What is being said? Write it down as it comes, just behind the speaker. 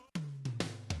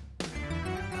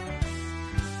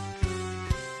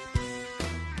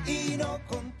Ino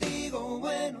contigo,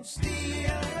 buenos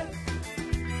días.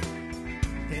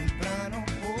 Temprano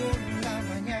por la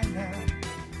mañana.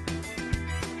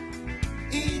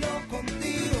 Ino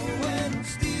contigo,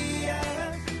 buenos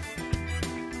días.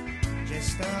 Ya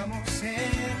estamos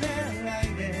en el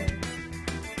aire.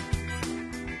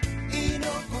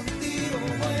 Ino contigo,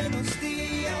 buenos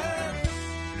días.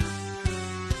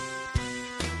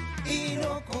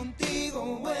 Ino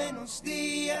contigo, buenos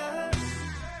días.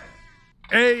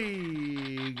 ¡Hey!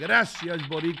 Gracias,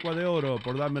 Boricua de Oro,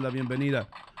 por darme la bienvenida.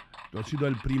 Tú has sido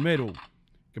el primero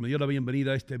que me dio la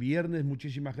bienvenida este viernes.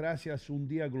 Muchísimas gracias. Un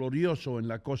día glorioso en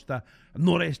la costa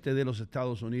noreste de los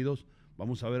Estados Unidos.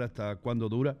 Vamos a ver hasta cuándo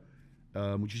dura.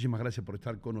 Muchísimas gracias por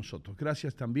estar con nosotros.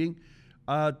 Gracias también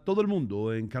a todo el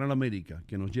mundo en Canal América,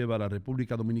 que nos lleva a la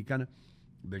República Dominicana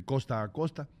de costa a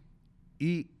costa,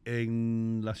 y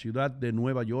en la ciudad de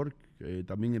Nueva York,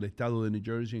 también el estado de New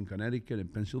Jersey, en Connecticut, en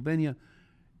Pennsylvania,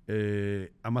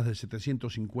 a más de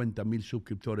 750,000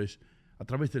 suscriptores a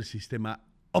través del sistema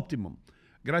Optimum.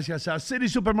 Gracias a City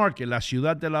Supermarket, la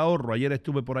ciudad del ahorro. Ayer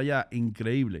estuve por allá,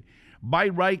 increíble.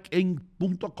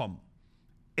 BuyRightInc.com.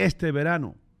 Este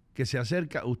verano que se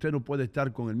acerca, usted no puede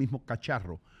estar con el mismo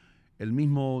cacharro, el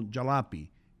mismo jalapy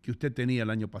que usted tenía el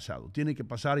año pasado. Tiene que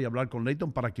pasar y hablar con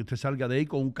Leighton para que usted salga de ahí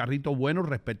con un carrito bueno,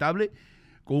 respetable,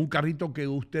 con un carrito que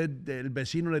usted, el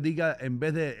vecino le diga, en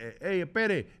vez de, hey,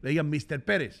 Pérez, le digan Mr.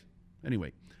 Pérez.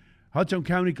 Anyway, Hudson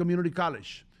County Community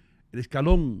College, el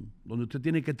escalón donde usted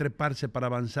tiene que treparse para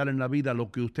avanzar en la vida.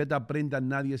 Lo que usted aprenda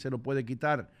nadie se lo puede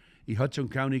quitar. Y Hudson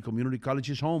County Community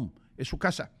College is home, es su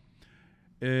casa.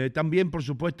 También, por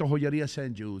supuesto, Joyería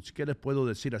St. Jude's. ¿Qué les puedo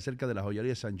decir acerca de la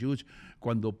Joyería St. Jude's?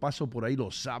 Cuando paso por ahí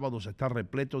los sábados está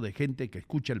repleto de gente que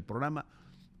escucha el programa.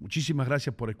 Muchísimas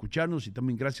gracias por escucharnos, y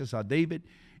también gracias a David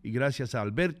y gracias a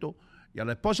Alberto y a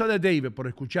la esposa de David por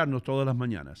escucharnos todas las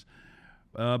mañanas.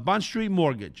 Bond Street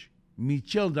Mortgage.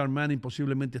 Michelle Darmanin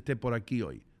posiblemente esté por aquí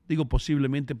hoy. Digo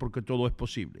posiblemente porque todo es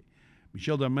posible.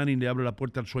 Michelle Darmanin le abre la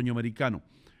puerta al sueño americano.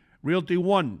 Realty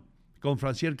One con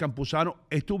Francier Campuzano.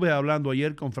 Estuve hablando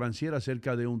ayer con Francier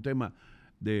acerca de un tema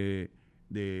de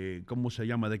 ¿cómo se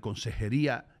llama?, de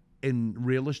consejería en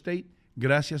real estate.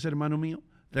 Gracias, hermano mío.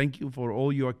 Thank you for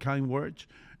all your kind words.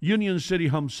 Union City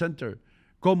Home Center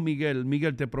con Miguel.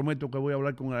 Miguel, te prometo que voy a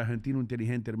hablar con el argentino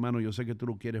inteligente, hermano. Yo sé que tú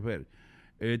lo quieres ver.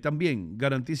 También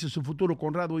garantice su futuro.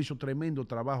 Conrado hizo tremendo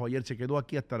trabajo. Ayer se quedó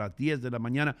aquí hasta las 10 de la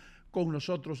mañana con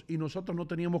nosotros y nosotros no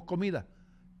teníamos comida.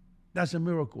 That's a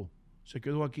miracle. Se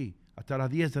quedó aquí hasta las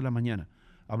 10 de la mañana,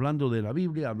 hablando de la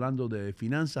Biblia, hablando de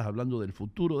finanzas, hablando del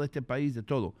futuro de este país, de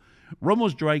todo.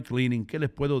 Romo's Dry Cleaning, ¿qué les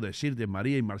puedo decir de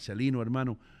María y Marcelino,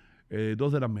 hermano?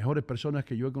 Dos de las mejores personas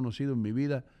que yo he conocido en mi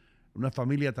vida, una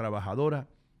familia trabajadora,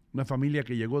 una familia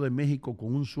que llegó de México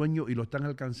con un sueño y lo están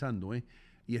alcanzando,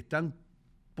 y están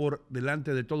por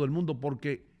delante de todo el mundo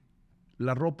porque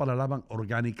la ropa la lavan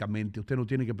orgánicamente. Usted no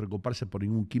tiene que preocuparse por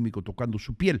ningún químico tocando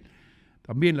su piel.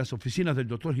 También las oficinas del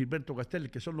doctor Gilberto Gastel,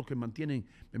 que son los que me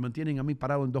mantienen a mí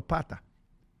parado en dos patas.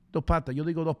 Dos patas, yo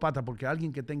digo dos patas porque a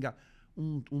alguien que tenga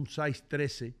un size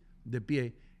 13 de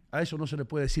pie, a eso no se le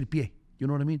puede decir pie. You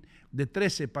know what I mean? De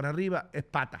 13 para arriba es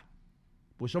pata,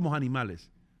 pues somos animales.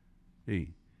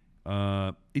 Sí.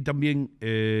 Y también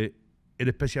el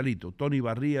especialito, Tony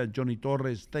Barría, Johnny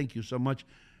Torres, thank you so much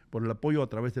por el apoyo a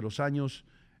través de los años.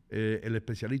 El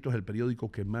especialito es el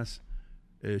periódico que más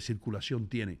circulación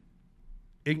tiene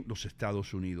en los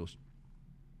Estados Unidos.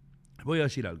 Voy a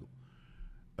decir algo.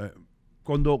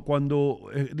 Cuando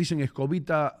dicen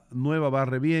escobita nueva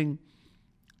barre bien,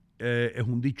 es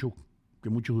un dicho que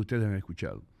muchos de ustedes han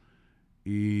escuchado.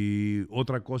 Y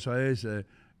otra cosa es,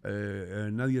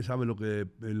 nadie sabe lo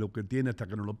que tiene hasta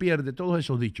que no lo pierde. Todos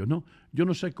esos dichos, ¿no? Yo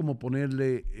no sé cómo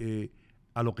ponerle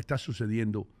a lo que está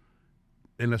sucediendo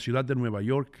en la ciudad de Nueva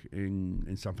York,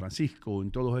 en San Francisco, en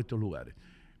todos estos lugares.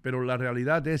 Pero la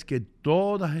realidad es que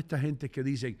toda esta gente que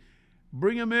dicen,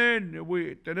 bring them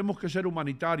in, tenemos que ser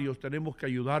humanitarios, tenemos que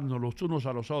ayudarnos los unos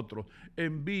a los otros,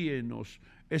 envíenos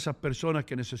esas personas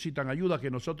que necesitan ayuda, que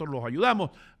nosotros los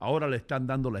ayudamos, ahora le están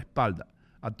dando la espalda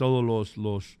a todos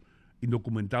los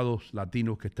indocumentados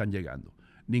latinos que están llegando.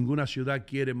 Ninguna ciudad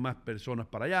quiere más personas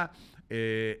para allá.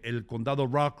 El condado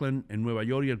Rockland en Nueva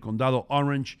York y el condado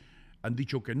Orange han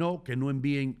dicho que no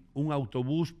envíen un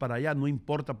autobús para allá, no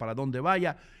importa para dónde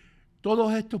vaya.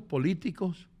 Todos estos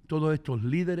políticos, todos estos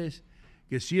líderes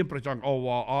que siempre están,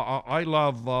 I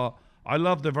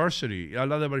love diversity.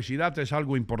 La diversidad es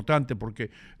algo importante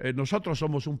porque nosotros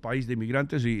somos un país de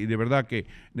inmigrantes y de verdad que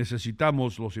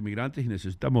necesitamos los inmigrantes y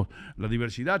necesitamos la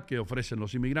diversidad que ofrecen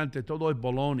los inmigrantes. Todo es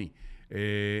baloney.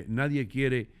 Nadie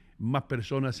quiere más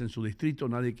personas en su distrito,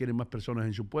 nadie quiere más personas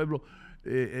en su pueblo.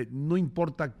 No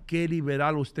importa qué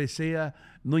liberal usted sea,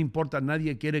 no importa,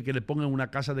 nadie quiere que le pongan una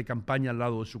casa de campaña al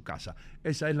lado de su casa.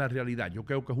 Esa es la realidad. Yo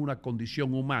creo que es una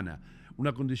condición humana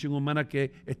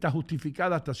que está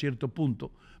justificada hasta cierto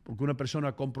punto, porque una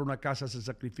persona compra una casa, se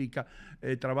sacrifica,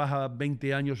 trabaja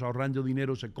 20 años ahorrando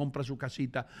dinero, se compra su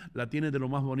casita, la tiene de lo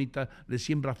más bonita, le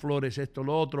siembra flores, esto,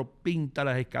 lo otro, pinta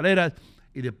las escaleras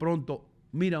y de pronto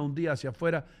mira un día hacia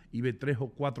afuera y ve 3 o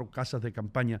 4 casas de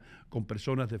campaña con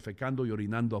personas defecando y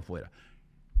orinando afuera.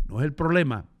 No es el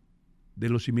problema de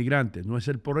los inmigrantes, no es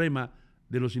el problema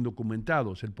de los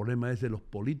indocumentados, el problema es de los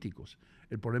políticos,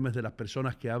 el problema es de las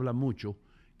personas que hablan mucho,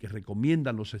 que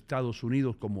recomiendan los Estados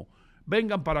Unidos como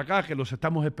vengan para acá que los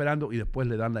estamos esperando y después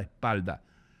le dan la espalda,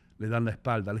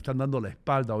 le están dando la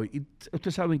espalda hoy. Y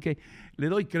ustedes saben que le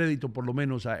doy crédito por lo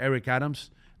menos a Eric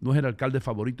Adams, no es el alcalde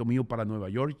favorito mío para Nueva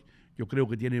York, yo creo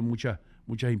que tiene muchas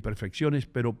imperfecciones,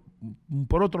 pero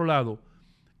por otro lado,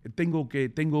 tengo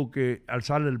que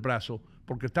alzarle el brazo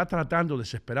porque está tratando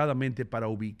desesperadamente para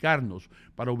ubicarnos,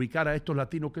 para ubicar a estos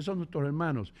latinos que son nuestros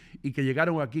hermanos y que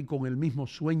llegaron aquí con el mismo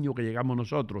sueño que llegamos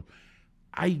nosotros.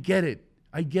 I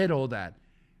get all that.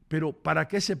 Pero ¿para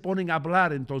qué se ponen a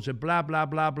hablar entonces? Bla, bla,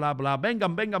 bla, bla, bla.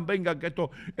 Vengan, que esto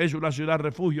es una ciudad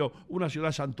refugio, una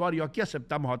ciudad santuario. Aquí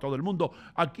aceptamos a todo el mundo.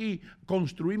 Aquí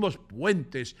construimos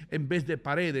puentes en vez de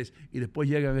paredes. Y después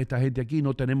llegan esta gente aquí y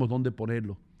no tenemos dónde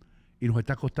ponerlo. Y nos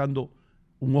está costando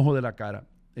un ojo de la cara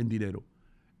en dinero.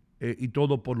 Y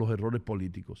todo por los errores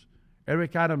políticos.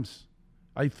 Eric Adams,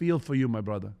 I feel for you, my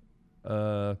brother.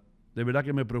 De verdad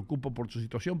que me preocupo por su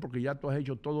situación porque ya tú has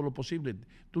hecho todo lo posible.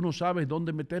 Tú no sabes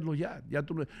dónde meterlo ya. Ya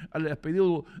tú le has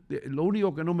pedido. Lo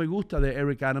único que no me gusta de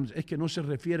Eric Adams es que no se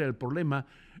refiere al problema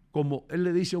como él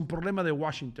le dice, un problema de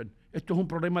Washington. Esto es un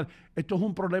problema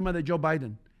de Joe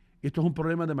Biden. Esto es un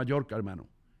problema de Mallorca, hermano.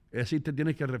 Es así te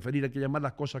tienes que referir, hay que llamar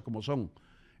las cosas como son.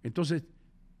 Entonces,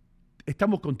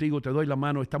 estamos contigo, te doy la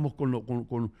mano, estamos con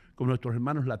nuestros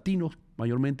hermanos latinos,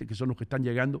 mayormente, que son los que están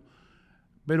llegando,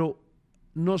 pero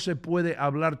no se puede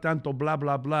hablar tanto bla,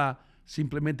 bla, bla,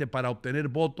 simplemente para obtener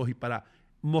votos y para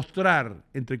mostrar,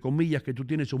 entre comillas, que tú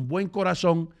tienes un buen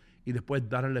corazón y después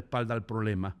darle la espalda al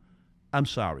problema. I'm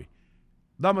sorry.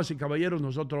 Damas y caballeros,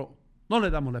 nosotros no le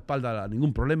damos la espalda a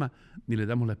ningún problema, ni le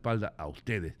damos la espalda a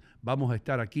ustedes. Vamos a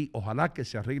estar aquí, ojalá que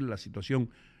se arregle la situación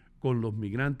con los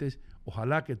migrantes,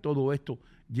 ojalá que todo esto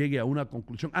llegue a una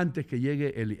conclusión antes que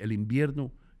llegue el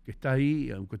invierno que está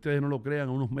ahí, aunque ustedes no lo crean,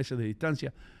 a unos meses de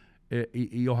distancia,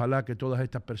 y ojalá que todas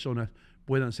estas personas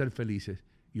puedan ser felices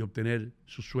y obtener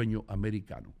su sueño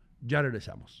americano. Ya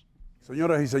regresamos.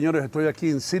 Señoras y señores, estoy aquí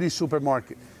en City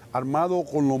Supermarket, armado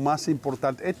con lo más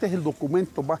importante. Este es el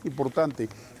documento más importante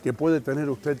que puede tener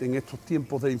usted en estos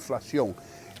tiempos de inflación.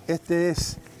 Este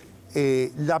es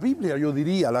la Biblia, yo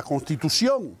diría, la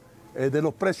Constitución de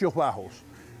los precios bajos.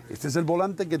 Este es el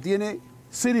volante que tiene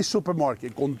City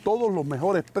Supermarket con todos los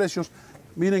mejores precios.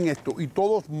 Miren esto, y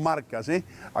todos marcas, ¿eh?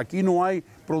 Aquí no hay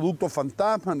productos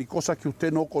fantasmas ni cosas que usted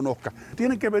no conozca.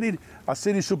 Tienen que venir a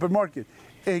City Supermarket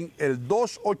en el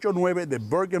 289 de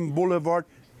Bergen Boulevard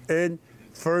en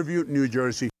Fairview, New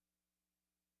Jersey.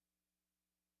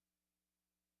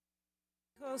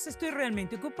 Estoy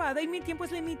realmente ocupada y mi tiempo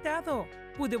es limitado.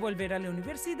 Pude volver a la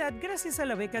universidad gracias a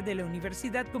la beca de la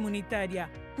Universidad Comunitaria,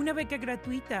 una beca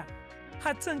gratuita.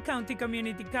 Hudson County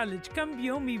Community College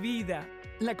cambió mi vida.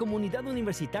 La comunidad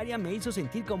universitaria me hizo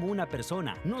sentir como una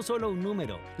persona, no solo un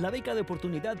número. La beca de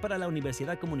oportunidad para la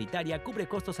universidad comunitaria cubre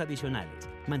costos adicionales,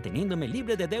 manteniéndome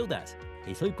libre de deudas.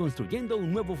 Estoy construyendo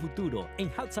un nuevo futuro en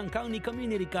Hudson County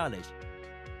Community College.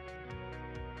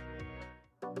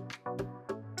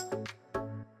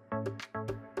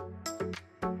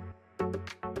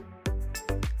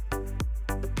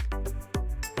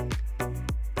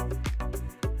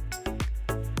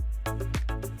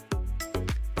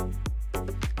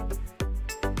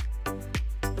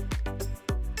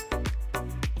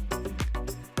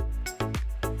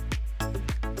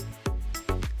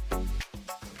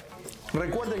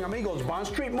 Recuerden, amigos, Bond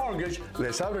Street Mortgage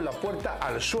les abre la puerta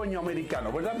al sueño americano,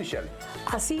 ¿verdad, Michelle?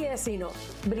 Así es, Ino,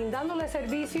 brindándole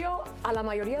servicio a la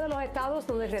mayoría de los estados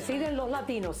donde residen los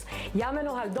latinos.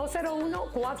 Llámenos al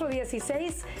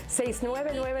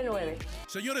 201-416-6999.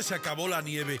 Señores, se acabó la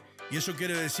nieve y eso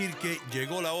quiere decir que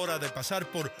llegó la hora de pasar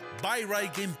por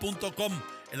buyrightgame.com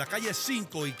en la calle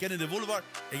 5 y Kennedy Boulevard,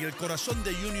 en el corazón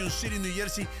de Union City, New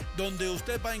Jersey, donde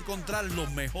usted va a encontrar los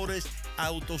mejores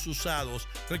autos usados.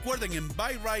 Recuerden, en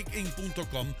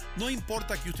buyrightIn.com no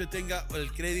importa que usted tenga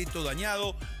el crédito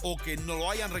dañado o que no lo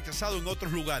hayan rechazado en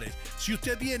otros lugares. Si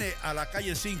usted viene a la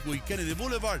calle 5 y Kennedy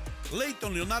Boulevard,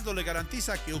 Leighton Leonardo le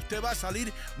garantiza que usted va a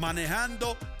salir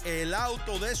manejando el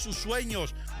auto de sus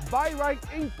sueños.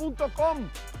 buyrightIn.com.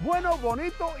 Bueno,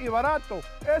 bonito y barato.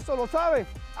 Eso lo sabe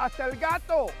hasta el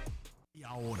gato. Y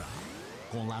ahora,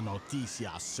 con las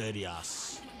noticias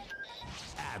serias,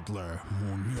 Adler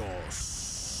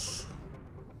Muñoz.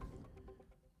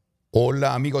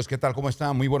 Hola amigos, ¿qué tal? ¿Cómo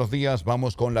están? Muy buenos días.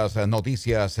 Vamos con las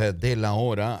noticias de la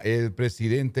hora. El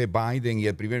presidente Biden y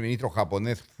el primer ministro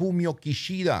japonés Fumio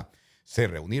Kishida se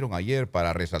reunieron ayer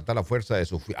para resaltar la fuerza de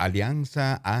su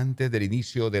alianza antes del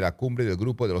inicio de la cumbre del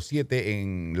Grupo de los Siete,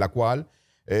 en la cual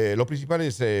los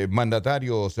principales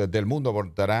mandatarios del mundo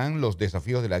abordarán los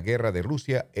desafíos de la guerra de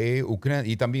Rusia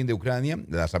y también de Ucrania,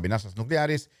 las amenazas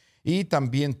nucleares y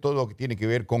también todo lo que tiene que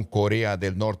ver con Corea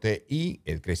del Norte y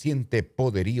el creciente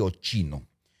poderío chino.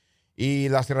 Y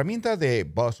las herramientas de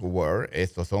Buzzword,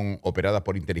 estos son operadas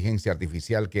por inteligencia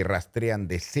artificial que rastrean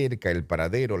de cerca el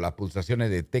paradero, las pulsaciones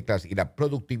de teclas y la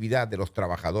productividad de los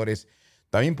trabajadores.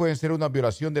 También pueden ser una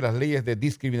violación de las leyes de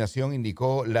discriminación,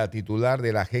 indicó la titular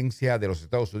de la agencia de los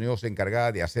Estados Unidos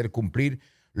encargada de hacer cumplir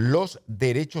los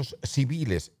derechos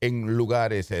civiles en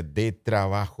lugares de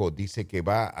trabajo. Dice que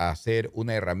va a ser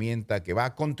una herramienta que va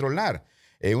a controlar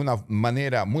de una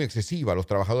manera muy excesiva a los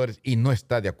trabajadores y no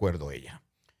está de acuerdo ella.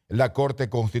 La Corte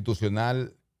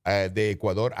Constitucional de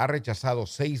Ecuador ha rechazado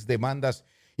 6 demandas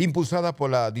impulsadas por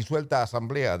la disuelta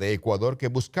Asamblea de Ecuador que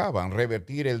buscaban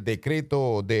revertir el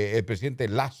decreto del presidente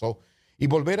Lasso y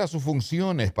volver a sus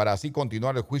funciones para así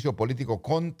continuar el juicio político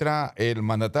contra el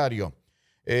mandatario.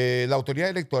 La autoridad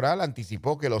electoral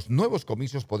anticipó que los nuevos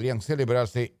comicios podrían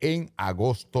celebrarse en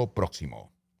agosto próximo.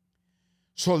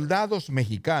 Soldados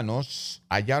mexicanos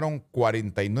hallaron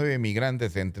 49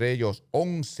 migrantes, entre ellos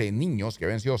 11 niños que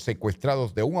habían sido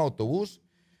secuestrados de un autobús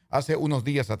hace unos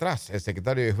días atrás. El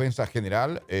secretario de Defensa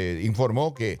General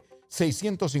informó que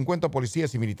 650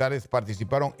 policías y militares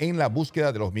participaron en la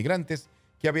búsqueda de los migrantes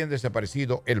que habían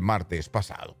desaparecido el martes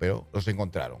pasado, pero los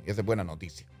encontraron. Y esa es buena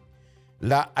noticia.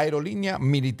 La aerolínea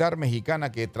militar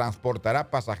mexicana que transportará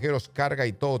pasajeros, carga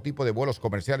y todo tipo de vuelos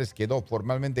comerciales quedó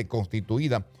formalmente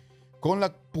constituida con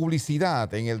la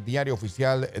publicidad en el Diario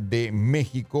Oficial de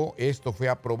México. Esto fue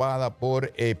aprobada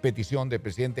por petición del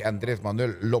presidente Andrés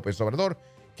Manuel López Obrador,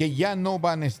 que ya no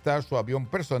van a estar su avión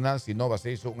personal, sino va a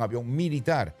ser un avión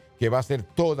militar que va a hacer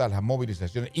todas las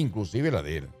movilizaciones, inclusive la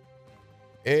de él.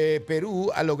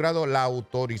 Perú ha logrado la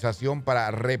autorización para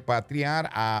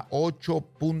repatriar a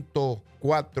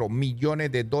 $8.4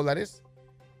 millones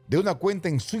de una cuenta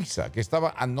en Suiza que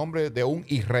estaba a nombre de un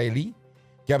israelí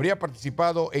que habría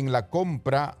participado en la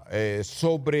compra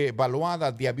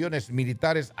sobrevaluada de aviones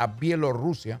militares a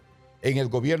Bielorrusia en el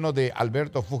gobierno de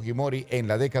Alberto Fujimori en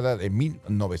la década de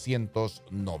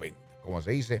 1990. Como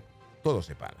se dice, todo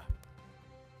se paga.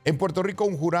 En Puerto Rico,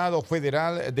 un jurado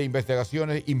federal de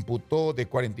investigaciones imputó de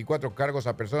 44 cargos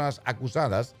a personas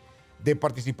acusadas de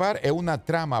participar en una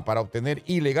trama para obtener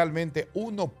ilegalmente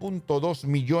 $1.2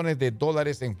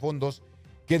 millones en fondos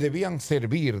que debían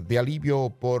servir de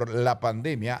alivio por la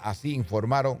pandemia, así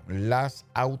informaron las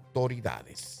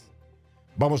autoridades.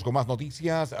 Vamos con más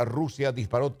noticias. Rusia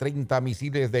disparó 30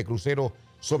 misiles de crucero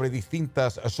sobre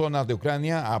distintas zonas de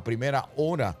Ucrania a primera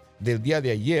hora del día de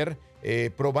ayer,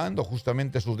 probando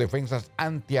justamente sus defensas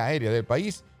antiaéreas del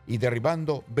país y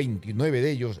derribando 29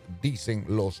 de ellos, dicen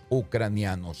los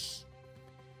ucranianos.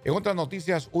 En otras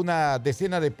noticias, una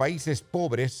decena de países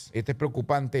pobres, este es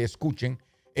preocupante, escuchen,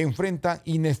 enfrentan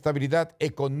inestabilidad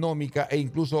económica e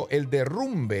incluso el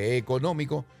derrumbe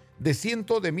económico de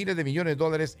cientos de miles de millones de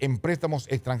dólares en préstamos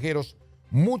extranjeros,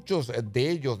 muchos de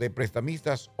ellos del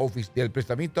prestamista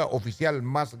oficial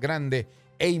más grande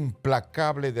e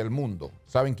implacable del mundo.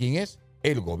 ¿Saben quién es?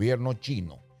 El gobierno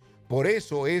chino. Por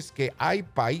eso es que hay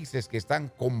países que están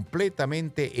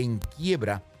completamente en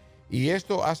quiebra y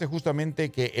esto hace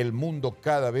justamente que el mundo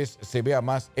cada vez se vea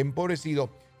más empobrecido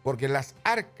porque las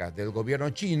arcas del gobierno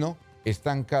chino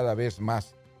están cada vez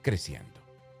más creciendo.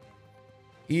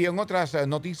 Y en otras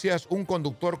noticias, un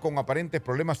conductor con aparentes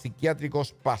problemas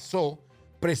psiquiátricos pasó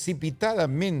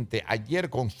precipitadamente ayer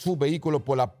con su vehículo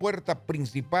por la puerta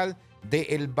principal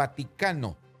del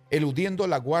Vaticano, eludiendo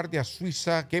la guardia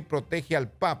suiza que protege al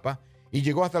Papa y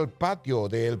llegó hasta el patio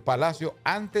del palacio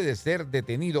antes de ser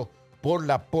detenido por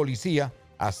la policía,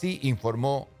 así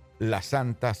informó la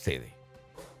Santa Sede.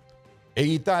 En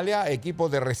Italia,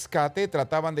 equipos de rescate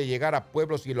trataban de llegar a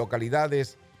pueblos y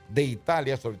localidades de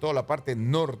Italia, sobre todo la parte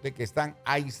norte, que están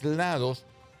aislados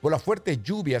por las fuertes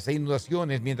lluvias e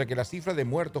inundaciones, mientras que la cifra de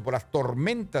muertos por las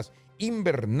tormentas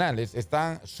invernales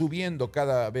están subiendo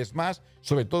cada vez más,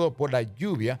 sobre todo por la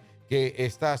lluvia que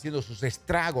está haciendo sus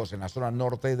estragos en la zona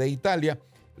norte de Italia.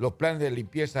 Los planes de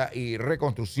limpieza y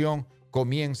reconstrucción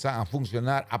comienzan a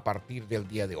funcionar a partir del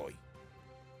día de hoy.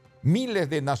 Miles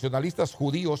de nacionalistas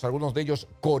judíos, algunos de ellos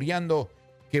coreando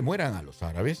que mueran a los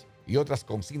árabes y otras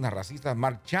consignas racistas,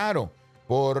 marcharon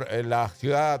por la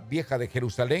ciudad vieja de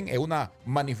Jerusalén en una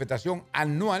manifestación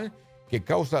anual que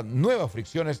causa nuevas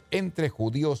fricciones entre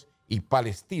judíos y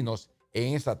palestinos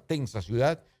en esa tensa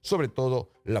ciudad, sobre todo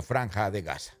la Franja de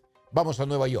Gaza. Vamos a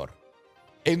Nueva York.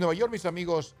 En Nueva York, mis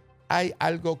amigos, hay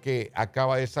algo que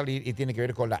acaba de salir y tiene que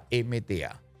ver con la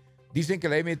MTA. Dicen que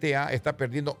la MTA está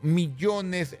perdiendo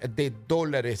millones de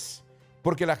dólares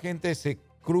porque la gente se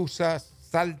cruza,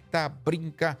 salta,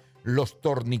 brinca los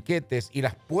torniquetes y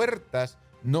las puertas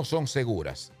no son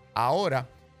seguras. Ahora,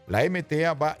 la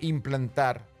MTA va a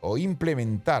implementar,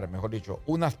 mejor dicho,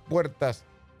 unas puertas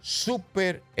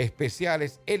súper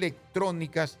especiales,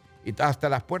 electrónicas, y hasta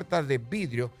las puertas de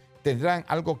vidrio tendrán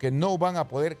algo que no van a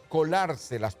poder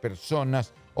colarse las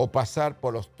personas o pasar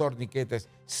por los torniquetes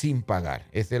sin pagar.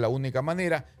 Esa es la única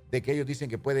manera de que ellos dicen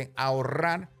que pueden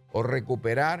ahorrar o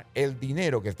recuperar el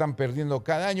dinero que están perdiendo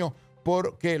cada año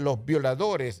porque los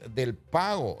violadores del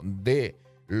pago de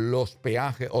los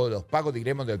peajes o los pagos,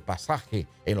 diremos, del pasaje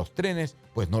en los trenes,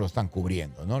 pues no lo están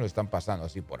cubriendo, no lo están pasando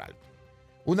así por alto.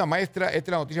 Una maestra, esta es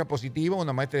la noticia positiva,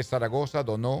 una maestra de Zaragoza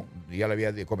donó, ya le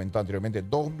había comentado anteriormente,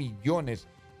 $2 millones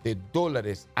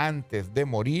antes de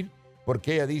morir,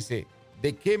 porque ella dice,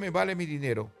 ¿de qué me vale mi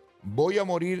dinero? Voy a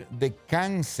morir de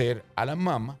cáncer a la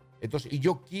mama, entonces, y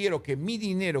yo quiero que mi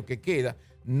dinero que queda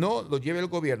no lo lleve el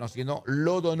gobierno, sino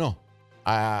lo donó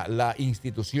a la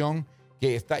institución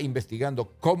que está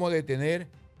investigando cómo detener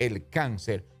el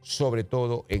cáncer, sobre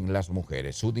todo en las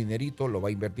mujeres. Su dinerito lo va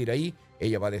a invertir ahí,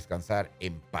 ella va a descansar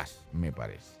en paz, me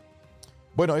parece.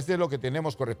 Bueno, este es lo que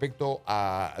tenemos con respecto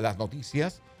a las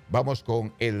noticias. Vamos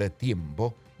con el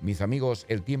tiempo. Mis amigos,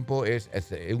 el tiempo es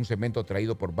un segmento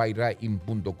traído por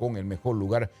buyrain.com, el mejor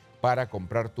lugar para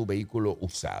comprar tu vehículo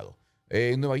usado.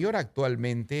 En Nueva York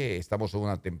actualmente estamos en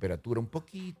una temperatura un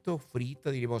poquito frita,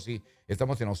 diríamos así.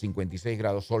 Estamos en los 56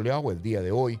 grados soleado el día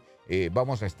de hoy.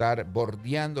 Vamos a estar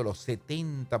bordeando los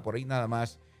 70 por ahí nada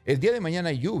más. El día de mañana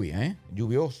hay lluvia,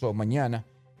 lluvioso mañana.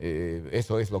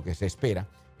 Eso es lo que se espera.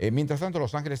 Mientras tanto,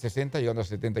 Los Ángeles 60 llegando a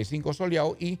 75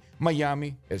 soleado y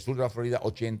Miami, el sur de la Florida,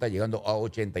 80 llegando a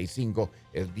 85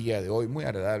 el día de hoy. Muy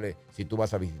agradable si tú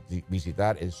vas a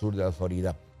visitar el sur de la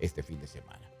Florida este fin de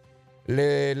semana.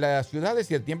 Las ciudades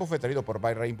y el tiempo fue traído por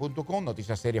buyrain.com.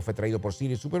 Noticias serias fue traído por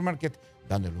City Supermarket,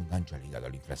 dándole un gancho al hígado a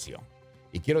la inflación.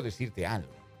 Y quiero decirte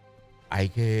algo. Hay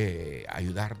que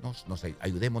ayudarnos,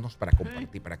 ayudémonos para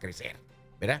compartir, para crecer.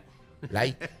 ¿Verdad?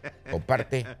 Like,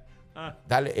 comparte.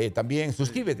 Dale, también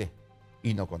suscríbete.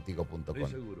 Inocontigo.com. Estoy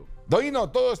seguro. Don Ino,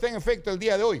 todo está en efecto el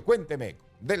día de hoy. Cuénteme.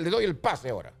 Le doy el pase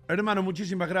ahora. Hermano,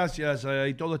 muchísimas gracias.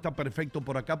 Y todo está perfecto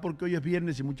por acá porque hoy es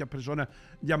viernes y muchas personas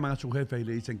llaman a sus jefes y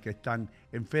le dicen que están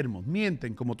enfermos.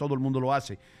 Mienten como todo el mundo lo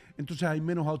hace. Entonces hay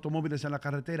menos automóviles en la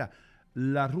carretera.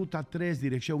 La ruta 3,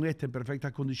 dirección este, en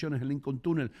perfectas condiciones, el Lincoln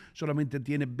Tunnel, solamente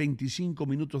tiene 25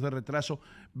 minutos de retraso,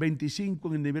 25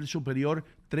 en el nivel superior,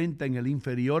 30 en el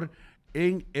inferior,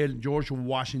 en el George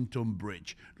Washington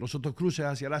Bridge. Los otros cruces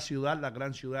hacia la ciudad, la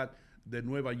gran ciudad de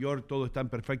Nueva York, todo está en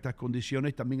perfectas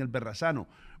condiciones. También el Berrazano,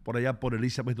 por allá por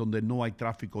Elizabeth, donde no hay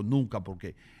tráfico nunca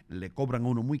porque le cobran a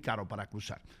uno muy caro para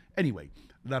cruzar. Anyway,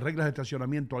 las reglas de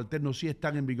estacionamiento alterno sí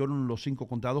están en vigor en los 5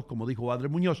 condados, como dijo Adre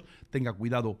Muñoz. Tenga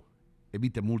cuidado,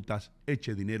 evite multas,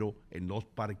 eche dinero en los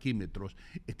parquímetros.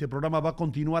 Este programa va a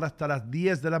continuar hasta las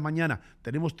 10 de la mañana.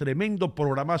 Tenemos tremendo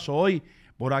programazo hoy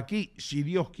por aquí, si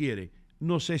Dios quiere.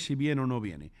 No sé si viene o no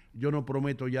viene. Yo no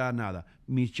prometo ya nada.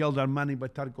 Michelle Darmani va a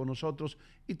estar con nosotros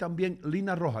y también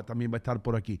Lina Roja también va a estar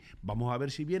por aquí. Vamos a ver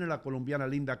si viene la colombiana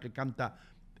linda que canta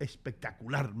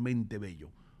espectacularmente bello.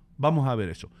 Vamos a ver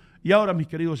eso. Y ahora, mis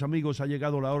queridos amigos, ha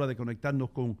llegado la hora de conectarnos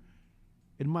con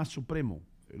el más supremo.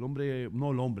 El hombre,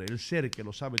 no el hombre, el ser que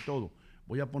lo sabe todo.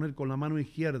 Voy a poner con la mano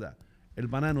izquierda el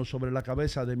banano sobre la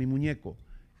cabeza de mi muñeco.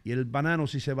 Y el banano,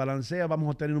 si se balancea,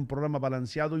 vamos a tener un programa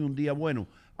balanceado y un día bueno.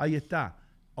 Ahí está.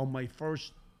 On my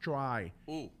first try.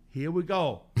 Here we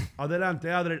go.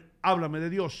 Adelante, Adler. Háblame de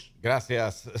Dios.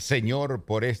 Gracias, Señor,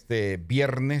 por este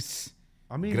viernes.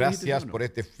 Amigo, gracias por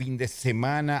este fin de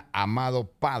semana,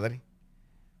 amado Padre.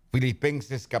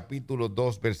 Filipenses capítulo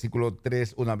 2, versículo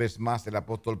 3, una vez más el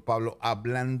apóstol Pablo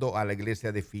hablando a la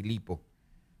iglesia de Filipo,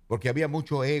 porque había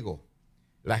mucho ego.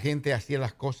 La gente hacía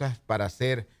las cosas para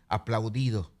ser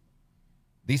aplaudido.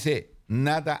 Dice,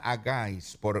 Nada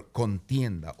hagáis por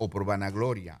contienda o por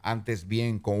vanagloria, antes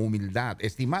bien con humildad,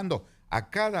 estimando a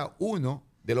cada uno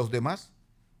de los demás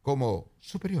como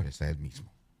superiores a él mismo.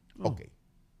 Ok.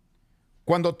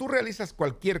 Cuando tú realizas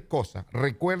cualquier cosa,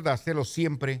 recuerda hacerlo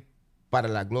siempre para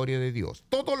la gloria de Dios.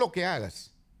 Todo lo que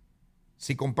hagas,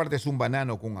 si compartes un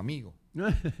banano con un amigo,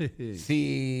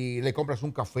 si le compras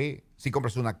un café, si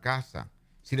compras una casa,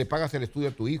 si le pagas el estudio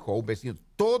a tu hijo o a un vecino,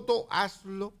 todo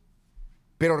hazlo,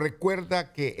 pero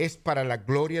recuerda que es para la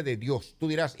gloria de Dios. Tú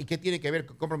dirás, ¿y qué tiene que ver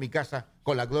que compro mi casa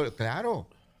con la gloria? Claro,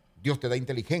 Dios te da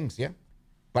inteligencia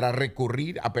para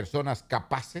recurrir a personas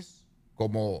capaces,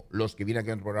 como los que vienen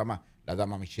aquí en el programa, la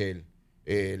dama Michelle,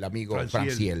 el amigo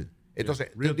Franciel.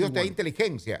 Entonces, Dios te da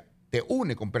inteligencia, te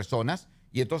une con personas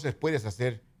y entonces puedes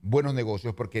hacer buenos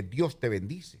negocios porque Dios te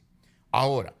bendice.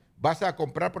 Ahora, vas a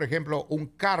comprar, por ejemplo, un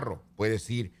carro, puedes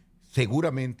ir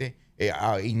seguramente,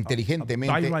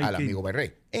 inteligentemente al amigo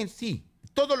Berrey. En sí,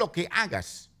 todo lo que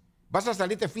hagas, vas a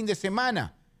salir este fin de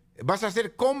semana, vas a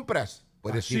hacer compras,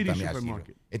 puedes ir también al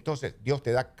City. Entonces, Dios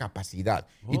te da capacidad.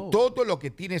 Y todo lo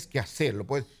que tienes que hacer, lo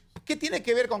puedes. ¿Qué tiene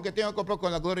que ver con que tengo que comprar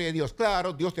con la gloria de Dios?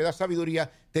 Claro, Dios te da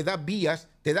sabiduría, te da vías,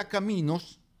 te da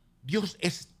caminos. Dios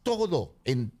es todo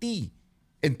en ti.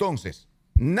 Entonces,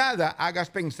 nada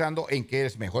hagas pensando en que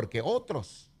eres mejor que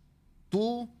otros.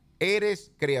 Tú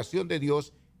eres creación de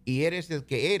Dios y eres el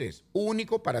que eres,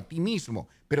 único para ti mismo,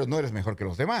 pero no eres mejor que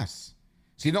los demás,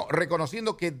 sino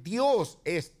reconociendo que Dios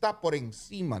está por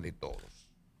encima de todos.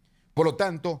 Por lo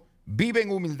tanto, vive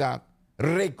en humildad,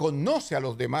 reconoce a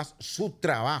los demás su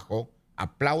trabajo,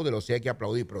 apláudelo si hay que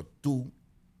aplaudir, pero tú,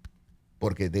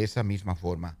 porque de esa misma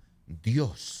forma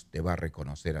Dios te va a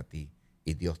reconocer a ti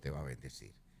y Dios te va a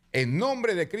bendecir. En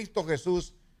nombre de Cristo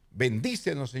Jesús,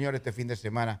 bendícenos, Señor, este fin de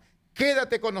semana.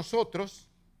 Quédate con nosotros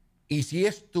y si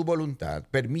es tu voluntad,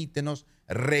 permítenos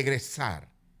regresar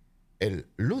el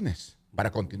lunes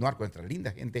para continuar con nuestra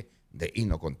linda gente de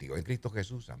Ino Contigo. En Cristo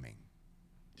Jesús, amén.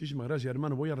 Muchísimas gracias,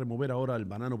 hermano. Voy a remover ahora el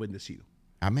banano bendecido.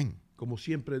 Amén. Como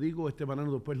siempre digo, este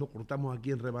banano después lo cortamos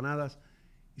aquí en rebanadas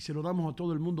y se lo damos a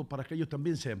todo el mundo para que ellos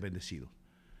también sean bendecidos.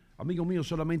 Amigo mío,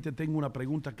 solamente tengo una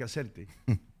pregunta que hacerte.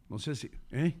 No sé si...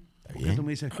 ¿Por qué tú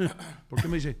me dices? ¿Por qué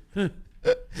me dices?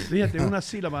 Fíjate, una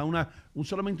sílaba,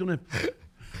 solamente una...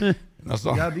 No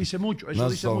son, ya dice mucho, eso no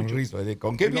dice mucho.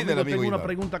 ¿Con qué viene el amigo? Tengo una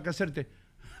pregunta que hacerte.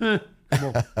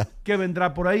 Como, ¿qué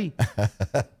vendrá por ahí?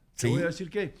 ¿Sí? Te voy a decir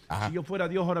que si yo fuera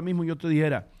Dios ahora mismo, yo te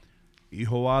dijera,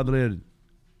 hijo Adler,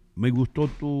 me gustó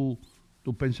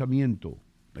tu pensamiento,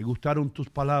 me gustaron tus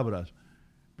palabras,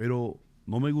 pero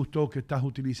no me gustó que estás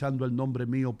utilizando el nombre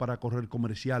mío para correr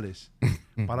comerciales,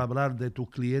 para hablar de tus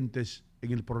clientes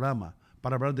en el programa,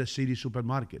 para hablar de City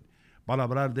Supermarket, para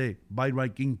hablar de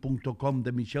buyrightking.com,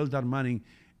 de Michelle Darmanin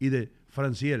y de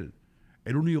Franciel.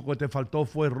 El único que te faltó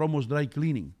fue Romos Dry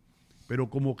Cleaning. Pero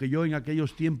como que yo en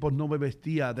aquellos tiempos no me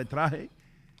vestía de traje,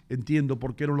 entiendo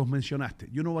por qué no los mencionaste.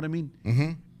 You know what I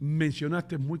mean?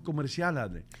 Mencionaste muy comercial,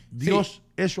 Adre. Dios,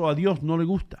 sí. Eso a Dios no le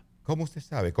gusta. ¿Cómo usted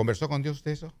sabe? ¿Conversó con Dios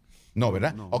usted eso? No,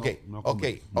 ¿verdad? No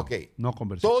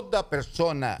conversó. Toda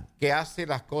persona que hace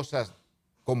las cosas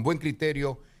con buen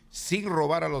criterio, sin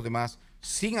robar a los demás,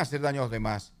 sin hacer daño a los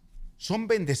demás, son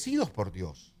bendecidos por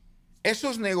Dios.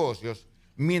 Esos negocios,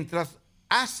 mientras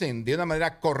hacen de una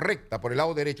manera correcta por el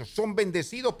lado derecho, son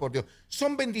bendecidos por Dios,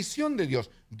 son bendición de Dios.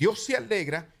 Dios se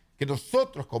alegra que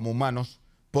nosotros como humanos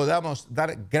podamos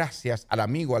dar gracias al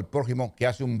amigo, al prójimo que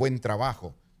hace un buen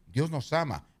trabajo. Dios nos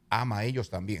ama a ellos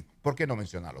también. ¿Por qué no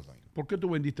mencionarlos, Domingo? ¿Por qué tú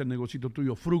vendiste el negocito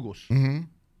tuyo, Frugos?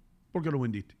 ¿Por qué lo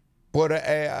vendiste? Por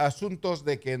asuntos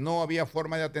de que no había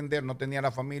forma de atender, no tenía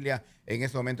la familia, en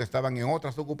ese momento estaban en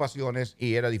otras ocupaciones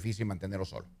y era difícil mantenerlo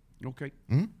solo. Ok.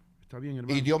 Está bien,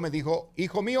 hermano. Y Dios me dijo,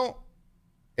 hijo mío,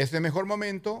 es el mejor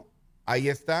momento, ahí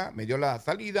está, me dio la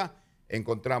salida,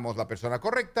 encontramos la persona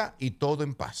correcta y todo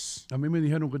en paz. A mí me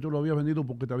dijeron que tú lo habías vendido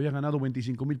porque te habías ganado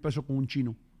 25,000 pesos con un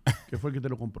chino, que fue el que te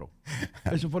lo compró.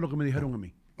 Eso fue lo que me dijeron a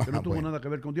mí, que no tuvo nada que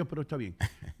ver con Dios, pero está bien.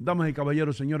 Damas y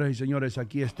caballeros, señoras y señores,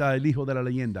 aquí está el hijo de la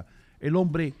leyenda, el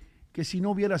hombre que si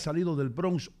no hubiera salido del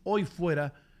Bronx, hoy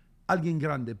fuera alguien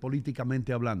grande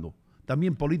políticamente hablando.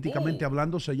 También políticamente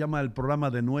hablando se llama el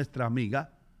programa de nuestra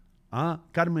amiga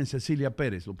Carmen Cecilia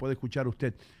Pérez. Lo puede escuchar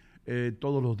usted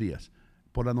todos los días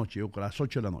por la noche o a las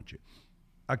 8 de la noche.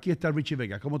 Aquí está Richie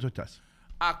Vega. ¿Cómo tú estás?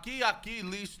 Aquí,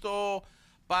 listo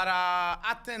para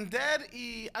atender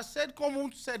y hacer como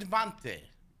un servante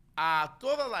a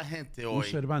toda la gente hoy. ¿Un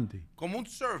servante? Como un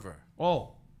server.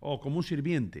 Como un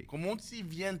sirviente. Como un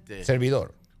sirviente.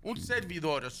 Servidor. Un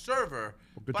servidor, un server.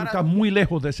 Porque tú estás muy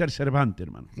lejos de ser Cervantes,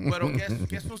 hermano. Pero,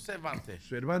 ¿qué es un Cervantes?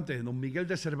 Cervantes, don Miguel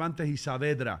de Cervantes y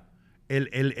Saavedra,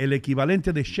 el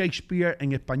equivalente de Shakespeare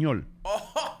en español.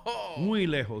 Oh, Muy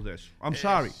lejos de eso. I'm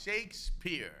sorry.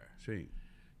 Shakespeare. Sí.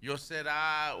 Yo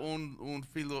será un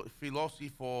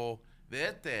filósofo de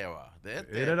esta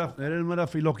era. Él no era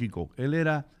filógico, él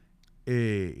era,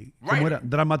 ¿cómo Writer. era?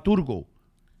 Dramaturgo,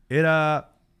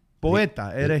 era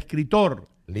poeta, era escritor,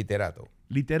 Literato.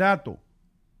 literato.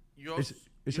 Yo,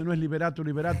 Ese no es liberato,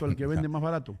 el que vende más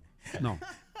barato. No.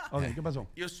 Ok, ¿qué pasó?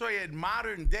 yo soy el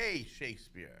modern day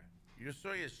Shakespeare. Yo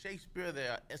soy el Shakespeare de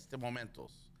este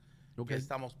momentos Ok. que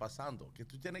estamos pasando. Que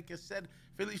tú tienes que ser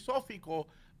filosófico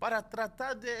para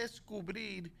tratar de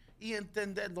descubrir y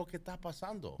entender lo que está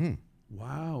pasando.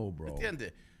 Wow, bro.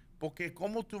 ¿Entiendes? Porque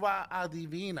cómo tú vas a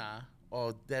adivinar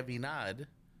o adivinar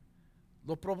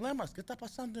los problemas que está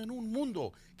pasando en un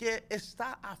mundo que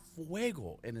está a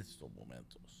fuego en estos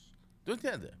momentos. ¿Tú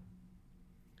entiendes?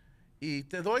 Y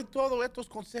te doy todos estos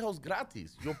consejos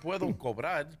gratis. Yo puedo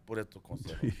cobrar por estos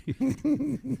consejos.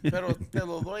 Pero te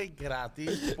lo doy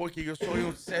gratis porque yo soy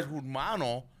un ser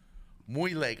humano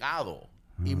muy legado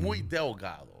y muy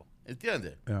delgado.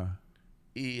 ¿Entiendes? Yeah.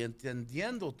 Y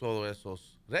entendiendo todas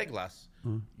esas reglas,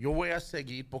 yo voy a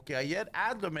seguir porque ayer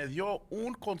Adler me dio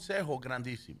un consejo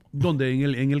grandísimo. ¿Dónde?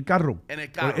 ¿En el carro? En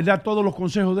el carro. Él da todos los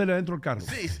consejos de él adentro del carro.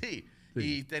 Sí.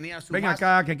 Y tenía su Ven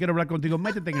máscara. acá que quiero hablar contigo.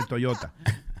 Métete en el Toyota.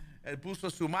 Él puso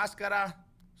su máscara,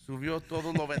 subió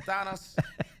todas las ventanas.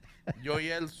 Yo y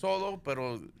él solo,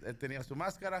 pero él tenía su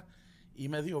máscara. Y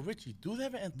me dijo, Richie, tú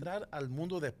debes entrar al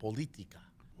mundo de política.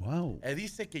 Wow. Él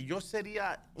dice que yo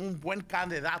sería un buen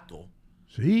candidato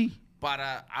Sí.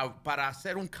 para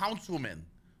ser un councilman.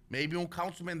 Maybe un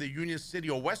councilman de Union City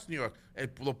o West New York,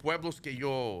 los pueblos que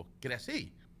yo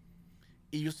crecí.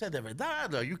 Y yo sé, ¿de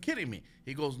verdad? Are you kidding me?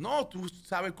 He goes, no, tú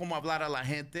sabes cómo hablar a la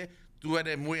gente, tú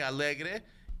eres muy alegre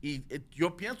y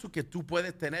yo pienso que tú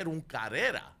puedes tener una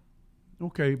carrera.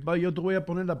 Ok, va, yo te voy a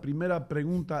poner la primera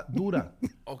pregunta dura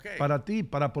Ok. para ti,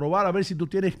 para probar a ver si tú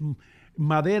tienes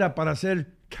madera para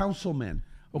ser councilman.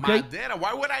 Ok. Madera,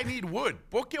 why would I need wood?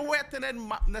 ¿Por qué voy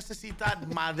a necesitar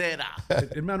madera?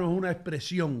 Hermano, es una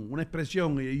expresión.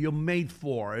 You're made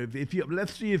for.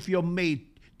 Let's see if you're made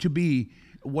to be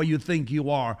what you think you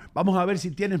are. Vamos a ver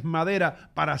si tienes madera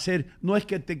para hacer. No es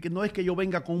que yo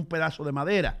venga con un pedazo de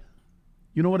madera.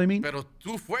 You know what I mean? Pero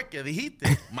tú fue que dijiste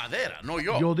madera, no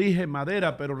yo. Yo dije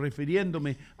madera, pero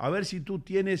refiriéndome a ver si tú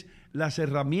tienes las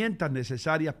herramientas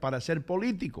necesarias para ser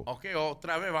político. Ok,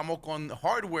 otra vez vamos con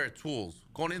hardware tools,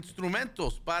 con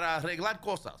instrumentos para arreglar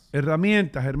cosas.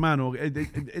 Herramientas, hermano.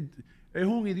 Es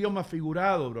un idioma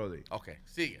figurado, brother. Ok,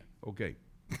 sigue. Ok.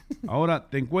 Ahora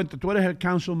te encuentro, tú eres el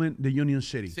councilman de Union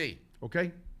City. Sí. Ok.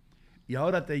 Y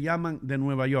ahora te llaman de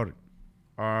Nueva York.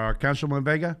 Councilman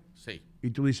Vega. Sí. Y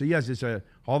tú dices, yes,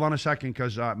 hold on a second,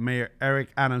 because Mayor Eric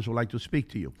Adams would like to speak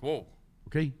to you. Whoa.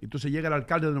 Ok. Entonces llega el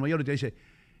alcalde de Nueva York y te dice,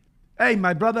 hey,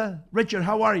 my brother, Richard,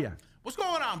 how are you? What's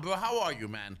going on, bro? How are you,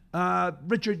 man?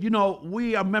 Richard, you know,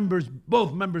 we are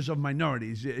both members of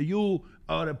minorities. You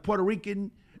are a Puerto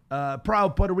Rican,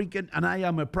 proud Puerto Rican, and I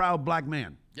am a proud black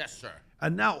man. Yes, sir.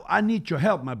 And now I need your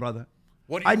help, my brother.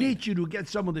 What do you I need? need you to get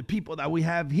some of the people that we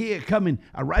have here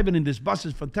arriving in these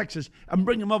buses from Texas and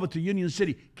bring them over to Union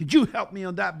City. Could you help me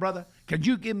on that, brother? Could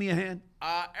you give me a hand?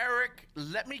 Eric,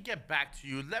 let me get back to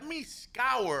you. Let me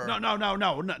scour.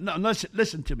 No.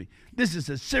 Listen to me. This is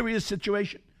a serious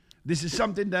situation. This is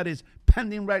something that is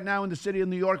pending right now in the city of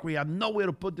New York. We have nowhere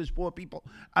to put these poor people,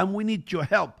 and we need your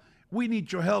help. We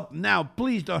need your help now.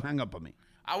 Please don't hang up on me.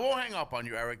 I won't hang up on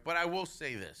you, Eric, but I will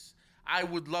say this. I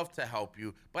would love to help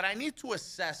you, but I need to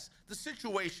assess the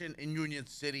situation in Union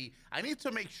City. I need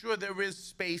to make sure there is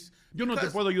space. Yo no te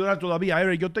because- puedo ayudar todavía,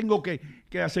 Eric. Yo tengo que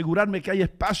asegurarme que hay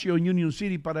espacio en Union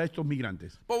City para estos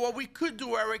migrantes. But what we could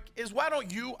do, Eric, is why don't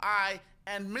you, I,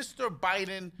 and Mr.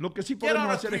 Biden Lo que sí get on podemos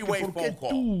a hacer es que three-way ¿por qué phone call?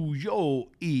 tú, yo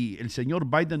y el señor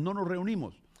Biden no nos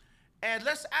reunimos? And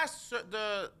let's ask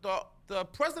the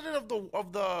president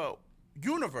of the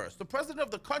universe, the president of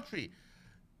the country,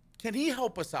 can he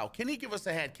help us out? Can he give us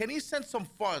a hand? Can he send some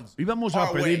funds Y vamos a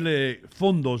our way? pedirle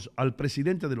fondos al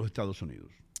presidente de los Estados Unidos.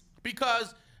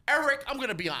 Because, Eric, I'm going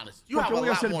to be honest. You Porque have a voy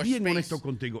a lot ser more bien space honesto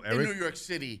contigo, in Eric. New York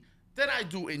City than I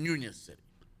do in Union City.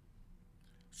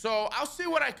 So I'll see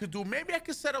what I could do. Maybe I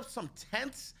could set up some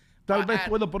tents Tal vez at,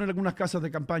 puedo poner algunas casas de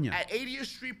campaña at 80th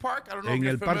Street Park. I don't know en if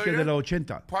el you're parque familiar. de la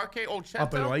 80. Parque 80. Ah,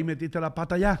 pero ahí metiste la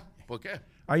pata ya. ¿Por qué?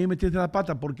 Ahí metiste la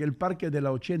pata porque el parque de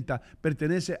la 80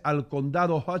 pertenece al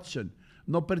condado Hudson,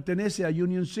 no pertenece a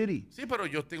Union City. Sí, pero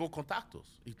yo tengo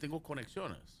contactos y tengo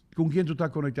conexiones. ¿Con quién tú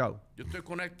estás conectado? Yo estoy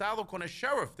conectado con el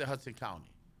sheriff de Hudson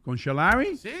County. ¿Con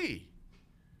Shalari? Sí.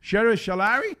 ¿Sheriff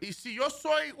Shalari? Y si yo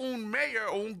soy un mayor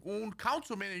o un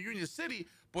councilman en Union City,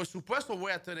 por supuesto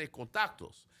voy a tener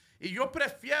contactos. Y yo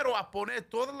prefiero a poner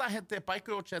toda la gente de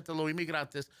Parque 80, los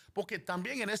inmigrantes, porque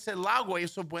también en ese lago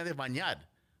ellos se pueden bañar.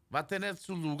 Va a tener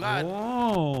su lugar.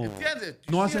 Oh. ¿Entiendes?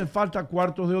 No hacen falta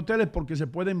cuartos de hoteles porque se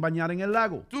pueden bañar en el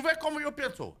lago. Tú ves cómo yo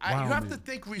pienso. You have to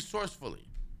think resourcefully.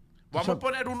 Vamos a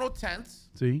poner unos tents,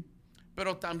 sí,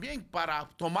 pero también para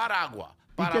tomar agua,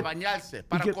 para bañarse,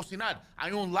 para cocinar.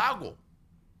 Hay un lago.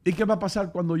 ¿Y qué va a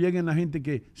pasar cuando lleguen la gente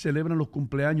que celebran los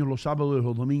cumpleaños los sábados y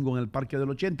los domingos en el Parque del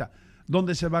 80?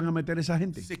 ¿Dónde se van a meter esa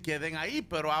gente? Se queden ahí,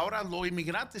 pero ahora los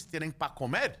inmigrantes tienen para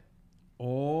comer.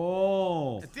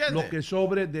 Oh, ¿entiendes? Lo que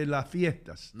sobre de las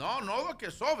fiestas. No lo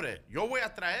que sobre. Yo voy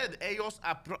a traer ellos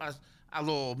a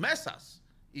las mesas.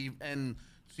 En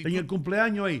el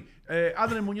cumpleaños ahí,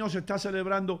 Adler Muñoz está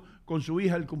celebrando con su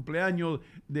hija el cumpleaños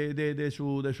de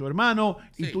su hermano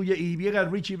y llega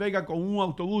Richie Vega con un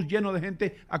autobús lleno de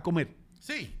gente a comer.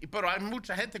 Sí, pero hay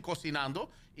mucha gente cocinando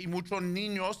y muchos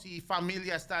niños y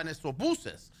familias están en esos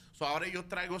buses. Ahora yo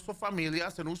traigo a esas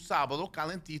familias en un sábado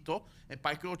calentito en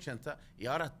Parque 80 y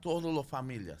ahora todas las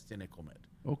familias tienen que comer.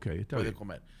 Ok, está Pueden bien.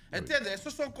 comer. ¿Entiendes?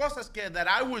 Esas son cosas que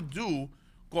I would do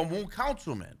como un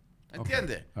councilman.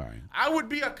 ¿Entiendes? Okay. Right. I would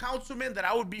be a councilman that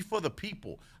I would be for the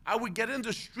people. I would get in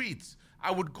the streets.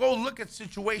 I would go look at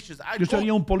situations. Yo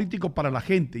sería un político para la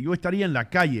gente. Yo estaría en la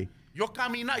calle. Yo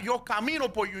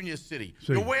camino por Union City.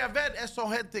 Sí. Yo voy a ver a esa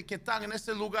gente que están en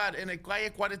ese lugar, en el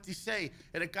calle 46,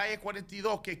 en el calle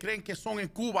 42, que creen que son en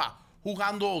Cuba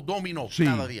jugando dominó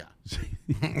cada día. Sí.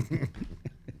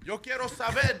 Yo quiero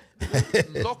saber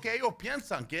lo que ellos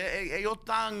piensan, que ellos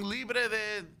están libres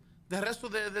del resto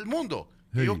del mundo.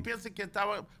 Que ellos piensen que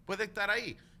puede estar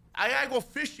ahí. Hay algo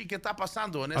fishy que está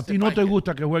pasando en ese parque. ¿A ti no te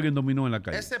gusta que jueguen dominó en la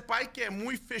calle? Ese parque es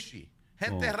muy fishy.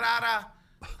 Gente rara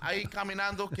ahí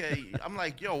caminando que I'm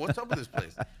like, yo, what's up with this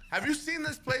place? Have you seen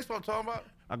this place what I'm talking about?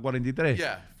 A 43.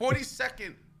 Yeah,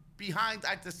 42nd behind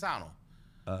Artesano.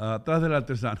 Atrás del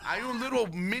artesano. Hay un little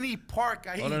mini park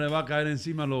ahí. Ahora le va a caer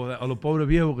encima a los pobres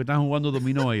viejos que están jugando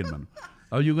dominó ahí, hermano.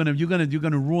 You're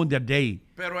gonna ruin their day.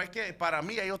 Pero es que para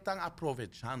mí ellos están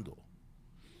aprovechando.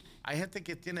 Hay gente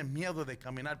que tiene miedo de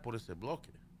caminar por ese bloque.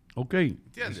 Ok.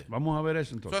 ¿Entiendes? Vamos a ver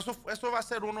eso entonces. Eso va a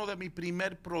ser uno de mis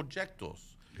primeros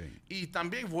proyectos. Okay. Y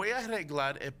también voy a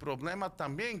arreglar el problema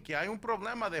también, que hay un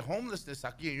problema de homelessness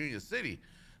aquí en Union City,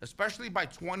 especially by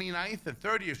 29th and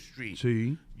 30th Street.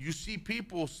 Sí. You see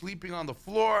people sleeping on the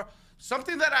floor,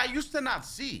 something that I used to not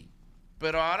see.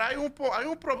 Pero ahora hay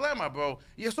un problema, bro.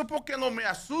 Y eso porque no me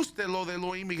asuste lo de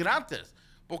los inmigrantes.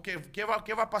 Porque, ¿qué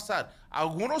va a pasar?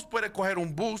 Algunos pueden coger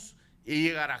un bus y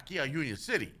llegar aquí a Union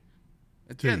City.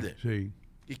 ¿Entiendes? Sí.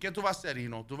 ¿Y qué tú vas a hacer,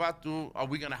 Ino? ¿Are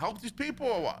we going to help these people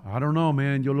or what? I don't know,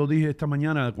 man. Yo lo dije esta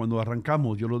mañana cuando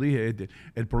arrancamos. Yo lo dije.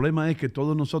 El problema es que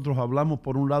todos nosotros hablamos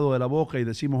por un lado de la boca y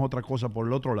decimos otra cosa por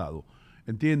el otro lado.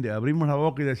 ¿Entiendes? Abrimos la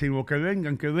boca y decimos que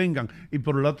vengan. Y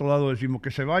por el otro lado decimos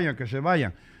que se vayan.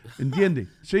 ¿Entiendes?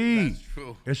 Sí.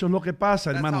 Eso es lo que pasa,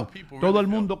 hermano. Todo el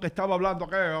mundo que estaba hablando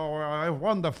que es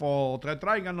wonderful,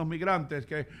 traigan los migrantes,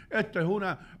 que esto es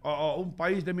un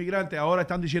país de migrantes. Ahora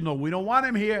están diciendo, we don't want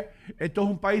them here. Esto es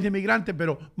un país de migrantes,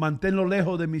 pero manténlo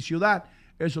lejos de mi ciudad.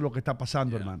 Eso es lo que está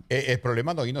pasando, hermano. El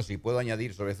problema, Ino, si puedo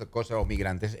añadir sobre esas cosas a los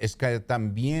migrantes, es que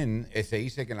también se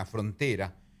dice que en la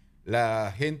frontera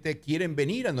la gente quiere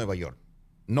venir a Nueva York.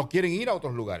 No quieren ir a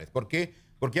otros lugares. ¿Por qué?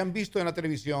 Porque han visto en la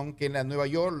televisión que en Nueva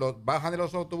York los bajan de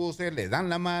los autobuses, les dan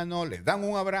la mano, les dan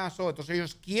un abrazo. Entonces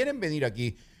ellos quieren venir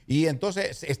aquí. Y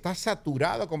entonces está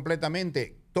saturado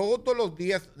completamente. Todos los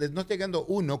días no está llegando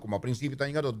uno, como al principio están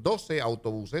llegando 12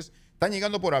 autobuses. Están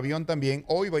llegando por avión también.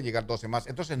 Hoy va a llegar 12 más.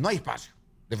 Entonces no hay espacio.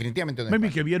 Definitivamente no hay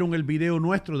espacio. Que vieron el video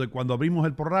nuestro de cuando abrimos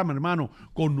el programa, hermano,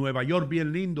 con Nueva York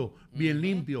bien lindo, bien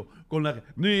limpio, con la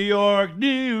New York,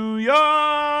 New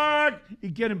York.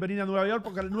 Y quieren venir a Nueva York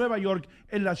porque Nueva York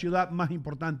es la ciudad más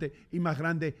importante y más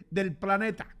grande del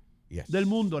planeta, del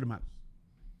mundo, hermano.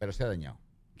 Pero se ha dañado.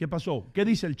 ¿Qué pasó? ¿Qué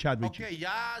dice el chat, Richie? Ok,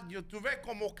 ya yo tuve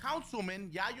como councilman,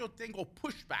 ya yo tengo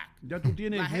pushback. Ya tú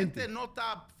tienes La gente no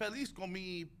está feliz con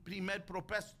mi primer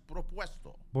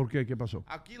propuesto. ¿Por qué? ¿Qué pasó?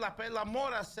 Aquí la Pela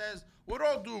Mora says, with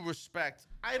all due respect,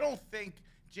 I don't think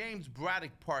James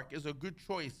Braddock Park is a good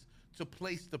choice to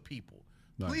place the people.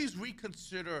 Please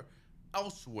reconsider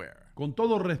elsewhere. Con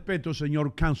todo respeto,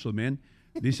 señor councilman,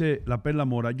 dice la Perla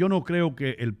Mora, yo no creo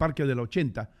que el Parque del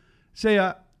 80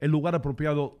 sea el lugar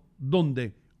apropiado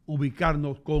donde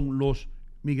ubicarnos con los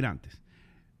migrantes.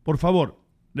 Por favor,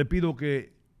 le pido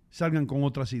que salgan con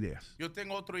otras ideas. Yo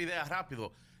tengo otra idea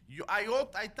rápido.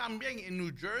 Hay también en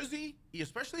New Jersey y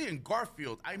especially en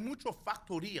Garfield, hay muchas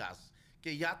factorías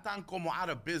que ya están como out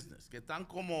of business, que están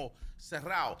como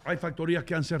cerrados. Hay factorías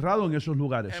que han cerrado en esos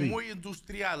lugares, Es sí. muy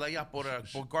industrial allá por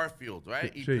Garfield,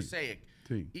 right? Y Sí, Passaic.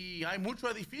 sí. Y hay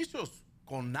muchos edificios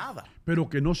con nada. Pero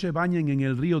que no se bañen en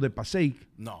el río de Passaic,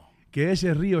 No. que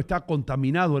ese río está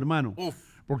contaminado, hermano. Uf.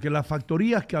 Porque las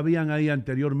factorías que habían ahí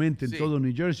anteriormente en Sí. todo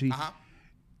New Jersey Ajá.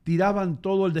 tiraban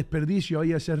todo el desperdicio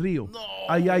ahí a ese río. No.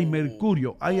 Ahí hay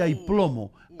mercurio, ahí hay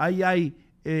plomo, ahí hay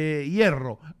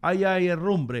hierro, ahí hay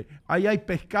herrumbre, ahí hay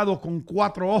pescado con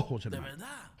 4 ojos, De hermano.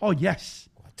 verdad. Oh, yes.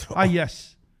 Ah,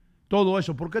 yes. Todo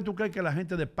eso. ¿Por qué tú crees que la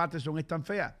gente de Patterson es tan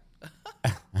fea?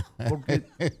 Porque,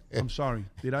 I'm sorry,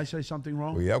 did I say something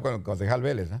wrong? Cuidado con el concejal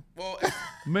Vélez, ¿eh? Well,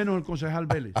 Menos el concejal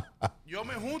Vélez. yo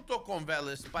me junto con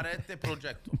Vélez para este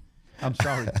proyecto. I'm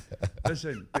sorry.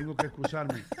 Listen, tengo que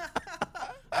excusarme.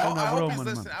 I Una hope broma, he's hermano.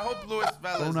 listening. I hope Luis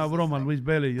Vélez Fue una is broma, listening. Luis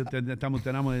Vélez.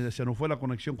 Yo se nos fue la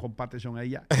conexión con Patterson ahí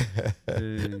ya.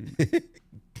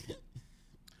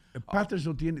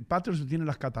 Patterson tiene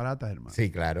las cataratas, hermano. Sí,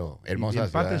 claro. Y Hermosa en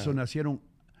ciudad. Patterson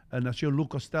nació Lou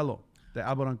Costello, de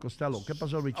Abraham Costello. ¿Qué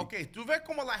pasó, Richie? Ok, tú ves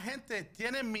como la gente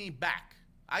tiene mi back.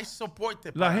 I support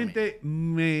it La para mí. gente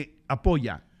me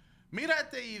apoya. Mira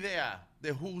esta idea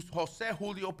de José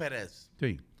Julio Pérez.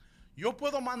 Sí. Yo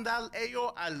puedo mandar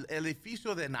ellos al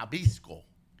edificio de Nabisco.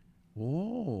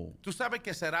 Oh. Tú sabes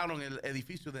que cerraron el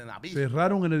edificio de Nabisco,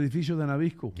 Cerraron el edificio de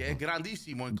Nabisco. que es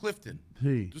grandísimo en Clifton.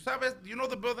 Sí. Tú sabes, you know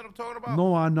the building I'm talking about?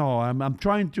 No, I know. I'm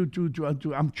trying to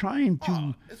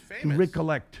It's famous.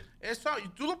 recollect. Eso,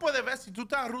 tú lo puedes ver si tú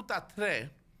estás en ruta 3.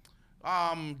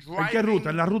 ¿En Driving, qué ruta?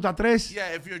 ¿En la ruta 3?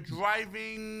 Yeah, if you're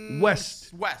driving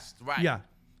West. West, right. Yeah.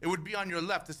 It would be on your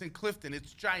left. It's in Clifton.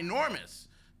 It's ginormous.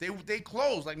 They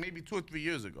closed like maybe 2 or 3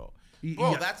 years ago.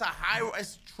 Bro, Yeah. that's a high.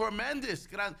 It's tremendous.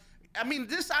 I mean,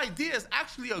 this idea is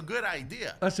actually a good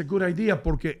idea. That's a good idea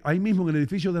porque ahí mismo en el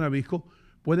edificio de Nabisco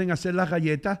pueden hacer las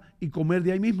galletas y comer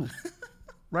de ahí mismo.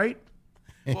 Right?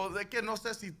 Well, de que no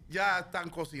sé si ya están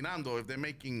cocinando, if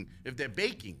they're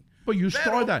baking. But you Pero-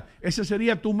 start that. Esa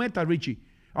sería tu meta, Richie.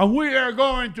 And we are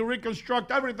going to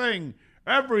reconstruct everything.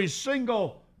 Every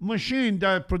single machine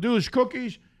that produces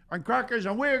cookies and crackers,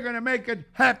 and we're going to make it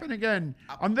happen again.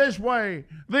 And this way,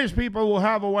 these people will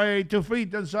have a way to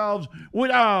feed themselves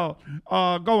without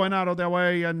going out of their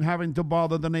way and having to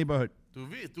bother the neighborhood. Tú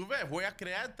ves, voy a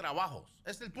crear trabajos.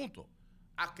 Ese es el punto.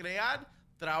 A crear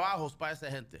trabajos para esa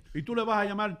gente. Y tú le vas a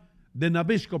llamar The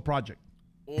Nabisco Project.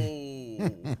 Oh.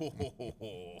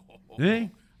 ¿Eh?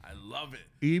 I love it.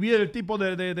 Y viene el tipo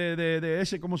de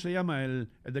ese, ¿cómo se llama? El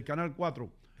de Canal 4.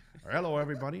 Hello,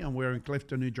 everybody, and we're in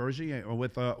Clifton, New Jersey,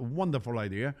 with a wonderful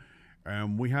idea.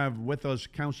 We have with us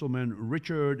Councilman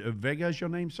Richard Vega, is your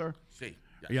name, sir? Sí.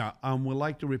 Yes. Yeah, we'd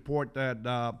like to report that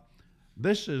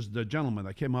this is the gentleman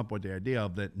that came up with the idea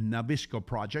of the Nabisco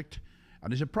Project.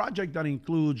 And it's a project that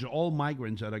includes all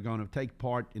migrants that are going to take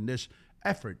part in this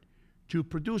effort to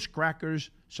produce crackers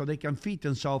so they can feed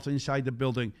themselves inside the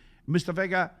building. Mr.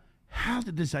 Vega, how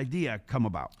did this idea come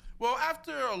about? Well,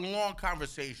 after a long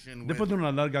conversation Después de with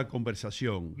una larga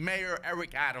conversación Mayor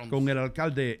Eric Adams con el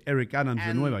alcalde Eric Adams de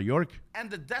And- Nueva York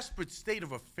and the desperate state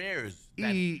of affairs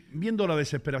that, y viendo la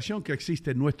desesperación que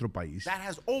existe en nuestro país that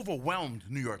has overwhelmed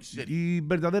New York City. y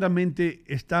verdaderamente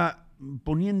está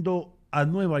poniendo a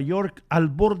Nueva York al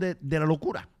borde de la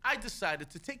locura. I decided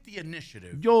to take the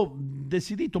initiative Yo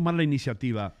decidí tomar la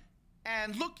iniciativa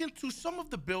and look into some of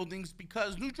the buildings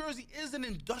because New Jersey is an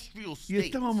industrial y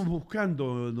state. estábamos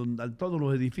buscando todos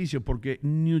los edificios porque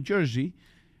New Jersey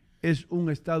es un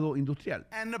estado industrial.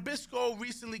 And Nabisco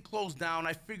recently closed down.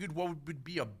 I figured what would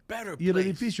be a better Y el place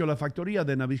edificio, la factoría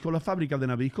de Nabisco, la fábrica de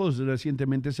Nabisco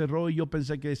recientemente cerró y yo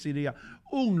pensé que sería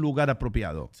un lugar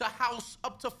apropiado to house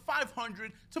up to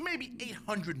 500 to maybe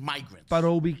 800 migrants. para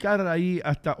ubicar ahí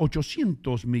hasta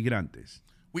 800 migrantes.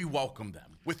 We welcome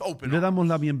them with open Le arms. damos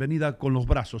la bienvenida con los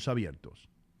brazos abiertos.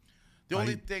 The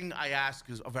only thing I ask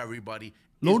is of everybody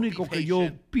Lo is único be que yo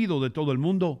patient pido de todo el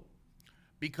mundo,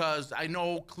 because I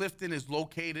know Clifton is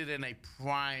located in a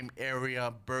prime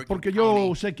area, Bergen porque yo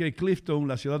County. sé que Clifton,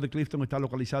 la ciudad de Clifton, está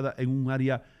localizada en un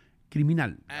área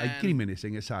criminal. Hay And- crímenes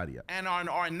en esa área. And on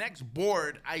our next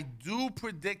board, I do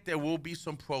predict there will be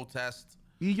some protests.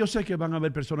 Y yo sé que van a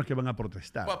haber personas que van a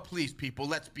protestar. But please, people,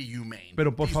 let's be humane.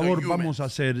 Pero por These are favor, humans. vamos a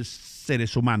ser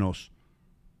seres humanos.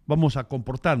 Vamos a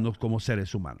comportarnos como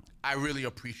seres humanos. I really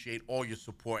appreciate all your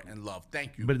support and love.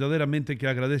 Thank you. Verdaderamente que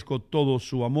agradezco todo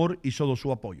su amor y todo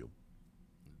su apoyo.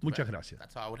 Muchas gracias.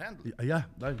 That's how I would handle it. Yeah,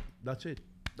 that's it.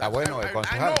 Está bueno el I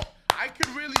concejal. know. I could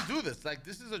really do this. Like,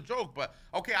 this is a joke, but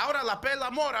okay, ahora la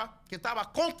Pela Mora, que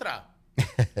estaba contra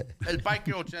el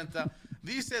Parque 80,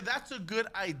 Dice, that's a good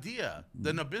idea.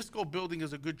 The Nabisco building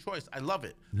is a good choice. I love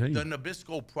it. Sí. The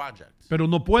Nabisco project. Pero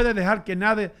no puede dejar que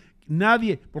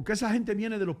nadie, porque esa gente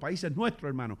viene de los países nuestros,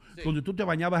 hermano, Sí. donde tú te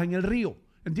bañabas en el río,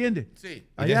 ¿entiendes? Sí.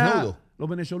 Allá, desnudo. los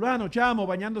venezolanos, chamos,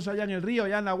 bañándose allá en el río,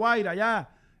 allá en La Guaira, allá,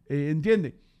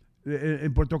 ¿entiendes?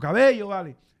 En Puerto Cabello,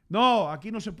 ¿vale? No,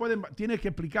 aquí no se pueden, tienes que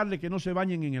explicarle que no se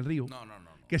bañen en el río. No.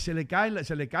 Que se le caen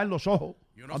los ojos.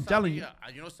 Yo I'm telling you.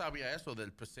 no sabía eso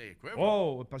del Passaic River.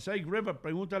 Oh, Passaic River,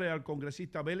 pregúntale al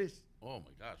congresista Vélez. Oh,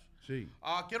 my gosh. Sí.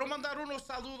 Quiero mandar unos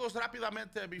saludos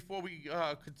rápidamente before we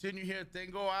continue here.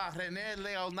 Tengo a René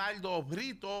Leonardo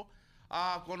Brito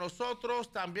con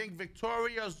nosotros. También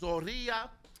Victoria Zorria.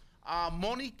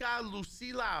 Mónica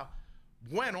Lucila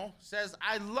Bueno says,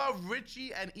 I love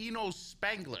Richie and Ino's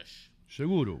Spanglish.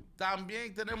 Seguro.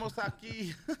 También tenemos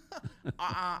aquí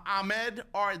Ahmed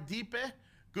Ardipe.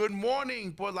 Good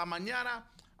morning por la mañana.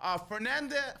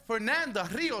 Fernanda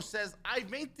Ríos says, hay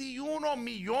 21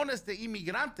 millones de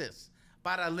inmigrantes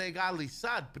para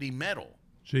legalizar primero.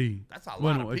 Sí. That's a lot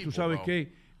Bueno, of people, tú sabes bro.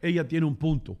 que ella tiene un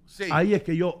punto. Sí. Ahí es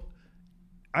que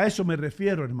a eso me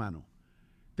refiero, hermano.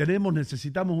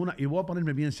 Necesitamos y voy a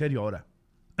ponerme bien serio ahora.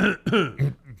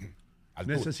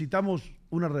 Necesitamos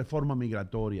una reforma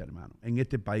migratoria, hermano, en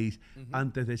este país,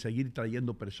 antes de seguir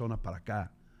trayendo personas para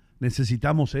acá.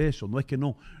 Necesitamos eso. No es que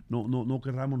no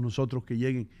querramos nosotros que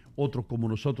lleguen otros como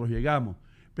nosotros llegamos,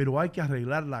 pero hay que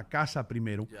arreglar la casa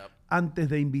primero antes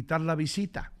de invitar la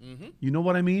visita. You know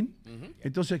what I mean?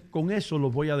 Entonces, con eso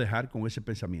los voy a dejar, con ese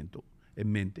pensamiento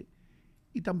en mente.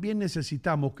 Y también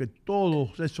necesitamos que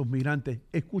todos esos migrantes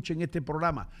escuchen este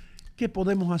programa. ¿Qué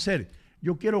podemos hacer?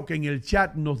 Yo quiero que en el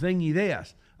chat nos den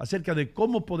ideas acerca de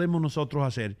cómo podemos nosotros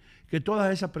hacer que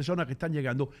todas esas personas que están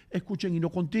llegando escuchen Ino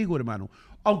Contigo, hermano.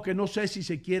 Aunque no sé si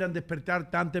se quieran despertar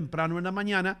tan temprano en la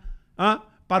mañana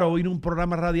para oír un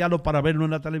programa radial o para verlo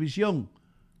en la televisión.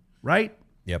 Right?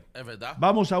 Yep. Es verdad.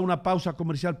 Vamos a una pausa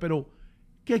comercial, pero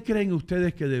 ¿qué creen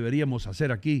ustedes que deberíamos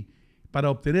hacer aquí para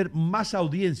obtener más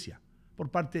audiencia por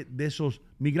parte de esos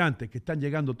migrantes que están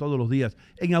llegando todos los días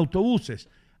en autobuses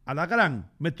a la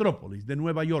gran metrópolis de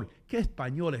Nueva York? ¿Qué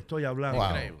español estoy hablando? Wow.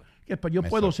 Increíble. ¿Qué español? Yo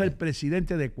puedo ser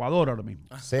presidente de Ecuador ahora mismo.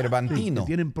 Cervantino. Que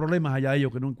tienen problemas allá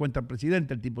ellos que no encuentran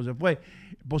presidente, el tipo se fue.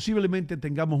 Posiblemente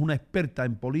tengamos una experta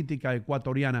en política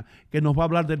ecuatoriana que nos va a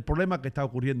hablar del problema que está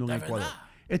ocurriendo en ¿De Ecuador. verdad?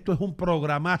 Esto es un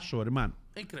programazo, hermano.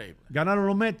 Increíble. ¿Ganaron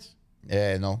los Mets?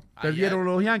 No. ¿Perdieron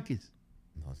los Yankees?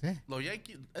 No sé. Los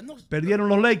Yankees. No, ¿Perdieron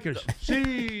los Lakers?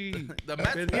 Sí. The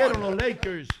Mets Perdieron won. los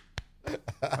Lakers.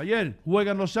 Ayer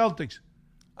juegan los Celtics.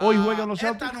 Hoy juegan los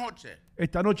Celtics.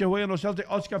 Esta noche juegan los Celtics.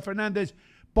 Oscar Fernández,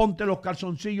 ponte los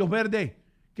calzoncillos verdes,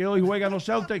 que hoy juegan los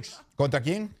Celtics. ¿Contra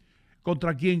quién?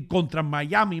 ¿Contra quién? Contra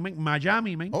Miami, man.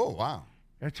 Miami, man. Oh, wow.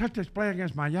 The Celtics play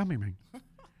against Miami, man.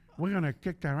 We're going to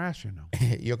kick their ass, you know.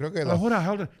 Yo creo que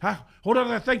Who do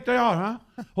they think they are,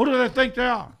 huh? Who do they think they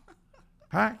are?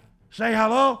 Huh? Say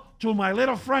hello to my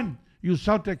little friend, you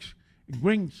Celtics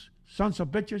green sons of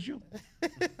bitches, you.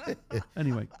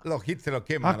 Anyway. los hits se lo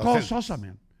queman. I call Sosa,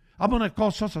 man. I'm going to call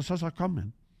Sosa. Sosa come,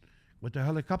 man. With the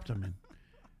helicopter, man.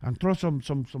 And throw some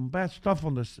bad stuff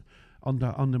on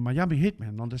the Miami Heat,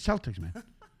 man. On the Celtics, man.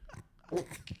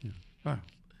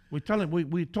 We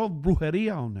told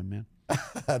brujeria on them, man.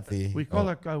 Sí. We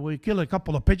kill a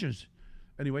couple of pitchers.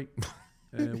 Anyway,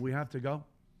 we have to go.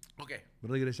 Okay.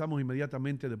 Regresamos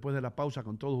inmediatamente después de la pausa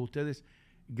con todos ustedes.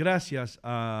 Gracias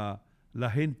a la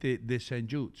gente de St.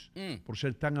 Jude's por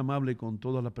ser tan amable con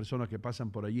todas las personas que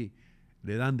pasan por allí.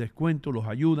 Le dan descuento, los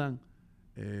ayudan,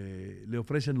 le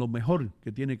ofrecen lo mejor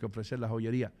que tiene que ofrecer la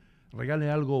joyería. Regale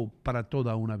algo para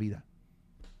toda una vida.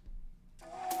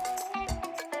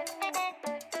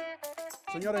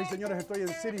 Señoras y señores, estoy en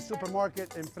City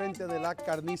Supermarket, enfrente de la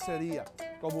carnicería.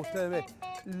 Como ustedes ven,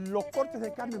 los cortes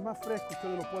de carne más frescos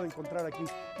ustedes los pueden encontrar aquí.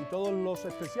 Y todos los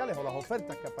especiales o las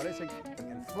ofertas que aparecen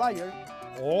en el flyer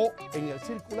o en el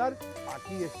circular,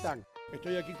 aquí están.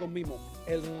 Estoy aquí con Mimo,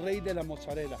 el rey de la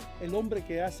mozzarella, el hombre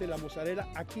que hace la mozzarella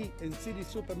aquí en City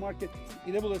Supermarket.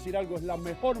 Y debo decir algo, es la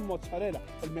mejor mozzarella,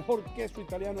 el mejor queso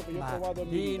italiano que yo he probado en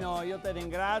mi vida. Dino, io te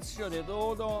ringrazio di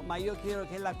tutto, ma io chiedo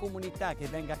che la comunità che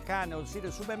venga qua nel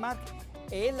sito supermarket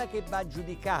è la che va a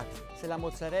giudicare se la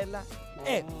mozzarella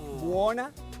è buona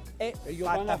e Ellos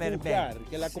fatta van a per juzgar, bene.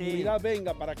 que la Sì. comunidad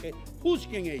venga para que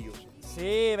juzguen ellos.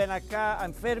 Sì, ven acá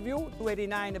in Fairview,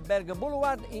 289 Berg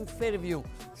Boulevard in Fairview.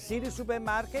 City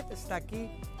Supermarket sta qui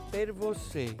per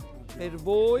voi. Per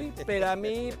voi, per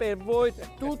me, per voi,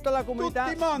 tutta la comunità,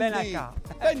 Tutti mondi. ven acá.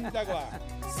 Venta qua.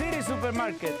 City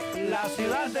Supermarket, la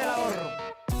ciudad del ahorro.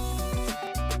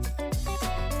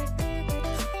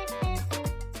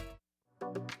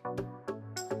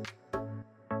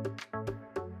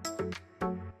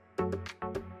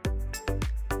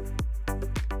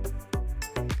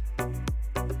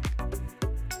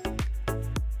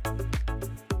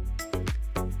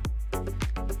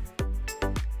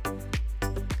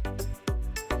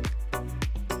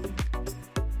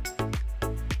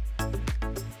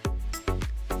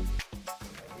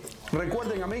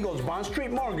 Recuerden, amigos, Bond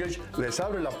Street Mortgage les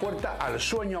abre la puerta al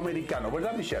sueño americano,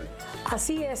 ¿verdad, Michelle?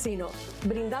 Así es, Ino,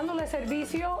 brindándole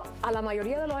servicio a la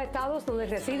mayoría de los estados donde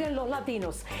residen los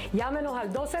latinos. Llámenos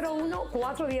al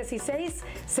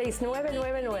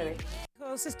 201-416-6999.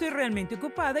 Estoy realmente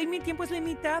ocupada y mi tiempo es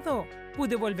limitado.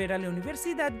 Pude volver a la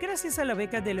universidad gracias a la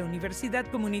beca de la Universidad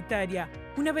Comunitaria,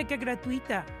 una beca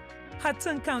gratuita.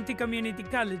 Hudson County Community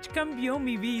College cambió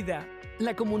mi vida.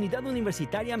 La comunidad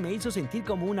universitaria me hizo sentir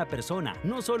como una persona,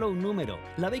 no solo un número.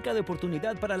 La beca de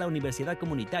oportunidad para la universidad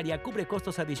comunitaria cubre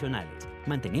costos adicionales,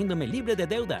 manteniéndome libre de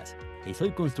deudas. Estoy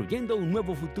construyendo un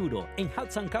nuevo futuro en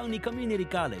Hudson County Community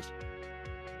College.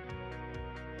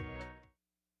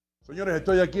 Señores,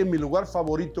 estoy aquí en mi lugar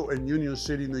favorito en Union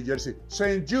City, New Jersey,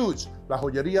 St. Jude's, la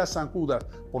joyería San Judas.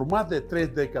 Por más de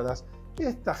 3 décadas,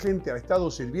 esta gente ha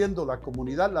estado sirviendo la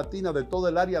comunidad latina de todo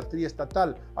el área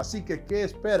triestatal. Así que, ¿qué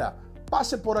espera?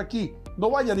 Pase por aquí, no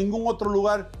vaya a ningún otro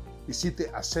lugar.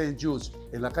 Visite a St. Jude's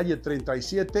en la calle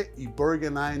 37 y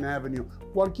Bergen Line Avenue.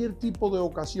 Cualquier tipo de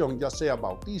ocasión, ya sea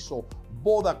bautizo,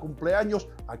 boda, cumpleaños,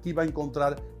 aquí va a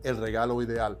encontrar el regalo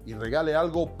ideal. Y regale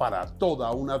algo para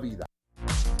toda una vida.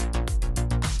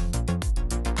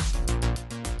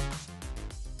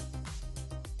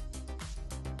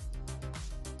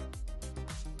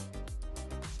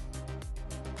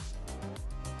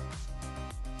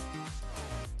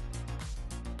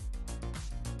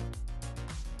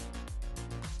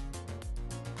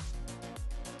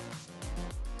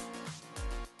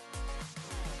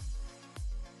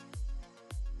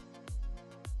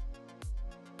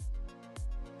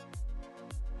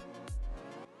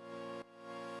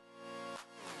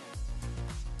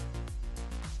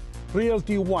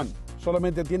 Realty One.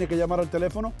 Solamente tiene que llamar al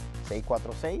teléfono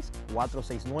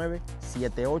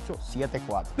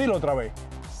 646-469-7874. Dilo otra vez.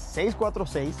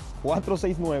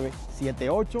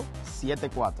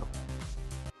 646-469-7874.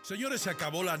 Señores, se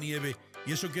acabó la nieve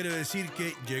y eso quiere decir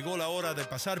que llegó la hora de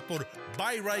pasar por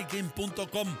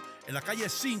buyrightgame.com en la calle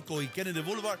 5 y Kennedy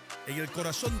Boulevard, en el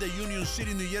corazón de Union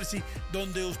City, New Jersey,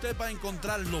 donde usted va a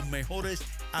encontrar los mejores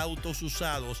autos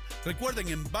usados. Recuerden,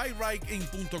 en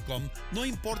buyrightgame.com no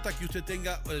importa que usted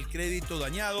tenga el crédito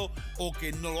dañado o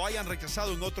que no lo hayan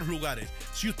rechazado en otros lugares.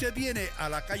 Si usted viene a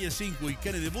la calle 5 y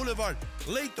Kennedy Boulevard,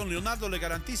 Leighton Leonardo le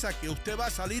garantiza que usted va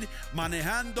a salir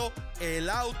manejando el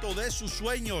auto de sus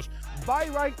sueños.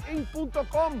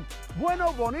 buyrightgame.com.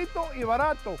 Bueno, bonito y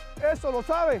barato. Eso lo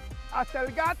sabe hasta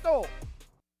el gato.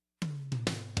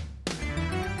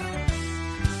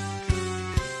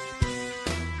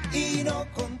 Ino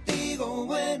contigo,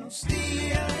 buenos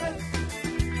días.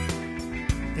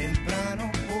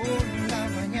 Temprano por la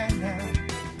mañana.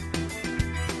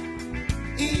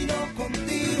 Ino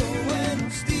contigo,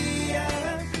 buenos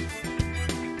días.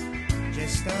 Ya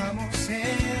estamos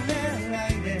en el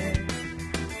aire.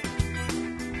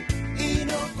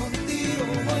 Ino contigo,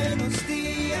 buenos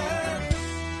días.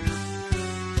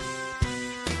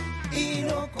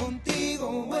 Ino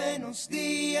contigo, buenos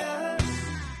días.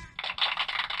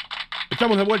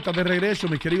 Estamos de vuelta, de regreso,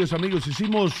 mis queridos amigos.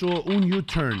 Hicimos un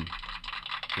U-turn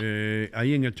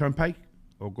ahí en el Turnpike,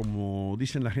 o como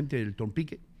dicen la gente, el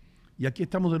Tornpique. Y aquí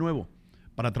estamos de nuevo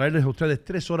para traerles a ustedes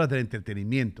 3 horas de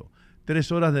entretenimiento,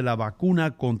 3 horas de la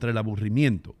vacuna contra el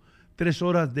aburrimiento, 3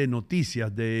 horas de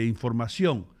noticias, de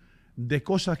información, de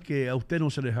cosas que a usted no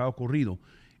se les ha ocurrido,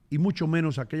 y mucho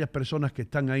menos a aquellas personas que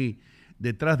están ahí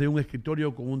detrás de un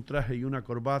escritorio con un traje y una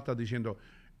corbata diciendo,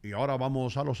 y ahora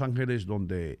vamos a Los Ángeles,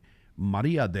 donde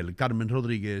María del Carmen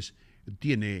Rodríguez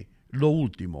tiene lo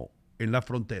último en la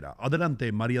frontera.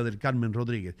 Adelante, María del Carmen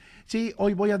Rodríguez. Sí,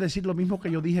 hoy voy a decir lo mismo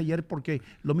que yo dije ayer, porque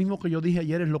lo mismo que yo dije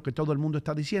ayer es lo que todo el mundo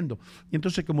está diciendo. Y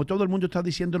entonces, como todo el mundo está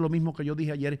diciendo lo mismo que yo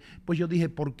dije ayer, pues yo dije,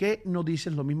 ¿por qué no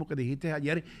dices lo mismo que dijiste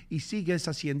ayer y sigues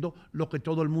haciendo lo que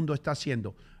todo el mundo está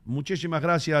haciendo? Muchísimas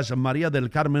gracias, María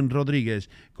del Carmen Rodríguez,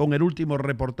 con el último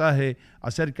reportaje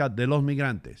acerca de los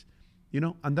migrantes. You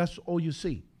know, and that's all you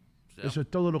see. Eso es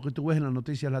todo lo que tú ves en las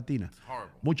noticias latinas.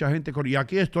 Mucha gente corre. Y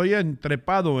aquí estoy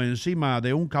trepado encima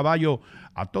de un caballo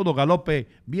a todo galope,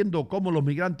 viendo cómo los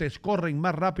migrantes corren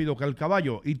más rápido que el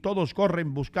caballo. Y todos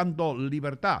corren buscando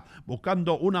libertad,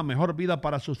 buscando una mejor vida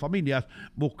para sus familias,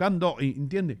 buscando,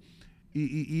 ¿entiendes?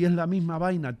 Y es la misma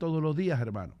vaina todos los días,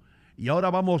 hermano. Y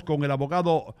ahora vamos con el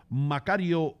abogado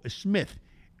Macario Smith.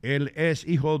 Él es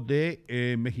hijo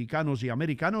de mexicanos y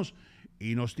americanos,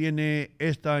 y nos tiene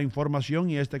esta información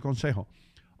y este consejo.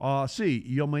 Sí,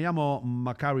 yo me llamo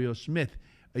Macario Smith.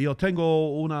 Yo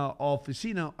tengo una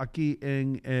oficina aquí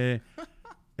en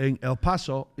El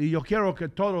Paso, y yo quiero que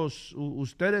todos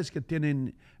ustedes que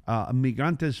tienen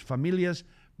migrantes, familias,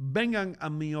 vengan a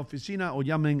mi oficina o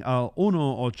llamen al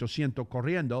 1-800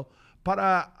 corriendo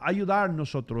para ayudar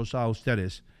nosotros a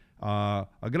ustedes.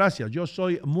 Gracias, yo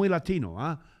soy muy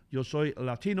latino. Yo soy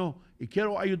latino y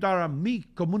quiero ayudar a mi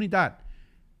comunidad.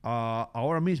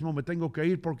 Ahora mismo me tengo que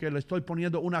ir porque le estoy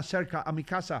poniendo una cerca a mi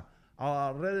casa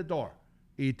alrededor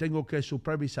y tengo que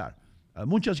supervisar.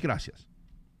 Muchas gracias.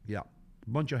 Yeah,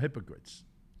 bunch of hypocrites.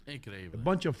 Increíble. A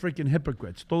bunch of freaking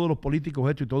hypocrites. Todos los políticos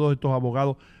estos y todos estos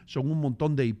abogados son un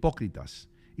montón de hipócritas.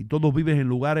 Y todos viven en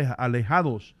lugares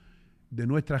alejados de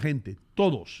nuestra gente.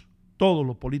 Todos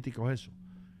los políticos eso.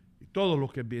 Y todos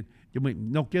los que vienen.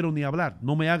 No quiero ni hablar.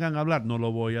 No me hagan hablar. No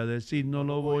lo voy a decir, no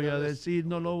lo voy a decir,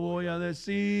 no lo voy a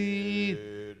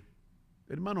decir.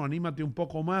 Hermano, anímate un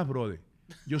poco más, brother.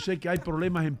 Yo sé que hay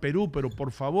problemas en Perú, pero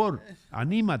por favor,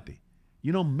 anímate.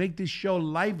 Make this show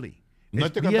lively. ¿No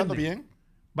estoy cantando bien?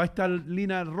 Va a estar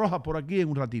Lina Roja por aquí en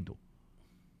un ratito.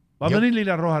 Va a venir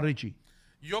Lina Roja, Richie.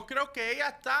 Yo creo que ella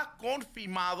está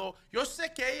confirmado. Yo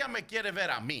sé que ella me quiere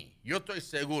ver a mí. Yo estoy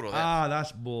seguro de eso.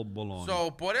 That's baloney.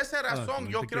 So, por esa razón,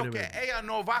 yo creo que ver. ella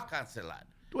no va a cancelar.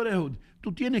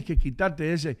 Tú tienes que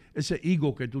quitarte ese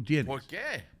ego que tú tienes. ¿Por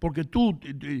qué? Porque tú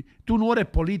no eres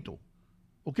Polito.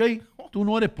 ¿Ok? Tú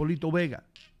no eres Polito Vega.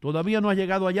 Todavía no has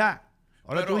llegado allá.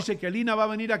 Ahora tú dices que Lina va a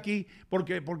venir aquí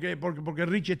porque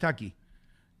Richie está aquí.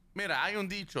 Mira, hay un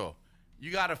dicho.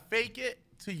 You gotta fake it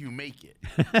till you make it.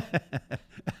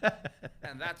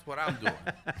 And that's what I'm doing.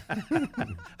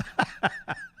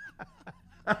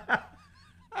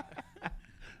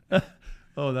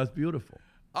 Oh, that's beautiful.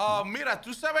 Mira,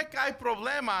 tú sabes que hay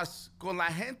problemas con la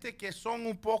gente que son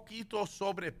un poquito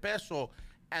sobrepeso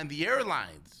and the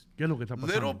airlines. ¿Qué es lo que está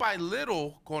pasando? Little by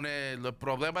little, con el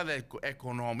problema de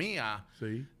economía,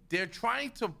 sí. They're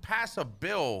trying to pass a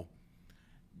bill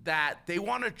that they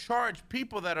want to charge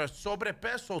people that are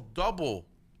sobrepeso double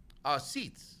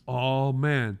seats. Oh,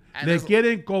 man. Le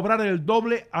quieren cobrar el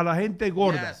doble a la gente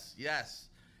gorda. Yes.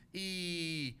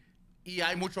 Y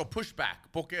hay mucho pushback.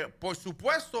 Porque, por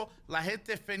supuesto, la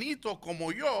gente finito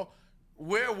como yo,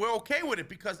 we're okay with it.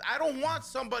 Because I don't want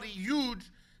somebody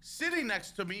huge sitting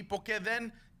next to me porque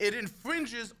then it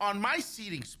infringes on my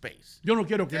seating space. Yo no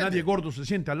quiero que nadie gordo se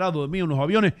siente al lado de mí en los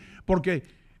aviones porque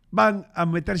van a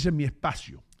meterse en mi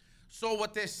espacio. So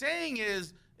what they're saying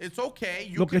is, it's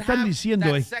okay. You Lo que can están have diciendo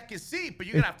that es, second seat, but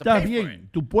you're gonna have to está pay bien, for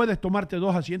it. tú puedes tomarte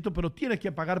 2 asientos, pero tienes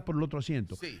que pagar por el otro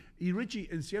asiento. Sí. Y Richie,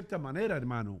 en cierta manera,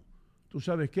 hermano, tú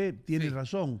sabes qué, tienes Sí.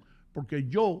 razón, porque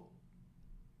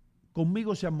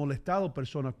conmigo se han molestado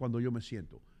personas cuando yo me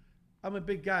siento. I'm a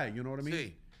big guy, you know what I mean?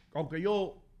 Sí. Aunque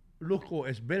yo luzco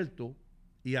esbelto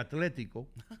y atlético,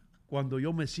 cuando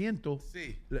yo me siento,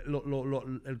 Sí.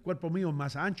 el cuerpo mío es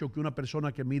más ancho que una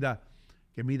persona que mida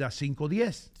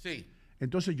 5'10". Sí.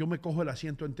 Entonces yo me cojo el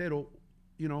asiento entero,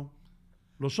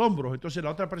 los hombros. Entonces la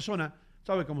otra persona,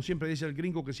 ¿sabe? Como siempre dice el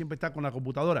gringo que siempre está con la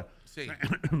computadora. Sí.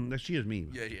 Excuse me.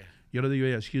 Yeah. Yo le digo,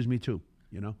 excuse me too.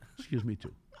 Excuse me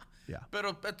too. Yeah.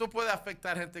 Pero esto puede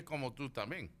afectar gente como tú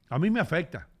también. A mí me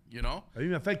afecta. You know? A mí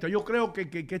me afecta. Yo creo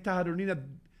que estas aerolíneas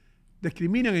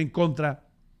discriminan en contra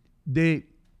de...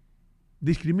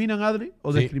 ¿Discriminan, Adri?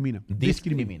 ¿O Sí, discriminan?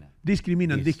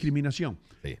 Discriminación.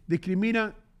 Sí.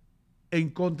 Discriminan en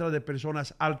contra de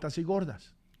personas altas y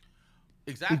gordas.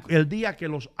 Exactly. Y el día que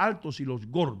los altos y los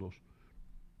gordos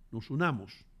nos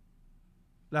unamos,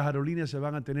 las aerolíneas se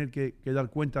van a tener que dar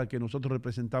cuenta de que nosotros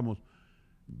representamos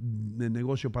el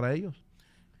negocio para ellos.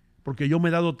 Porque yo me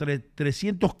he dado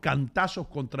 300 cantazos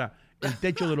contra el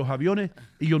techo de los aviones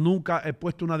y yo nunca he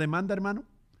puesto una demanda, hermano.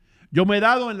 Yo me he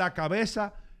dado en la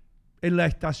cabeza en la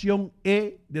estación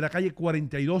E de la calle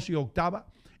 42 y Octava,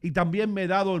 y también me he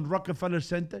dado en Rockefeller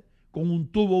Center con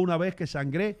un tubo una vez que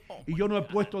sangré, y yo no he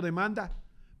puesto demanda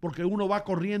porque uno va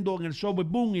corriendo en el subway,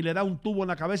 boom, y le da un tubo en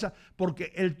la cabeza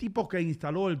porque el tipo que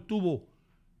instaló el tubo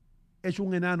es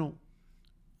un enano,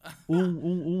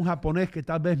 un japonés que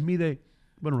tal vez mide,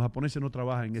 bueno, los japoneses no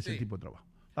trabajan en ese tipo de trabajo.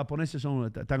 Los japoneses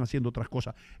están haciendo otras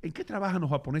cosas. ¿En qué trabajan los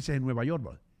japoneses en Nueva York,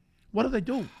 bro? What do they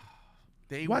do?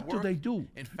 What do they do?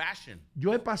 In fashion.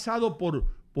 Yo he pasado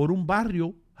por un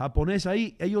barrio japonés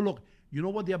ahí. Ellos you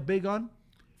know what they're big on?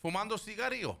 Fumando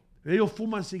cigarrillo. Ellos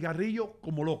fuman cigarrillos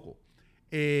como locos.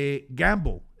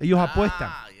 Gamble. Ellos apuestan.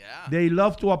 Yeah. They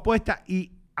love to apuesta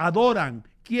y adoran,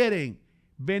 quieren,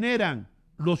 veneran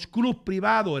los clubes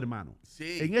privados, hermano.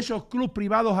 Sí. En esos clubes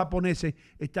privados japoneses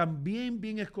están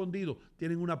bien escondidos.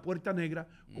 Tienen una puerta negra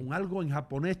con algo en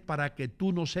japonés para que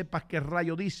tú no sepas qué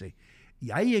rayo dice. Y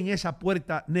ahí en esa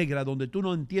puerta negra donde tú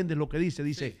no entiendes lo que dice,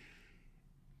 dice,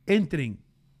 entren,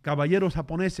 caballeros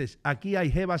japoneses, aquí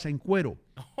hay jevas en cuero.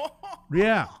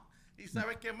 Yeah. ¿Y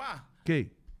sabe qué más?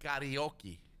 ¿Qué?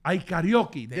 Karaoke. Hay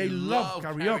karaoke. They love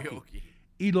karaoke.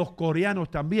 Y los coreanos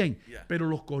también. Yeah. Pero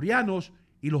los coreanos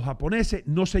y los japoneses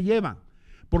no se llevan.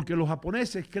 Porque los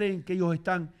japoneses creen que ellos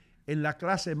están en la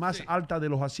clase más alta de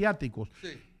los asiáticos. Sí.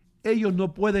 Ellos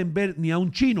no pueden ver ni a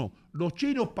un chino. Los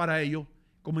chinos para ellos,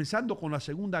 comenzando con la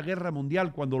Segunda Guerra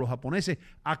Mundial, cuando los japoneses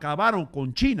acabaron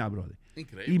con China, brother.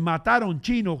 Increíble. Y mataron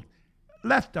chinos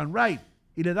left and right.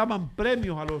 Y le daban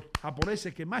premios a los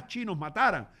japoneses que más chinos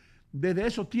mataran. Desde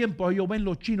esos tiempos ellos ven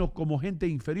los chinos como gente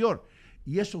inferior.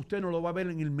 Y eso usted no lo va a ver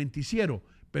en el noticiero,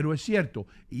 pero es cierto.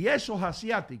 Y esos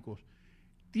asiáticos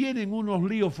tienen unos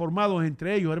líos formados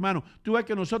entre ellos, hermano. Tú ves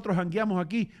que nosotros jangueamos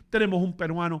aquí, tenemos un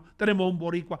peruano, tenemos un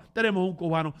boricua, tenemos un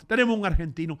cubano, tenemos un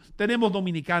argentino, tenemos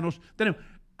dominicanos.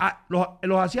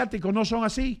 Los asiáticos no son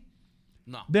así.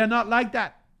 No. They're not like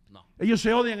that. No. Ellos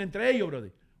se odian entre ellos,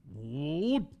 brother.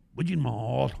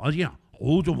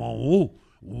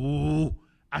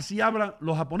 Así hablan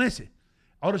los japoneses.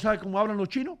 Ahora, ¿sabe cómo hablan los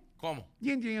chinos? ¿Cómo?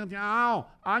 Wow.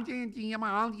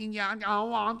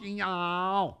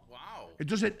 Wow.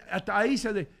 Entonces, hasta ahí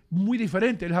muy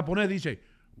diferente. El japonés dice,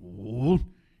 y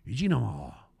el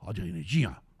chino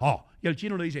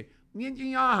le dice, you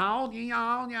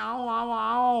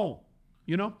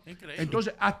know? Increíble.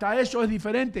 Entonces, hasta eso es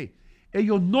diferente.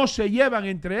 Ellos no se llevan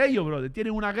entre ellos, brother.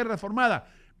 Tienen una guerra formada.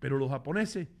 Pero los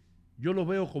japoneses, yo los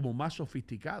veo como más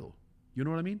sofisticados. You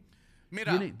know what I mean?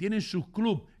 Mira. Tienen sus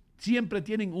clubs. Siempre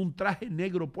tienen un traje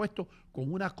negro puesto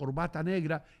con una corbata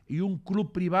negra y un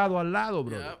club privado al lado,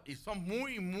 brother. Yeah, y son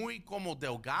muy como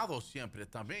delgados siempre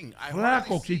también.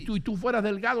 Flaco, si tú fueras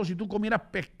delgado, si tú comieras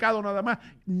pescado nada más,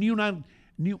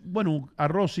 bueno,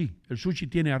 arroz sí, el sushi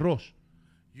tiene arroz.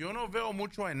 Yo no veo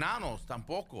muchos enanos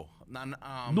tampoco.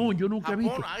 No, yo nunca he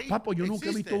visto, Papo, yo nunca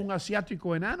he visto un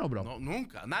asiático enano, bro. No,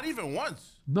 nunca. Not even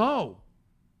once. No,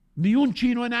 ni un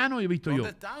chino enano he visto yo.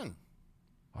 ¿Dónde están?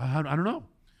 I don't know.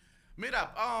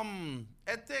 Mira,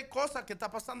 esta cosa que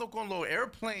está pasando con los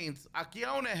airplanes, aquí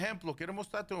hay un ejemplo, quiero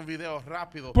mostrarte un video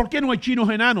rápido. ¿Por qué no hay chinos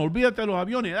enanos? Olvídate de los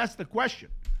aviones, that's the question.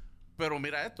 Pero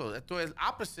mira esto es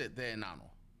opposite de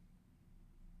enano.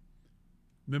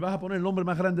 Me vas a poner el hombre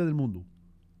más grande del mundo.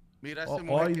 Mira esa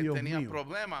mujer que Dios tenía mío.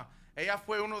 problemas. Ella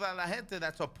fue una de la gente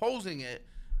that's opposing it.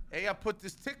 Ella put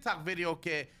this TikTok video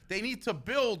que they need to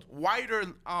build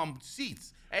wider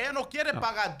seats. Ella no quiere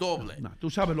pagar doble. No, tú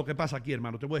sabes lo que pasa aquí,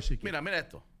 hermano. Te voy a decir que Mira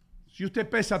esto. si usted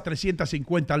pesa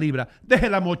 350 libras, deje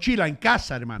la mochila en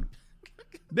casa, hermano.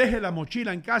 Deje la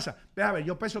mochila en casa. Deja ver,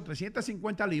 yo peso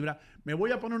 350 libras, me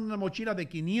voy a poner una mochila de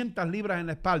 500 libras en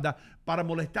la espalda para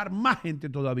molestar más gente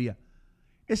todavía.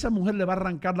 Esa mujer le va a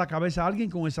arrancar la cabeza a alguien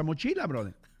con esa mochila,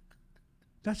 brother.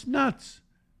 That's nuts.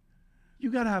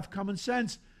 You gotta have common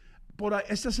sense.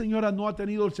 Esta señora no ha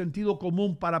tenido el sentido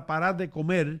común para parar de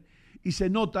comer y se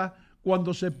nota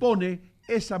cuando se pone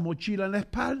esa mochila en la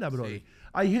espalda, brother. Sí.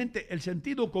 Hay gente, el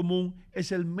sentido común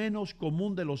es el menos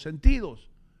común de los sentidos.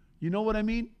 You know what I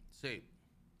mean? Sí.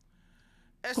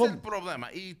 Es ¿Cómo? el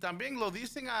problema. Y también lo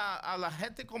dicen a la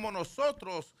gente como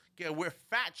nosotros que we're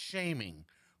fat shaming.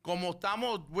 Como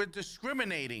we're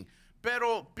discriminating.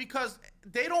 Pero because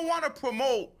they don't want to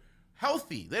promote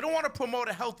healthy. They don't want to promote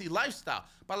a healthy lifestyle.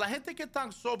 Para la gente que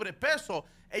están sobrepeso,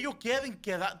 ellos quieren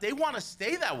quedar, they want to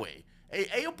stay that way.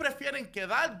 Ellos prefieren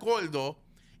quedar gordo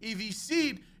y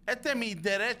decir, este es mi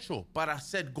derecho para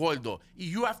ser gordo.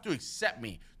 Y you have to accept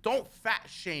me. Don't fat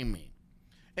shame me.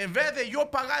 En vez de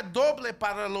yo pagar doble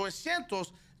para los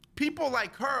asientos, people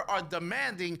like her are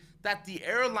demanding that the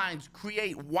airlines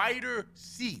create wider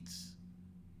seats.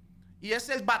 Y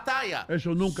esa es batalla.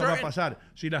 Eso nunca va a pasar.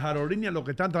 Si las aerolíneas lo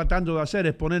que están tratando de hacer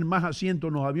es poner más asientos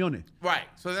en los aviones. Right.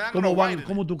 So they're not gonna widen it.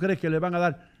 ¿Cómo tú crees que le van a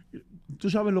dar? Tú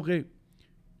sabes lo que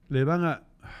le van a...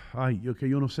 Ay,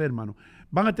 yo no sé, hermano.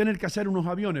 Van a tener que hacer unos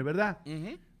aviones, ¿verdad?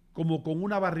 Como con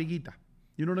una barriguita.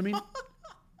 You know what I mean?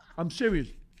 I'm serious.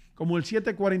 Como el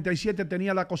 747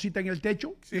 tenía la cosita en el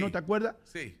techo, Sí. ¿no te acuerdas?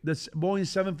 Sí. The Boeing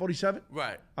 747.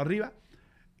 Right. Arriba.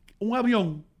 Un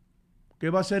avión que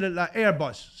va a ser la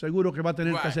Airbus, seguro que va a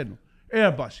tener Right. que hacerlo.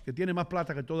 Airbus, que tiene más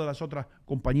plata que todas las otras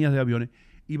compañías de aviones,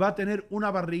 y va a tener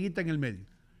una barriguita en el medio.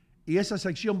 Y esa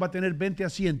sección va a tener 20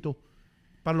 asientos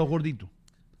para los gorditos,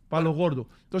 para los gordos.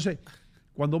 Entonces,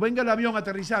 cuando venga el avión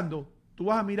aterrizando, tú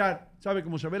vas a mirar, ¿sabes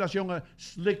cómo se ve el avión?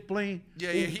 Slick plane.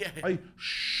 Yeah. Ahí.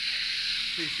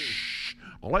 Sí, sí.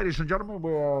 Ladies and gentlemen,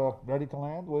 we're ready to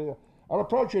land. We are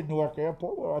approaching Newark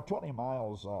Airport. We're 20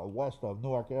 miles west of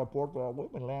Newark Airport.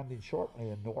 We've been landing shortly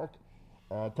in Newark.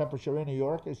 Temperature in New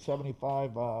York is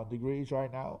 75 degrees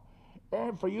right now.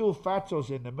 And for you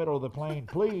fatzos in the middle of the plane,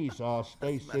 please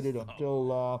stay seated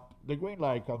until the green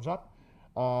light comes up.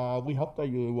 We hope that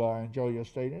you enjoy your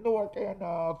stay in Newark, and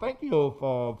thank you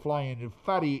for flying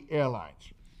Fatty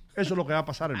Airlines. Eso es lo que va a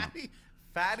pasar, hermano.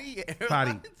 Fatty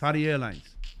Airlines? Fatty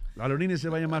Airlines. La aerolínea se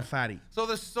va a llamar Fatty. So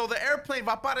the airplane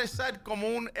va a parecer como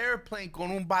un airplane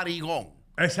con un barrigón.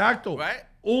 Exacto. Right?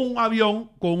 Un avión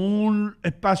con un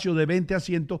espacio de 20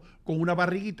 asientos con una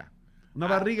barriguita. Una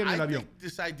barriga en el avión. I think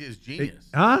this idea is genius.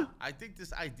 I think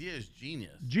this idea is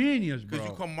genius. Genius, bro.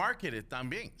 Because you can market it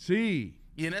también. Sí.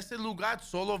 Y en este lugar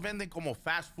solo venden como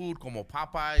fast food, como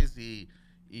Popeyes y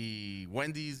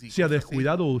Wendy's. ¿Se ha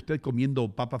descuidado usted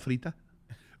comiendo papa frita?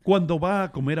 Cuando va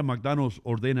a comer a McDonald's,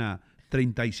 ordena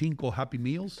 35 Happy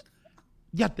Meals.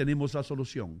 Ya tenemos la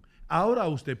solución. Ahora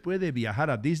usted puede viajar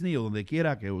a Disney o donde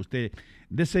quiera que usted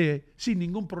desee sin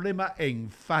ningún problema en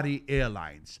Fatty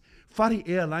Airlines. Fatty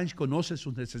Airlines conoce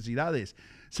sus necesidades.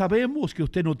 Sabemos que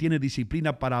usted no tiene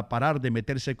disciplina para parar de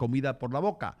meterse comida por la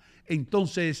boca.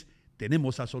 Entonces,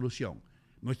 tenemos la solución.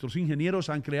 Nuestros ingenieros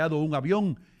han creado un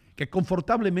avión que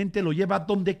confortablemente lo lleva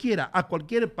donde quiera, a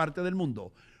cualquier parte del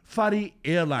mundo. Fatty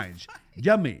Airlines.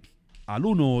 Llame al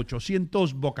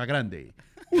 1-800 Boca Grande.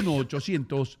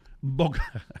 1-800 Boca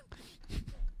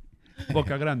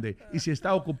Grande. Y si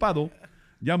está ocupado,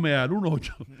 llame al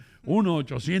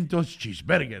 1-800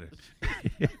 Cheeseburger.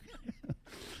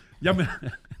 llame.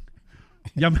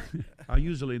 I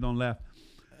usually don't laugh.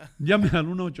 Llame al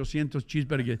 1-800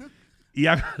 Cheeseburger y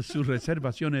haga sus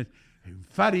reservaciones en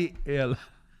Fatty Airlines.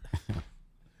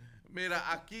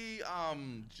 Mira, aquí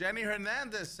Jenny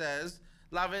Hernández says,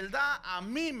 la verdad a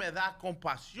mí me da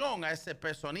compasión a esas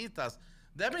personitas.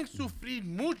 Deben sufrir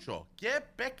mucho, qué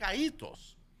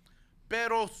pecaditos.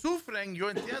 Pero sufren, yo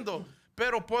entiendo,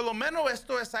 pero por lo menos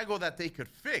esto es algo that they could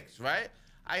fix, right?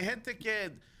 Hay gente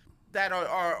that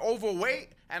are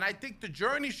overweight, and I think the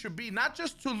journey should be not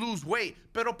just to lose weight,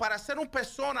 pero para ser una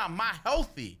persona más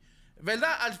healthy.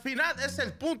 ¿Verdad? Al final es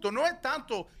el punto. No es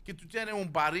tanto que tú tienes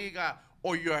un barriga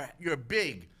o you're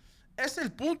big. Es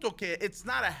el punto que it's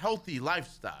not a healthy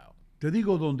lifestyle. Te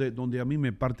digo donde a mí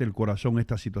me parte el corazón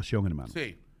esta situación, hermano.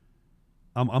 Sí.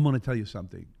 I'm going to tell you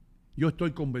something. Yo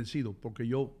estoy convencido porque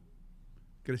yo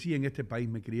crecí en este país,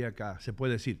 me crié acá. Se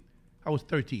puede decir, I was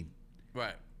 13.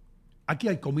 Right. Aquí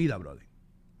hay comida, brother.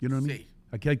 You know what I mean? Sí.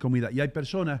 Aquí hay comida. Y hay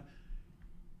personas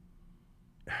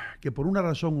que por una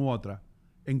razón u otra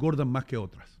engordan más que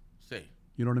otras. Sí.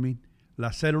 You know what I mean?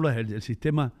 Las células, el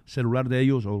sistema celular de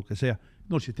ellos o lo que sea.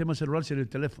 No, el sistema celular sería el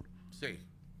teléfono. Sí.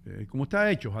 Como está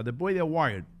hecho, the way they're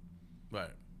wired,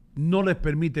 Right. no les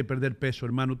permite perder peso,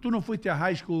 hermano. Tú no fuiste a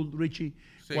high school, Richie,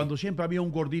 Sí. cuando siempre había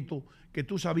un gordito que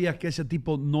tú sabías que ese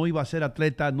tipo no iba a ser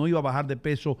atleta, no iba a bajar de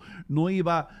peso, no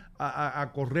iba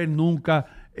a correr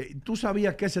nunca. Tú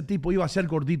sabías que ese tipo iba a ser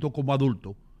gordito como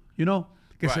adulto, you know?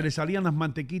 Que se le salían las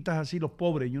mantequitas así los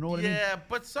pobres, you know what I mean? Yeah,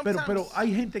 but sometimes... Pero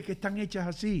hay gente que están hechas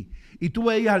así. Y tú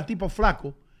veías al tipo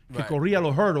flaco que Right. corría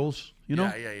los hurdles, you know?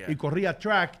 Yeah. Y corría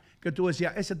track, que tú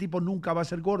decías, ese tipo nunca va a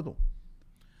ser gordo.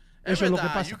 Eso es lo que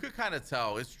pasa. You can kind of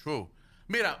tell, it's true.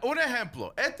 Mira, un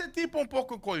ejemplo. Este tipo un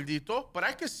poco gordito, but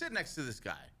I could sit next to this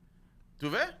guy. ¿Tú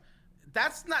ves?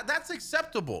 That's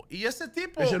acceptable. Y ese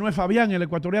tipo... Ese no es Fabián, el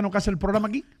ecuatoriano que hace el programa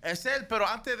aquí. Es él, pero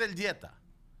antes del dieta.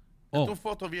 Es un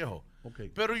foto viejo. Okay.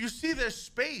 Pero you see there's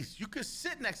space. You could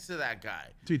sit next to that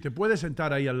guy. Sí, te puedes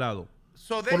sentar ahí al lado.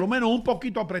 So Por lo menos un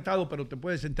poquito apretado, pero te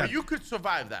puedes sentar. But you could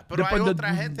survive that. Pero Después hay de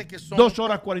otra gente que son... 2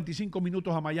 horas 45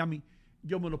 minutos a Miami,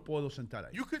 yo me lo puedo sentar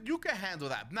ahí. You can handle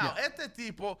that. Now, este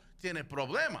tipo tiene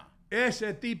problema.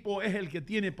 Ese tipo es el que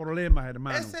tiene problemas,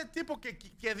 hermano. Ese tipo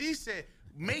que dice,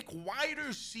 make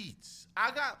wider seats.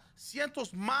 Haga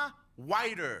cientos más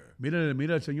wider.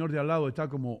 Mira el señor de al lado, está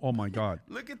como, oh my God.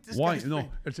 Look at this Why? guy's No,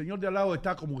 face. el señor de al lado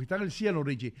está como que está en el cielo,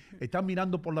 Richie. Está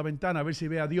mirando por la ventana a ver si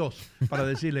ve a Dios para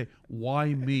decirle,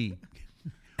 why me?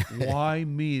 Why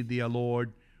me, dear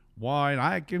Lord? Why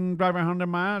I can drive 100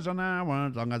 miles an hour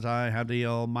as long as I have the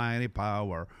almighty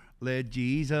power. Let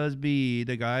Jesus be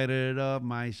the guide of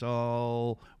my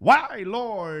soul. Why,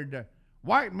 Lord?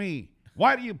 Why me?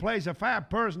 Why do you place a fat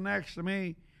person next to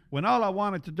me when all I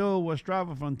wanted to do was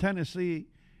travel from Tennessee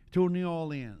to New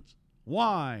Orleans?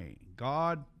 Why,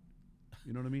 God?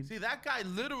 You know what I mean? See, that guy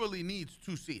literally needs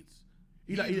 2 seats.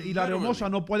 Y la hermosa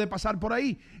no puede pasar por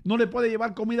ahí. No le puede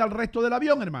llevar comida al resto del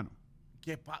avión, hermano.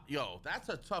 Yo, that's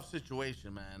a tough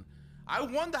situation, man. I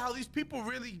wonder how these people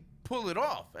really pull it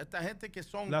off. Esta gente que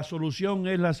son... La solución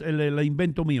es el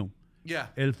invento mío.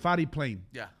 Yeah. El fatty plane.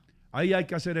 Yeah. Ahí hay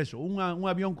que hacer eso. Un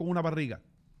avión con una barriga.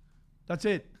 That's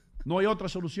it. No hay otra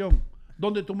solución.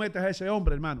 ¿Dónde tú metes a ese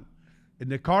hombre, hermano? En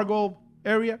the cargo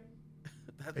area.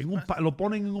 Lo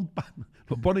ponen en un pallet.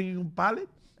 Lo ponen en un pallet.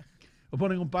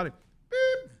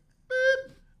 Beep,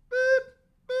 beep, beep,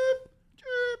 beep.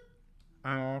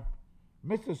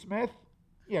 Mr. Smith,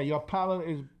 yeah, your pallet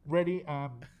is ready,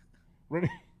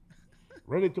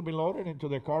 ready to be loaded into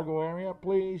the cargo area.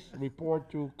 Please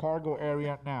report to cargo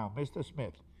area now, Mr.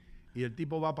 Smith. Y el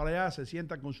tipo va para allá, se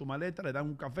sienta con su maleta, le dan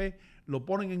un café, lo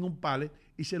ponen en un pallet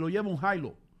y se lo lleva un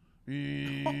hilo.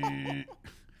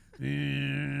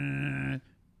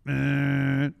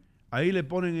 Ahí le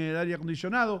ponen el aire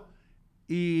acondicionado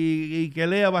y que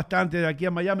lea bastante de aquí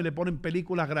a Miami, le ponen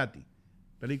películas gratis.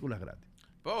 Películas gratis.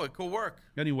 Oh, it could work.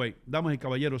 Anyway, damas y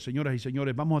caballeros, señoras y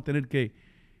señores, vamos a tener que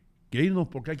irnos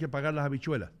porque hay que pagar las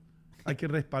habichuelas. Hay que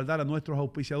respaldar a nuestros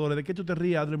auspiciadores. ¿De qué tú te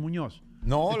ríes, Adrián Muñoz?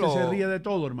 No, se ríe de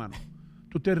todo, hermano.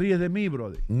 Tú te ríes de mí,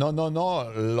 brother. No.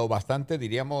 Lo bastante,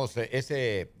 diríamos,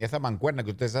 esa mancuerna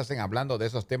que ustedes hacen hablando de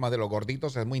esos temas de los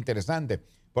gorditos es muy interesante.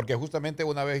 Porque justamente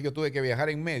una vez yo tuve que viajar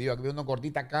en medio, había una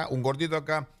gordita acá, un gordito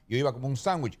acá, yo iba como un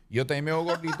sándwich. Yo también me veo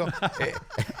gordito.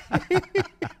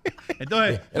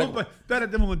 Entonces,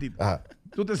 espérate un momentito. Ajá.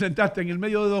 Tú te sentaste en el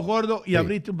medio de dos gordos y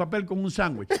abriste un papel con un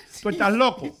sándwich. Tú estás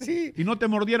loco. Sí. Y no te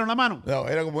mordieron la mano. No,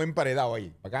 era como emparedado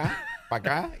ahí. Para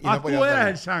acá. Y no tú eras salir.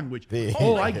 el sándwich. Sí.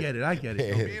 Oh, I get it.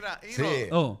 Mira, Sí.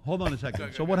 Oh, hold on a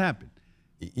second. So what happened?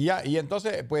 Y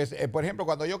entonces, pues, por ejemplo,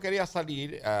 cuando yo quería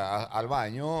salir al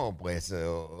baño, pues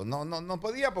no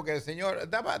podía porque el señor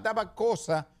daba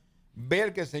cosa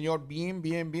ver que el señor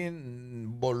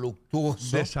bien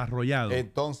voluptuoso. Desarrollado.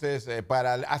 Entonces,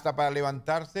 hasta para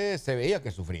levantarse se veía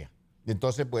que sufría.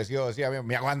 Entonces, pues yo decía,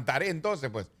 me aguantaré entonces,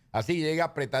 pues. Así llegué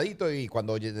apretadito y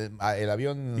cuando el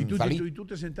avión salí. Y tú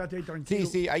te sentaste ahí tranquilo.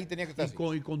 Sí, ahí tenía que estar.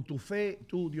 Y con tu fe,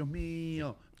 tú, Dios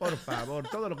mío, por favor,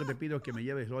 todo lo que te pido es que me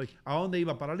lleves hoy. ¿A dónde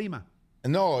iba? ¿Para Lima?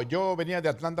 No, yo venía de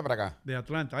Atlanta para acá. De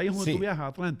Atlanta. Ahí es donde tú viajas, a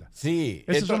Atlanta. Sí.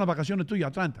 Esas son las vacaciones tuyas,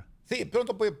 Atlanta. Sí,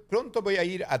 pronto voy a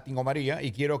ir a Tingo María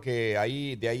y quiero que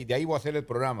de ahí voy a hacer el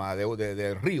programa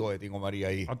del río de Tingo María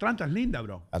ahí. Atlanta es linda,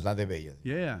 bro. Atlanta es bella.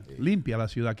 Yeah, limpia la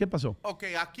ciudad. ¿Qué pasó? Ok,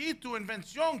 aquí tu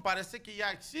invención parece que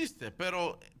ya existe,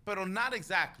 pero not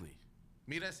exactly.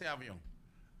 Mira ese avión.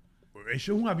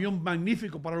 Eso es un avión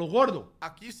magnífico para los gordos.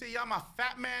 Aquí se llama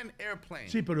Fat Man Airplane.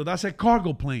 Sí, pero that's a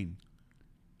cargo plane.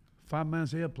 Fat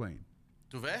Man's Airplane.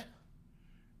 ¿Tú ves?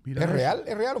 Mira ¿Es eso. real?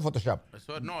 ¿Es real o Photoshop?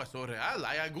 Eso es real.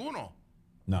 Hay alguno.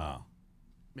 No.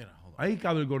 Mira, hold on. Ahí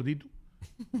cabe el gordito.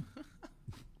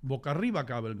 Boca arriba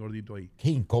cabe el gordito ahí. Qué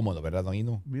incómodo, ¿verdad, don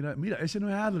Ino? Mira, ese no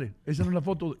es Adler. Esa no es la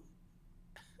foto.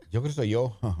 Yo creo que soy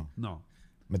yo. No.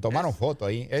 Me tomaron foto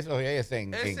ahí. Eso es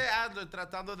Ese Adler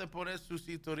tratando de poner su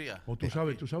cinturía. O tú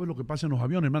sabes lo que pasa en los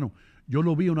aviones, hermano. Yo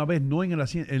lo vi una vez, no en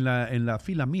la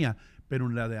fila mía, pero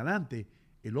en la de adelante.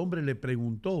 El hombre le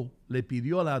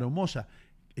pidió a la aeromoza,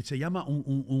 se llama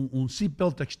un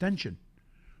seatbelt extension,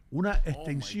 una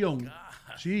extensión.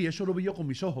 Sí, eso lo vi yo con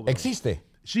mis ojos. Bro. ¿Existe?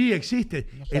 Sí, existe.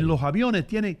 En los aviones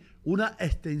tienen una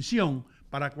extensión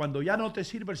para cuando ya no te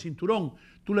sirve el cinturón,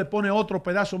 tú le pones otro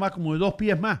pedazo más, como de 2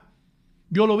 pies más.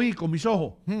 Yo lo vi con mis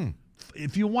ojos.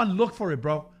 If you want, look for it,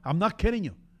 bro. I'm not kidding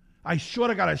you. I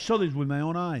swear to God, I saw this with my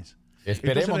own eyes.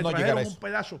 Esperemos Entonces, no llegar a eso. un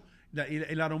pedazo. La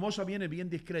aeromoza viene bien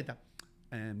discreta.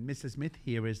 Mr. Smith,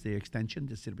 here is the extension.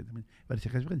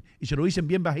 Y se lo dicen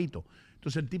bien bajito.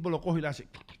 Entonces el tipo lo coge y le hace.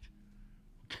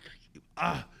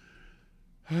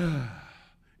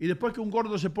 Y después que un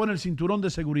gordo se pone el cinturón de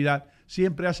seguridad,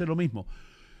 siempre hace lo mismo.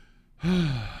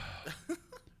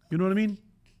 You know what I mean?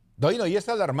 No, y es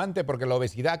alarmante porque la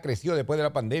obesidad creció después de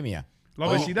la pandemia. La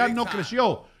obesidad no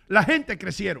creció. La gente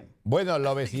crecieron. Bueno,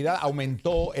 la obesidad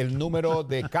aumentó el número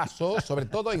de casos, sobre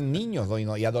todo en niños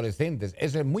y adolescentes.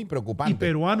 Eso es muy preocupante. Y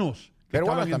peruanos.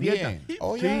 Peruanos estaban en también. dieta.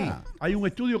 Oh, sí, yeah. hay un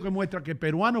estudio que muestra que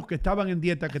peruanos que estaban en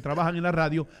dieta, que trabajan en la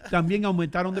radio, también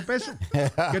aumentaron de peso.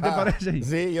 ¿Qué te parece?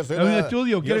 Sí, yo soy Hay un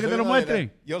estudio, ¿quieres que te lo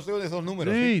muestre? Yo soy uno de esos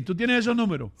números. Sí, tú tienes esos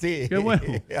números. Sí. Qué bueno.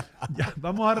 Ya,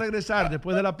 vamos a regresar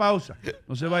después de la pausa.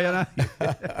 No se vaya nadie.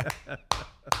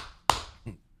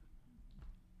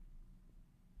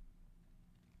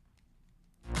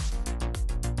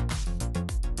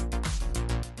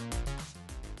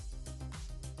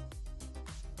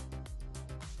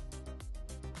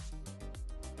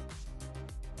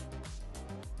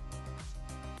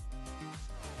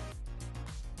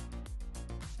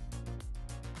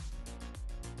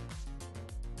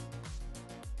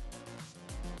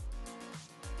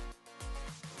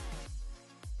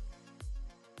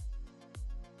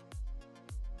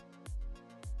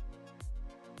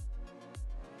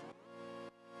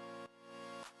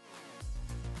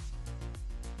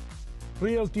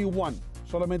 Realty One.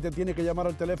 Solamente tiene que llamar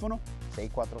al teléfono.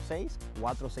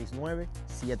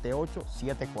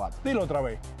 646-469-7874. Dilo otra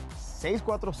vez.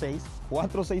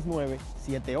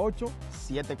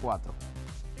 646-469-7874.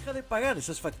 Deja de pagar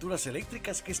esas facturas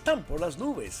eléctricas que están por las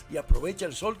nubes y aprovecha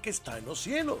el sol que está en los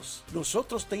cielos.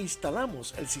 Nosotros te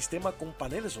instalamos el sistema con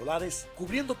paneles solares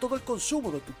cubriendo todo el consumo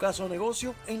de tu casa o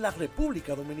negocio en la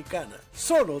República Dominicana.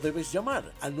 Solo debes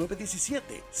llamar al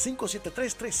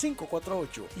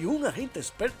 917-573-3548 y un agente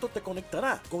experto te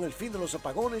conectará con el fin de los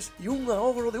apagones y un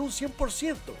ahorro de un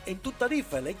 100% en tu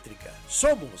tarifa eléctrica.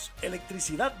 Somos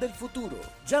Electricidad del Futuro.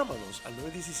 Llámanos al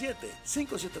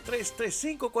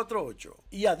 917-573-3548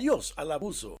 y adiós al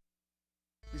abuso.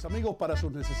 Mis amigos, para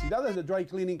sus necesidades de dry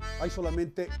cleaning hay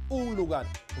solamente un lugar,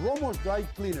 Romo's Dry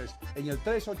Cleaners, en el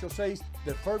 386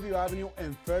 de Fairview Avenue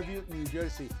en Fairview, New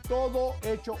Jersey. Todo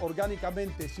hecho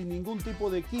orgánicamente, sin ningún tipo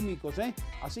de químicos, ¿eh?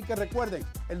 Así que recuerden,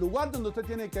 el lugar donde usted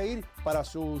tiene que ir para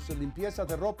sus limpiezas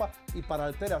de ropa y para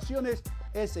alteraciones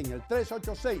es en el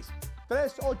 386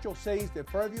 de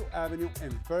Fairview Avenue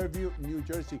en Fairview, New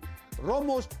Jersey.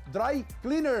 Romo's Dry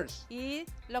Cleaners. Y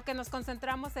lo que nos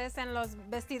concentramos es en los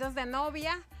vestidos de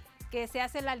novia, que se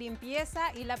hace la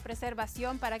limpieza y la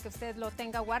preservación para que usted lo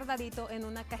tenga guardadito en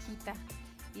una cajita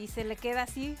y se le queda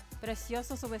así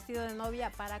precioso su vestido de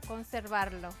novia para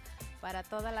conservarlo para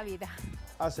toda la vida.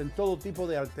 Hacen todo tipo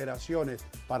de alteraciones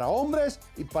para hombres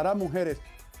y para mujeres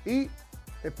y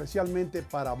especialmente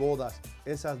para bodas.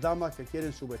 Esas damas que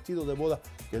quieren su vestido de boda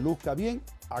que luzca bien,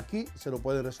 aquí se lo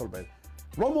pueden resolver.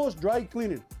 Romo's Dry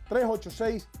Cleaning,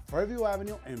 386 Fairview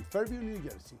Avenue en Fairview, New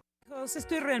Jersey.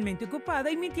 Estoy realmente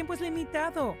ocupada y mi tiempo es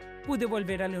limitado. Pude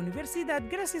volver a la universidad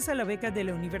gracias a la beca de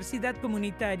la Universidad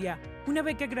Comunitaria, una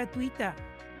beca gratuita.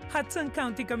 Hudson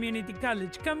County Community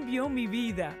College cambió mi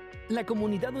vida. La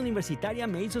comunidad universitaria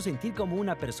me hizo sentir como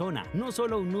una persona, no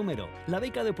solo un número. La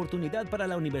beca de oportunidad para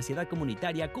la universidad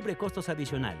comunitaria cubre costos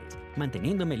adicionales,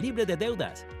 manteniéndome libre de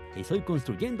deudas. Estoy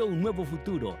construyendo un nuevo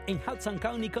futuro en Hudson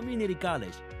County Community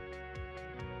College.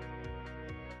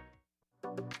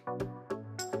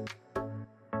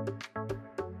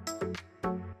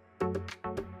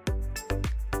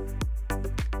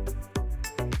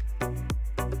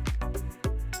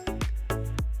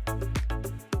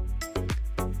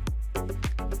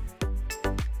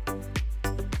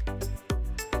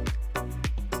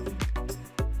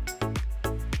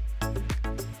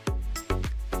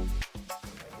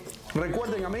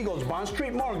 Recuerden, amigos, Bond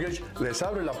Street Mortgage les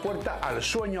abre la puerta al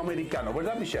sueño americano,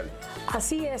 ¿verdad, Michelle?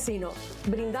 Así es, Ino,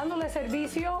 brindándole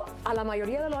servicio a la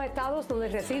mayoría de los estados donde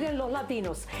residen los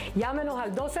latinos. Llámenos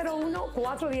al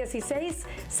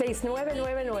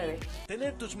 201-416-6999.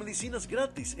 Tener tus medicinas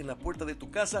gratis en la puerta de tu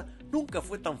casa nunca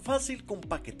fue tan fácil con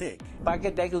Paquetec.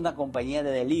 Paquetec es una compañía de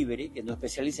delivery que nos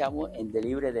especializamos en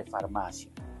delivery de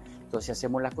farmacia. Entonces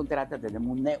hacemos las contratas,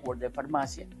 tenemos un network de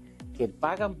farmacia que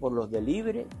pagan por los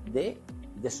delivery de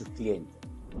sus clientes.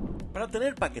 Para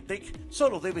tener Paquetec,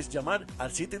 solo debes llamar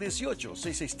al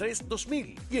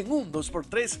 718-663-2000 y en un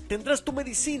 2x3 tendrás tu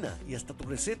medicina y hasta tu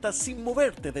receta sin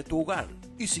moverte de tu hogar.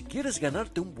 Y si quieres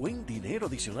ganarte un buen dinero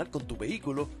adicional con tu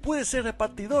vehículo, puedes ser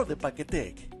repartidor de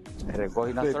Paquetec.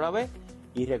 Recoge una sola vez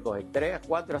y recoge 3,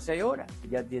 4, 6 horas,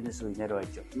 ya tiene su dinero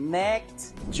hecho.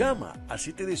 Next. Llama al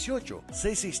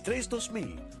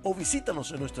 718-663-2000 o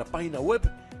visítanos en nuestra página web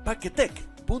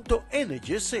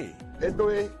paquetec.njc.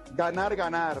 Esto es ganar,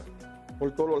 ganar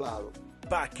por todos lados.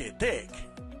 Paquetec.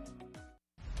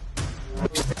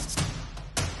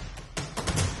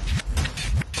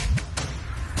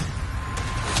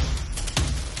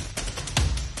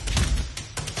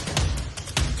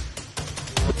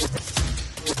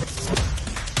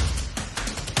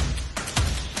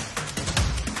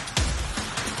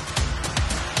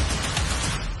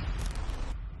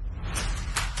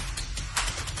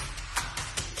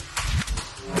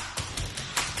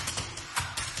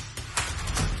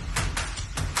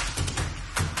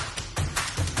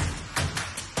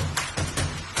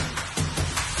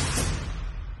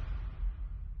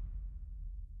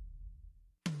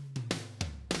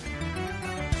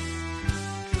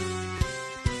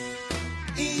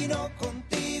 Ino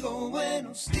contigo,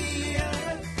 buenos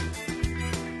días.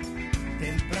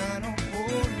 Temprano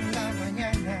por la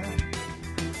mañana.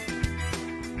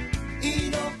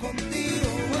 Ino contigo,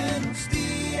 buenos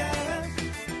días.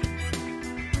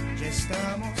 Ya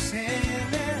estamos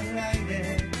en el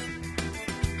aire.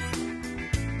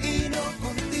 Ino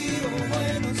contigo,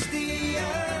 buenos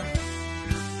días.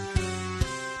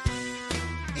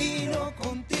 Ino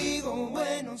contigo,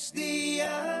 buenos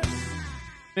días.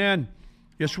 And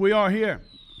yes, we are here.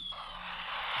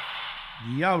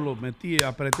 Diablo,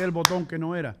 apreté el botón que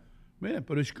no era. Mira,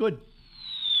 pero it's good.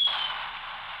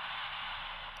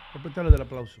 Apretarle del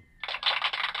aplauso.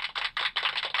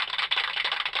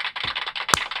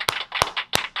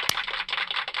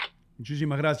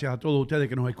 Muchísimas gracias a todos ustedes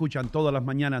que nos escuchan todas las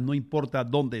mañanas, no importa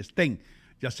dónde estén,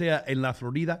 ya sea en la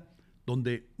Florida,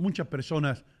 donde muchas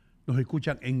personas nos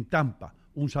escuchan en Tampa.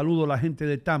 Un saludo a la gente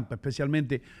de Tampa,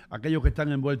 especialmente aquellos que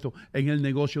están envueltos en el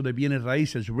negocio de bienes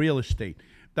raíces, real estate.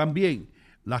 También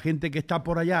la gente que está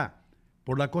por allá,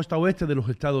 por la costa oeste de los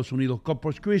Estados Unidos,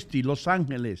 Corpus Christi, Los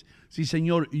Ángeles, sí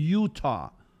señor,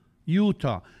 Utah.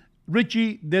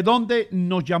 Richie, ¿de dónde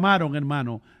nos llamaron,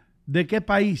 hermano? ¿De qué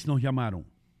país nos llamaron?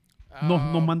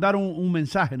 Nos mandaron un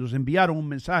mensaje, nos enviaron un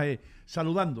mensaje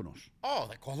saludándonos. Oh,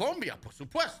 de Colombia, por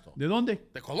supuesto. ¿De dónde?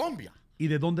 De Colombia. ¿Y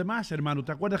de dónde más, hermano?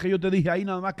 ¿Te acuerdas que yo te dije ahí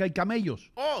nada más que hay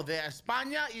camellos? Oh, de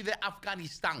España y de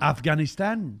Afganistán.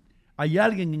 Afganistán. Hay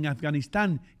alguien en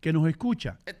Afganistán que nos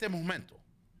escucha. Este momento.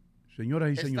 Señoras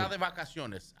y Está señores. de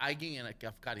vacaciones. Alguien en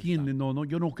Afganistán. ¿Quién? No,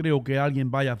 yo no creo que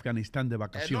alguien vaya a Afganistán de Él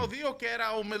vacaciones. no dijo que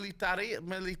era un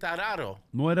militarado.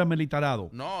 No era militarado.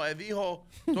 No, él dijo,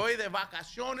 estoy de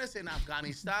vacaciones en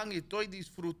Afganistán y estoy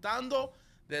disfrutando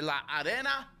de la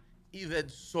arena y del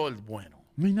sol bueno.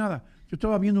 No hay nada. Yo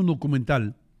estaba viendo un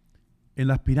documental en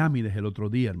las pirámides el otro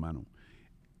día, hermano.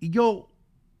 Y yo,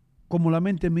 como la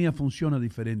mente mía funciona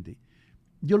diferente,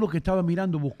 yo lo que estaba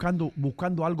mirando,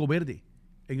 buscando algo verde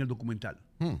en el documental.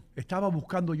 Estaba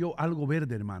buscando yo algo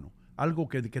verde, hermano. Algo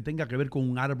que tenga que ver con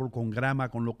un árbol, con grama,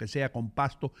 con lo que sea, con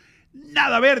pasto.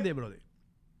 Nada verde, brother.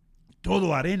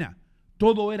 Todo arena.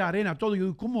 Todo era arena, todo.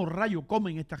 Yo, ¿cómo rayo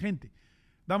comen esta gente?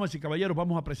 Damas y caballeros,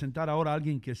 vamos a presentar ahora a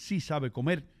alguien que sí sabe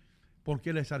comer,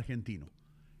 porque él es argentino.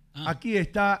 Aquí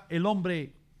está el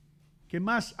hombre que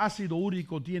más ácido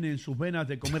úrico tiene en sus venas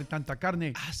de comer tanta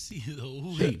carne. Ácido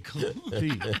úrico. Sí.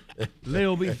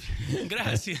 Leo Beach.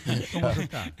 Gracias. ¿Cómo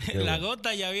está? La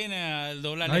gota ya viene al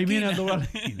doblar la Ahí esquina. viene al doblar la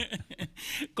esquina.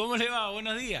 ¿Cómo le va?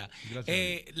 Buenos días.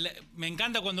 Gracias. Me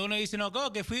encanta cuando uno dice, no,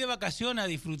 que fui de vacaciones a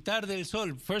disfrutar del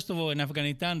sol. First of all, en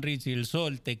Afganistán, Richie, el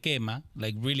sol te quema,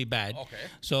 like really bad. Okay.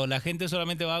 So, la gente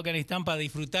solamente va a Afganistán para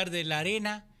disfrutar de la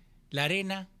arena y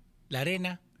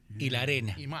la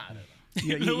arena. Y madre.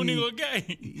 Lo único que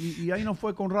hay. Y ahí no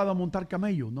fue Conrado a montar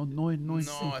camello. No,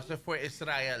 ese fue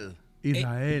Israel.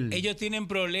 Israel. Ellos tienen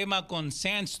problema con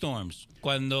sandstorms.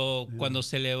 Cuando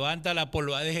se levanta la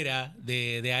polvadera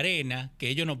de arena, que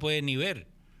ellos no pueden ni ver.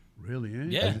 Really, eh?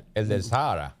 Yeah. El del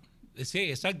Sahara. Sí,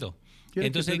 exacto. Quiero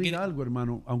Entonces, que te diga algo,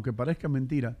 hermano, aunque parezca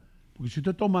mentira, porque si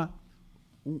usted toma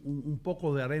un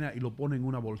poco de arena y lo pone en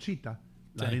una bolsita,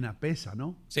 la arena pesa,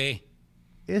 ¿no? Sí.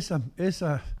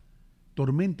 Esas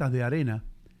tormentas de arena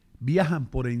viajan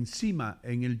por encima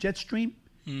en el jet stream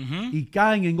y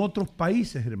caen en otros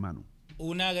países, hermano.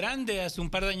 Una grande hace un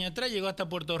par de años atrás llegó hasta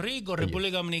Puerto Rico,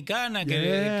 República Dominicana,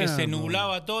 que se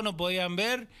nublaba todo, no podían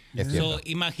ver.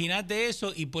 Imagínate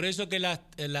eso, y por eso que las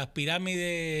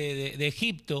pirámides de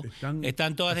Egipto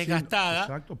están todas desgastadas.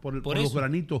 Exacto, por los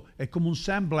granitos. Es como un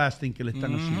sandblasting que le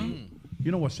están haciendo. You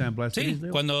know what sandblasting is?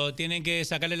 Cuando tienen que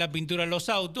sacarle la pintura a los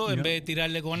autos, en vez de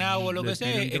tirarle con agua o lo que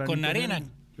sea, es con arena.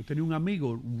 Yo tenía un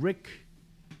amigo, Rick.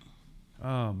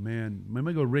 Oh, man. Mi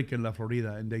amigo Rick en la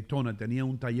Florida, en Daytona, tenía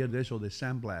un taller de eso, de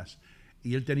sandblast.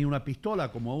 Y él tenía una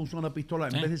pistola. Como usa una pistola,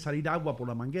 en vez de salir agua por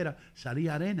la manguera,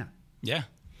 salía arena. Ya.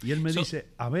 Y él me dice,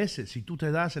 a veces, si tú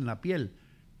te das en la piel,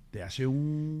 te hace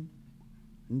un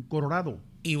colorado.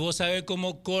 ¿Y vos sabés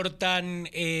cómo cortan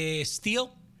steel?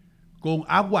 Con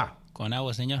agua. Con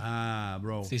agua, señor. Ah,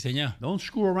 bro. Sí, señor. Don't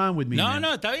screw around with me, man.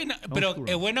 No, está bien. Pero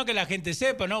es bueno que la gente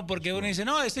sepa, ¿no? Porque uno dice,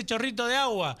 no, ese chorrito de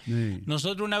agua. Sí.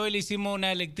 Nosotros una vez le hicimos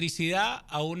una electricidad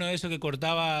a uno de esos que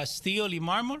cortaba steel y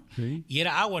mármol. Sí. Y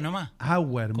era agua nomás.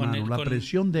 Agua, hermano. La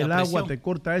presión del agua te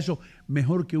corta eso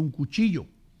mejor que un cuchillo.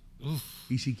 Uf.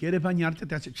 Y si quieres bañarte,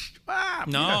 te hace... ¡Ah,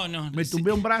 mira, no. Me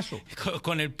tumbé un brazo.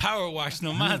 Con el power wash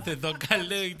nomás te toca el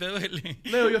dedo y te duele.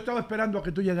 Leo, yo estaba esperando a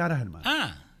que tú llegaras, hermano.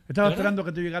 Estaba esperando a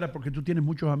que tú llegaras porque tú tienes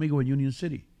muchos amigos en Union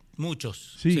City.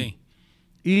 Muchos, sí.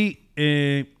 Y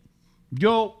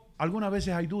yo, algunas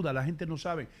veces hay duda, la gente no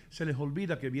sabe, se les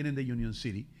olvida que vienen de Union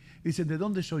City. Dicen, ¿de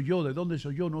dónde soy yo? ¿De dónde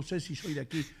soy yo? No sé si soy de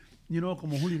aquí.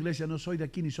 Como Julio Iglesias, no soy de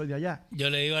aquí ni soy de allá. Yo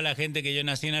le digo a la gente que yo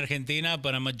nací en Argentina,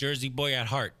 pero I'm a Jersey boy at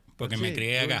heart, porque me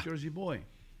crié acá. Jersey boy.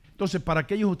 Entonces, para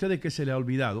aquellos de ustedes que se les ha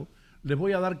olvidado, les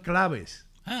voy a dar claves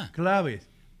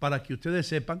para que ustedes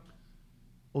sepan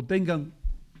o tengan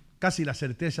casi la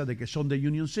certeza de que son de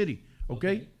Union City, ¿ok?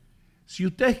 Si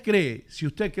usted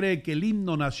cree que el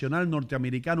himno nacional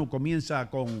norteamericano comienza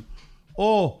con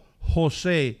 "Oh,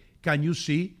 José, can you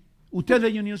see?", usted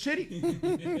es de Union City,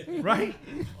 right?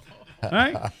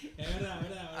 Es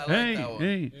verdad.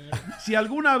 Si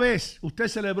alguna vez usted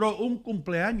celebró un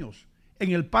cumpleaños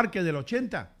en el Parque del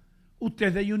 80, usted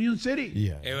es de Union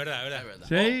City. Es verdad.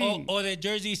 Sí. O de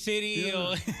Jersey City.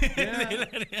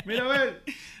 Mira, a ver,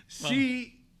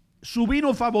 si su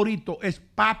vino favorito es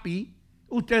Papi,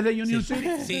 usted es de Union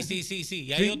City. Sí.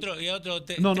 Y hay otro.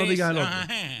 No digas el otro.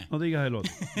 Ajá. No digas el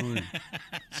otro.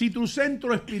 Si tu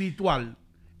centro espiritual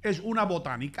es una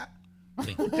botánica,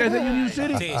 usted es de Union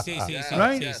City. Sí.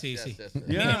 Right? Sí.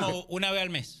 Yeah. Mínimo una vez al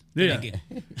mes. Yeah.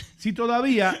 Si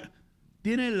todavía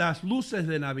tienen las luces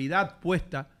de Navidad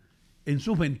puestas en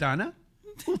sus ventanas,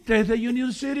 usted es de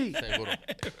Union City. Seguro.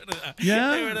 Es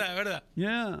verdad.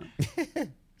 Yeah.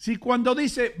 Si cuando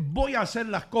dice voy a hacer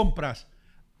las compras,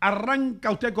 arranca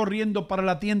usted corriendo para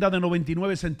la tienda de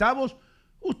 99 centavos,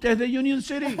 usted es de Union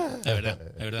City. Es verdad.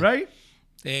 Right?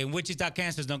 En Wichita,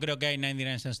 Kansas, no creo que hay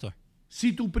 99 cent store.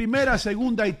 Si tu primera,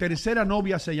 segunda y tercera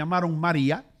novia se llamaron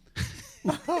María,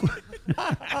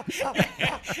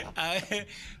 a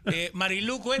ver,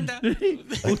 Marilu cuenta.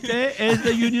 usted es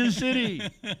de Union City.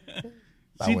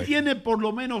 Si bueno. tiene por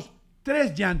lo menos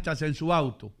 3 llantas en su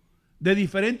auto de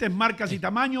diferentes marcas y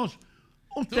tamaños,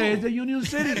 usted es de Union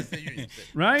City.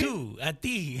 Right? Tú, a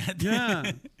ti. Yeah.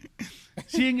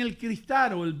 Si en el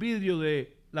cristal o el vidrio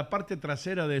de la parte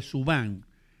trasera de su van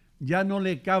ya no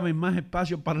le cabe más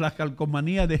espacio para las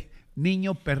calcomanías de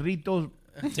niños, perritos,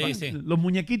 los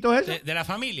muñequitos esos. De la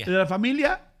familia. De la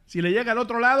familia. Si le llega al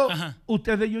otro lado,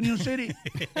 usted es de Union City.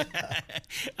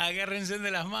 Agárrense de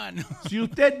las manos. Si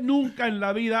usted nunca en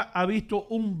la vida ha visto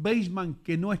un basement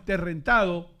que no esté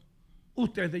rentado,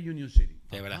 usted es de Union City.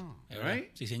 Es verdad.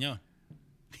 Right? Sí, señor.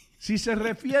 Si se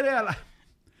refiere a la,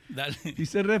 si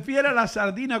se refiere a la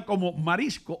sardina como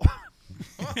marisco,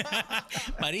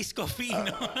 marisco fino.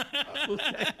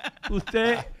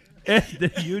 usted es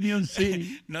de Union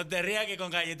City. No te rías que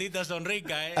con galletitas son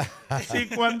ricas, Si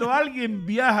cuando alguien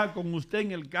viaja con usted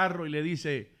en el carro y le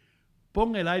dice,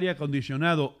 pon el aire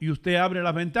acondicionado y usted abre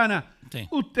las ventanas,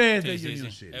 usted es de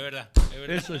Union City. Es verdad.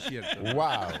 Eso es cierto.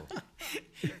 Wow.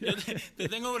 Te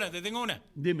tengo una.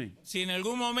 Dime. Si en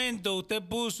algún momento usted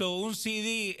puso un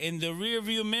CD en the rear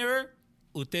view mirror,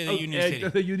 usted es de Union Usted City.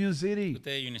 es de Union City.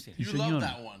 Usted es de Union City. Sí, señor.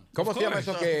 ¿Cómo se llama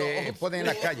eso que ponen en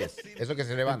las calles? Eso que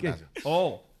se levanta.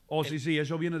 Sí,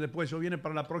 eso viene después, eso viene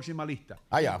para la próxima lista.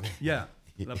 Ya. Ya,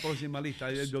 la próxima lista.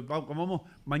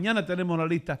 Mañana tenemos la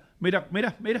lista.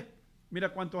 Mira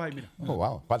cuántos hay, mira. Oh,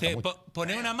 wow, falta mucho.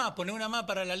 Poné una más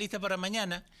para la lista para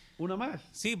mañana. ¿Una más?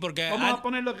 Sí, porque... Vamos a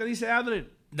poner lo que dice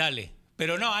Adler. Dale,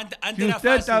 pero no, antes Si era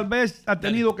usted fácil. tal vez ha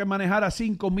tenido que manejar a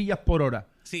 5 millas por hora.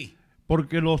 Sí.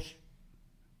 Porque los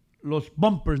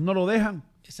bumpers no lo dejan.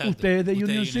 Exacto. Usted es de Usted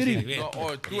Union es de Union City. City.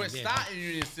 O tú estás en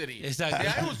Union City. Exacto. Si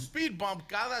hay un speed bump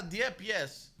cada 10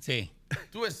 pies,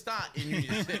 tú estás en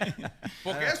Union City.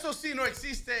 Porque eso sí no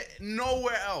existe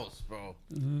nowhere else, bro.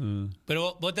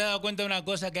 Pero vos te has dado cuenta de una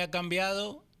cosa que ha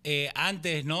cambiado.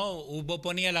 Antes, ¿no? Vos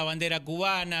ponías la bandera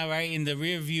cubana, right, in the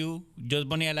rear view. Yo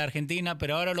ponía la argentina,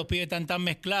 pero ahora los pibes están tan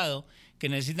mezclados que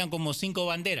necesitan como 5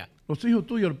 banderas. Los hijos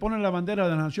tuyos ponen la bandera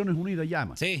de las Naciones Unidas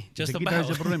llama. Sí, se just quita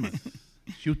about. ese problema.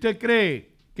 Si usted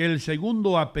cree que el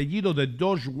segundo apellido de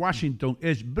George Washington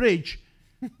es Bridge,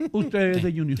 usted es de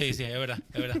Union City. Sí, es verdad.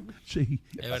 Sí.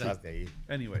 Es verdad.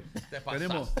 Anyway,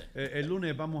 tenemos, el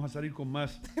lunes vamos a salir con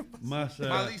más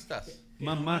listas.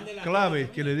 Más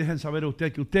claves que le dejen saber a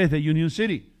usted que usted es de Union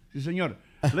City. Sí, señor.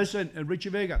 Listen,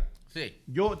 Richie Vega. Sí.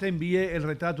 Yo te envié el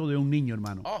retrato de un niño,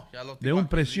 hermano. Ya lo tengo de un aquí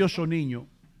precioso niño.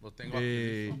 Lo tengo aquí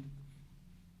listo.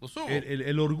 Lo subo.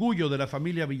 El orgullo de la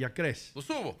familia Villacrés. Lo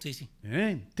subo. Sí.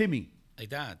 Timmy. Ahí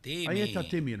está, Timmy. Ahí está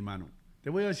Timmy, hermano.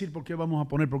 Te voy a decir por qué vamos a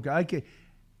poner, porque hay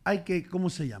que, ¿cómo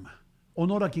se llama?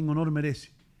 Honor a quien honor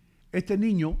merece. Este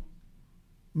niño,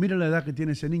 mira la edad que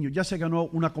tiene ese niño. Ya se ganó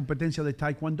una competencia de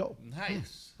taekwondo.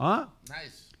 Nice.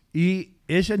 Nice. Y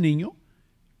ese niño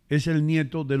es el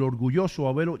nieto del orgulloso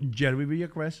abuelo Jerry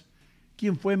Villacrés,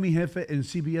 quien fue mi jefe en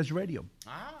CBS Radio.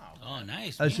 Oh,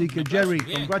 nice. Así que, Jerry,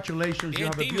 congratulations. You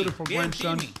have a beautiful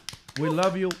grandson. We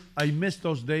love you. I miss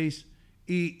those days.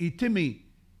 Y Timmy,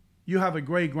 you have a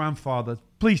great grandfather.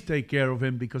 Please take care of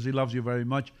him because he loves you very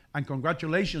much. And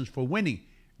congratulations for winning.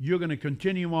 You're going to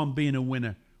continue on being a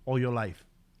winner all your life.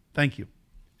 Thank you.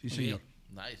 Sí, señor.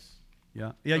 Nice.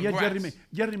 Yeah. Y ayer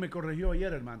Jerry me corrigió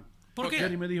ayer, hermano. ¿Por qué?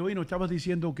 Jerry me dijo, estabas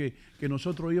diciendo que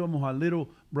nosotros íbamos a Little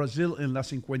Brazil en la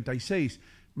 56.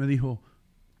 Me dijo,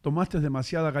 tomaste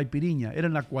demasiada gaipiriña. Era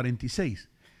en la 46.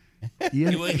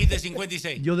 Y vos dijiste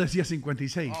 56. Yo decía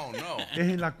 56. Oh, no.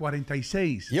 Es en la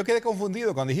 46. Yo quedé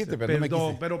confundido cuando dijiste, pero no me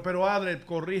quise. Pero Adler,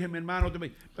 corrígeme, hermano.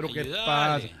 Pero Ayudale. ¿qué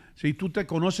pasa? Si tú te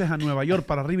conoces a Nueva York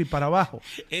para arriba y para abajo.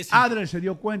 Adler se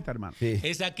dio cuenta, hermano. Sí.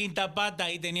 Esa quinta pata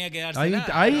ahí tenía que darse.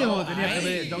 Ahí es donde tenía que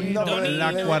ver. En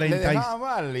la 46.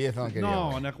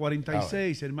 No, en la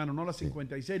 46, hermano, no la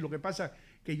 56. Lo que pasa es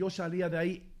que yo salía de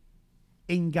ahí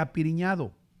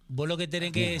engapiriñado. Vos lo que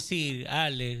tenés que decir,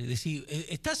 Ale,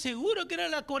 ¿estás seguro que era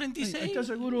la 46? ¿Estás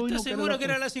seguro, ¿Estás seguro que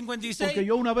era la 56? Porque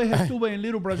yo una vez estuve en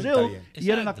Little Brazil y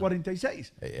era en la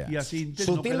 46. Yeah. Y así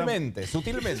Sutilmente.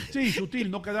 Sí, sutil,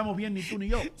 no quedamos bien ni tú ni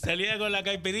yo. Salía con la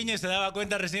caipiriña y se daba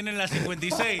cuenta recién en la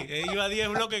 56. Iba a 10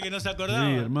 bloques que no se acordaba.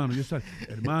 Sí,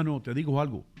 hermano, te digo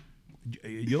algo.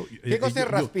 ¿Qué cosa es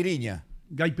raspiriña?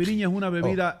 Caipiriña es una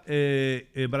bebida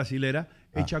brasilera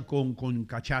hecha con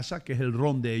cachaza, que es el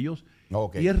ron de ellos.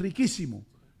 Okay. Y es riquísimo.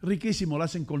 Riquísimo. Lo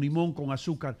hacen con limón, con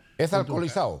azúcar. ¿Es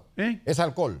alcoholizado? ¿Es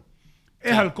alcohol?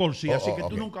 Es alcohol, sí. Así que okay.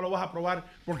 tú nunca lo vas a probar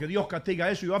porque Dios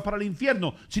castiga eso y vas para el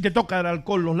infierno si te toca el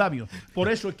alcohol los labios. Por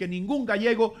eso es que ningún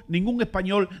gallego, ningún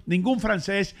español, ningún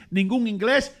francés, ningún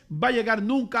inglés va a llegar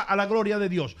nunca a la gloria de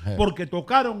Dios porque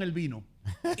tocaron el vino.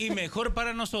 Y mejor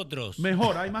para nosotros.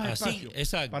 Mejor, hay más espacio.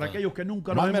 Exacto. Para aquellos que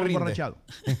nunca nos hemos emborrachado.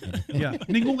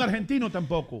 Ningún argentino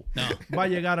tampoco va a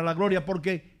llegar a la gloria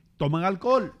porque toman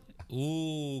alcohol.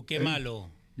 Qué malo.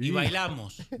 Y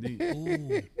bailamos.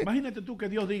 Imagínate tú que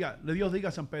Dios diga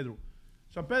a San Pedro,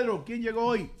 ¿quién llegó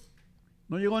hoy?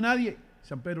 ¿No llegó nadie?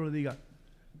 San Pedro le diga,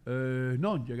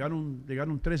 no,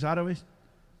 llegaron 3 árabes,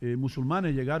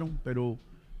 musulmanes llegaron, pero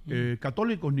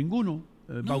católicos ninguno,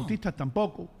 bautistas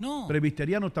tampoco,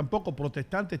 presbiterianos tampoco,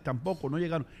 protestantes tampoco, no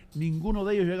llegaron. Ninguno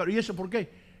de ellos llegaron. ¿Y eso por qué?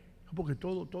 Porque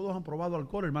todos han probado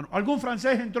alcohol, hermano. ¿Algún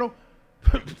francés entró?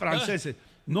 Franceses.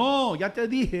 No, ya te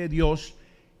dije, Dios,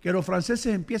 que los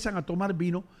franceses empiezan a tomar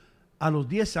vino a los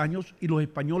 10 años y los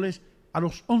españoles a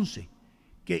los 11.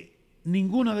 Que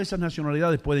ninguna de esas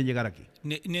nacionalidades puede llegar aquí.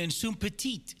 Ni un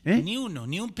petit. Ni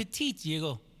un petit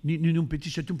llegó. Ni un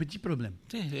petit, c'est un petit problème.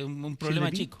 Sí, un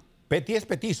problema chico. Petit es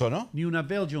petizo, ¿no? Ni una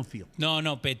Belgian feel.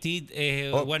 No, petit,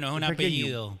 bueno, es un pequeño.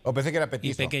 apellido. O pensé que era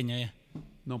petizo. Y pequeño, ya.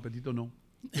 No, petito no.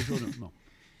 Eso no.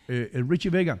 El Richie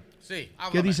Vega. Sí,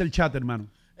 ¿Qué dice el chat, hermano?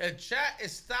 El chat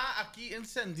está aquí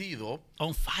encendido.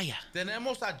 On fire.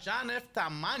 Tenemos a John F.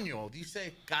 Tamaño.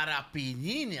 Dice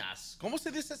carapiñinas. ¿Cómo se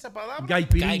dice esa palabra?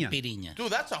 Caipiriña. Dude,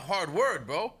 that's a hard word,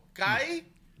 bro.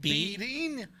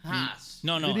 Caipiriñas.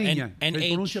 No,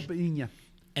 pronuncia piña.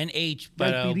 NH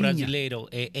para el brasileiro.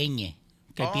 Ñ.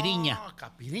 Caipiriña.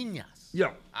 Caipiriñas.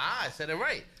 Yeah. I said it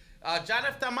right. John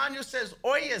F. Tamaño says,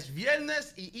 hoy es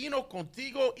viernes y Ino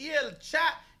Contigo y el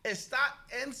chat está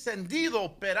encendido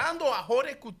esperando a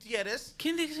Jorge Gutiérrez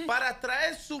para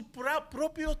traer su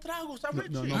propio trago.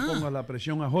 No ponga la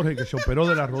presión a Jorge que se operó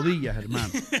de las rodillas,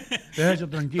 hermano. Deja eso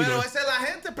tranquilo. Pero esa es la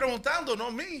gente preguntando,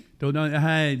 no mí. What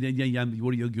are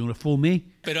you gonna fool me?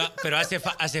 Pero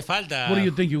hace falta. What do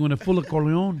you think you're gonna fool a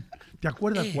Corleone? ¿Te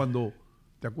acuerdas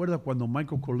cuando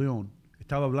Michael Corleone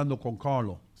estaba hablando con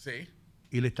Carlo? Sí.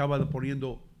 Y le estaba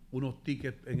poniendo unos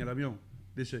tickets en el avión.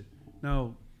 Dice,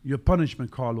 now, your punishment,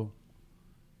 Carlo,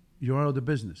 you're out of the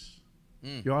business.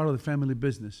 You're out of the family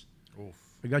business. Oof.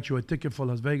 I got you a ticket for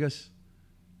Las Vegas.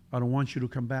 I don't want you to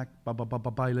come back.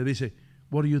 Y le dice,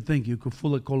 what do you think? You could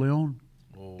fool a Corleone?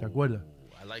 ¿Te acuerdas?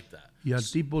 I like that. Y al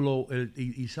tipo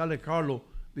y sale Carlo,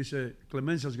 dice,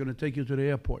 Clemencia's going to take you to the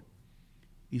airport.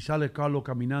 Y sale Carlo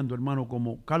caminando, hermano,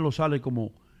 Carlo sale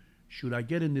como, should I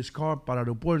get in this car para el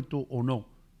aeropuerto o no?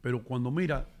 Pero cuando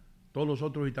mira, todos los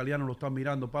otros italianos lo están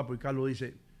mirando, papo, y Carlos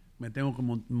dice, me tengo que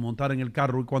montar en el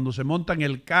carro. Y cuando se monta en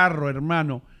el carro,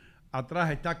 hermano, atrás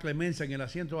está Clemencia en el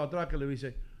asiento de atrás que le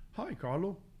dice, hi,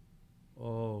 Carlos.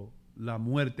 Oh, la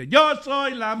muerte. Yo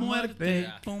soy la muerte.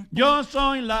 Yo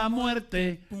soy la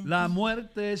muerte. La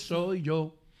muerte soy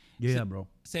yo. Yeah, bro.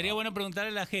 Sería bueno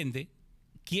preguntarle a la gente,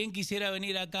 ¿quién quisiera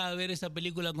venir acá a ver esa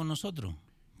película con nosotros?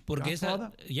 Porque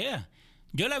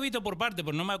yo la he visto por parte,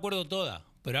 pero no me acuerdo toda.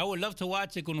 Pero I would love to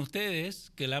watch it con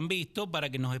ustedes, que la han visto, para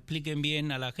que nos expliquen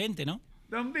bien a la gente, ¿no?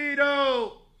 Don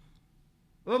Vito!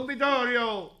 Don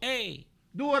Vittorio! Ehi!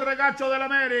 Due ragazzo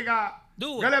dell'America!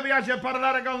 Che le piace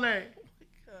parlare con lei?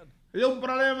 È un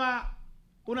problema,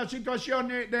 una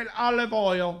situazione dell'olive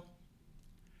oil.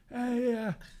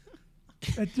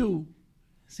 E tu?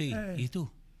 Sì, e tu?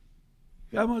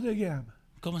 Come ti chiama?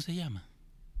 ¿Cómo se llama?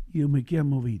 Io mi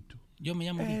chiamo Vito. Yo me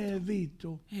llamo Vito.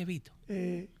 Vito. Vito.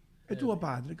 ¿Y tuo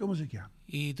padre cómo se llama?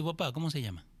 ¿Y tu papá cómo se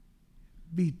llama?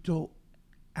 Vito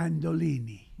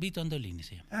Andolini. Vito Andolini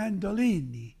se llama.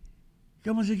 Andolini.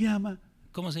 ¿Cómo se llama?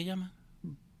 ¿Cómo se llama?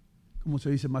 ¿Cómo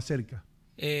se dice más cerca?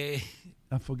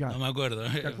 No me acuerdo.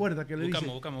 ¿Te acuerdas que le dice?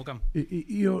 Buscamos.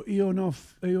 Io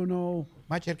no...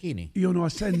 Más cerchini. Io no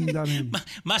ascendami.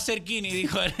 Más cerchini,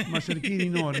 dijo él. Más cerchini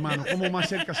no, hermano. ¿Cómo más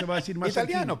cerca se va a decir más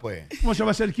italiano, cerchini? Pues. ¿Cómo se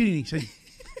va a cerchini? Sí.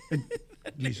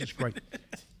 Jesus Christ.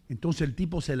 Entonces el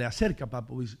tipo se le acerca,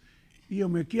 papo, y dice, io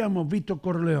mi chiamo Vito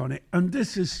Corleone, and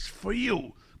this is for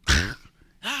you.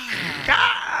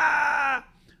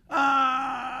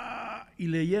 y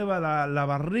le lleva la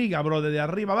barriga, bro, de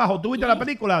arriba abajo. ¿Tú viste la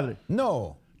película, Adri?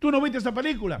 No. ¿Tú no viste esa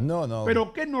película? No.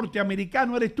 Pero ¿qué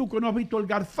norteamericano eres tú que no has visto el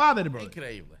Godfather, bro?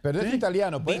 Increíble. Pero es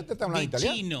italiano. ¿Puedes estar hablando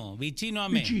italiano? Vicino a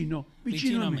me.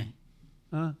 Vicino a me.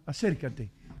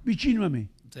 Acércate. Vicino a me.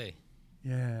 Sí.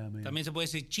 Yeah, man. También se puede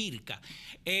decir circa.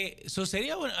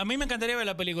 Sería bueno. A mí me encantaría ver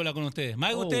la película con ustedes. Más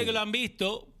que ustedes que lo han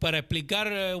visto, para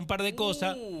explicar un par de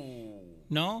cosas.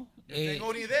 ¿No? Tengo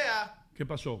una idea. ¿Qué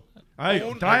pasó? Ay,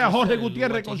 trae a Jorge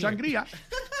Gutiérrez con sangría.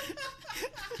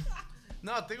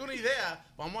 No, tengo una idea.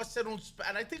 Vamos a hacer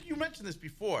and I think you mentioned this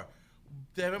before.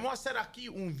 Debemos hacer aquí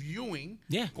un viewing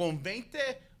con 20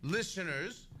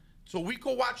 listeners. So we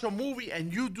could watch a movie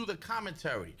and you do the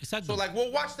commentary. Exacto. So like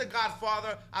we'll watch The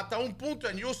Godfather hasta un punto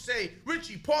and you'll say,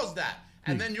 Richie, pause that.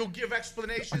 And then you'll give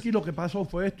explanations. Aquí lo que pasó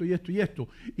fue esto y esto y esto.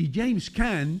 Y James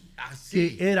Caan,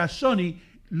 que era Sony,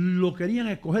 lo querían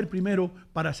escoger primero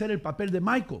para hacer el papel de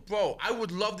Michael. Bro, I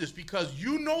would love this because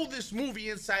you know this movie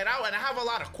inside out and I have a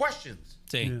lot of questions.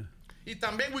 Sí. Yeah. Y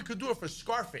también we could do it for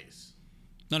Scarface.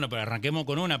 No, pero arranquemos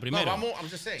con una primero. No, vamos, I'm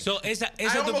just saying. So, esa I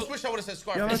almost wish I would have said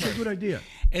Scarface. Yeah, that's a good idea.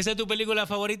 ¿Esa es tu película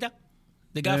favorita?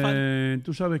 ¿De Godfather?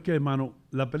 Tú sabes qué, hermano,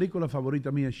 la película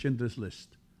favorita mía es Schindler's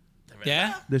List.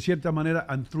 ¿Ya? De cierta manera,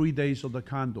 and 3 Days of the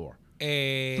Condor.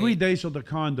 3 Days of the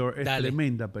Condor es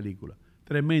tremenda película.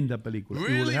 Tremenda película.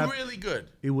 Really, really good.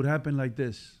 It would happen like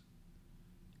this.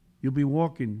 You'll be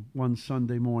walking one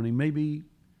Sunday morning, maybe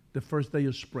the first day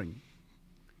of spring,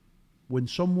 when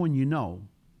someone you know,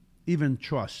 even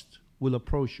trust, will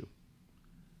approach you.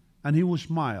 And he will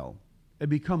smile, a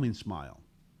becoming smile,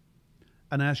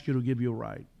 and ask you to give you a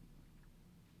ride.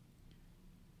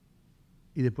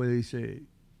 Y después dice,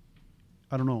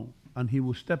 I don't know, and he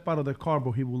will step out of the car,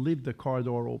 but he will leave the car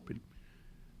door open.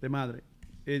 De madre.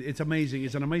 It's amazing.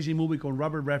 It's an amazing movie con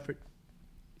Robert Redford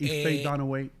y Faye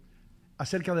Dunaway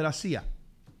acerca de la CIA,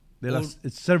 de la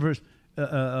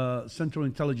Central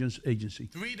Intelligence Agency.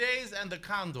 3 days and the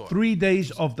Condor. 3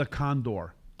 Days of the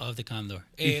Condor. Of the Condor.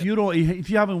 If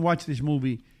you haven't watched this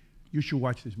movie, you should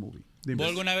watch this movie. ¿Vos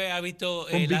alguna vez has visto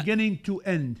From beginning to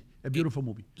end, a beautiful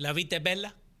movie. ¿La viste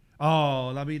bella?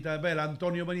 Oh, la vita bella,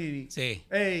 Antonio Benini. Sí.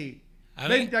 Ehi,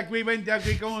 vente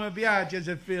qui, come mi piace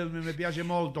ese film, mi piace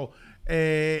molto.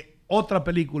 Otra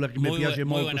película que me piace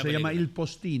molto se llama Il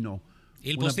Postino.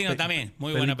 Il Postino también,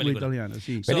 muy buena película. Italiana,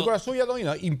 sí. Película suya, don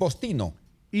Ino, Impostino.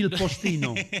 Il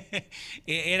Postino.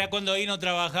 Era cuando Ino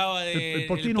trabajaba de el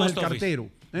Postino es el cartero.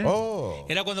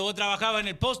 Era cuando vos trabajabas en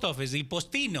el post office, el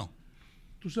Postino.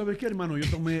 ¿Tú sabes qué, hermano? Yo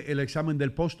tomé el examen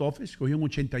del post office, cogí un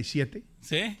 87.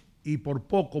 ¿Sí? Y por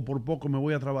poco me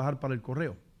voy a trabajar para el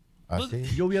correo. ¿Sí?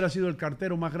 Yo hubiera sido el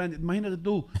cartero más grande. Imagínate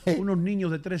tú, unos niños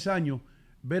de 3 años,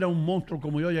 ver a un monstruo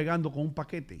como yo llegando con un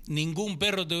paquete. Ningún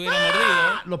perro te hubiera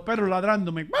mordido. Los perros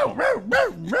ladrándome.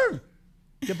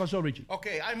 ¿Qué pasó, Richie?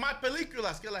 Okay, hay más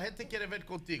películas que la gente quiere ver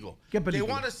contigo. ¿Qué They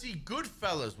película? want to see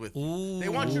Goodfellas with you. They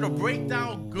want you to break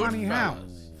down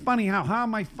Goodfellas. Funny how? How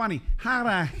am I funny? How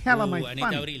the hell am I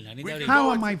Anita funny? Abril.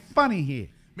 How am I funny here?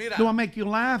 Mira. Do I make you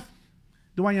laugh?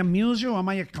 Do I amuse you? Am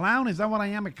I a clown? Is that what I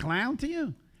am, a clown to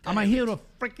you? Am I here to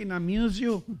freaking amuse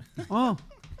you? Oh,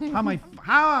 how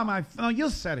am I? No, you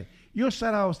said it. You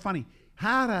said I was funny.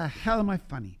 How the hell am I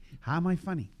funny? How am I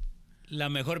funny? La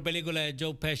mejor película de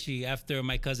Joe Pesci after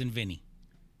My Cousin Vinny.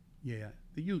 Yeah.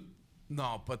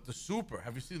 No, but The Super.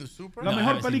 Have you seen The Super? La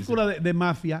mejor película de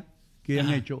mafia que han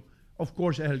hecho, of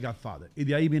course, es El Godfather. Y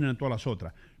de ahí vienen todas las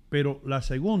otras. Pero la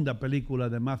segunda película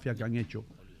de mafia que han hecho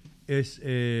es,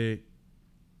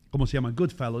 ¿cómo se llama?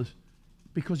 Goodfellas.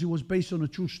 Because it was based on a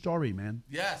true story, man.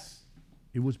 Yes.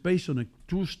 It was based on a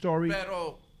true story.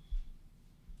 Pero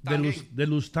de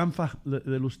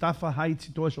Lustafa Heights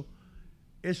y todo eso.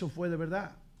 Eso fue de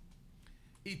verdad.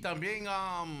 Y también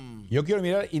Yo quiero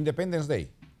mirar Independence Day.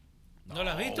 ¿No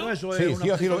la has visto? Eso Sí, es sí,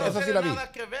 esa sí la vi.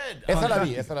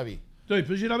 Esa la vi. Entonces,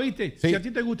 pues si la viste, Sí. si a ti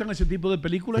te gustan ese tipo de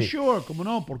películas, Sí. sure, ¿cómo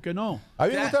no? ¿Por qué no? A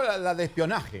mí me gusta la de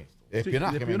espionaje. de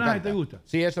Espionaje, me espionaje encanta. te gusta.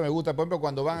 Sí, eso me gusta. Por ejemplo,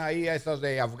 cuando van ahí a esos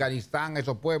de Afganistán,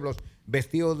 esos pueblos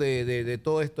vestidos de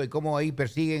todo esto y cómo ahí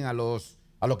persiguen a los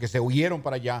que se huyeron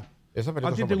para allá. Esa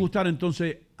película ¿A ti te gustará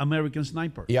entonces American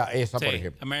Sniper? Ya, esa, Sí, por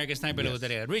ejemplo. American Sniper le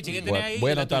gustaría. Richie, ¿qué tenés ahí?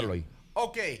 Voy a La anotarlo tuya. ahí.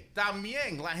 Ok,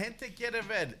 también la gente quiere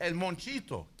ver el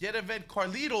Monchito, quiere ver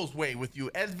Carlito's Way with you.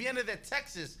 Él viene de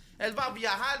Texas. Él va a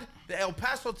viajar de El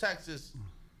Paso, Texas,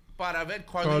 para ver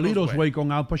Carlito's Way con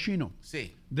Al Pacino.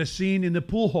 Sí. The scene in the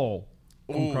pool hall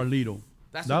con Ooh, Carlito.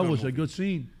 that's That a good was a movie. good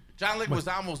scene. John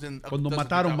Leguizamo en Cuando does a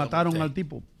mataron good job. al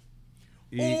tipo.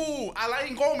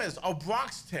 Alain Gomez, A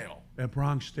Bronx Tale. A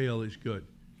Bronx Tale is good.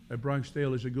 A Bronx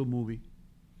Tale is a good movie.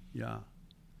 Yeah.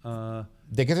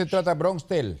 ¿De qué se trata Bronx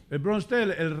Tale? El Bronx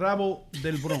Tale, el rabo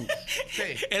del Bronx.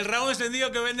 El rabo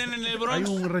encendido que venden en el Bronx.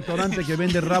 Hay un restaurante que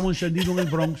vende rabo encendido en el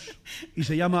Bronx y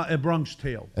se llama el Bronx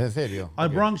Tale. ¿En serio? El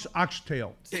Ok. Bronx Oxtail.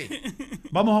 Sí.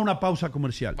 Vamos a una pausa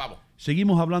comercial. Vamos.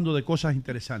 Seguimos hablando de cosas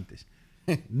interesantes.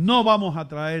 No vamos a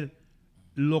traer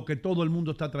lo que todo el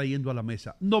mundo está trayendo a la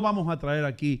mesa. No vamos a traer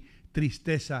aquí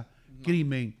tristeza,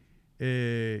 crimen,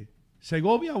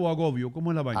 ¿Segovia o Agobio?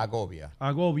 ¿Cómo es la vaina? Agobia.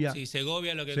 Agobia. Sí,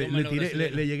 Segovia lo que Sí, comen le, los tiré-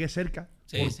 brasileños. le llegué cerca.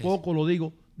 Sí, por sí, poco lo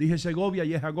digo. Dije Segovia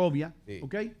y es Agobia. Sí.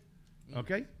 ¿Ok?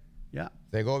 ¿Ok? Ya.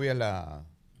 Segovia es la...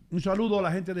 Un saludo a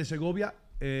la gente de Segovia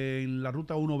en la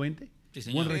ruta 120. Sí,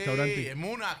 señor. Buen restaurante. Hey, en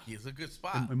Munaki, it's a good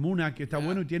spot. En Muna, que está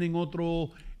bueno, y tienen otro.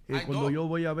 Hay Cuando dos. yo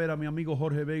voy a ver a mi amigo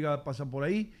Jorge Vega, pasa por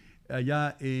ahí,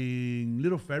 allá en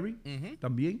Little Ferry,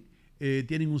 también.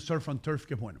 Tienen un surf and turf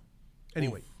que es bueno.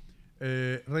 Anyway,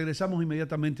 regresamos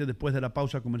inmediatamente después de la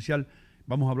pausa comercial.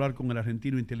 Vamos a hablar con el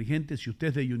argentino inteligente. Si usted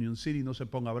es de Union City, no se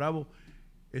ponga bravo.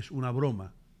 Es una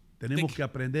broma. Tenemos que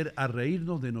aprender a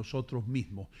reírnos de nosotros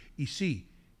mismos. Y sí,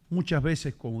 muchas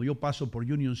veces cuando yo paso por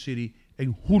Union City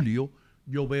en julio,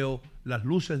 yo veo las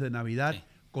luces de Navidad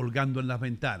colgando en las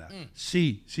ventanas.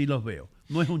 Sí, sí los veo.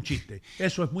 No es un chiste.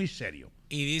 Eso es muy serio.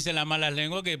 Y dice las malas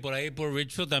lenguas que por ahí por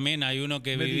Richfield también hay uno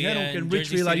que Me vivía dijeron que en Jersey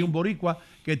Richfield hay City. un boricua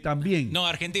que también... No,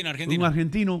 argentino. Un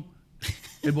argentino.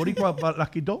 ¿El boricua las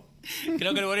quitó?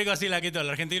 Creo que el boricua sí la quitó, el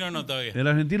argentino no todavía. El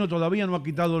argentino todavía no ha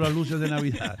quitado las luces de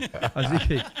Navidad. Así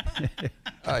que...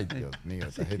 Ay, Dios mío.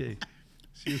 esa Así gente. que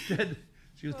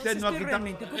si usted no ha Estoy quitado...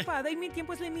 realmente ocupada y mi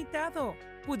tiempo es limitado.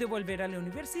 Pude volver a la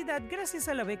universidad gracias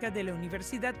a la beca de la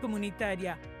Universidad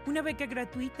Comunitaria, una beca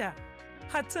gratuita.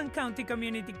 Hudson County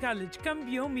Community College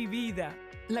cambió mi vida.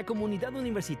 La comunidad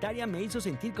universitaria me hizo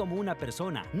sentir como una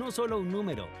persona, no solo un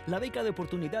número. La beca de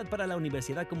oportunidad para la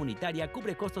universidad comunitaria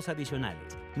cubre costos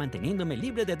adicionales, manteniéndome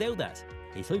libre de deudas.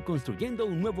 Estoy construyendo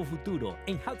un nuevo futuro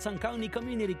en Hudson County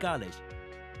Community College.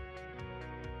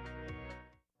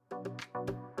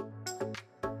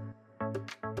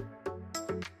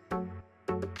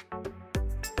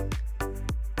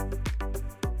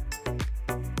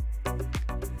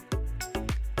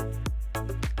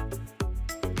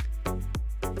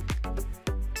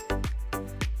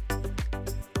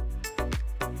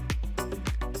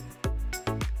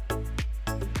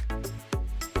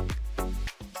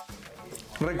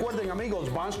 Recuerden, amigos,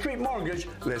 Bond Street Mortgage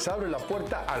les abre la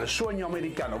puerta al sueño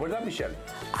americano, ¿verdad, Michelle?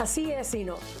 Así es,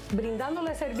 Ino,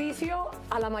 brindándole servicio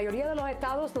a la mayoría de los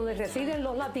estados donde residen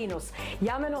los latinos.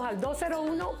 Llámenos al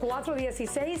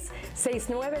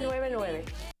 201-416-6999.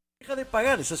 Deja de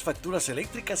pagar esas facturas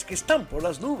eléctricas que están por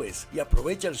las nubes y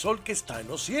aprovecha el sol que está en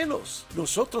los cielos.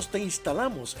 Nosotros te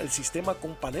instalamos el sistema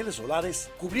con paneles solares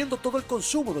cubriendo todo el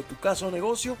consumo de tu casa o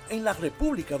negocio en la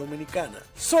República Dominicana.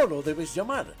 Solo debes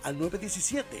llamar al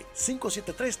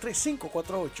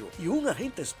 917-573-3548 y un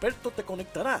agente experto te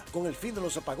conectará con el fin de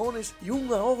los apagones y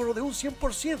un ahorro de un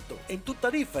 100% en tu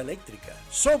tarifa eléctrica.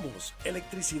 Somos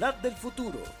Electricidad del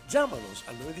Futuro. Llámanos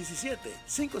al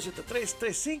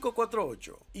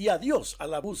 917-573-3548 y adiós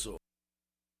al abuso.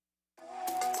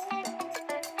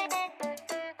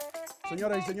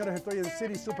 Señoras y señores, estoy en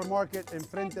City Supermarket,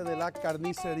 enfrente de la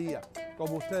carnicería.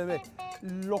 Como ustedes ven,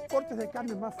 los cortes de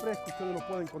carne más frescos ustedes los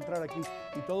pueden encontrar aquí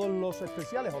y todos los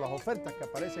especiales o las ofertas que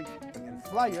aparecen en el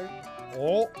flyer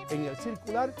o en el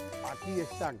circular, aquí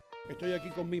están. Estoy aquí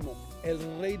con Mimo, el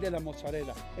rey de la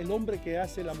mozzarella, el hombre que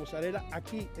hace la mozzarella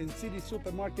aquí en City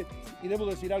Supermarket. Y debo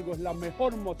decir algo, es la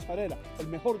mejor mozzarella, el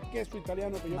mejor queso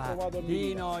italiano que yo he probado en mi vida.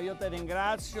 Dino, io ti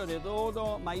ringrazio di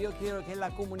tutto, ma io chiedo che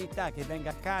la comunità che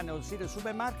venga qua nel sito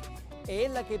supermarket è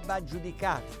quella che va a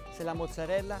giudicare se la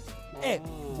mozzarella è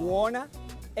buona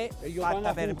e Ellos van fatta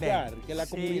a per juzgar, bene. que la Sì.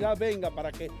 comunidad venga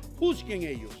para que juzguen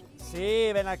ellos.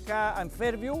 Sì, ven acá in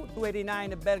Fairview,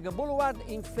 289 Berg Boulevard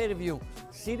in Fairview.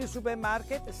 City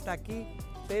Supermarket sta qui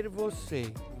per você.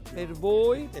 Per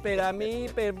voi, per me,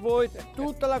 per voi,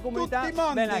 tutta la comunità, Tutti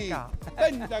mondi. ven acá.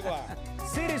 Venta qua.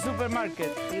 City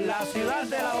Supermarket, la ciudad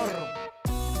del ahorro.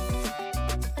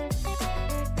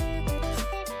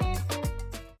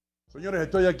 Señores,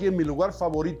 estoy aquí en mi lugar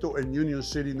favorito en Union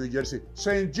City, New Jersey,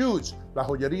 St. Jude's, la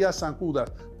joyería San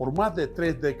Judas, por más de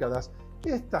 3 décadas.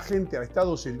 Esta gente ha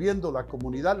estado sirviendo la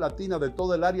comunidad latina de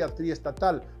todo el área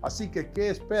triestatal, así que ¿qué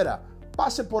espera?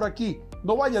 Pase por aquí,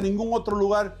 no vaya a ningún otro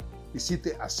lugar,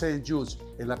 visite a St. Jude's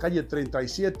en la calle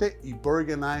 37 y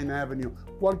Bergen Line Avenue.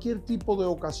 Cualquier tipo de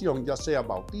ocasión, ya sea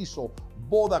bautizo,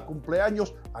 boda,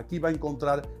 cumpleaños, aquí va a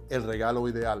encontrar el regalo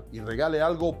ideal y regale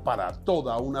algo para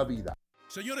toda una vida.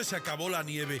 Señores, se acabó la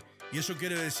nieve y eso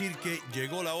quiere decir que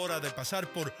llegó la hora de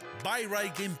pasar por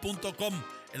buyrightgame.com.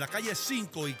 en la calle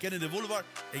 5 y Kennedy Boulevard,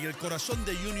 en el corazón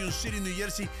de Union City, New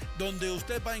Jersey, donde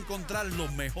usted va a encontrar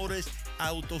los mejores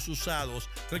autos usados.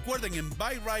 Recuerden, en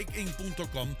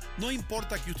buyrightInc.com no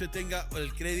importa que usted tenga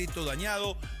el crédito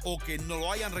dañado o que no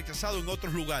lo hayan rechazado en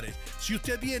otros lugares. Si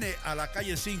usted viene a la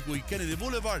calle 5 y Kennedy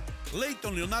Boulevard,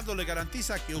 Leighton Leonardo le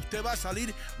garantiza que usted va a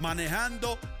salir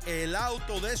manejando el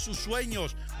auto de sus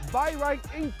sueños.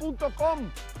 buyrightInc.com.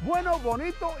 Bueno,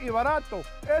 bonito y barato.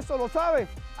 Eso lo sabe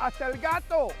hasta el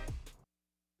gato.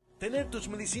 Tener tus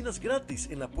medicinas gratis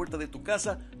en la puerta de tu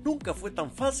casa nunca fue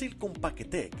tan fácil con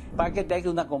Paquetec. Paquetec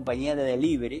es una compañía de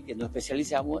delivery que nos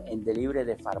especializamos en delivery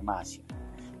de farmacia.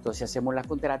 Entonces hacemos las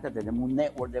contratas, tenemos un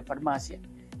network de farmacia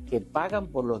que pagan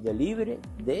por los delivery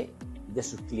de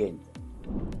sus clientes.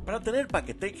 Para tener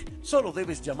Paquetec, solo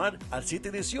debes llamar al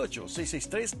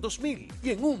 718-663-2000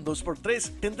 y en un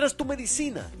 2x3 tendrás tu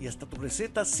medicina y hasta tu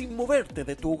receta sin moverte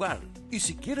de tu hogar. Y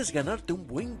si quieres ganarte un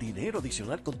buen dinero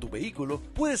adicional con tu vehículo,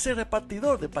 puedes ser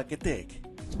repartidor de Paquetec.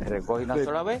 Recoge una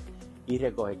sola vez y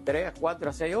recoge 3,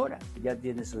 4, 6 horas. Ya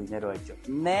tiene su dinero hecho.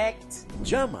 Next.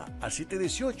 Llama al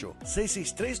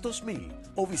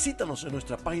 718-663-2000 o visítanos en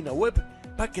nuestra página web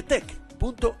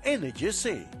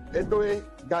paquetec.nyc. Esto es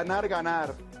ganar,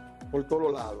 ganar por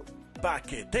todos lados.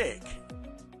 Paquetec.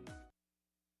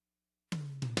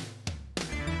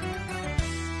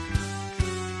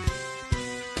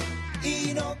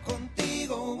 Ino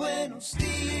contigo, buenos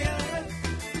días.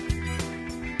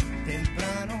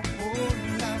 Temprano por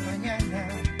la mañana.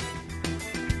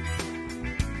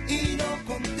 Ino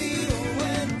contigo,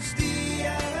 buenos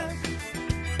días.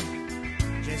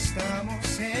 Ya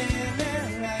estamos en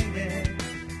el aire.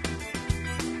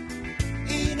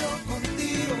 Ino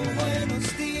contigo,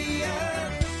 buenos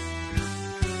días.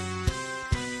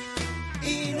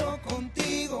 Ino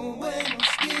contigo, buenos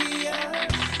días.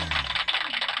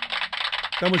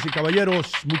 Damas y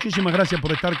caballeros, muchísimas gracias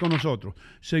por estar con nosotros.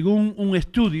 Según un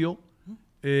estudio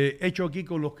hecho aquí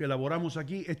con los que elaboramos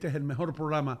aquí, este es el mejor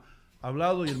programa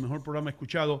hablado y el mejor programa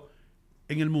escuchado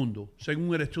en el mundo,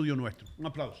 según el estudio nuestro. Un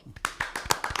aplauso.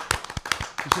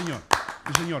 Sí, señor.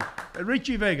 Sí, señor.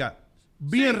 Richie Vega,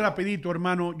 bien rapidito,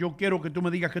 hermano, yo quiero que tú me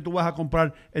digas que tú vas a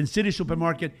comprar en City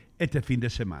Supermarket este fin de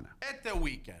semana. Este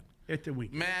weekend.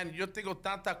 Man, yo tengo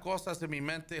tantas cosas en mi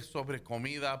mente sobre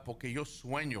comida porque yo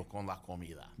sueño con la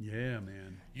comida. Yeah,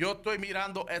 man. Yo estoy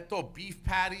mirando estos beef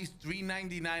patties,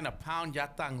 $3.99 a pound, ya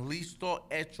están listos,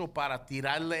 hechos para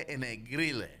tirarle en el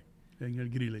grill. En el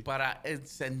grill. Para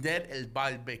encender el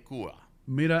barbacoa.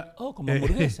 Mira, como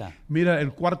hamburguesa. Mira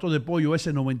el cuarto de pollo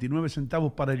ese, 99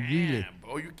 centavos para el grill.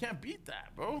 Bro, you can't beat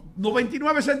that, bro.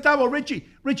 99 centavos, Richie.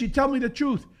 Richie, tell me the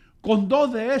truth. Con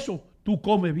 2 de esos, tú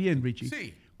comes bien, Richie.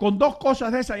 Sí. Con 2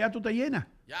 cosas de esas ya tú te llenas.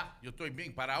 Ya, yo estoy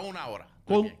bien para una hora.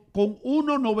 Con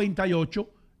 1.98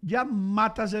 ya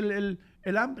matas el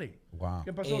hambre. Wow.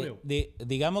 ¿Qué pasó, Leo?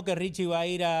 Digamos que Richie va a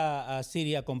ir a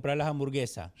Siria a comprar las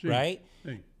hamburguesas, Sí, right?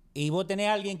 sí. Y vos tenés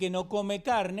a alguien que no come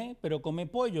carne, pero come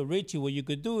pollo. Richie, what you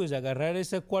could do is agarrar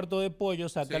ese cuarto de pollo,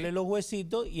 sacarle los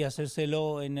huesitos y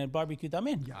hacérselo en el barbecue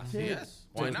también. Así es.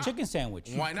 Why not? Chicken sandwich.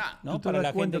 Why not? ¿No? ¿Tú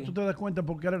te das cuenta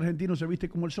porque ahora el argentino se viste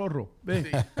como el zorro? ¿Ves?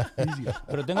 Sí.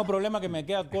 Pero tengo problema que me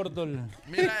queda corto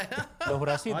los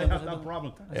bracitos. I have that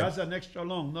problem. That's an extra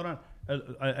long, not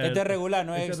Este es regular,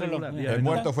 no es este extra regular. long. Yeah, El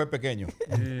muerto fue pequeño.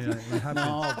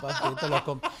 No, papi, esto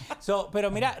lo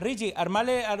pero mira, Richie,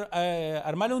 armale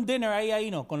un dinner ahí a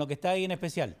Ino con lo que está ahí en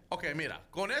especial. Ok, mira,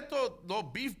 con estos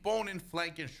dos beef bone and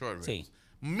flank and short ribs. Sí.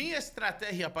 Mi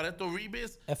estrategia para estos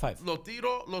ribs, F5.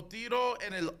 lo tiro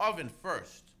en el oven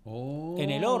first.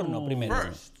 En el horno primero.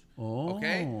 First.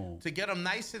 Okay? To get them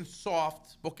nice and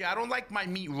soft. Porque I don't like my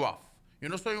meat rough. Yo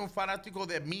no soy un fanático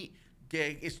de meat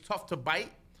que is tough to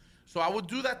bite. So I would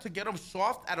do that to get them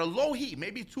soft at a low heat,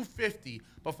 maybe 250,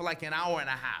 but for like an hour and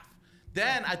a half.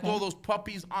 Then I throw those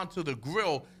puppies onto the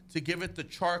grill to give it the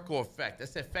charcoal effect.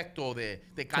 Ese efecto de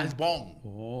carbón.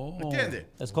 ¿Me entiendes?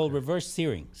 That's called reverse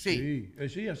searing. Sí.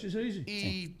 Sí, así se dice.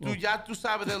 Y tú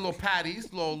sabes de los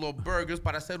patties, los burgers,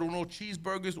 para hacer unos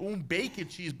cheeseburgers, un bacon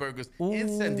cheeseburgers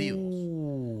encendidos.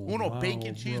 Unos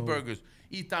bacon cheeseburgers.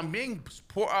 Y también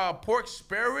pork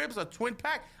spare ribs, a twin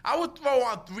pack. I would throw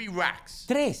on 3 racks.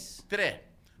 3.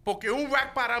 Porque un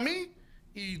rack para mí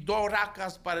y 2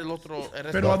 racks para el otro.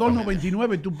 Pero a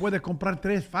 $2.99 tú puedes comprar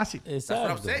 3 fácil.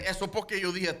 Exacto. Eso porque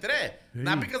yo dije 3.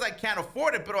 Not because I can't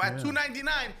afford it, pero at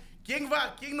 $2.99, ¿quién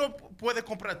no puede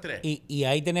comprar 3? Y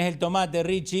ahí tenés el tomate,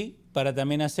 Richie, para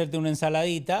también hacerte una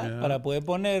ensaladita, para poder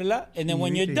ponerla. And then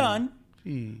when you're done,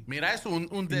 Sí. Mira eso, un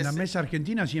En la mesa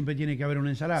argentina siempre tiene que haber una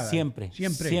ensalada. Siempre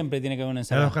tiene que haber una A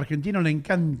ensalada. los argentinos les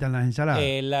encantan las ensaladas.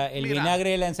 El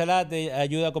vinagre de la ensalada te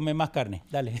ayuda a comer más carne.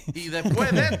 Dale. Y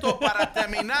después de esto, para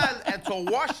terminar, to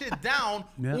wash it down,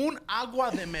 Yeah. un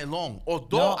agua de melón o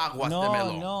dos aguas de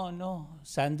melón. No.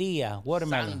 Sandía,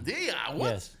 watermelon. Sandía,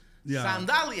 what? Yes. Yeah.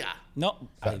 Sandalia. No.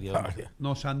 Ay, Dios mío.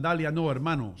 No, sandalia no,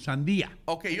 hermano. Sandía.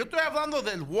 Ok, yo estoy hablando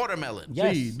del watermelon.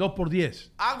 Sí, 2 por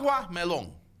 10. Agua,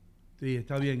 melón. Sí,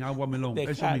 está bien, agua melón. Eso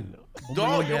Dejalo. mismo. Un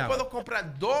melón de Yo agua. puedo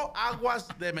comprar 2 aguas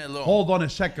de melón. Hold on a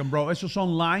second, bro. Esos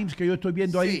son limes que yo estoy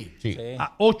viendo ahí. Sí.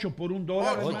 A 8 por $1.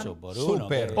 8 hermano. por uno.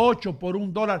 Súper. 8 por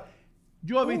 $1.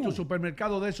 Yo he visto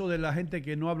supermercados de esos de la gente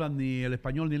que no hablan ni el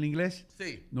español ni el inglés.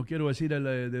 Sí. No quiero decir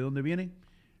de dónde vienen.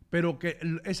 Pero que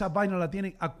esas vainas la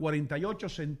tienen a 48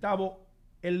 centavos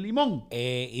el limón.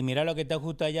 Y mira lo que está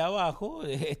justo allá abajo.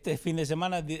 Este fin de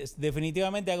semana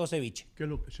definitivamente hago ceviche. ¿Qué es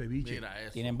lo que ceviche? Mira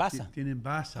eso. Tienen basa. Tienen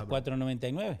basa, bro.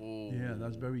 $4.99. Yeah,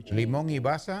 that's very cheap. Limón y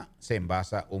basa se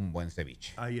envasa un buen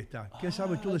ceviche. Ahí está. ¿Qué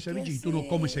sabes tú de ceviche y tú no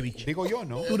comes ceviche? Digo yo,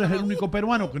 ¿no? Tú eres el único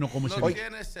peruano que no come No ceviche.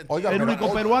 tiene sentido. Oiga, El pero-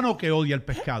 único peruano que odia el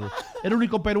pescado. El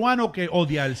único peruano que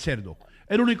odia el cerdo.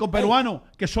 El único peruano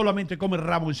que solamente come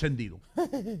rabo encendido.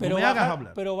 Pero, no me hagas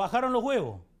hablar. pero bajaron los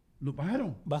huevos. ¿Lo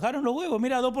bajaron? Bajaron los huevos.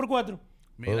 Mira, 2 por 4.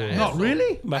 Mira No, eso.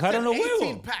 really? Bajaron los That's an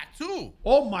huevos. 18-pack too.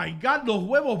 Oh my God, los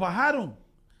huevos bajaron.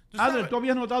 sabes- Adel, ¿tú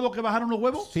habías notado que bajaron los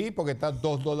huevos? Sí, porque está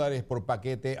 $2 por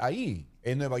paquete ahí.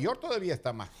 En Nueva York todavía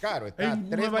está más caro. Está En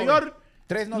 $3.99. Nueva York,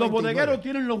 $3.99. los bodegueros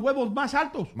tienen los huevos más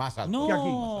altos. Más alto. No, que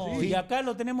aquí. Sí. y acá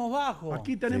lo tenemos bajo.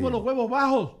 Aquí tenemos Sí. los huevos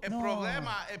bajos. El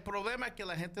problema es que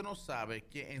la gente no sabe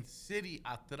que en City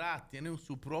atrás tienen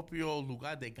su propio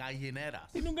lugar de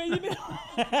gallineras. ¿Tiene un gallinero?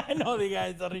 No diga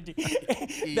eso, Richie.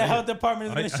 The health department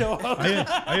is going to show up.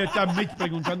 Ahí está Mitch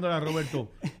preguntándole a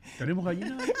Roberto, ¿tenemos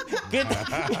gallinas?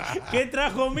 ¿Qué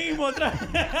trajo mismo?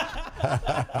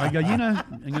 ¿Hay gallinas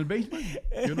en el basement?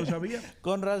 Yo no sabía.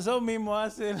 Con razón mismo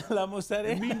hace la El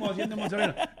mozzarella. mismo haciendo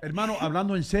mozzarella. Hermano,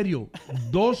 hablando en serio,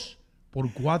 2 por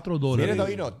 $4. Mire,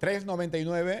 Davino,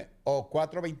 $3.99 o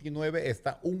 $4.29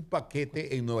 está un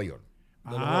paquete en Nueva York.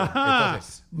 Ajá,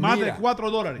 Entonces, más mira, de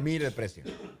 $4. Mire el precio.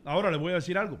 Ahora les voy a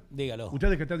decir algo. Dígalo.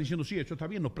 Ustedes que están diciendo, sí, eso está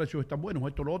bien, los precios están buenos,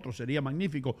 esto, lo otro, sería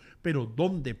magnífico, pero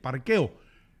 ¿dónde parqueo?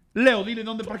 Leo, dile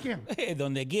dónde parquean.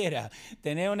 Donde quiera.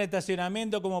 Tener un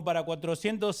estacionamiento como para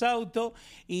 400 autos.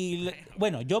 Y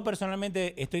bueno, yo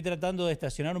personalmente estoy tratando de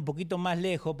estacionar un poquito más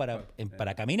lejos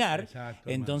para caminar. Exacto,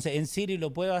 Entonces en City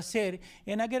lo puedo hacer.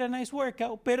 And I get a nice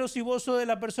workout. Pero si vos sos de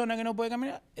la persona que no puede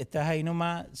caminar, estás ahí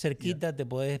nomás cerquita, te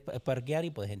puedes parquear y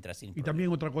puedes entrar sin Y problema.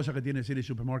 también otra cosa que tiene City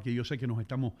Supermarket, yo sé que nos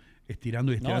estamos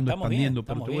estirando y No, estirando, estamos expandiendo, bien,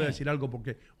 pero estamos te voy a bien. decir algo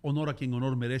porque honor a quien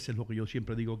honor merece, es lo que yo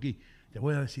siempre digo aquí. Te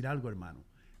voy a decir algo, hermano.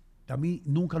 También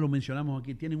nunca lo mencionamos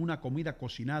aquí. Tienen una comida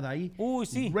cocinada ahí. Uy,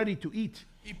 sí. Ready to eat.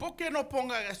 ¿Y por qué no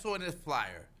pongan eso en el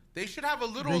flyer? They should have a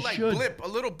little They should. blip, a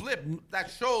little blip that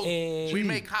shows we Sí.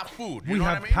 make hot food. You We know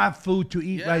have what I mean? hot food to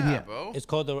eat right here. bro. It's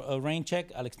called a rain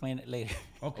check. I'll explain it later.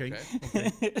 Okay.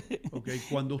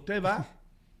 Cuando usted va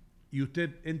y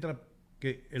usted entra,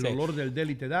 que el Sí. olor del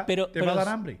deli te da, te va a dar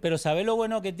hambre. Pero ¿sabes lo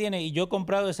bueno que tiene? Y yo he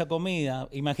comprado esa comida.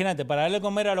 Imagínate, para darle a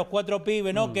comer a los 4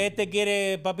 pibes, ¿no? Que este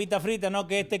quiere papita frita, ¿no?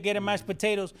 Que este quiere mashed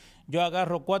potatoes. Yo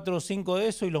agarro 4 o 5 de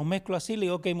eso y los mezclo así. Le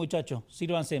digo, ok, muchachos,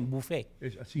 sírvanse en buffet.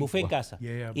 Es así. Buffet en Wow. casa.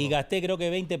 Yeah, y bro. gasté creo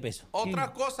que 20 pesos.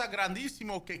 Otra cosa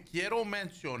grandísimo que quiero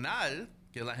mencionar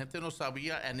que la gente no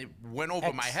sabía and it went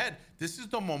over my head. This is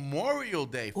the Memorial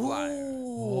Day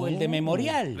flyer. El de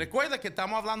memorial. Recuerda que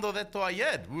estamos hablando de esto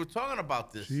ayer. We were talking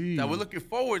about this. Sí. That we're looking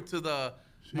forward to the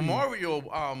Memorial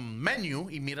menu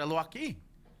y míralo aquí.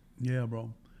 Yeah,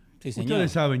 bro. Sí, señor.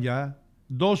 Ustedes saben ya,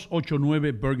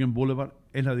 289 Bergen Boulevard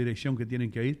es la dirección que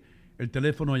tienen que ir. El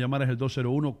teléfono a llamar es el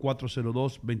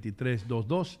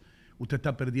 201-402-2322. Usted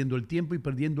está perdiendo el tiempo y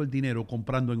perdiendo el dinero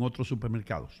comprando en otros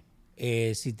supermercados.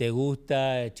 Si te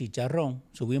gusta chicharrón,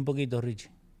 subí un poquito, Richie.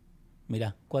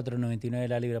 Mira, $4.99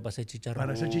 la libra para hacer chicharrón.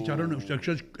 Para hacer chicharrón,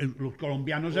 los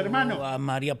colombianos, hermano. A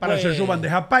María, Para pues. hacer su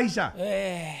bandeja paisa.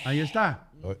 Eh. Ahí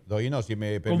está. Doino, si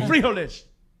me Con permite. frijoles.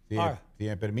 Si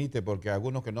me permite, porque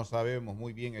algunos que no sabemos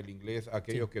muy bien el inglés,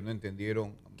 aquellos que no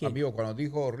entendieron. ¿Qué? Amigo, cuando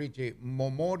dijo Richie,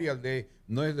 Memorial Day,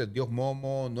 no es del Dios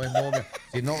Momo, no es momia,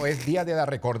 sino es Día de la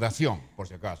Recordación, por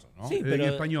si acaso, ¿no? Sí, En pero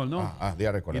español, ¿no? Día de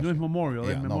Y Recordación. no es Memorial,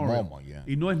 Yeah, es no, Memorial. Momo, yeah.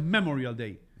 Y no es Memorial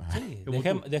Day. Sí, Como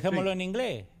tú. dejémoslo Sí. en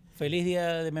inglés. Feliz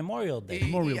día de Memorial Day.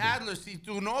 Y Adler, si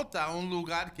tú notas un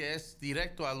lugar que es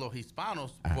directo a los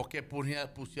hispanos, ¿por qué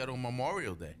pusieron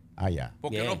Memorial Day? Ya. ¿Por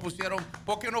qué Bien. no pusieron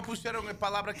la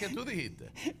palabra que tú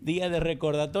dijiste? Día de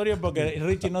recordatorio, porque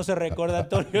Richie no se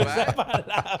recordatorio esa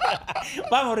palabra.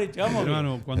 Vamos, Richie, vamos.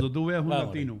 Hermano, cuando tú veas un Vamos,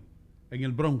 latino en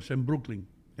el Bronx, en Brooklyn,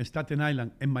 en Staten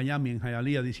Island, en Miami, en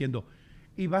Hialeah, diciendo,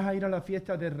 ¿y vas a ir a la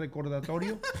fiesta del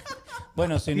recordatorio?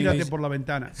 Bueno, tírate por la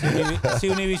ventana. Si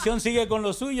Univision sigue con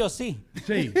lo suyo, sí.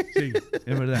 Sí,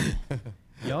 es verdad.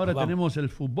 Y ahora tenemos el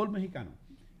fútbol mexicano.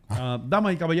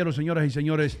 Damas y caballeros, señoras y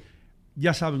señores,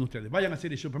 ya saben ustedes, vayan a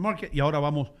City Supermarket y ahora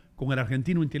vamos con el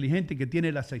argentino inteligente que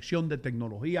tiene la sección de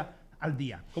tecnología al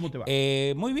día. ¿Cómo te va?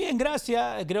 Muy bien,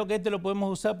 gracias. Creo que lo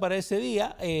podemos usar para ese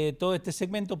día, todo este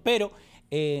segmento, pero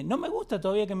no me gusta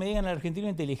todavía que me digan el argentino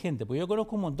inteligente, porque yo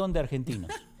conozco un montón de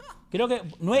argentinos. Creo que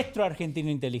nuestro argentino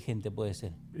inteligente puede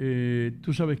ser.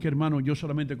 Tú sabes que, hermano, yo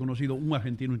solamente he conocido un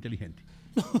argentino inteligente.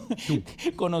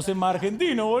 Conoces más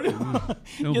argentinos, boludo.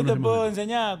 Yo te puedo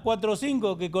enseñar 4 o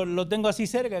 5 que lo tengo así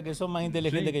cerca que son más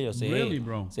inteligentes que yo. Sí. Really,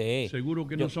 bro? Sí. ¿Seguro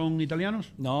que no son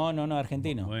italianos? No,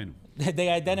 argentinos. Bueno. They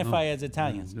identify as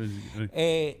Italians.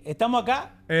 Estamos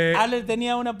acá. Ale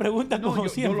tenía una pregunta como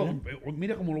siempre.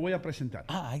 Mira cómo lo voy a presentar.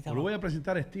 Ahí está. Lo voy a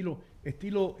presentar estilo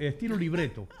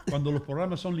libreto, cuando los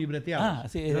programas son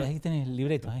libreteados. Sí, ahí tenés el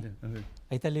libreto. Ahí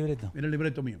está el libreto. Mira el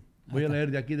libreto mío. Voy a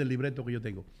leer de aquí del libreto que yo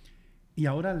tengo. Y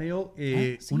ahora leo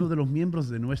uno de los miembros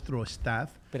de nuestro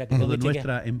staff, o de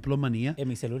nuestra emplomanía,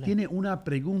 tiene una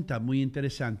pregunta muy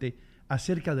interesante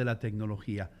acerca de la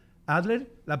tecnología.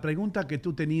 Adler, la pregunta que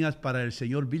tú tenías para el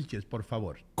señor Vilches, por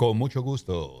favor. Con mucho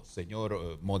gusto,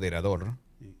 señor moderador.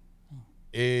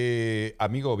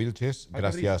 Amigo Vilches,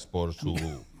 gracias por su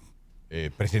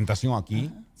presentación aquí.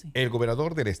 El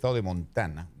gobernador del estado de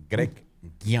Montana, Greg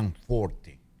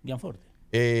Gianforte,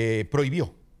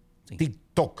 prohibió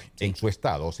TikTok en su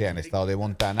estado, o sea, en el estado de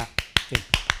Montana.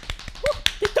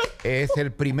 Es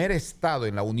el primer estado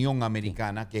en la Unión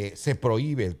Americana que se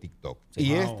prohíbe el TikTok.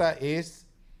 Y esta es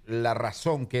la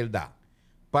razón que él da: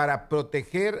 para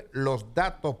proteger los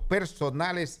datos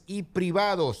personales y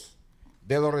privados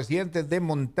de los residentes de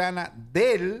Montana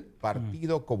del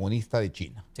Partido Comunista de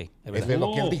China. Eso es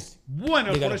lo que él dice.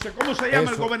 Bueno, por eso, ¿cómo se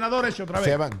llama el gobernador ese otra vez?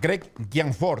 Se llama Greg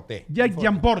Gianforte. Greg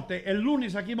Gianforte. El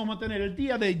lunes aquí vamos a tener el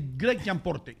día de Greg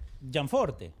Gianforte.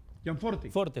 Gianforte,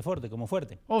 como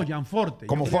fuerte. Oh, Gianforte.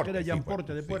 Como fuerte. Era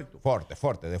Gianforte de Puerto.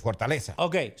 Fuerte, de fortaleza.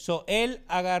 Ok, so él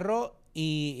agarró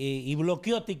y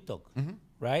bloqueó TikTok,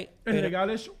 right? ¿Es legal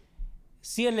eso?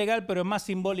 Sí es legal, pero es más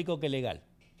simbólico que legal.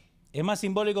 Es más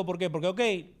simbólico, ¿por qué? Porque, ok,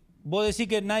 vos decís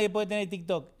que nadie puede tener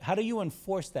TikTok. How do you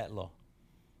enforce that law?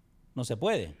 No se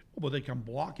puede. Well, they can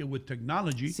block it with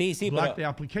technology. Sí, block the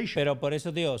application. Pero por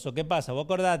eso, tío, ¿qué pasa? Vos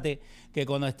acordate que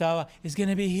cuando estaba, it's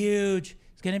gonna be huge.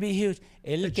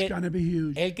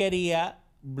 Él quería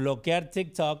bloquear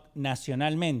TikTok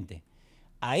nacionalmente.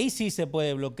 Ahí sí se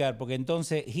puede bloquear, porque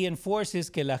entonces he enforces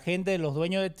que la gente, los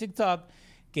dueños de TikTok,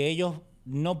 que ellos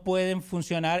no pueden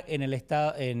funcionar en el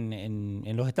estado, en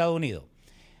los Estados Unidos.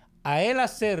 A él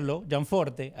hacerlo,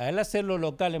 Gianforte, a él hacerlo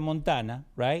local en Montana,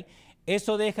 right?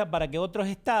 Eso deja para que otros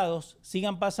estados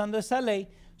sigan pasando esa ley,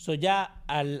 so ya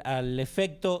al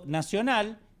efecto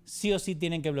nacional, sí o sí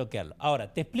tienen que bloquearlo.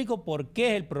 Ahora, te explico por qué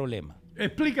es el problema.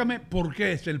 Explícame por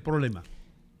qué es el problema.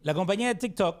 La compañía de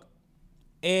TikTok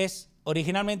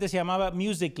originalmente se llamaba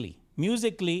Musical.ly.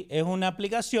 Musical.ly es una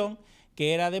aplicación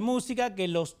que era de música que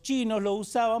los chinos lo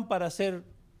usaban para hacer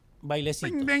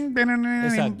bailecitos.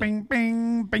 Exacto.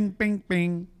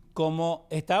 Como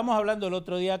estábamos hablando el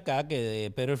otro día acá, que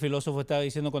Pedro el filósofo estaba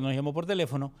diciendo cuando nos llamó por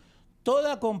teléfono,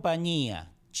 toda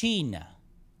compañía china,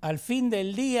 al fin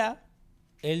del día,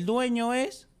 el dueño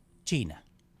es China.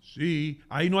 Sí,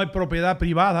 ahí no hay propiedad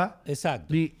privada.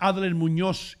 Exacto. Ni Adler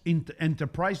Muñoz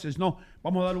Enterprises. No,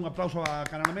 vamos a dar un aplauso a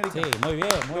Canal América. Sí, muy bien.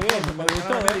 Me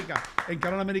gustó. En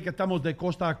Canal América estamos de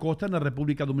costa a costa en la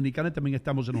República Dominicana y también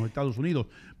estamos en los Estados Unidos.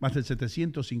 Más de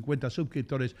 750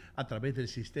 suscriptores a través del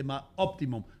sistema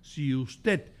Optimum. Si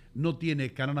usted no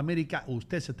tiene Canal América,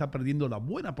 usted se está perdiendo la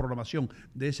buena programación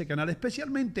de ese canal,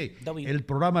 especialmente el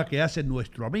programa que hace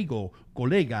nuestro amigo,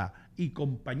 colega y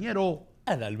compañero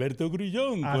Alberto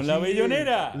Grullón, con La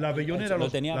Bellonera. La Bellonera. Lo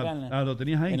tenías acá. Lo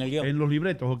tenías ahí, en los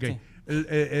libretos, ok. Sí.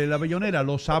 La Bellonera,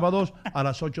 los sábados a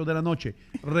las 8 de la noche.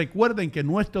 Recuerden que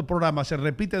nuestro programa se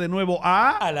repite de nuevo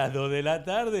a las 2 de la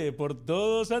tarde por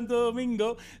todo Santo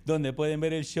Domingo, donde pueden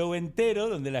ver el show entero,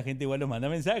 donde la gente igual nos manda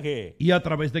mensajes. Y a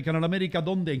través de Canal América,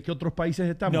 ¿dónde? ¿En qué otros países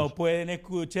estamos? Nos pueden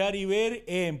escuchar y ver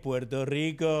en Puerto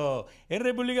Rico, en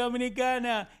República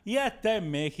Dominicana y hasta en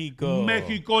México.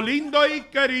 México lindo y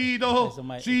querido,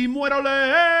 si muero lejos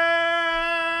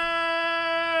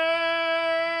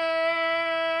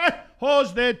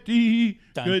de ti,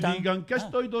 que digan que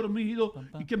estoy dormido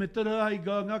y que me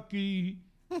traigan aquí.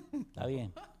 Está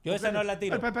bien. Yo esa no la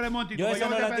tiro. Espera un momentito. Yo esa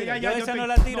no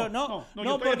la tiro. No,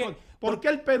 ¿Por qué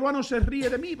el peruano se ríe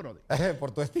de mí, brother?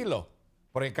 Por tu estilo.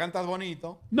 Porque cantas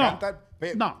bonito. No,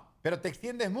 no. Pero te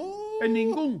extiendes mucho. En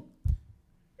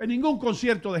ningún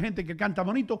concierto de gente que canta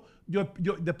bonito, yo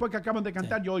después que acaban de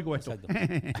cantar, yo oigo esto.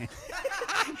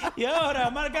 Y ahora,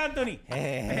 Marc Anthony.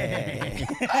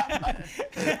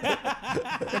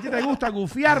 ¿A ti te gusta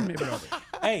gufiarme, bro?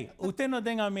 Ey, usted no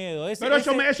tenga miedo. Pero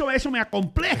eso me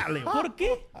acompleja, Leo. ¿Por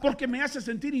qué? Porque me hace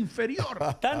sentir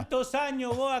inferior. Tantos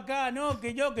años vos acá, ¿no?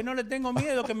 Que no le tengo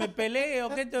miedo, que me peleo,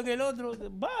 que esto, que el otro.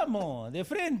 Vamos, de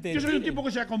frente. Yo soy un tipo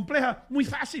que se acompleja muy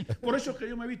fácil. Por eso es que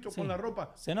yo me he visto con la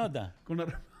ropa. Se nota.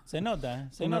 Se nota,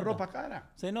 con la ropa cara.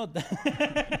 Se nota.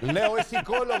 Leo es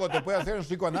psicólogo, te puede hacer un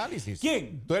psicoanálisis.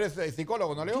 ¿Quién? ¿Tú eres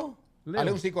psicólogo, no, Leo?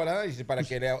 Hazle un psicoanálisis para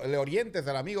que le orientes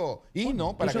al amigo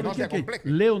Ino para que no se acompleje.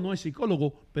 Leo no es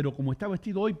psicólogo, pero como está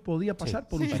vestido hoy, podía pasar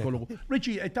por un psicólogo.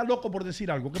 Richie, está loco por decir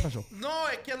algo. ¿Qué pasó? No,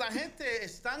 es que la gente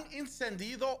está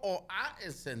encendido o ha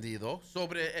encendido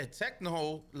sobre el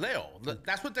techno Leo.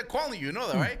 That's what they're calling you, know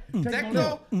that, right?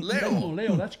 Techno Leo. Techno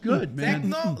Leo, that's good, man.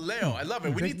 Techno Leo, I love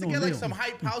it. We need to get like some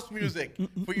hype house music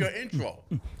for your intro.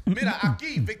 Mira,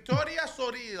 aquí, Victoria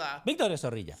Zorrilla. Victoria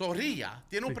Zorrilla. Zorrilla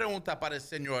tiene una pregunta para el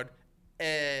señor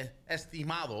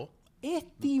estimado.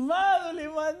 Estimado le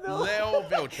mandó. Leo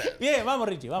Vilches. Bien, vamos,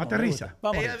 Richie, vamos. Aterriza.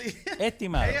 Vamos,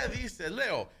 estimado. Ella dice,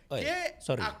 Leo, ¿qué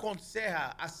aconseja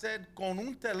hacer con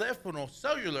un teléfono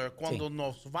celular cuando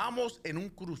nos vamos en un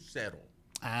crucero?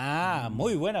 Ah,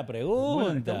 muy buena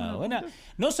pregunta. Buena.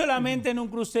 No solamente en un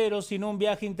crucero, sino un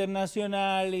viaje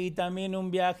internacional y también un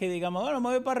viaje, digamos, bueno, me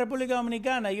voy para República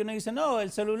Dominicana y uno dice, no,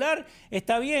 el celular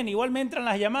está bien, igual me entran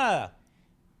las llamadas.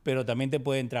 Pero también te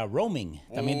puede entrar roaming,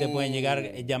 también te pueden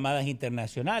llegar llamadas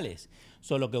internacionales.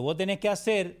 Lo que vos tenés que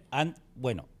hacer,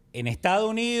 bueno, en Estados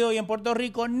Unidos y en Puerto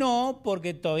Rico no,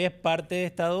 porque todavía es parte de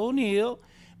Estados Unidos,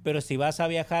 pero si vas a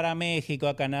viajar a México,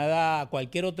 a Canadá, a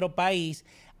cualquier otro país,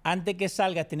 antes que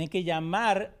salgas tenés que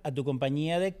llamar a tu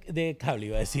compañía de cable,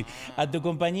 iba a decir, a tu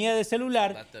compañía de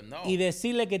celular y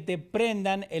decirle que te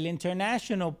prendan el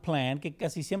International Plan, que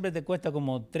casi siempre te cuesta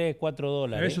como $3,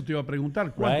 $4. Eso te iba a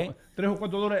preguntar, ¿cuánto? ¿$3 o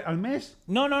 $4 al mes?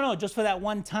 No, just for that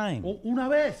one time. ¿Una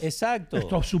vez? Exacto.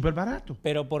 Esto es súper barato.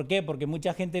 ¿Pero por qué? Porque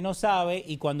mucha gente no sabe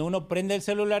y cuando uno prende el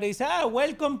celular y dice,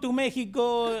 welcome to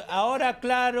México, ahora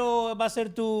claro, va a ser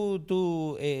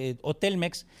tu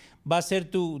Hotelmex, va a ser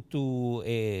tu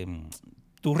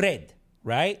red,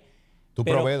 right? Tu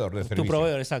proveedor de servicio. Tu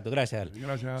proveedor, exacto. Gracias, Ale.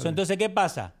 Gracias, Ale. Entonces, ¿qué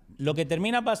pasa? Lo que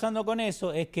termina pasando con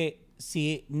eso es que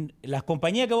si las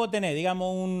compañías que vos tenés,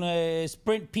 digamos un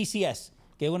Sprint PCS,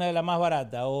 que es una de las más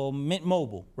baratas, o Mint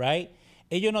Mobile, right?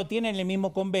 Ellos no tienen el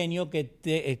mismo convenio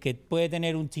que puede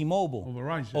tener un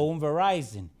T-Mobile o un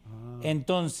Verizon.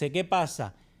 Entonces, ¿qué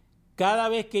pasa? Cada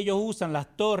vez que ellos usan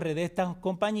las torres de estas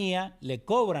compañías, le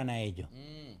cobran a ellos.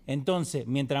 Entonces,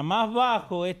 mientras más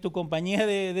bajo es tu compañía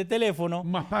de teléfono,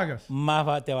 más pagas.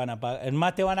 Más te van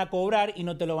a cobrar y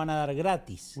no te lo van a dar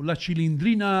gratis. La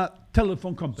Chilindrina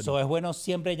Telephone Company. Es bueno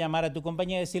siempre llamar a tu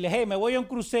compañía y decirle, hey, me voy a un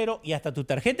crucero y hasta tu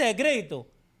tarjeta de crédito.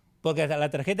 Porque hasta la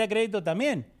tarjeta de crédito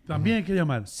también. También hay que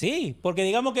llamar. Sí, porque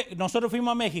digamos que nosotros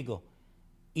fuimos a México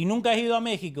y nunca has ido a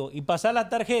México y pasar la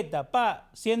tarjeta,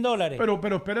 $100.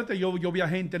 Pero espérate, yo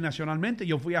viajé internacionalmente,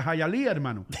 yo fui a Hialeah,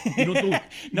 hermano. Y no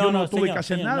tuve señor, que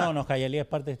hacer nada. No, Hialeah es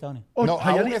parte de Estados Unidos. No,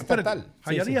 Hialeah es estatal.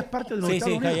 Hialeah es parte de los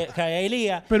Estados Unidos. Sí,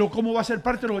 Hialeah. Pero ¿cómo va a ser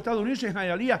parte de los Estados Unidos si en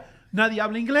Hialeah nadie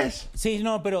habla inglés? Sí,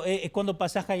 no, pero es cuando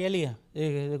pasas Hialeah.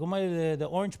 ¿Cómo es de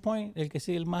Orange Point, el que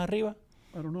sigue el más arriba?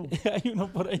 I don't know. Hay uno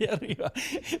por allá arriba.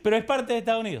 Pero es parte de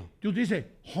Estados Unidos. ¿Tú dices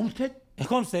Homestead? Es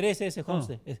Homestead, ese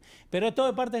Homestead. Pero es todo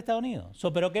de parte de Estados Unidos.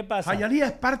 ¿Pero qué pasa? ¿Hialeah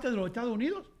es parte de los Estados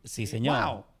Unidos? Sí, señor.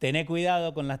 Wow. Tené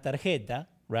cuidado con las tarjetas,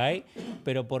 right?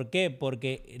 ¿Pero por qué?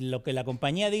 Porque lo que la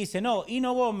compañía dice, no,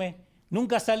 Ino Gomez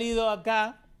nunca ha salido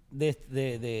acá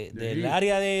del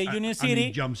área de Union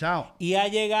City y ha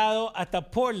llegado hasta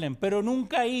Portland, pero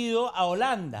nunca ha ido a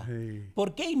Holanda. Sí.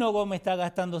 ¿Por qué Ino Gomez está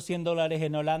gastando $100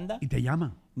 en Holanda? ¿Y te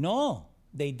llaman? No,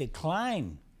 they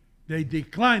decline. They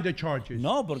decline the charges.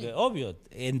 No, porque obvio.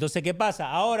 Entonces, ¿qué pasa?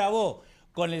 Ahora vos,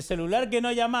 con el celular que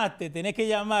no llamaste, tenés que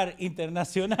llamar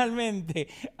internacionalmente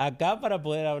acá para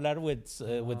poder hablar with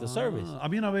the service. A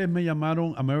mí una vez me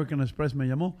llamaron, American Express me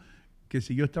llamó, que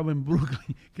si yo estaba en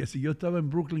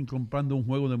Brooklyn, comprando un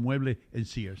juego de muebles en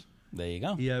Sears. There you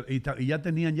go. Y ya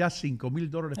tenían ya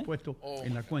 $5,000 puestos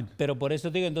en la cuenta. Pero por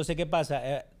eso te digo, entonces, ¿qué pasa?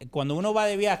 Cuando uno va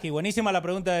de viaje, y buenísima la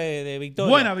pregunta de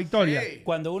Victoria. Buena, Victoria. Sí.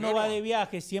 Cuando uno va de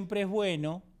viaje, siempre es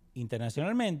bueno,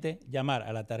 internacionalmente, llamar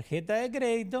a la tarjeta de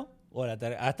crédito o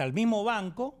hasta el mismo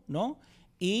banco, ¿no?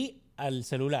 Y al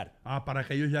celular. Para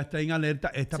que ellos ya estén alerta.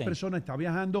 Esta Sí. persona está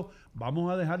viajando,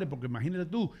 vamos a dejarle, porque imagínate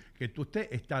tú, que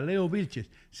está Leo Vilches,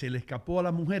 se le escapó a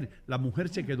la mujer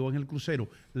se quedó en el crucero,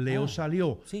 Leo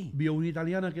salió, vio una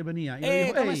italiana que venía, y le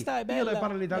dijo, come "Ehi, stai, io bella? le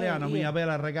parlo l'italiano, Io- mia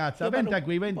bella ragazza, io vente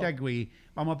parlo- qui,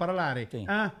 vamos a parlare.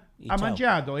 Ah, Y ha ciao.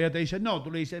 mangiato? Ella te dice, no,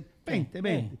 tú le dices, vente, voy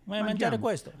a mangiare mangiamo.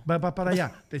 questo. Va para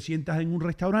allá, te sientas en un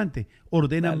restaurante,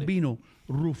 ordenan Dale. vino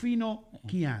Rufino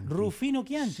Chianti. Rufino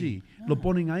Chianti. Sí, lo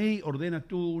ponen ahí, ordenas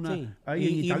tú una, Sí. ahí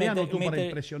en italiano, tú para te-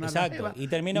 impresionar a la Exacto, jeva. y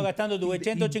termino gastando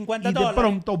 $250 y de dólares.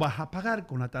 pronto vas a pagar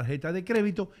con la tarjeta de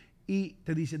crédito y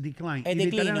te dice decline. E Y la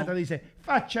declino. italiana te dice,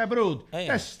 faccia brutta,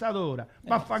 testadora,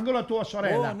 vaffanculo a tua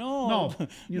sorella. Oh,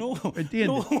 no.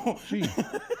 ¿entiendes? Sí.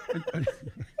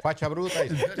 Facha bruta.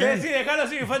 Sí, déjalo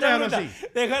así, facha Déjalo bruta. así.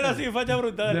 Déjalo así, facha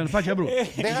bruta. dale. Facha bruta.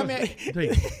 Déjame Sí.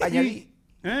 añadir.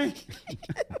 ¿Eh?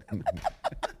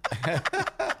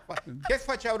 ¿Qué es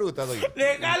facha bruta, doy?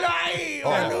 Déjalo ahí,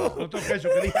 boludo. No toques eso,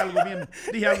 que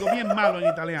dije algo bien malo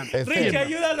en italiano. Richie,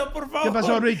 ayúdalo, por favor. ¿Qué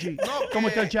pasó, Richie? No, ¿Cómo que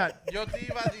está el chat? Yo te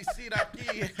iba a decir aquí,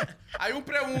 hay una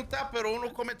pregunta, pero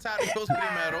unos comentarios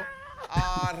primero.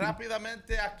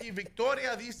 Rápidamente aquí,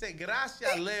 Victoria dice,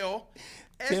 gracias, Leo.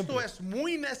 Esto Siempre. es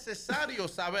muy necesario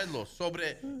saberlo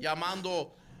sobre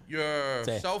llamando your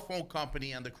Sí. cell phone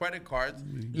company and the credit cards.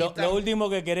 Lo último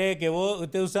que querés, que vos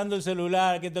estés usando el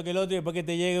celular, que esto, que el otro, y después que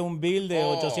te llegue un bill de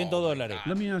 $800.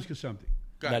 Let me ask you something.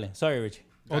 Dale, sorry, Richie.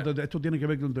 Esto tiene que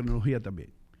ver con tecnología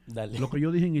también. Dale. Lo que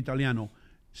yo dije en italiano,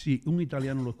 si un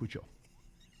italiano lo escuchó.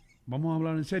 Vamos a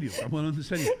hablar en serio. Estamos hablando en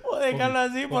serio. Voy a dejarlo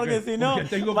así porque si no, Porque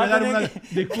tengo va que a dar tener una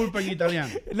disculpa en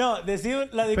italiano. No, decir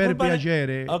la Per disculpa.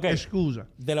 piacere, Ok, scusa.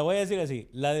 te lo voy a decir así.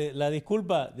 La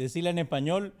disculpa, decirla en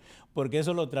español, porque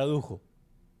eso lo tradujo.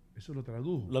 Eso lo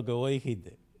tradujo. Lo que vos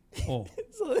dijiste. Oh.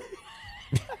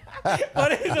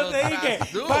 Por eso te dije,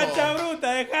 tradujo. facha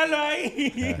bruta, déjalo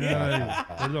ahí. Ay,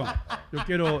 perdón. Yo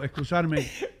quiero excusarme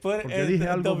porque dije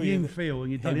algo bien feo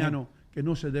en italiano que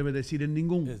no se debe decir en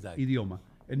ningún idioma,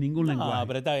 en ningún lenguaje. No,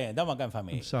 pero está bien, estamos acá en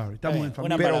familia. I'm sorry, Está estamos bien, en una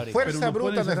familia. Pero palabrita. fuerza no bruta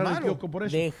pueden no es cerrar el malo. kiosco por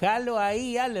eso. Déjalo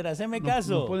ahí, Aller, haceme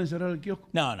caso. No pueden cerrar el kiosco.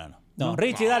 No,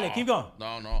 Richie, dale, keep going.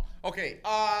 No. Ok,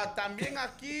 también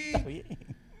aquí,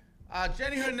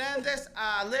 Jenny Hernández,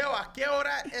 Leo, ¿a qué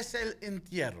hora es el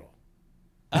entierro?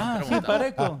 Sí,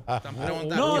 parezco. Están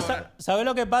preguntando No, a qué hora. ¿sabes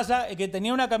lo que pasa? Es que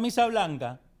tenía una camisa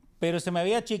blanca, pero se me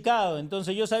había achicado.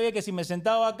 Entonces yo sabía que si me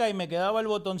sentaba acá y me quedaba el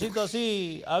botoncito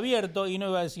así abierto y no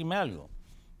iba a decirme algo.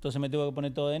 Entonces me tuve que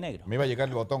poner todo de negro. Me iba a llegar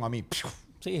el botón a mí.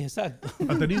 Sí, exacto.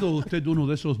 ¿Ha tenido usted uno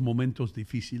de esos momentos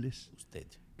difíciles Usted,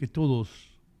 que todos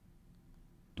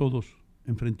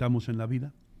enfrentamos en la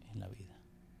vida? en la vida.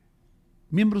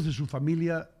 Miembros de su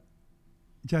familia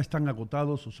ya están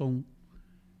agotados o son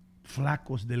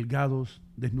flacos, delgados,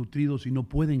 desnutridos y no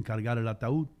pueden cargar el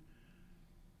ataúd.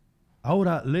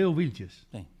 Ahora Leo Vilches,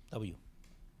 Sí, W.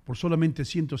 por solamente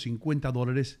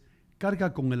 $150,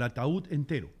 carga con el ataúd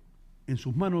entero en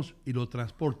sus manos y lo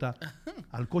transporta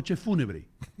al coche fúnebre,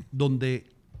 donde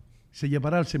se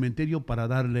llevará al cementerio para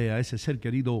darle a ese ser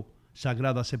querido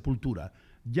sagrada sepultura.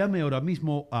 Llame ahora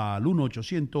mismo al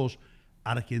 1-800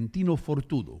 Argentino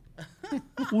Fortudo.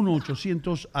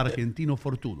 1-800 Argentino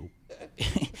Fortudo.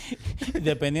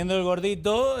 Dependiendo del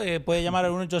gordito, puede llamar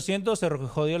al 1-800, se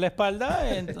jodió la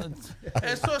espalda. Entonces,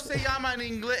 Eso se llama en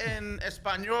inglés, en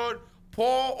español,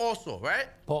 Paul Oso, right?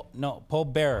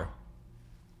 Paul Bearer.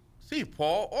 Sí,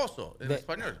 Paul Oso, en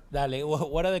español. Dale,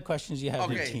 what are the questions you have,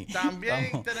 Ok, Richie? también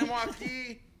Vamos. tenemos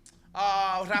aquí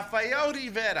Rafael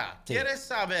Rivera. Sí. ¿Quieres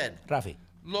saber? Rafi.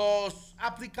 ¿Las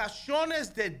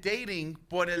aplicaciones de dating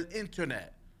por el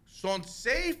internet son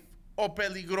safe o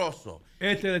peligroso?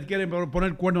 Le quieren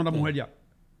poner cuerno a la mujer ya.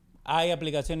 Hay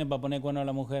aplicaciones para poner cuerno a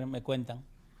la mujer, me cuentan.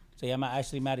 Se llama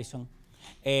Ashley Madison.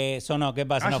 Eso no, ¿qué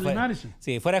pasa? Ashley no, Madison.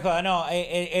 Sí, fuera de joda. No,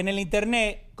 en el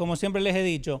internet, como siempre les he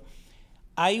dicho,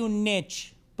 hay un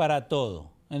niche para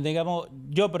todo. Digamos,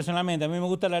 yo personalmente, a mí me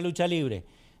gusta la lucha libre.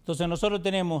 Entonces nosotros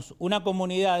tenemos una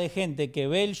comunidad de gente que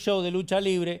ve el show de lucha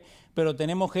libre, pero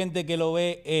tenemos gente que lo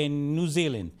ve en New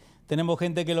Zealand, tenemos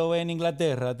gente que lo ve en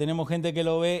Inglaterra, tenemos gente que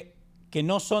lo ve que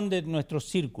no son de nuestro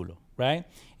círculo, right?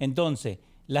 Entonces,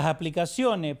 las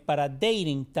aplicaciones para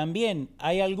dating también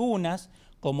hay algunas,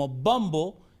 como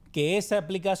Bumble, que esa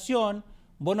aplicación,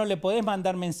 vos no le podés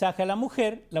mandar mensaje a la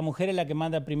mujer es la que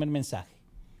manda el primer mensaje,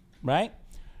 right?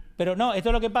 Pero no, esto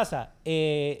es lo que pasa.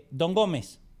 Don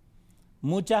Gómez,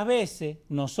 muchas veces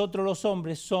nosotros los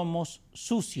hombres somos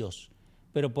sucios.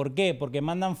 ¿Pero por qué? Porque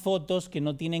mandan fotos que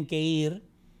no tienen que ir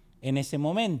en ese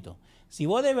momento. Si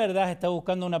vos de verdad estás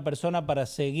buscando una persona para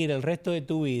seguir el resto de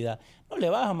tu vida, no le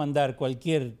vas a mandar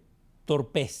cualquier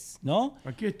torpez, ¿no?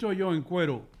 Aquí estoy yo en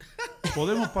cuero.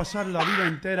 Podemos pasar la vida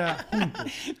entera juntos.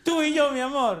 Tú y yo, mi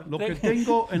amor. Lo que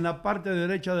tengo en la parte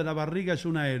derecha de la barriga es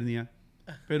una hernia,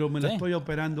 pero me la estoy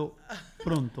operando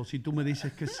pronto, si tú me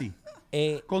dices que sí.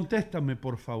 Contéstame,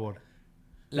 por favor.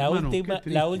 La Hermano,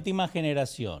 última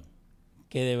generación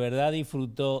que de verdad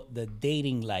disfrutó de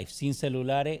dating life sin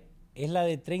celulares es la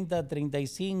de 30,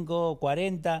 35,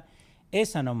 40,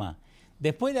 esa nomás.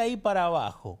 Después de ahí para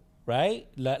abajo, right?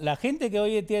 La gente que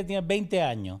hoy tiene 20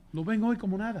 años. Lo ven hoy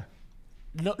como nada.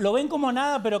 Lo ven como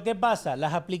nada, pero ¿qué pasa?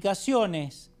 Las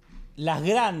aplicaciones, las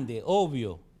grandes,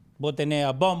 obvio. Vos tenés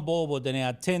a Bumble, vos tenés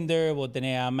a Tinder, vos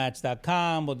tenés a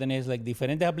Match.com, vos tenés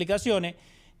diferentes aplicaciones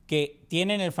que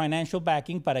tienen el financial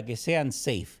backing para que sean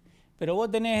safe. Pero vos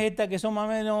tenés estas que son más o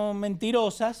menos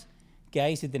mentirosas, que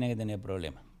ahí sí tenés que tener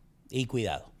problemas. Y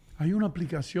cuidado. Hay una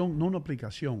aplicación, no una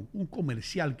aplicación, un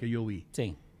comercial que yo vi.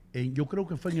 Sí. Yo creo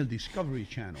que fue en el Discovery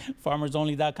Channel.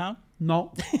 FarmersOnly.com?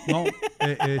 No.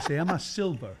 Se llama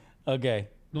Silver. Ok.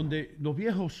 Donde los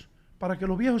viejos, para que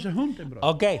los viejos se junten, bro.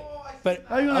 Ok.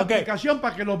 Hay una aplicación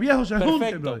para que los viejos se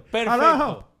junten, bro. Perfecto.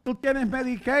 Abajo, ¿tú tienes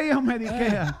Medicaid o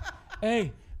Medicare?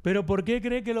 Ey, pero ¿por qué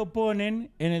cree que lo ponen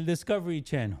en el Discovery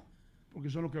Channel? Porque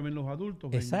son los que ven los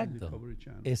adultos. Exacto. Ven el Discovery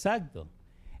Channel. Exacto.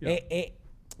 Yeah.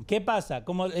 ¿Qué pasa?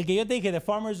 Como el que yo te dije de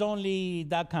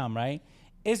FarmersOnly.com, right?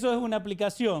 Eso es una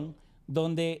aplicación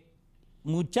donde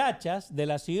muchachas de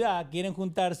la ciudad quieren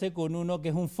juntarse con uno que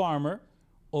es un farmer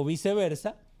o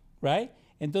viceversa, right?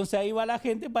 Entonces ahí va la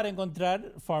gente para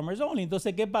encontrar Farmers Only.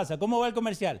 Entonces, ¿qué pasa? ¿Cómo va el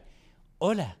comercial?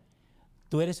 Hola,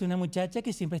 tú eres una muchacha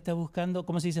que siempre está buscando,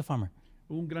 ¿cómo se dice farmer?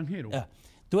 Un granjero.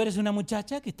 Tú eres una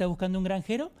muchacha que está buscando un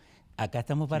granjero. Acá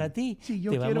estamos para ti. Sí,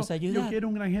 vamos a ayudar. Yo quiero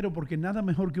un granjero porque nada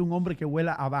mejor que un hombre que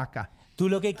huela a vaca. Tú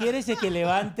lo que quieres es que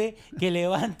levante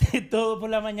todo por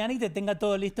la mañana y te tenga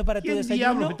todo listo para tu desayuno. ¿Quién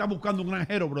diablos está buscando un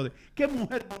granjero, brother? ¿Qué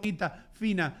mujer bonita,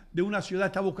 fina, de una ciudad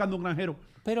está buscando un granjero?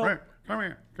 Pero...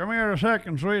 Come here a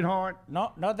second, sweetheart.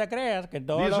 No te creas que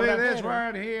todo You lo see granjeros... this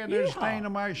right here, this stain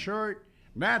on my shirt?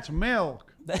 That's milk.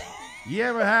 You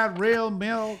ever had real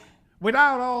milk?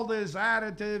 Without all these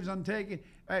additives I'm taking...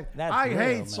 I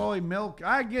hate soy milk.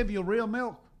 I give you real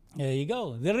milk. There you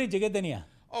go. De Richie, ¿qué tenía?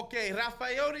 Ok,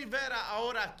 Rafael Rivera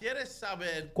ahora quiere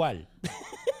saber... ¿Cuál?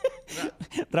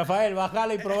 Rafael,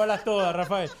 bájala y probalas todas,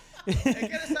 Rafael. Él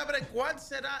quiere saber cuál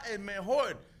será el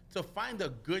mejor to find a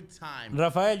good time.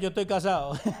 Rafael, yo estoy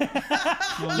casado.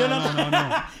 No, yo lo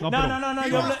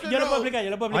puedo explicar.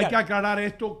 Hay que aclarar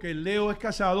esto, que Leo es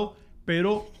casado,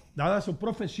 pero... Dada su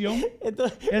profesión,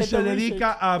 él se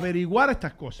dedica a averiguar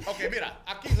estas cosas. Ok, mira,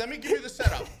 aquí, let me give you the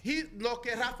setup. Lo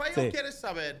que Rafael quiere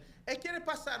saber, él quiere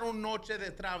pasar una noche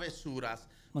de travesuras,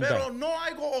 pero no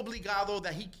algo obligado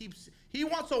that he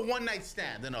wants a one night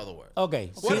stand, in other words. Ok.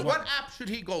 What app should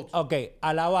he go to? Ok,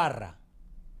 a la barra.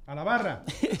 ¿A la barra?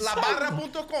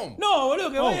 Labarra.com. No,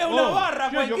 boludo, que vaya a una barra,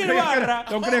 cualquier barra.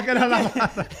 Yo creía que era la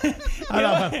barra.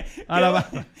 A la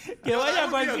barra. Que vaya a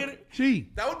cualquier...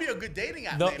 Sí. That would be a good dating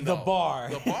app The bar.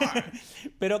 The bar.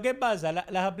 Pero ¿qué pasa?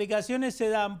 Las aplicaciones se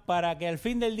dan para que al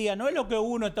fin del día no es lo que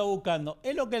uno está buscando,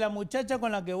 es lo que la muchacha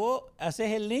con la que vos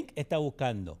haces el link está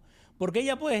buscando. Porque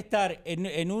ella puede estar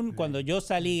cuando yo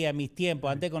salía a mis tiempos,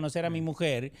 antes de conocer a mi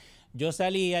mujer, yo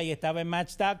salía y estaba en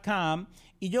Match.com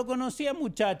y yo conocía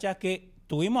muchachas que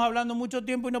estuvimos hablando mucho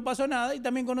tiempo y no pasó nada, y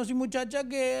también conocí muchachas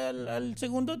que al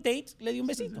segundo date le di un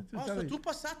besito. Tú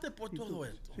pasaste por todo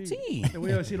esto. Sí. Te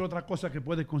voy a decir otra cosa que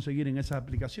puedes conseguir en esas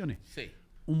aplicaciones. Sí.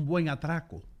 Un buen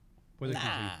atraco. Puedes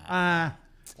conseguir.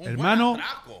 Hermano.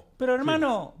 Pero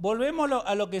hermano, volvemos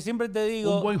a lo que siempre te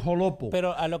digo. Un buen jolopo.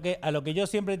 Pero a lo que yo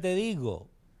siempre te digo,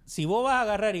 si vos vas a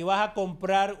agarrar y vas a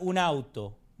comprar un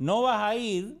auto, no vas a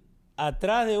ir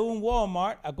atrás de un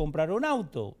Walmart a comprar un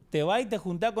auto. Te vas y te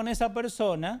juntás con esa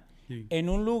persona en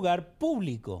un lugar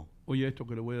público. Oye, esto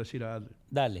que le voy a decir a Adler.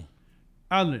 Dale.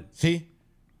 Adler. Sí.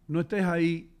 No estés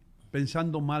ahí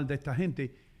pensando mal de esta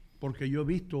gente, porque yo he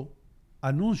visto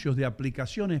anuncios de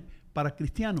aplicaciones para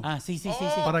cristianos. Sí.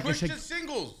 Para Christian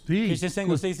singles. Sí. Christian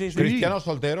singles, sí. Cristianos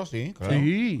solteros, sí. Claro.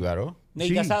 Sí. Claro.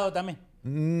 Y casado también.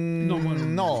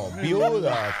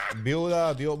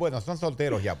 Viuda, bueno, son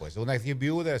solteros ya, pues. Una es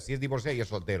viuda, si es divorciada y es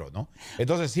soltero, ¿no?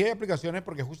 Entonces, sí hay aplicaciones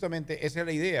porque justamente esa es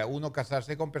la idea, uno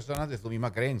casarse con personas de su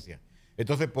misma creencia.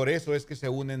 Entonces, por eso es que se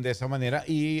unen de esa manera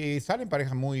y salen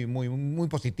parejas muy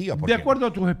positivas. De acuerdo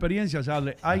a tus experiencias,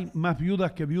 Ale, ¿hay más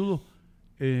viudas que viudos?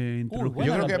 Yo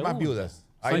creo que hay más viudas.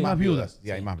 Hay más viudas.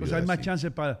 Sí, hay más viudas. Pues hay más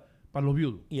chances para los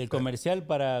viudos. Y el comercial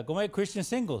para, ¿cómo es? Christian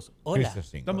Singles. Hola.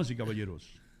 Damas y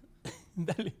caballeros.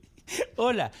 Dale.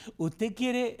 Hola, ¿usted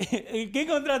quiere...? ¿Qué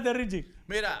encontraste, Richie?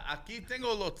 Mira, aquí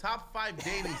tengo los top 5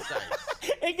 dating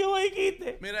sites. ¿Es que vos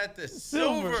dijiste? Mira este,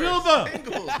 Silver. Silver.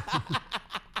 Singles.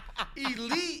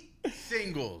 Elite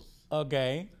Singles. Ok.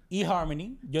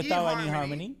 eHarmony. Yo estaba en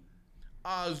eHarmony.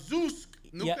 Zeus.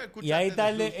 Nunca Y ahí está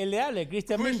el de Ale,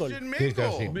 Christian Mingle.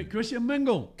 Christian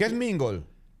Mingle. ¿Qué es Mingle?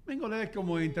 Mingle es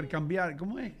como intercambiar,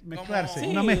 ¿cómo es? Mezclarse, Sí,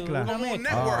 una mezcla. una Como un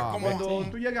network. Cuando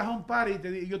tú llegas a un party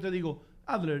y yo te digo,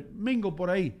 Adler, Mingo por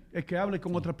ahí, es que hables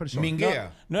con otras personas.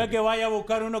 Minguea. No es que vaya a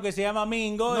buscar uno que se llama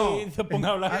Mingo y se ponga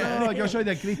a hablar. No, yo soy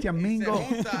de Christian Mingo.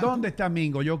 ¿Dónde está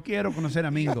Mingo? Yo quiero conocer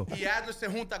a Mingo. Y Adler se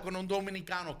junta con un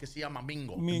dominicano que se llama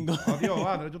Mingo. Mingo. Adiós,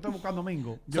 Adler, tú estás buscando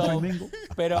Mingo. Yo soy Mingo.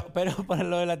 Pero para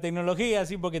lo de la tecnología,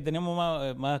 sí, porque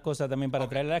tenemos más cosas también para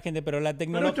traerle a la gente, pero la Pero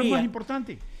tecnología... esto es más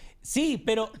importante. Sí,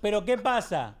 pero ¿qué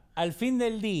pasa? Al fin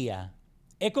del día,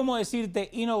 es como decirte,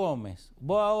 Ino Gómez,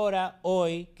 vos ahora,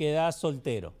 hoy, quedás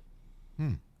soltero.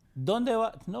 ¿Dónde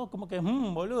va? No, como que,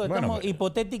 boludo, estamos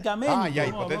hipotéticamente. Ah, ya,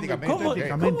 hipotéticamente.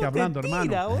 Hipotéticamente hablando, tira,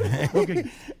 hermano. Okay.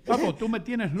 Papo, tú me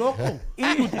tienes loco.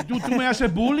 Tú me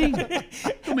haces bullying.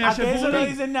 Tú me ¿A haces que eso bullying. no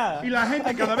dicen nada? Y la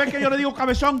gente, cada vez que yo le digo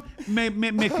cabezón, me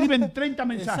escriben 30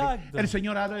 mensajes. Exacto. El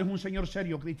señor Adler es un señor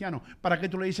serio, cristiano. ¿Para qué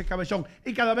tú le dices cabezón?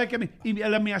 Y cada vez que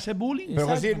él me hace bullying. Pero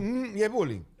decir, y es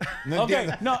bullying. No Ok,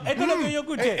 entiendo. no, esto es lo que yo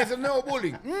escuché. Es el nuevo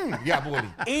bullying. Ya,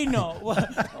 bullying. Y no,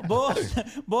 vos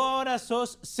ahora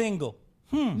sos single.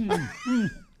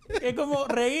 Es como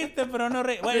reírte, pero no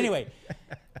reír. Bueno, anyway,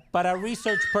 para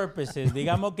research purposes,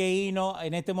 digamos que Ino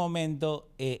en este momento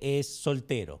es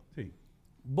soltero. Sí.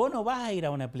 Vos no vas a ir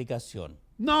a una aplicación.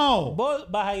 No. Vos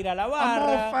vas a ir a la I'm barra.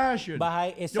 old fashioned.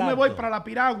 Vas a, Yo me voy para la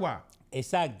piragua.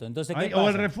 Exacto. Entonces, ¿qué O el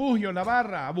pasa? refugio, la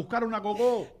barra, a buscar una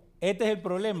gogó. Este es el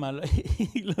problema.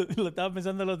 Lo estaba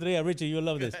pensando el otro día, Richie, you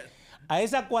love this. A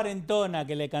esa cuarentona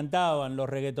que le cantaban los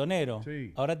reggaetoneros,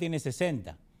 Sí. ahora tiene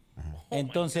 60.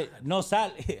 Entonces, no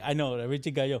sale. I know,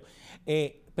 Richie cayó.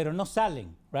 Pero no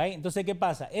salen, right? Entonces, ¿qué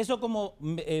pasa? Eso como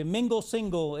Mingle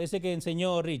Single, ese que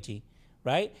enseñó Richie,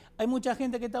 right? Hay mucha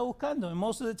gente que está buscando. En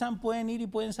most of the time pueden ir y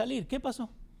pueden salir. ¿Qué pasó?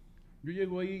 Yo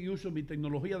llego ahí y uso mi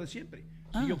tecnología de siempre.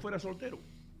 Si yo fuera soltero.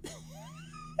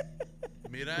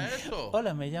 Mira eso.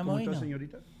 Hola, me llamo ¿Cómo está, Ino.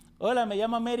 señorita? Hola, me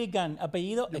llamo American,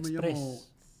 apellido Yo me Express. llamo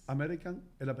American,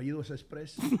 el apellido es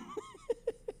Express.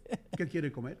 ¿Qué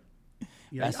quiere comer?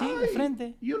 Y ahí, Así, de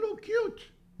frente. You look cute.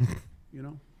 You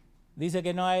know? Dice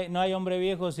que no hay hombre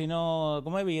viejo, sino,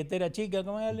 ¿cómo es? Billetera chica,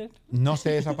 ¿cómo es, Ale? No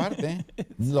sé esa parte.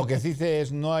 Lo que sí sé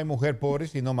es no hay mujer pobre,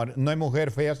 no hay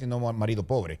mujer fea, sino marido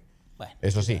pobre. Bueno,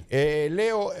 eso sí.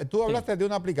 Leo, tú hablaste de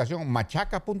una aplicación,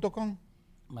 machaca.com.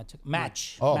 Match.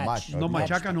 Oh, Match. Match. No,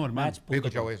 machaca no, hermano. He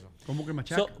escuchado eso. ¿Cómo que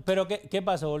machaca? Pero ¿qué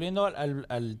pasa? Volviendo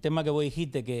al tema que vos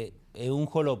dijiste, que es un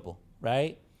jolopo,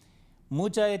 right?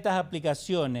 Muchas de estas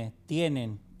aplicaciones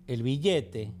tienen el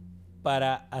billete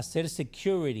para hacer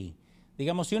security.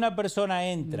 Digamos, si una persona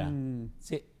entra,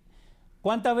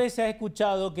 ¿cuántas veces has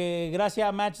escuchado que gracias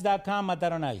a Match.com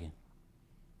mataron a alguien?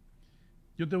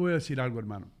 Yo te voy a decir algo,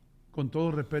 hermano. Con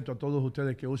todo respeto a todos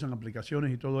ustedes que usan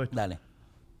aplicaciones y todo esto. Dale.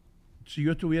 Si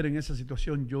yo estuviera en esa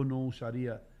situación, yo no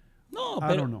usaría. No, I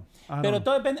pero, don't know. pero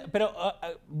todo depende. Pero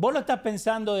vos lo estás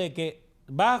pensando de que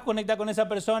vas a conectar con esa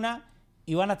persona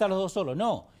y van a estar los dos solos.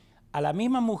 No. A las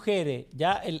mismas mujeres,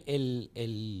 ya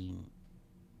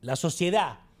la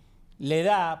sociedad le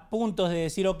da puntos de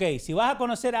decir, ok, si vas a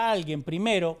conocer a alguien,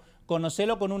 primero,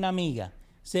 conocelo con una amiga.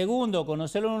 Segundo,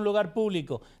 conocelo en un lugar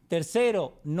público.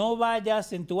 Tercero, no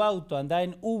vayas en tu auto, anda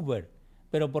en Uber.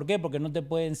 ¿Pero por qué? Porque no te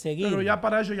pueden seguir. Pero ya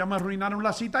para eso ya me arruinaron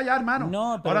la cita ya, hermano.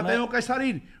 No, pero ahora no tengo que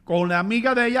salir con la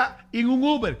amiga de ella en un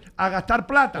Uber a gastar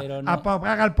plata, Pero no. a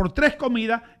pagar por 3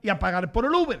 comidas y a pagar por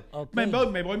el Uber. Ok.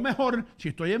 Me voy mejor, si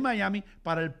estoy en Miami,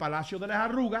 para el Palacio de las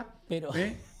Arrugas,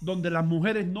 donde las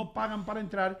mujeres no pagan para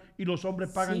entrar y los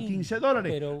hombres pagan Sí, $15.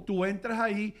 pero- Tú entras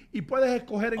ahí y puedes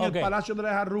escoger en Ok. el Palacio de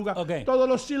las Arrugas Ok. todos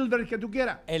los silvers que tú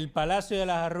quieras. El Palacio de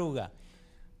las Arrugas.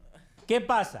 ¿Qué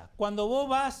pasa? Cuando vos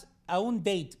vas a un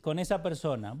date con esa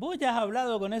persona, vos ya has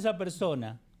hablado con esa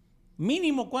persona,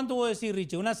 mínimo, ¿cuánto voy a decir,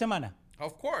 Richie? ¿Una semana?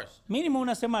 Of course. Mínimo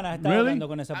una semana has estado Really? hablando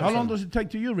con esa How persona. long does it take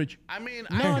to you, Rich? I mean,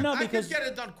 No, I no, could because- get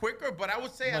it done quicker, but I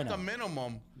would say at Bueno. the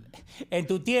minimum. En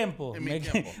tu tiempo. En mi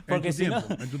tiempo. Porque en tu si no...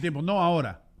 tiempo, en tu tiempo, no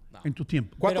ahora. En tu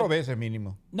tiempo. 4 veces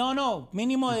mínimo. No,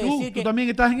 mínimo de ¿Tú? decir ¿Tú que... también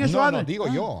estás en eso, No, Adler? no, digo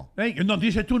yo. Ey, no,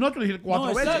 dices tú no, tú dices 4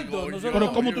 No, veces. exacto, nosotros-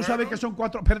 Pero ¿cómo no, tú sabes que son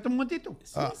 4? Espérate un momentito.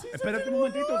 Espérate un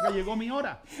momentito, que llegó mi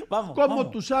hora. Vamos, ¿Cómo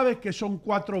vamos. tú sabes que son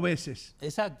 4 veces?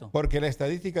 Exacto. Porque la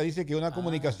estadística dice que una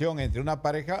comunicación entre una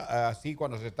pareja, así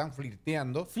cuando se están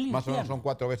flirteando, más o menos son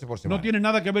 4 veces por semana. No tiene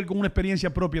nada que ver con una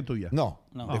experiencia propia tuya. No,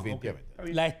 No. definitivamente. Está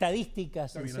bien. La estadística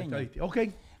se Está bien, la enseña. estadística.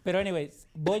 Ok. Pero, anyways,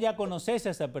 voy a conocer a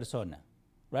esa persona.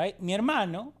 Right? Mi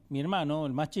hermano,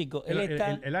 el más chico, él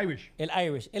está... El Irish. El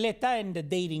Irish. Él está en the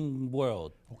dating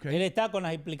world. Ok. Él está con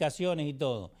las explicaciones y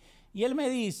todo. Y él me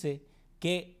dice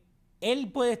que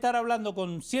él puede estar hablando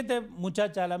con 7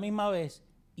 muchachas a la misma vez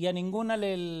y a ninguna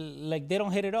they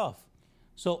don't hit it off.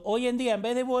 So, hoy en día, en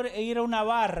vez de ir a una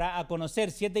barra a conocer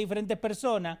 7 diferentes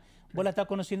personas, vos la estás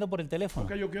conociendo por el teléfono.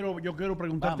 Okay, yo quiero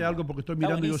preguntarte algo porque estoy Está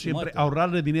mirando yo buenísimo siempre esto.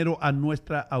 ahorrarle dinero a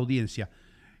nuestra audiencia.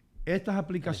 Estas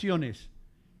aplicaciones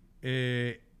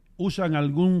usan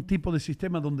algún tipo de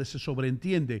sistema donde se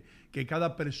sobreentiende que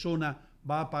cada persona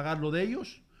va a pagar lo de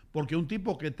ellos, porque un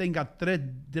tipo que tenga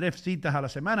 3 citas a la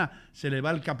semana se le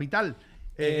va el capital.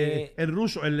 El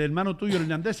ruso, el hermano tuyo, el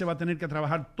irlandés, se va a tener que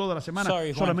trabajar toda la semana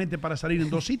solamente para salir en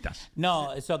 2 citas.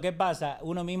 No, eso ¿qué pasa?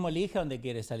 Uno mismo elige a dónde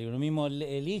quiere salir. Uno mismo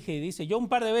elige y dice, yo un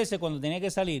par de veces cuando tenía que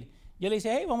salir, yo le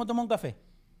dije, hey, vamos a tomar un café.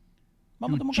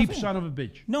 Vamos a tomar un cheap café. son of a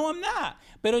bitch. No, I'm not.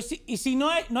 Pero si no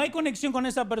hay conexión con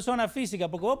esa persona física,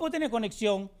 porque vos podés tener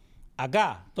conexión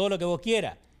acá, todo lo que vos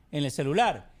quieras, en el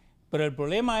celular. Pero el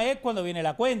problema es cuando viene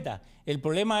la cuenta. El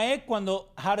problema es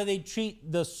cuando, how do they treat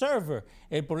the server.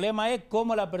 El problema es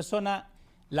cómo la persona,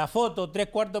 la foto,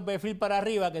 3/4 perfil para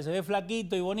arriba, que se ve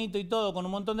flaquito y bonito y todo, con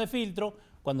un montón de filtros,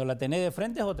 cuando la tenés de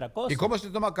frente es otra cosa. ¿Y cómo se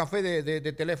toma café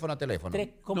de teléfono a teléfono?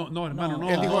 No, hermano, no.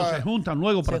 Él dijo, Se juntan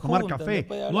luego para tomar café.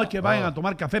 No es que vayan Oh. a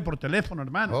tomar café por teléfono,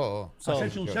 hermano.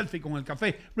 Hacerse un selfie con el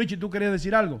café. Richie, ¿tú querías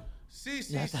decir algo? Sí.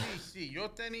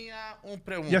 Yo tenía un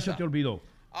pregunta. Ya se te olvidó.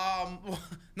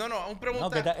 Un pregunta.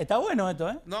 No, que está bueno esto,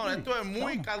 ¿eh? No, esto es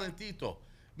muy calentito.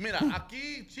 Mira,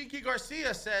 aquí Chiqui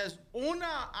García says,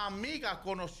 una amiga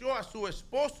conoció a su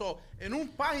esposo en una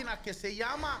página que se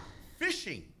llama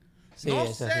Fishing. Sí, no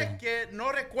es sé así.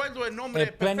 no recuerdo el nombre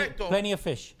perfecto. Plenty of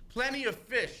Fish. Plenty of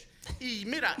Fish. Y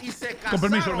mira, y se Con casaron.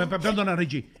 permiso, perdona,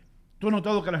 Richie. ¿Tú has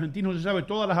notado que el argentino se sabe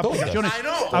todas las aplicaciones I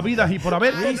know. habidas y por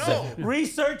haber?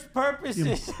 Research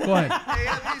purposes. Go ahead.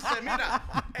 Ella dice, mira,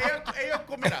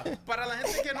 para la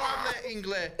gente que no habla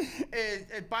inglés,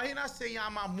 el página se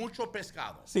llama Mucho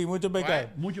Pescado. Sí, mucho pecado.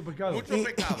 Right? Mucho pecado. Mucho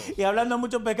pecado. Y hablando de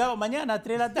mucho pecado, mañana a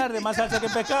 3 de la tarde, más salsa que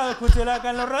pescado, escúchela acá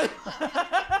en los radios.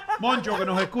 Moncho, que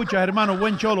nos escuchas, hermano,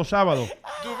 buen show los sábados.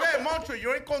 Tú ves, Moncho,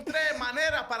 yo encontré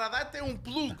manera para darte un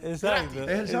plug. Exacto.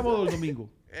 ¿Es el sábado o el domingo?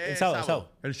 El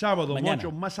sábado. El sábado, Mañana.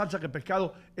 Moncho, más salsa que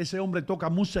pescado. Ese hombre toca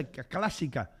música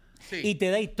clásica. Sí. Y te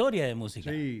da historia de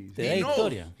música. Sí. Te da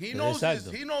historia.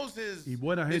 Exacto. Y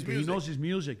buena gente, he knows his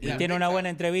music. Y tiene una buena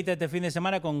entrevista este fin de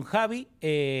semana con Javi,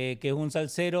 que es un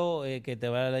salsero que te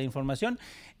va a dar la información.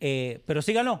 Pero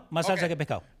síganlo, más salsa que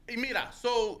pescado. Y mira,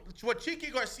 what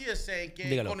Chiqui García es saying, que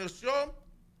Dígalo.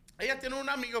 ella tiene un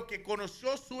amigo que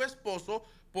conoció a su esposo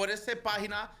por esa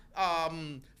página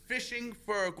Fishing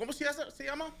for, ¿cómo se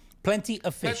llama? Plenty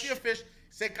of Fish. Plenty of Fish.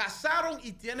 Se casaron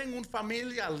y tienen una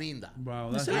familia linda.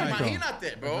 Wow, that's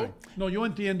Imagínate, bro. That's right. No, yo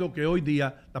entiendo que hoy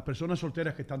día las personas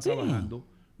solteras que están trabajando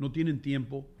no tienen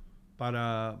tiempo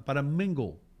para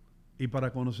mingle y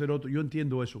para conocer otro. Yo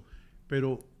entiendo eso,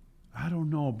 pero I don't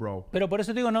know, bro. Pero por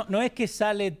eso digo, no es que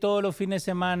sale todos los fines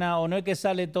de semana o no es que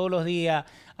sale todos los días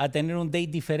a tener un date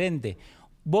diferente.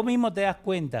 Vos mismo te das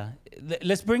cuenta.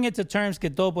 Let's bring it to terms que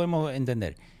todos podemos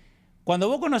entender. Cuando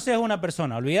vos conoces a una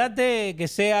persona, olvídate que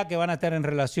sea que van a estar en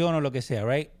relación o lo que sea,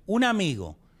 right? Un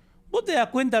amigo. Vos te das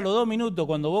cuenta a los 2 minutos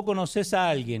cuando vos conoces a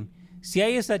alguien, si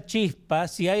hay esa chispa,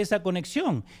 si hay esa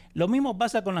conexión. Lo mismo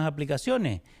pasa con las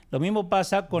aplicaciones. Lo mismo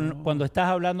pasa cuando estás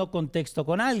hablando con texto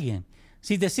con alguien.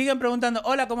 Si te siguen preguntando,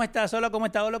 hola, ¿cómo estás? Hola, ¿cómo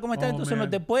estás? Hola, ¿cómo estás? Entonces no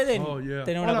te pueden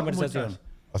tener una Hola, ¿cómo conversación. estás?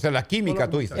 O sea, la química, Hola,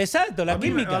 tú ¿cómo dices. estás? Exacto, la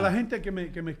química. A la gente que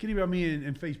me escribe a mí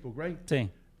en Facebook, right? Sí.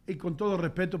 Y con todo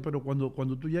respeto, pero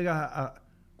cuando tú llegas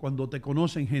cuando te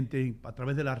conocen gente a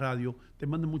través de la radio, te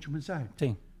mandan muchos mensajes.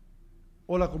 Sí.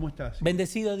 Hola, ¿cómo estás?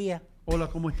 Bendecido día. Hola,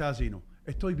 ¿cómo estás, Ino?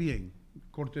 Estoy bien.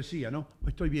 Cortesía, ¿no?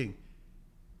 Estoy bien.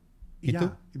 ¿Y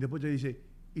tú? Y después te dice,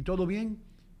 ¿y todo bien?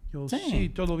 Yo, sí,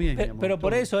 todo bien. mi amor, Pero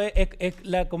por todo eso es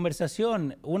la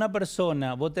conversación. Una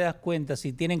persona, vos te das cuenta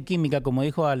si tienen química, como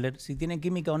dijo Adler, si tienen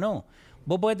química o no.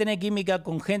 Vos podés tener química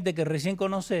con gente que recién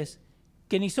conoces,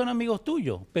 que ni son amigos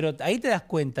tuyos, pero ahí te das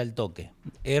cuenta el toque.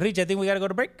 Richard, I think we gotta go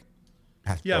to break.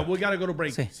 Yeah, we gotta go to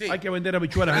break. Sí. Hay que vender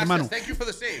habichuelas, Gracias. hermano. Thank you for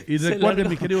the save. Y Se recuerden, largó.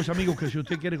 mis queridos amigos, que si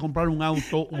usted quiere comprar un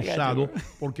auto got usado, you.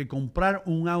 porque comprar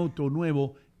un auto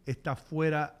nuevo está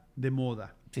fuera de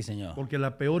moda. Sí, señor. Porque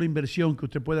la peor inversión que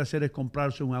usted puede hacer es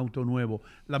comprarse un auto nuevo.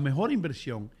 La mejor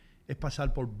inversión es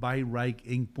pasar por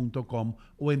buyrightInc.com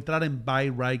o entrar en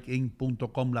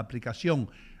buyrightInc.com, la aplicación.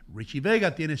 Richie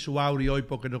Vega tiene su Audi hoy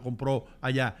porque lo compró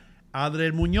allá.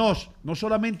 Adriel Muñoz, no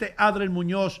solamente Adriel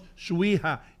Muñoz, su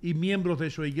hija y miembros de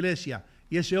su iglesia,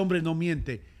 y ese hombre no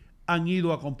miente, han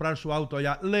ido a comprar su auto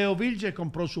allá. Leo Vilches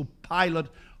compró su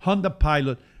Pilot, Honda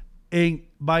Pilot, en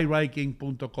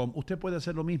buyrightInc.com. Usted puede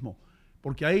hacer lo mismo,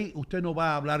 porque ahí usted no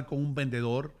va a hablar con un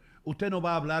vendedor, Usted no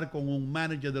va a hablar con un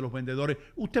manager de los vendedores.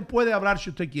 Usted puede hablar,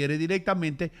 si usted quiere,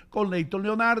 directamente con Leighton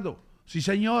Leonardo. Sí,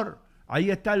 señor.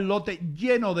 Ahí está el lote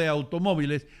lleno de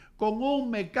automóviles con un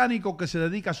mecánico que se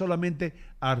dedica solamente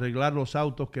a arreglar los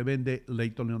autos que vende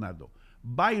Leighton Leonardo.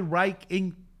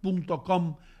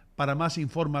 BuyRightInc.com para más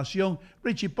información.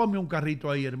 Richie, ponme un carrito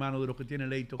ahí, hermano, de los que tiene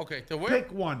Leighton. Okay,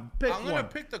 pick one. I'm gonna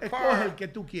pick the car Escoge el que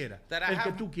tú quieras. that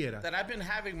I've been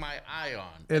having my eye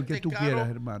on. El que tú quieras,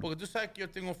 hermano. Porque tú sabes que yo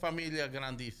tengo familia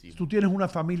grandísima. Tú tienes una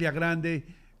familia grande,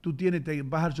 te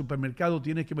vas al supermercado,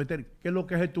 tienes que meter, ¿qué es lo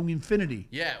que es esto? Un Infinity.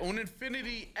 Yeah, un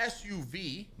Infinity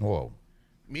SUV. Wow.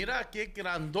 Mira qué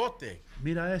grandote.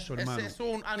 Mira eso, hermano. Ese es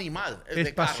un animal.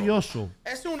 Espacioso. De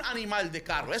carro. Es un animal de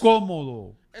carro.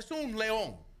 Cómodo. Es un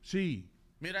león. Sí.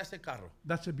 Mira ese carro.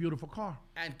 That's a beautiful car.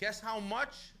 And guess how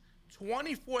much?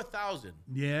 $24,000.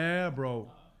 Yeah,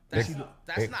 bro. That's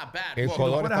not bad. Si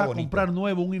lo fueras a comprar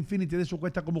nuevo, un Infinity de eso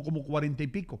cuesta como 40 y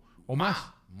pico o más.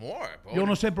 More, bro. Yo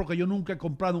no sé porque yo nunca he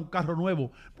comprado un carro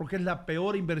nuevo porque es la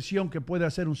peor inversión que puede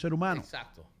hacer un ser humano.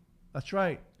 Exacto. That's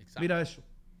right. Exacto. Mira eso.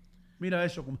 Mira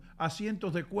eso.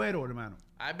 Asientos de cuero, hermano.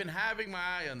 I've been having my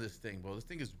eye on this thing, bro. This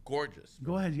thing is gorgeous.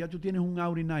 Go ahead. Ya tú tienes un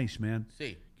Audi Nice, man.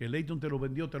 Sí. Que Leighton te lo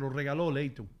vendió, te lo regaló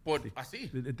Leighton. Así.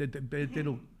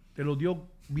 Te lo dio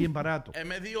bien barato. Él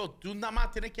me dijo, tú nada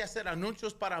más tienes que hacer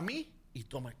anuncios para mí y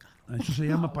toma el carro. Eso se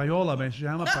llama payola, man. Eso se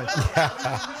llama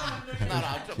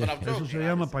Eso se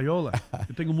llama payola.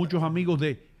 Yo tengo muchos amigos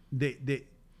de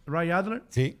Ray Adler.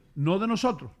 Sí. No de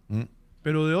nosotros,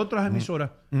 pero de otras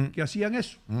emisoras que hacían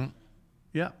eso.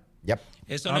 Ya. Yep.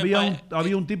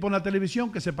 Había un tipo en la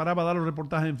televisión que se paraba a dar los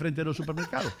reportajes enfrente de los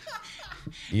supermercados.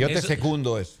 Y yo te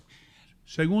secundo eso.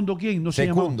 ¿Segundo quién? No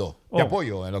Secundo. Se Te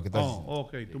apoyo en lo que estás diciendo.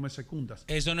 Ok, tú me secundas.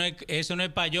 Eso no es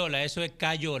payola, eso es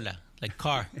cayola. Like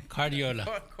cardiola.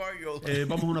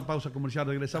 Vamos a una pausa comercial,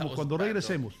 regresamos. Cuando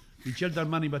regresemos, Michelle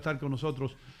Darmani va a estar con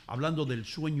nosotros hablando del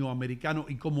sueño americano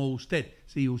y cómo usted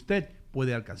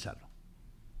puede alcanzarlo.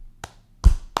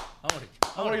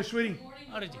 How are you, sweetie?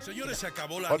 Señores, se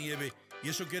acabó la nieve y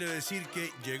eso quiere decir que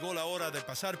llegó la hora de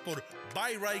pasar por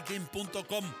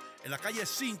BuyRightInc.com en la calle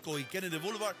 5 y Kennedy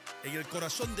Boulevard, en el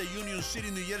corazón de Union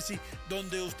City, New Jersey,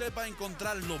 donde usted va a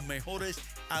encontrar los mejores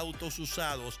autos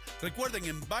usados. Recuerden,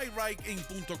 en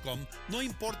BuyRightInc.com no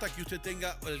importa que usted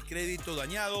tenga el crédito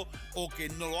dañado o que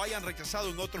no lo hayan rechazado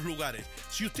en otros lugares.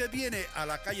 Si usted viene a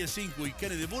la calle 5 y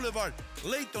Kennedy Boulevard,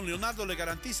 Leighton Leonardo le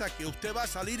garantiza que usted va a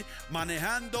salir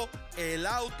manejando el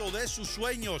auto de sus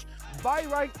sueños.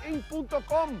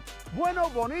 BuyRightInc.com. Bueno,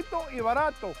 bonito y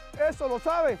barato. Eso lo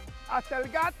sabe hasta el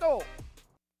gato.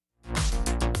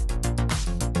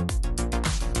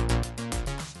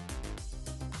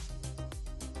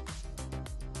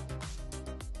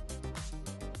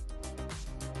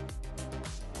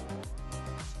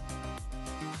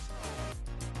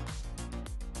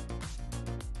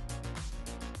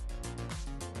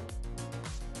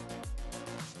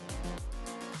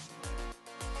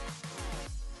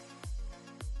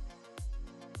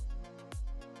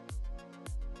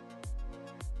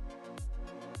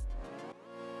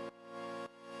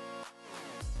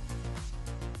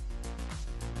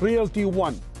 Realty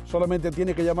One. Solamente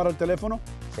tiene que llamar al teléfono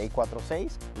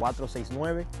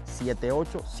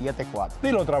 646-469-7874.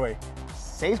 Dilo otra vez.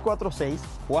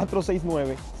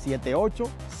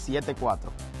 646-469-7874.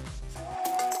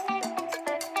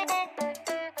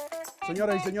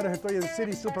 Señoras y señores, estoy en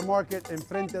City Supermarket,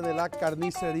 enfrente de la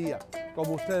carnicería.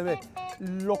 Como ustedes ven,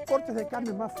 los cortes de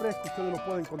carne más frescos ustedes los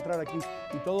pueden encontrar aquí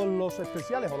y todos los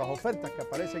especiales o las ofertas que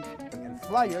aparecen en el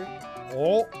flyer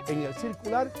o en el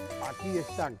circular, aquí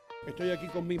están. Estoy aquí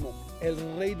con Mimo, el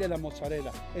rey de la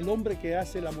mozzarella, el hombre que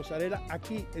hace la mozzarella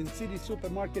aquí en City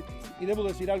Supermarket. Y debo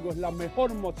decir algo, es la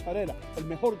mejor mozzarella, el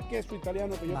mejor queso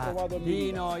italiano que yo he probado en mi vida.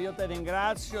 Dino, io ti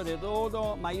ringrazio di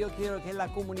tutto, ma io chiedo che la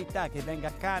comunità che venga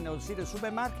acá nel City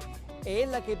Supermarket è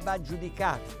quella che va a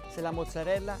giudicare se la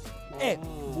mozzarella è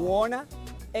buona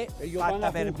e ellos fatta van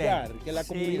a per juzgar, bene. que la Sì.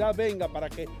 comunidad venga para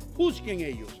que juzguen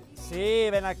ellos. Sì,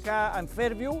 ven acá in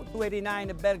Fairview,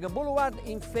 289 Berg Boulevard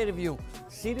in Fairview.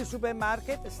 City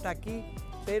Supermarket sta qui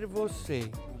per você.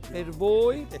 Per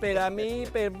voi, per me,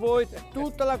 per voi,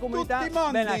 tutta la comunità, Tutti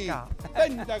mondi. ven acá.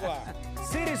 Venta qua.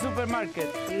 City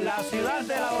Supermarket, la ciudad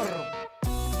del ahorro.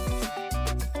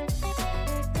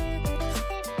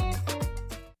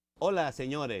 Hola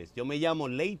señores, yo me llamo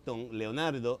Leighton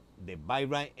Leonardo de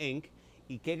BuyRight Inc.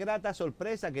 y qué grata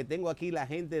sorpresa que tengo aquí la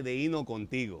gente de Ino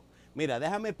Contigo. Mira,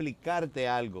 déjame explicarte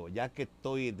algo, ya que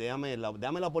dame la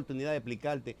oportunidad de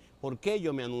explicarte por qué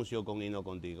yo me anuncio con Ino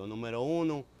Contigo. Número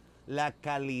uno, la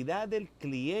calidad del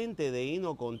cliente de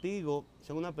Ino Contigo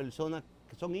son una persona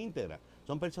que son íntegras.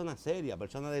 Son personas serias,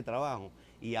 personas de trabajo.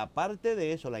 Y aparte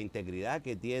de eso, la integridad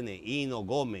que tiene Ino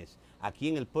Gomez aquí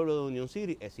en el pueblo de Union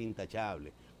City es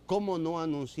intachable. ¿Cómo no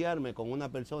anunciarme con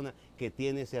una persona que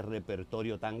tiene ese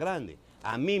repertorio tan grande?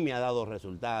 A mí me ha dado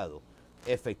resultados.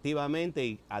 Efectivamente,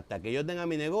 y hasta que yo tenga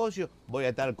mi negocio, voy a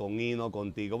estar con Ino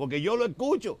Contigo, porque yo lo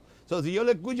escucho. Si yo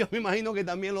lo escucho, me imagino que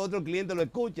también los otros clientes lo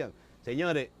escuchan.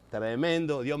 Señores,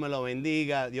 tremendo, Dios me lo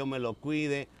bendiga, Dios me lo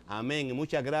cuide, amén. Y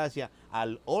muchas gracias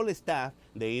al all staff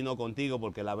de Ino Contigo,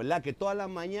 porque la verdad que todas las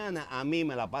mañanas a mí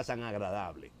me la pasan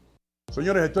agradable.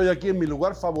 Señores, estoy aquí en mi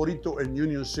lugar favorito en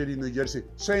Union City, New Jersey,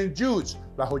 St. Jude's,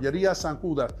 la joyería San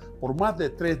Judas, por más de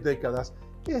 3 décadas.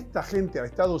 Esta gente ha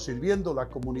estado sirviendo la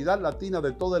comunidad latina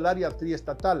de todo el área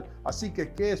triestatal, así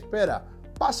que ¿qué espera?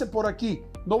 Pase por aquí,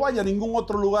 no vaya a ningún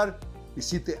otro lugar,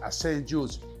 visite a St.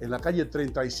 Jude's en la calle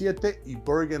 37 y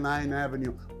Bergen Line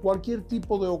Avenue. Cualquier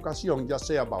tipo de ocasión, ya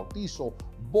sea bautizo,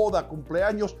 boda,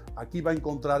 cumpleaños, aquí va a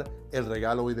encontrar el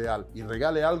regalo ideal y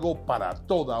regale algo para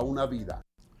toda una vida.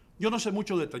 Yo no sé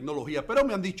mucho de tecnología, pero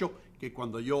me han dicho que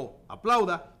cuando yo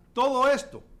aplauda, todo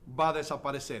esto va a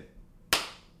desaparecer.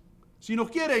 Si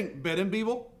nos quieren ver en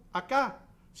vivo, acá.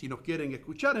 Si nos quieren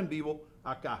escuchar en vivo,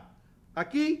 acá.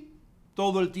 Aquí,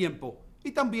 todo el tiempo.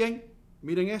 Y también,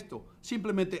 miren esto,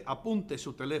 simplemente apunte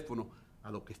su teléfono a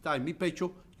lo que está en mi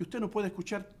pecho y usted nos puede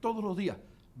escuchar todos los días,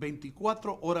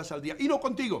 24 horas al día. Ino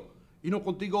Contigo,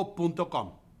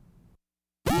 inocontigo.com.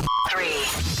 3,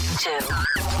 2,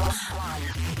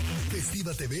 1.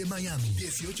 Festiva TV Miami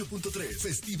 18.3,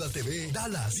 Festiva TV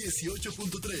Dallas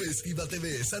 18.3, Festiva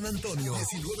TV San Antonio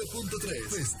 19.3,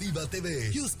 Festiva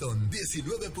TV Houston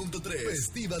 19.3,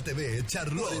 Festiva TV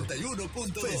Charlotte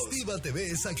 41.2, Festiva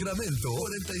TV Sacramento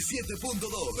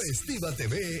 47.2, Festiva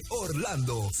TV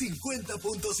Orlando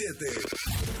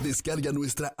 50.7. Descarga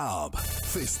nuestra app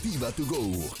Festiva to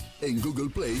Go en Google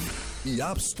Play y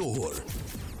App Store.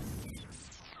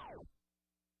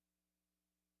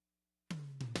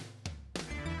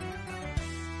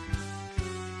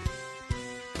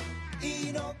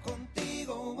 Ino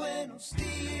contigo, buenos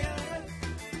días.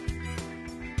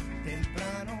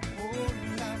 Temprano por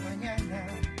la mañana.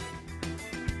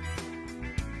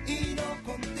 Ino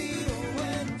contigo,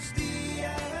 buenos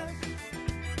días.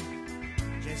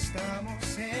 Ya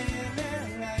estamos en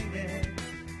el aire.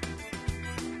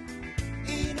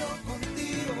 Ino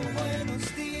contigo,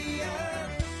 buenos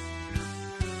días.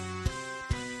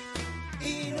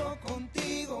 Ino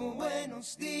contigo,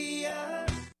 buenos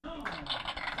días.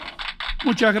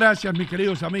 Muchas gracias, mis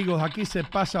queridos amigos. Aquí se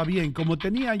pasa bien. Como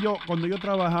tenía yo, cuando yo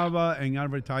trabajaba en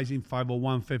Advertising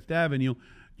 501 Fifth Avenue,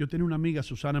 yo tenía una amiga,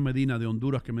 Susana Medina, de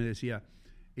Honduras, que me decía,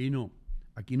 Ino,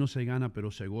 aquí no se gana, pero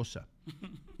se goza.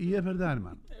 Y es verdad,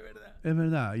 hermano. Es verdad. Es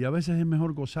verdad. Y a veces es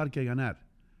mejor gozar que ganar.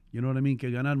 You know what I mean? Que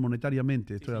ganar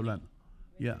monetariamente, estoy hablando.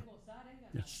 Ya.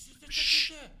 Yeah.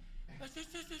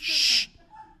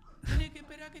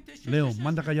 Leo,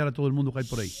 manda a callar a todo el mundo que hay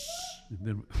por ahí.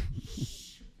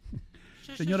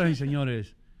 Señoras y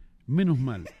señores, menos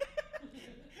mal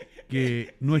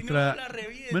que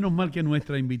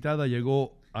nuestra invitada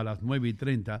llegó a las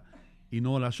 9:30 y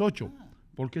no a las 8,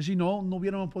 porque si no, no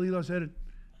hubiéramos podido hacer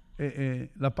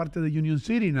la parte de Union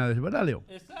City, nada, ¿verdad, Leo?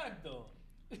 Exacto.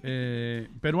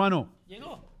 Peruano.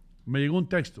 Llegó. Me llegó un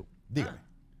texto. Dígame.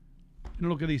 Mira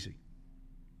lo que dice.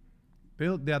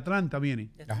 Pero de Atlanta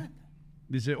viene.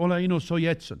 Dice, hola Ino, soy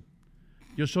Edson.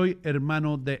 Yo soy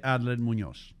hermano de Adler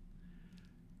Muñoz.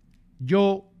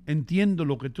 Yo entiendo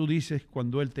lo que tú dices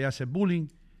cuando él te hace bullying.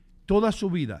 Toda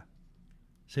su vida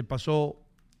se pasó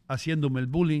haciéndome el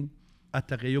bullying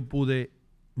hasta que yo pude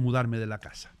mudarme de la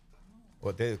casa.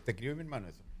 ¿O te escribió mi hermano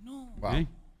eso? No. Wow. ¿Eh?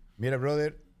 Mira,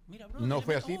 brother, no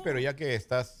fue así, pero ya que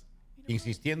estás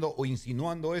insistiendo o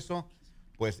insinuando eso,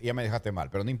 pues ya me dejaste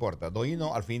mal, pero no importa.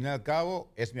 Doino, al fin y al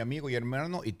cabo, es mi amigo y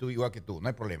hermano y tú igual que tú, no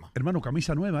hay problema. Hermano,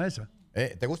 camisa nueva esa.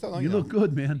 ¿Te gusta, Doino? You look good,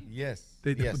 man. Yes.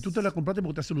 Tú te la compraste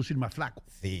porque te hace lucir más flaco.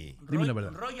 Sí. Dime la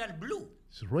verdad. Royal Blue.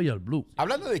 Es Royal Blue.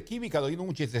 Hablando de química, Doino,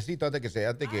 un chistecito antes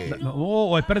que...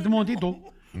 No, espérate un momentito.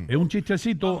 Es un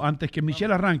chistecito antes que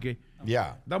Michelle arranque.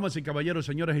 Ya. Damas y caballeros,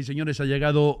 señoras y señores, ha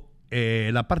llegado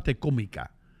la parte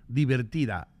cómica,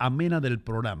 divertida, amena del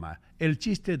programa. El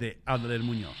chiste de Adler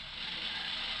Muñoz.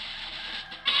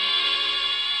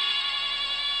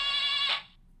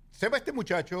 Se va este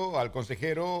muchacho al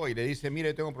consejero y le dice,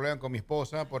 mire, tengo un problema con mi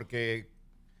esposa porque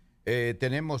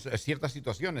tenemos ciertas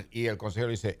situaciones. Y el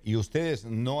consejero dice, ¿y ustedes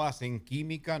no hacen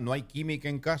química? ¿No hay química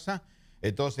en casa?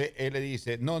 Entonces él le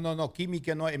dice, no,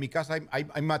 química no hay. En mi casa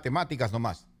hay matemáticas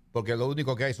nomás, porque lo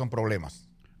único que hay son problemas.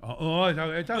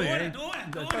 Está bien.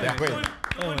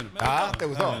 ¿Te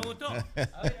gustó?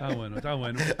 Está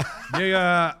bueno.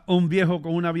 Llega un viejo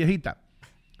con una viejita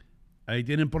Ahí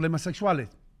tienen problemas sexuales.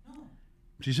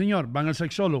 Sí, señor, van al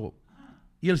sexólogo.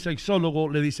 Y el sexólogo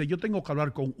le dice, yo tengo que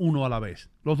hablar con uno a la vez.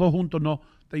 Los dos juntos no,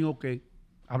 tengo que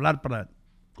hablar para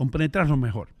compenetrarnos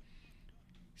mejor.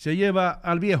 Se lleva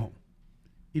al viejo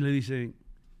y le dice,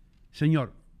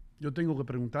 señor, yo tengo que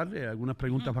preguntarle, algunas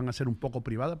preguntas van a ser un poco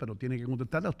privadas, pero tiene que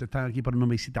contestarlas. Ustedes están aquí para una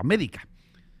visita médica.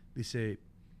 Dice,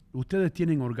 ¿ustedes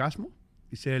tienen orgasmo?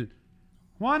 Dice él,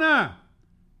 Juana,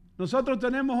 nosotros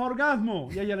tenemos orgasmo.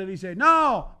 Y ella le dice,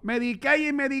 no, Medicaid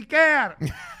y Medicare.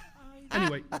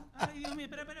 Anyway. Ay, Dios mío,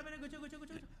 espera, escucha.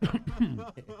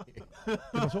 ¿Qué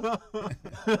pasó?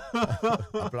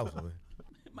 Aplausos.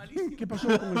 ¿Qué pasó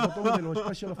con el botón de los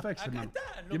special effects, hermano?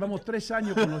 Llevamos 3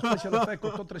 años con los special effects,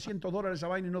 costó $300 esa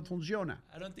vaina y no funciona.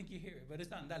 I don't think you hear it, but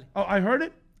it's on, dale. Oh, I heard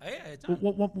it? Yeah, it's on.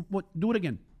 What? Do it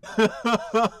again.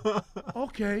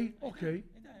 Okay.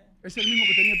 Es el mismo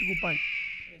que tenía tu compadre.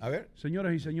 A ver.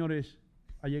 Señoras y señores,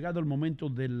 ha llegado el momento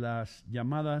de las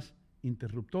llamadas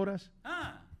interruptoras.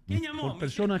 ¿Quién llamó? Por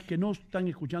personas que no están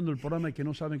escuchando el programa y que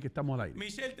no saben que estamos al aire.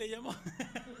 Michelle te llamó.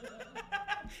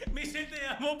 Michelle te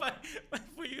llamó para...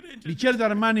 Michelle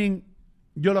Darmanin,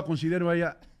 yo la considero a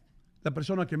ella la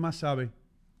persona que más sabe,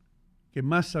 que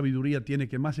más sabiduría tiene,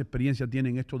 que más experiencia tiene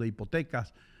en esto de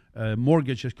hipotecas,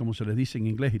 mortgages, como se les dice en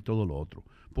inglés, y todo lo otro.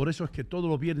 Por eso es que todos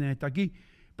los viernes está aquí,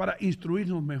 para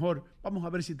instruirnos mejor. Vamos a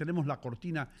ver si tenemos la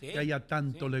cortina que a ella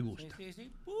tanto le gusta.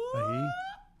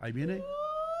 Ahí viene.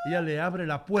 Ella le abre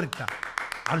la puerta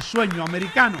al sueño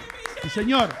americano. Sí,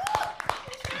 señor.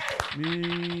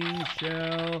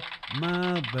 Michelle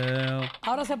Mabel.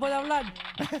 Ahora se puede hablar.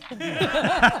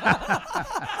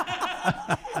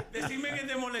 Decime que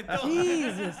te molestó.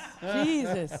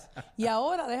 Jesus. Y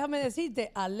ahora déjame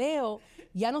decirte, a Leo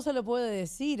ya no se le puede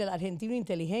decir el argentino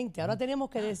inteligente. Ahora tenemos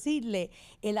que decirle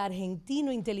el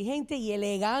argentino inteligente y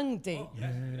elegante.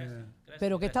 Gracias.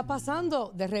 Pero ¿qué está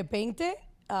pasando? De repente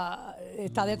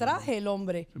está de traje el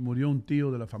hombre. Se murió un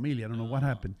tío de la familia. No, what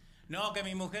happened. No, que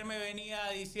mi mujer me venía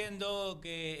diciendo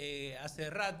que hace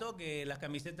rato que las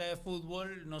camisetas de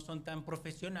fútbol no son tan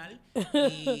profesional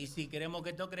y si queremos que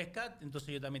esto crezca,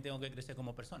 entonces yo también tengo que crecer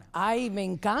como persona. Ay, me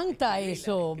encanta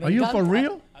eso. Are you for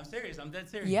real? I'm serious, I'm dead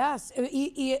serious. Yes.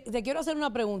 Y te quiero hacer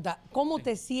una pregunta. ¿Cómo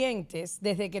te sientes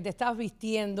desde que te estás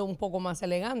vistiendo un poco más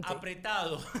elegante?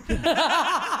 Apretado.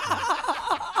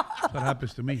 What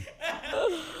happens to me?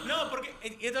 No, porque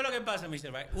esto es lo que pasa,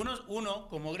 Mr. Right? Uno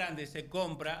como grande se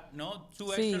compra, ¿no?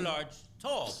 Su extra large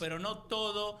tall, pero no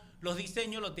todos los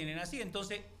diseños lo tienen así.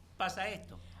 Entonces pasa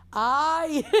esto.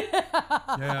 ¡Ay!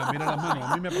 Mira las manos.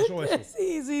 A mí me pasó eso.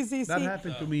 Sí. That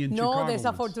happened to me in No, Chicago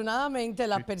desafortunadamente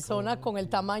las personas con el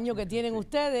tamaño que tienen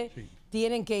ustedes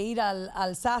tienen que ir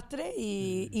al sastre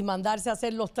y mandarse a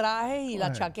hacer los trajes y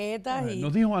las chaquetas.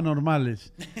 Nos dijo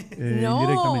anormales.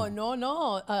 No.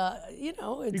 You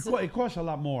know, it costs a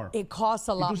lot more. It costs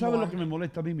a lot more. ¿Y tú sabes lo que me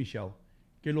molesta a mí, Michelle?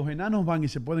 Que los enanos van y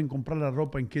se pueden comprar la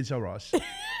ropa en Kids R Us.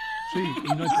 Sí,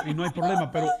 y no hay problema,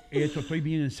 pero esto estoy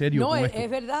bien en serio con esto. Es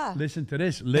verdad. Listen to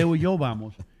this. Leo y yo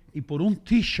vamos y por un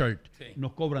t-shirt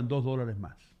nos cobran $2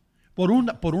 más. Por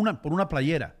una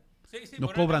playera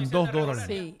nos cobran $2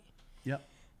 Sí. Yeah.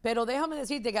 Pero déjame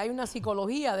decirte que hay una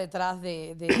psicología detrás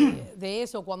de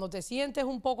eso. Cuando te sientes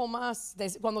un poco más,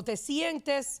 cuando te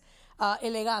sientes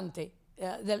elegante,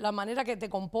 de la manera que te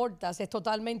comportas es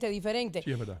totalmente diferente.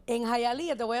 Sí, es verdad. En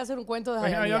Hialeah, te voy a hacer un cuento de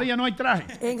Hialeah. En Hialeah no hay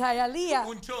traje. En Hialeah,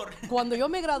 Un chor. cuando yo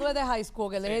me gradué de high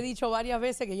school, que les he dicho varias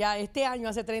veces que ya este año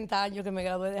hace 30 años que me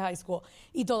gradué de high school,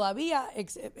 y todavía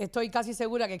estoy casi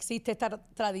segura que existe esta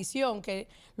tradición que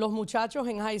los muchachos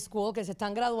en high school que se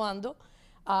están graduando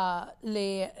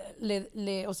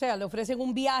le ofrecen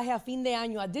un viaje a fin de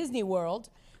año a Disney World,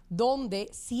 donde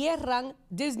cierran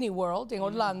Disney World en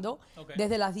Orlando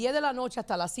desde las 10 de la noche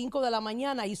hasta las 5 de la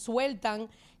mañana y sueltan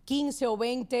 15 o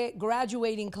 20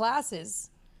 graduating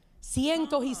classes.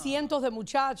 Cientos y cientos de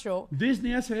muchachos.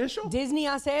 ¿Disney hace eso? Disney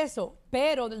hace eso,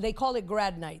 pero they call it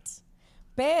grad nights.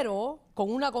 Pero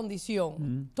con una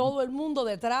condición, todo el mundo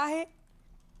de traje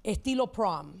estilo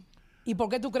prom. ¿Y por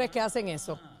qué tú crees que hacen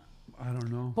eso? I don't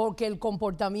know. Porque el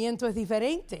comportamiento es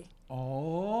diferente.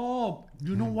 Oh,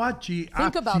 you know what? She's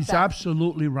that.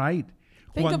 absolutely right.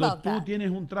 Think Cuando about tú that. tienes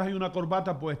un traje y una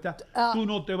corbata puesta, tú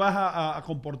no te vas a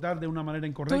comportar de una manera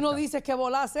incorrecta. Tú no dices que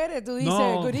volá hacer, tú dices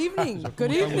No. good evening,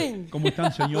 good evening. ¿Cómo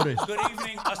están, señores? Good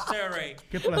evening, Astere.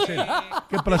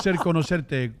 Qué placer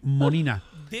conocerte, Monina.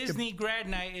 Disney Grad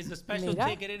Night is a special Mira.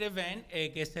 ticketed event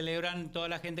que celebran toda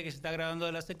la gente que se está graduando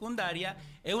de la secundaria.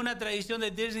 Es una tradición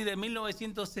de Disney de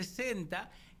 1960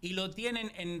 y lo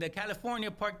tienen en the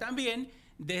California Park también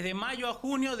desde mayo a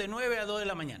junio de 9 a 2 de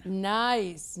la mañana.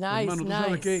 Nice. Hermano, ¿tú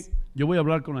sabes qué? Yo voy a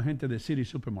hablar con la gente de City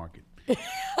Supermarket.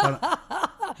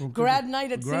 Grad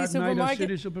night at Grad City night at Supermarket.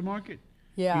 City Supermarket.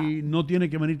 Yeah. Y no tiene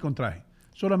que venir con traje.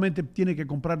 Solamente tiene que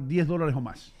comprar $10 o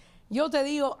más. Yo te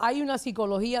digo, hay una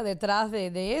psicología detrás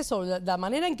de eso. La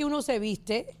manera en que uno se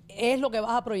viste es lo que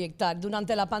vas a proyectar.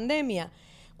 Durante la pandemia,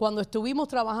 cuando estuvimos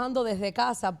trabajando desde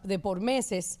casa por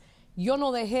meses, yo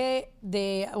no dejé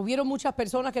de... Hubieron muchas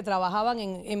personas que trabajaban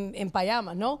en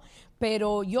payamas, ¿no?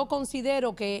 Pero yo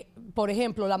considero que, por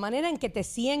ejemplo, la manera en que te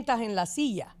sientas en la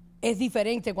silla es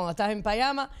diferente cuando estás en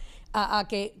pijama a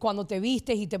que cuando te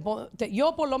vistes y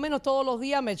yo por lo menos todos los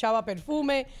días me echaba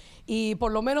perfume y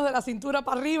por lo menos de la cintura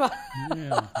para arriba.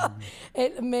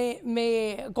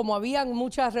 Como habían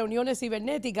muchas reuniones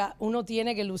cibernéticas, uno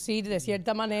tiene que lucir de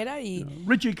cierta manera y...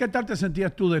 Richie, ¿qué tal te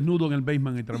sentías tú desnudo en el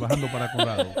basement y trabajando para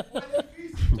Colorado?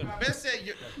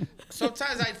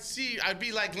 Sometimes I'd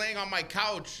be like laying on my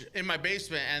couch in my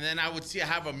basement, and then I would see I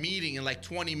have a meeting in like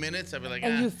 20 minutes. I'd be like,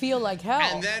 and you feel like hell.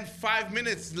 And then 5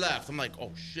 minutes left. I'm like,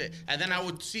 oh shit. And then I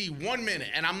would see 1 minute,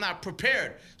 and I'm not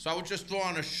prepared. So I would just throw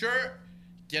on a shirt,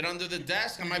 get under the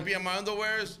desk. I might be in my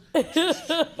underwears.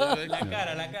 La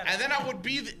cara. And then I would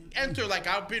enter like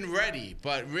I've been ready.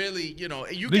 But really,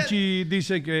 Richie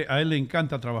dice que a él le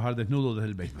encanta trabajar desnudo desde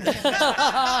el basement.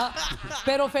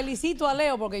 Pero felicito a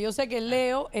Leo porque yo sé que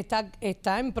Leo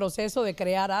está en proceso de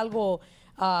crear algo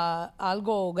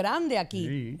grande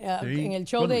aquí en el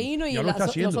show de Ino y en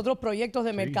los otros proyectos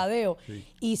de mercadeo.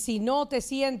 Y si no te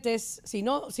sientes en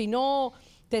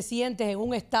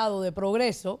un estado de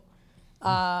progreso,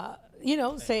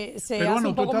 se Pero hace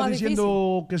un poco más difícil.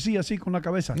 diciendo que sí, así con la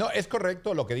cabeza. No, es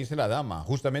correcto lo que dice la dama.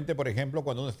 Justamente, por ejemplo,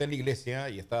 cuando uno está en la iglesia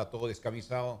y está todo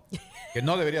descamisado, que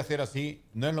no debería ser así,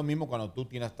 no es lo mismo cuando tú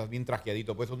estás bien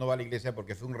trajeadito. Por eso uno va a la iglesia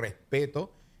porque es un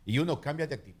respeto y uno cambia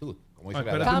de actitud. Como dice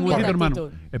la dama. Un momentito, hermano.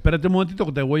 Espérate un momentito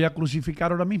que te voy a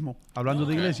crucificar ahora mismo, hablando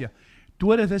de iglesia.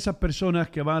 ¿Tú eres de esas personas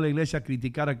que van a la iglesia a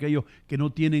criticar a aquellos que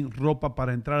no tienen ropa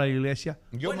para entrar a la iglesia?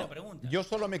 Buena pregunta. Yo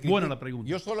solo me critico, Buena la pregunta.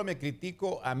 Yo solo me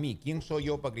critico a mí. ¿Quién soy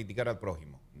yo para criticar al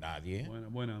prójimo? Nadie.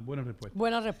 Buena respuesta.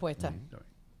 Buena respuesta.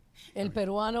 El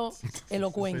peruano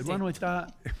elocuente. El peruano está,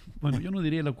 bueno, yo no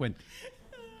diría elocuente.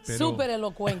 Súper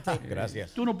elocuente.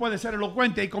 Gracias. Tú no puedes ser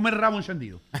elocuente y comer rabo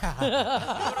encendido. ¿Qué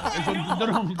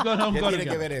tiene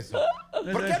que ver eso?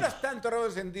 ¿Por qué hablas tanto rabo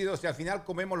encendido si al final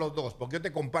comemos los dos? Porque yo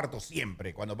te comparto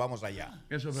siempre cuando vamos allá.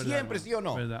 Eso es verdad. Siempre, ¿sí o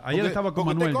no? Verdad. Ayer estaba con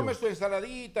Manuel. Usted come su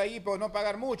ensaladita ahí por no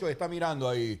pagar mucho y está mirando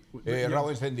ahí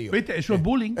rabo encendido. ¿Viste? Eso es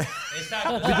bullying.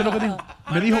 Exacto. ¿Viste lo que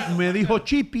dijo? Me dijo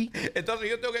Chippy. Entonces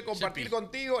yo tengo que compartir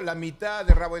contigo la mitad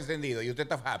de rabo encendido y usted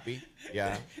está happy.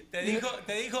 Ya. Te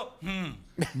dijo.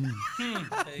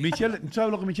 Michelle,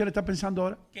 ¿sabes lo que Michelle está pensando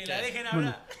ahora? Que la dejen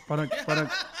hablar.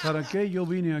 ¿Para qué yo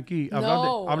vine aquí a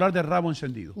hablar de rabo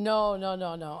encendido? No.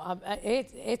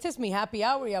 Este es mi happy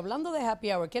hour. Y hablando de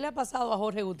happy hour, ¿qué le ha pasado a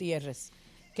Jorge Gutiérrez?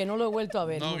 Que no lo he vuelto a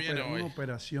ver. Una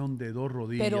operación de 2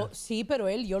 rodillas. Pero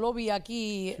yo lo vi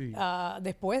aquí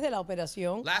después de la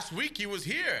operación. Last week he was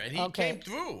here and he came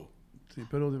through. Sí,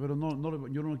 pero no,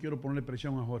 yo no quiero ponerle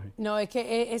presión a Jorge. No, es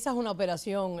que esa es una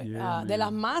operación de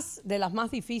las más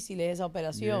difíciles, esa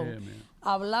operación.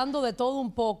 Hablando de todo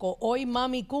un poco, hoy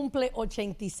mami cumple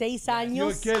 86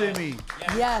 años. You're kidding me.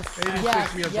 Yes.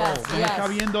 ¿Nos está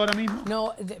viendo ahora mismo?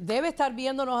 No, debe estar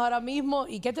viéndonos ahora mismo.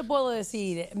 ¿Y qué te puedo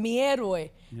decir? Mi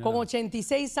héroe, con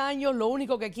 86 años, lo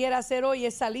único que quiere hacer hoy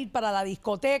es salir para la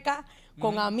discoteca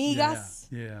con amigas.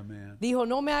 Man. Dijo,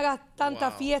 no me hagas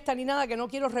tanta fiesta ni nada que no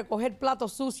quiero recoger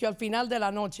platos sucios al final de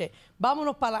la noche.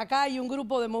 Vámonos para la calle, un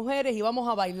grupo de mujeres y vamos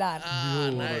a bailar.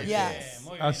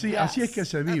 Así es que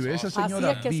se vive. Esa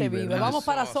señora así es que se vive. Vamos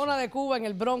para la zona de Cuba en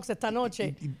el Bronx esta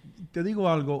noche. Y te digo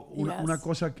algo, una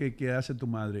cosa que hace tu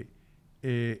madre.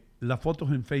 Las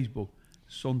fotos en Facebook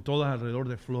son todas alrededor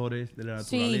de flores, de la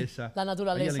naturaleza. Sí, la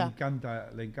naturaleza. A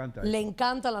ella le encanta. Le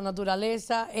encanta la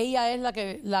naturaleza. Ella es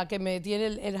la que me tiene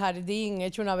el jardín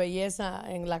hecho una belleza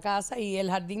en la casa y el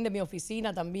jardín de mi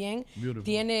oficina también. Beautiful.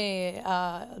 Tiene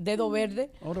dedo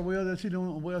verde. Ahora voy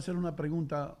a hacer una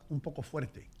pregunta un poco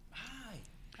fuerte.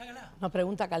 Una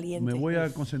pregunta caliente. Me voy a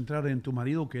concentrar en tu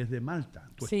marido que es de Malta,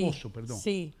 tu esposo, perdón.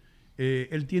 Sí.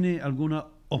 ¿Él tiene alguna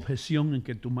objeción en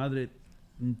que tu madre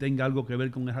tenga algo que ver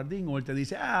con el jardín o él te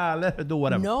dice, let her do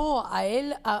whatever? No,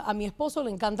 a mi esposo le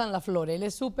encantan las flores. Él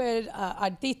es súper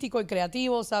artístico y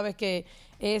creativo, sabes que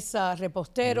es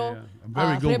repostero,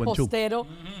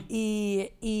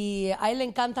 y a él le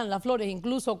encantan las flores.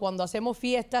 Incluso cuando hacemos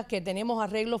fiestas que tenemos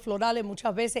arreglos florales,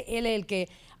 muchas veces él es el que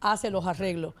hace los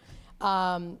arreglos.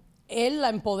 él la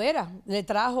empodera.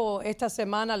 Esta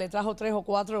semana le trajo 3 o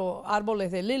 4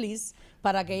 árboles de lilies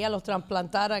para que ella los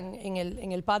trasplantara en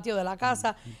el patio de la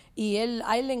casa, y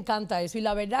a él le encanta eso. Y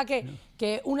la verdad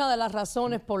que una de las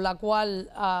razones por la cual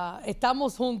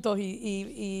estamos juntos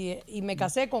y me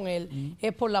casé con él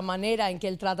es por la manera en que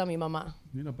él trata a mi mamá.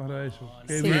 Mira para eso.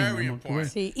 Qué Sí. bien, amor.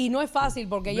 Sí, y no es fácil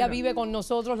porque ella vive con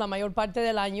nosotros la mayor parte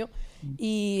del año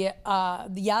y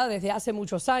ya desde hace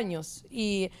muchos años.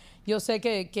 Y yo sé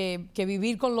que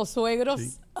vivir con los suegros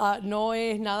no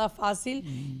es nada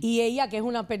fácil. Y ella, que es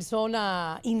una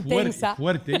persona intensa.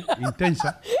 Fuerte,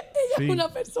 intensa. Ella es una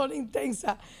persona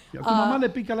intensa. ¿A tu mamá le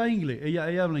pica la inglés?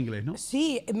 Ella habla inglés, ¿no?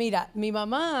 Sí, mira, mi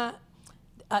mamá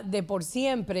de por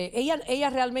siempre, ella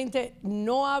realmente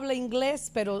no habla inglés,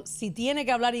 pero si tiene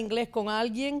que hablar inglés con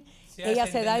alguien, ella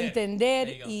se da a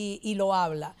entender y lo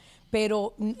habla.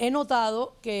 Pero he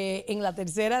notado que en la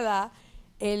tercera edad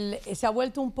él se ha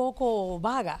vuelto un poco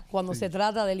vaga cuando se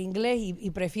trata del inglés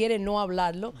y prefiere no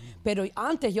hablarlo. Pero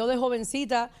antes, yo de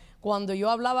jovencita, cuando yo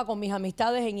hablaba con mis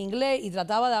amistades en inglés y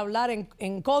trataba de hablar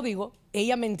en código,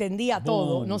 ella me entendía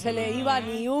todo, no se le iba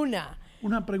ni una.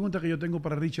 Una pregunta que yo tengo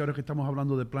para Richie, ahora que estamos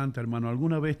hablando de planta, hermano.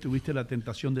 ¿Alguna vez tuviste la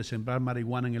tentación de sembrar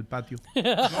marihuana en el patio?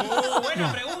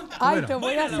 Buena pregunta. Ay, te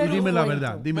voy a hacer un Dime la cuento.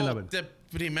 verdad, dime la verdad.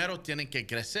 Primero tienen que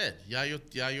crecer. Ya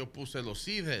yo puse los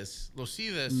seeds.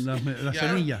 La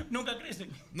semilla. Nunca crecen.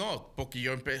 No, porque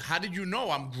yo empecé. How did you know?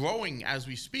 I'm growing as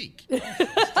we speak.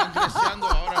 Están creciendo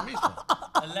ahora mismo.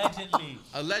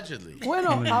 Allegedly.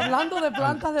 Bueno, hablando de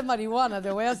plantas de marihuana,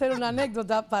 te voy a hacer una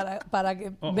anécdota para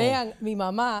que vean mi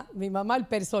mamá, el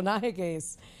personaje que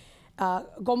es.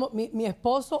 Como mi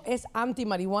esposo es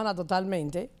anti-marihuana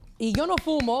totalmente. Y yo no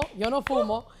fumo,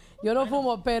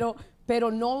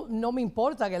 pero no me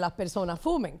importa que las personas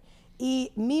fumen.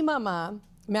 Y mi mamá,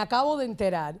 me acabo de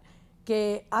enterar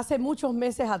que hace muchos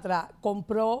meses atrás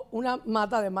compró una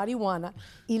mata de marihuana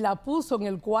y la puso en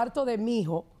el cuarto de mi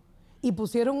hijo y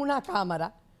pusieron una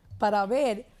cámara para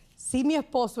ver si mi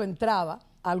esposo entraba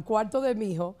al cuarto de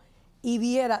mi hijo y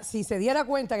viera, si se diera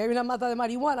cuenta que había una mata de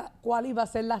marihuana, cuál iba a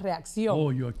ser la reacción.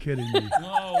 Oh, you're kidding me.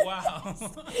 Oh, wow.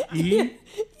 ¿Y? Y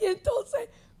entonces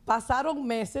pasaron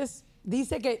meses.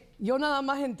 Dice que yo nada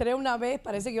más entré una vez,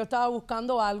 parece que yo estaba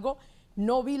buscando algo,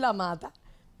 no vi la mata.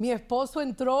 Mi esposo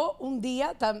entró un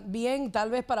día también,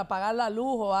 tal vez para pagar la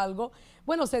luz o algo.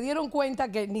 Bueno, se dieron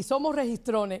cuenta que ni somos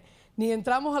registrones, ni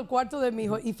entramos al cuarto de mi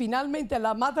hijo, y finalmente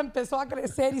la mata empezó a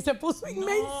crecer y se puso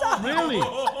inmensa. Really?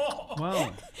 Wow.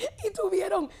 Y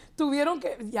tuvieron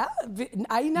que, ya,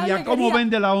 ahí nadie ¿Y a cómo quería.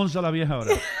 vende la onza la vieja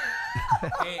ahora?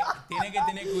 Tiene que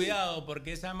tener cuidado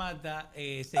porque esa mata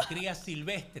se cría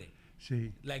silvestre.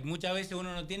 Sí. Muchas veces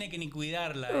uno no tiene que ni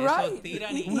cuidarla. Right. Eso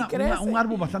tiran Un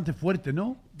árbol bastante fuerte,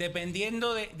 ¿no?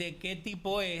 Dependiendo de qué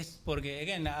tipo es, porque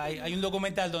again, hay un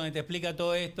documental donde te explica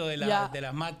todo esto de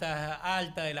las matas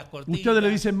altas, de las cortinas. ¿Ustedes le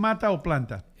dicen mata o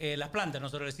planta? Las plantas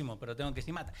nosotros le decimos, pero tengo que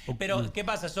decir mata. Pero, ¿qué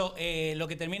pasa? Lo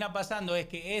que termina pasando es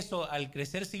que eso, al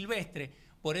crecer silvestre,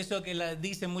 por eso que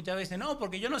dicen muchas veces, no,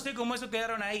 porque yo no sé cómo eso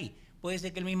quedaron ahí. Puede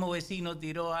ser que el mismo vecino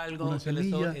tiró algo. Una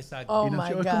semilla. Exacto. Oh, Y my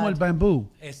nació, es God. como el bambú.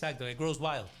 Exacto, it grows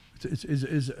wild.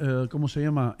 ¿Cómo se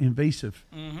llama? Invasive.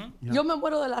 Yeah. Yo me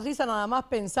muero de la risa nada más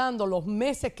pensando los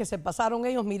meses que se pasaron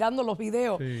ellos mirando los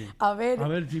videos Sí. a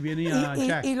ver si venía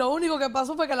Jack. y lo único que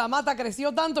pasó fue que la mata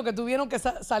creció tanto que tuvieron que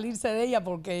salirse de ella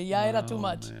porque ya era too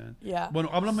much. Yeah. Bueno,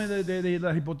 háblame de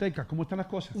las hipotecas. ¿Cómo están las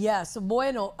cosas? Yes,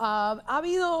 bueno, ha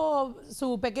habido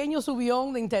su pequeño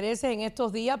subión de intereses en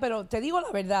estos días, pero te digo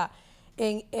la verdad,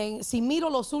 si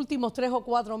miro los últimos 3 o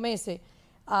 4 meses,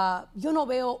 yo no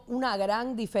veo una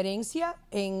gran diferencia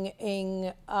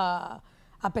a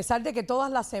pesar de que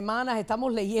todas las semanas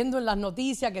estamos leyendo en las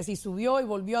noticias que si subió y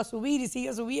volvió a subir y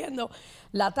sigue subiendo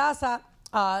la tasa.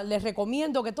 Les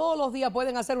recomiendo que todos los días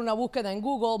pueden hacer una búsqueda en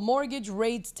Google, Mortgage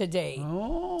Rates Today.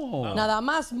 Nada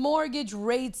más Mortgage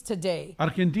Rates Today.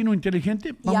 Argentino inteligente.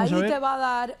 Y Vamos ahí a ver. te va a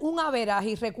dar un averaje.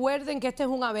 Y recuerden que este es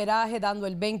un averaje dando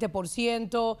el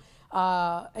 20%.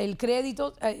 El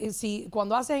crédito,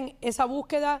 cuando hacen esa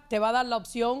búsqueda, te va a dar la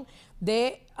opción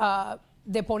de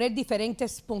poner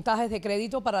diferentes puntajes de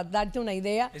crédito para darte una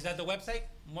idea. ¿Es that the website?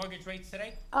 Mortgage Rates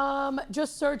Today?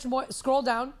 Just search more, scroll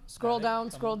down. ¿Lo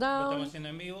estamos haciendo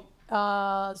en vivo?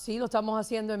 Sí, lo estamos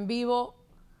haciendo en vivo.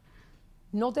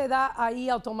 No te da ahí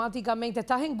automáticamente.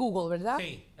 Estás en Google, ¿verdad?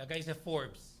 Sí, acá dice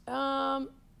Forbes.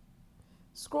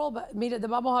 Scroll back. Mira,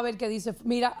 vamos a ver qué dice.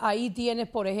 Mira, ahí tienes,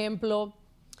 por ejemplo,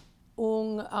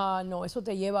 no, eso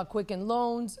te lleva a Quicken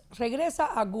Loans. Regresa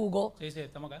a Google. Sí,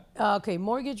 estamos acá. Ok,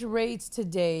 Mortgage Rates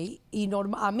Today. Y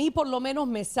a mí por lo menos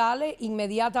me sale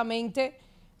inmediatamente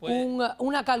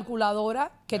una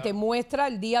calculadora que te muestra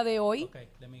el día de hoy,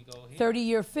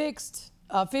 30-year fixed,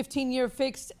 15-year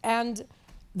fixed, and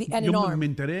an Yo arm. me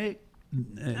enteré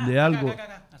de algo.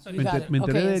 Me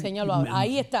enteré de, enséñalo ahora.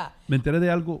 Ahí está. Me enteré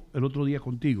de algo el otro día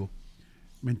contigo.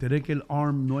 Me enteré que el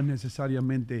ARM no es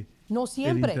necesariamente No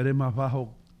siempre. el interés más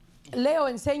bajo. Leo,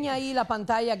 enseña ahí la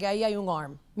pantalla que ahí hay un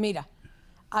ARM. Mira,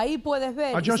 ahí puedes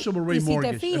ver. Adjustable rate y si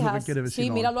mortgage, te es lo que fijas, quiere decir sí,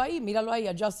 ARM. míralo ahí.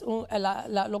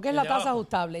 Lo que es la tasa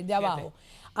ajustable, de abajo.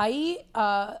 Ahí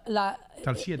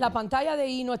la pantalla de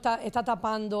Ino está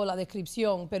tapando la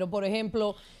descripción, pero por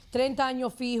ejemplo, 30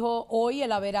 años fijo, hoy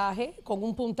el averaje con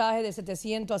un puntaje de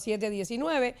 700 a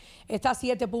 719 está a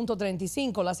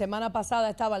 7.35. La semana pasada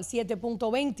estaba al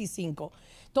 7.25.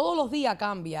 Todos los días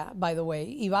cambia, by the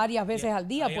way, y varias veces al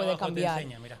día puede cambiar.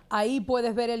 Ahí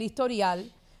puedes ver el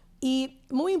historial. Y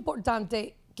muy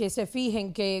importante que se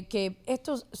fijen que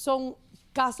estos son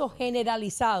casos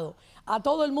generalizados. A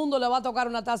todo el mundo le va a tocar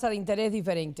una tasa de interés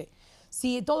diferente.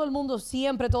 Si todo el mundo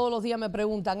siempre, todos los días me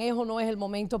preguntan, ¿es o no es el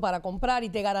momento para comprar? Y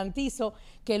te garantizo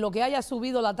que lo que haya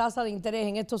subido la tasa de interés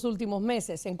en estos últimos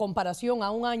meses en comparación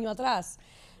a un año atrás,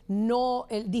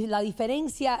 la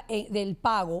diferencia del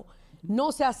pago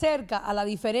no se acerca a la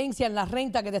diferencia en la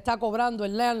renta que te está cobrando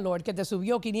el landlord, que te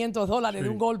subió $500 de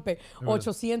un golpe,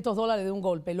 $800 de un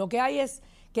golpe. Lo que hay es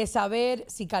que saber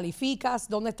si calificas,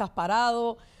 dónde estás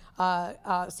parado,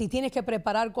 si tienes que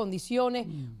preparar condiciones,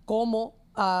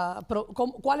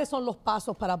 cuáles son los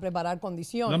pasos para preparar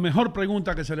condiciones. La mejor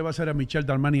pregunta que se le va a hacer a Michelle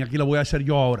Darmani, aquí la voy a hacer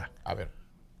yo ahora. A ver.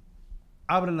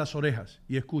 Abran las orejas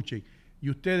y escuchen. Y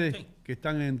ustedes que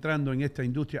están entrando en esta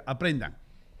industria, aprendan.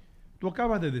 Tú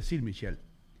acabas de decir, Michelle,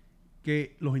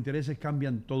 que los intereses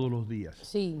cambian todos los días.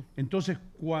 Sí. Entonces,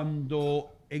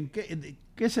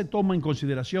 ¿qué se toma en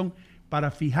consideración para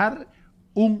fijar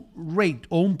un rate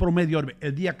o un promedio?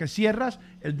 El día que cierras,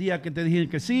 el día que te dijeron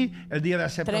que sí, el día de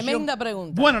aceptación. Tremenda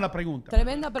pregunta. Buena la pregunta.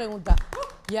 Tremenda pregunta.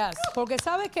 Yes. Porque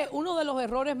sabes que uno de los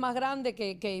errores más grandes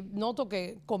que noto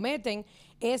que cometen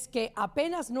es que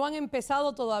apenas no han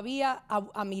empezado todavía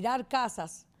a mirar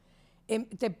casas.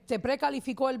 Te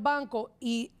precalificó el banco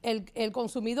y el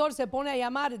consumidor se pone a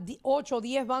llamar 8 o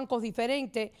 10 bancos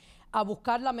diferentes a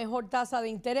buscar la mejor tasa de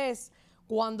interés,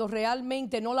 cuando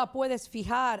realmente no la puedes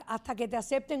fijar hasta que te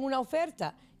acepten una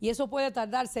oferta. Y eso puede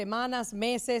tardar semanas,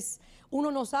 meses. Uno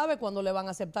no sabe cuándo le van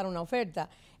a aceptar una oferta.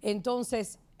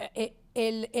 Entonces,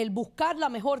 el buscar la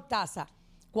mejor tasa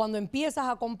cuando empiezas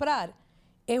a comprar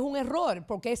es un error,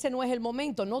 porque ese no es el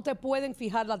momento. No te pueden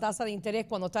fijar la tasa de interés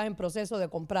cuando estás en proceso de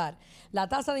comprar. La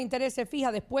tasa de interés se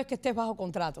fija después que estés bajo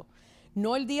contrato.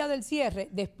 No el día del cierre.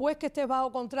 Después que estés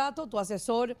bajo contrato, tu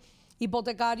asesor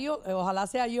hipotecario, ojalá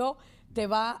sea yo, te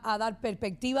va a dar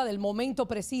perspectiva del momento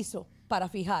preciso para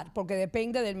fijar, porque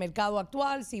depende del mercado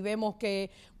actual. Si vemos que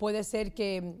puede ser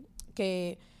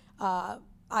que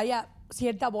haya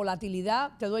cierta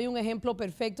volatilidad. Te doy un ejemplo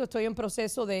perfecto. Estoy en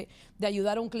proceso de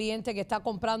ayudar a un cliente que está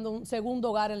comprando un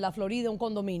segundo hogar en la Florida, un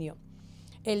condominio.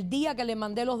 El día que le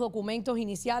mandé los documentos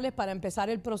iniciales para empezar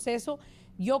el proceso,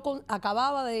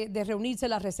 acababa de reunirse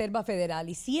la Reserva Federal,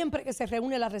 y siempre que se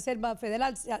reúne la Reserva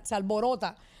Federal se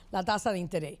alborota la tasa de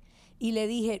interés. Y le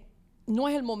dije, no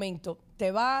es el momento,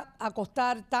 te va a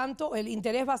costar tanto, el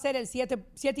interés va a ser el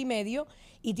 7.5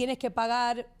 y tienes que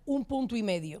pagar 1.5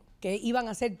 puntos, que iban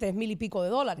a ser $3,000 y pico.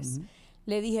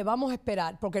 Le dije, vamos a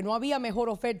esperar, porque no había mejor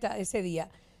oferta ese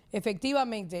día.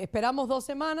 Efectivamente, esperamos 2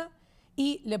 semanas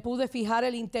y le pude fijar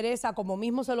el interés a como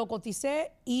mismo se lo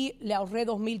coticé, y le ahorré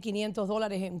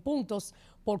 $2,500 en puntos,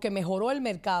 porque mejoró el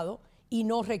mercado y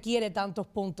no requiere tantos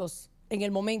puntos en el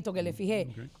momento que le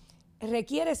fijé.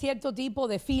 Requiere cierto tipo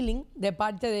de feeling de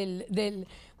parte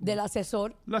del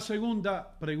asesor. La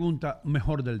segunda pregunta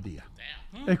mejor del día.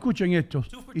 Escuchen esto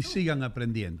y sigan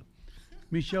aprendiendo.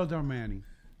 Michelle Darmani,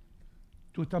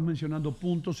 tú estás mencionando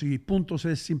puntos, y puntos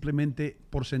es simplemente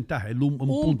porcentaje. Un punto.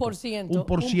 1%. Un por ciento. Un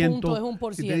punto es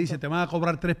 1%. Y te dice, te van a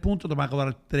cobrar 3 puntos, te van a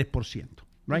cobrar 3%.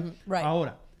 Right? Right.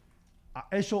 Ahora,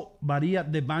 eso varía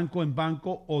de banco en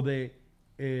banco o de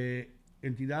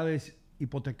entidades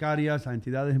hipotecarias a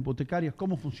entidades hipotecarias.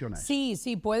 ¿Cómo funciona eso?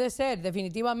 Sí, puede ser,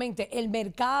 definitivamente. El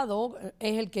mercado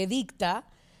es el que dicta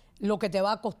lo que te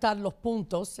va a costar los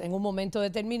puntos en un momento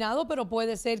determinado, pero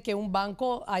puede ser que un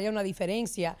banco haya una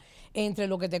diferencia entre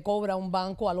lo que te cobra un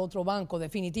banco al otro banco,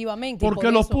 definitivamente.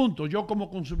 Porque los puntos, yo como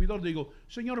consumidor digo,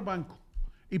 señor banco,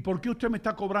 ¿y por qué usted me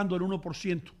está cobrando el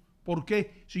 1%? ¿Por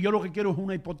qué? Si yo lo que quiero es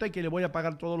una hipoteca y le voy a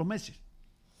pagar todos los meses.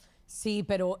 Sí,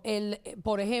 pero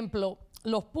por ejemplo,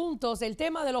 los puntos, el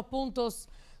tema de los puntos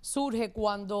surge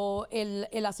cuando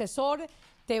el asesor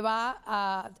te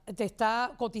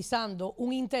está cotizando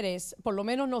un interés, por lo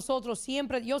menos nosotros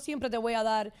yo siempre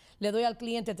le doy al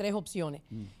cliente 3 opciones.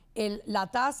 La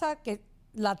tasa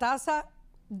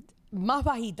más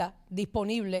bajita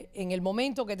disponible en el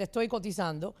momento que te estoy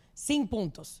cotizando, sin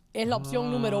puntos. Es la opción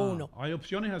número 1. Hay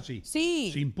opciones así. Sí.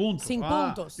 Sin puntos. Sin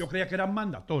puntos. Yo creía que eran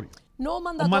mandatorios. No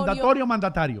mandatorio. ¿O mandatorio o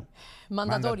mandatario?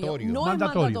 Mandatorio. No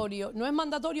mandatorio. No es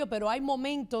mandatorio, pero hay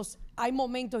momentos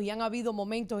y han habido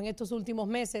momentos en estos últimos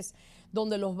meses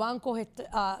donde los bancos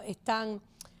están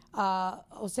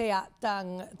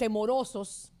tan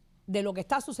temorosos de lo que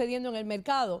está sucediendo en el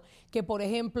mercado, que por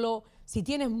ejemplo, si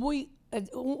tienes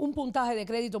un puntaje de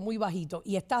crédito muy bajito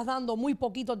y estás dando muy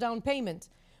poquito down payment,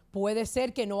 puede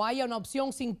ser que no haya una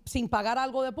opción sin pagar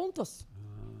algo de puntos,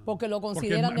 porque lo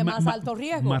consideran de más alto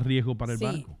riesgo. Más riesgo para el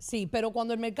banco. Sí, pero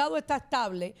cuando el mercado está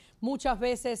estable, muchas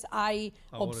veces hay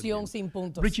opción sin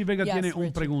puntos. Richie Vega tiene Richie.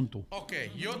 un pregunto. Ok,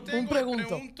 yo tengo un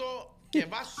pregunto que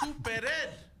va a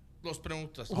superar las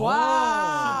preguntas.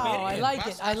 Wow, I like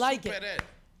it, I like it.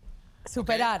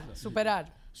 Superar.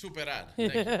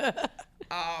 Thank you.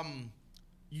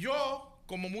 Yo,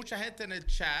 como mucha gente en el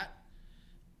chat,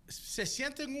 se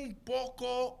sienten un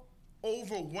poco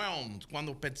overwhelmed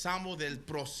cuando pensamos del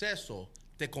proceso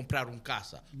de comprar una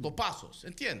casa. Los pasos,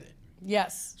 ¿entiendes?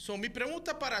 Yes. So, mi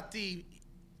pregunta para ti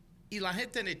y la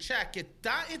gente en el chat que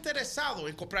está interesado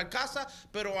en comprar casa,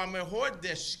 pero a lo mejor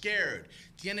they're scared,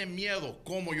 tienen miedo,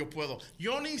 ¿cómo yo puedo?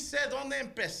 Yo ni sé dónde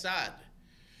empezar.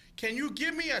 Can you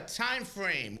give me a time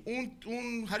frame?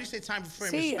 How do you say time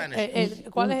frame in Spanish?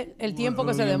 ¿Cuál es el tiempo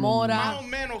que se demora? Más o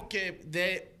menos que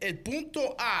de el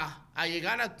punto A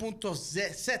llegar al punto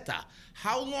Z.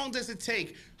 How long does it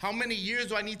take? How many years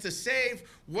do I need to save?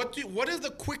 What are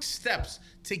the quick steps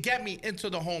to get me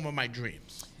into the home of my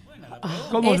dreams?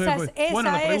 Esa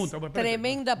es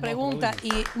tremenda pregunta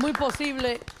y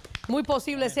muy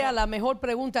posible sea la mejor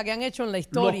pregunta que han hecho en la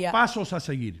historia. Los pasos a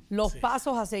seguir. Los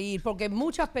pasos a seguir, porque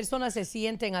muchas personas se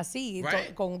sienten así,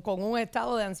 con un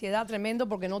estado de ansiedad tremendo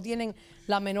porque no tienen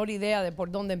la menor idea de por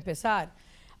dónde empezar.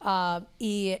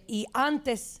 Y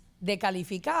antes de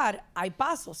calificar, hay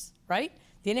pasos, right?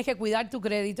 Tienes que cuidar tu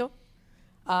crédito.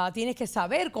 Tienes que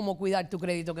saber cómo cuidar tu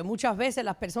crédito, que muchas veces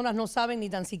las personas no saben ni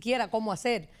tan siquiera cómo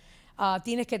hacer.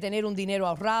 Tienes que tener un dinero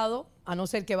ahorrado, a no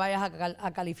ser que vayas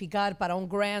a calificar para un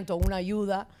grant o una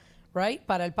ayuda, right?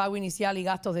 Para el pago inicial y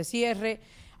gastos de cierre.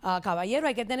 Caballero,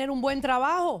 hay que tener un buen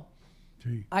trabajo.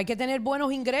 Sí. Hay que tener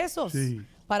buenos ingresos. Sí.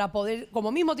 Para poder,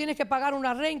 como mismo tienes que pagar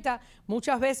una renta,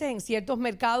 muchas veces en ciertos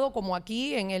mercados, como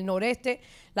aquí en el noreste,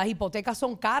 las hipotecas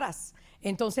son caras.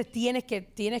 Entonces tienes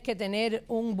que tener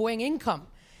un buen income.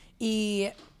 Y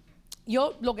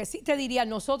yo lo que sí te diría,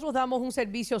 nosotros damos un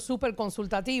servicio súper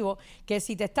consultativo, que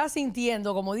si te estás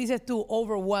sintiendo, como dices tú,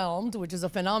 overwhelmed, which is a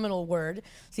phenomenal word,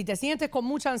 si te sientes con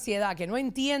mucha ansiedad, que no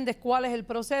entiendes cuál es el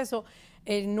proceso,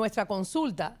 en nuestra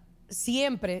consulta,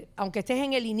 siempre, aunque estés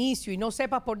en el inicio y no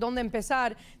sepas por dónde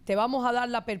empezar, te vamos a dar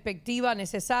la perspectiva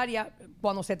necesaria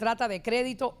cuando se trata de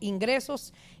crédito,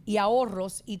 ingresos y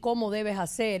ahorros y cómo debes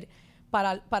hacer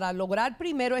para lograr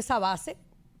primero esa base,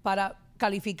 para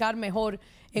calificar mejor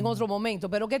en otro momento.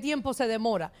 Pero ¿qué tiempo se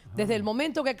demora? Desde el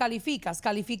momento que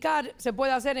calificar se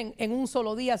puede hacer en un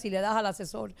solo día si le das al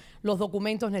asesor los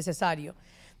documentos necesarios.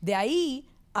 De ahí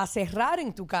a cerrar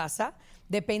en tu casa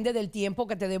depende del tiempo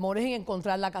que te demores en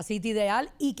encontrar la casita ideal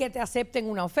y que te acepten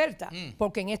una oferta,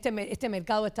 porque en este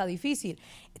mercado está difícil.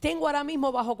 Tengo ahora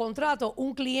mismo bajo contrato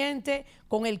un cliente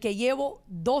con el que llevo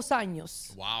 2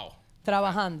 años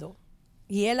trabajando.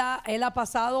 Y él ha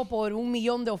pasado por 1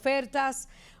 millón de ofertas.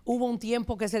 Hubo un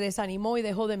tiempo que se desanimó y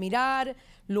dejó de mirar.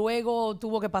 Luego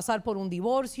tuvo que pasar por un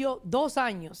divorcio. 2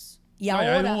 años. Y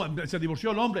ahora... se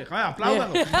divorció el hombre.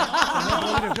 Apláudalo.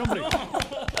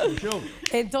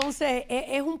 Entonces,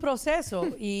 es un proceso.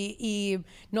 Y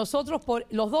nosotros, por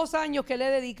los 2 años que le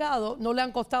he dedicado, no le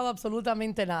han costado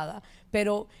absolutamente nada.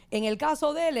 Pero en el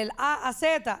caso de él, el A a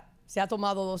Z... se ha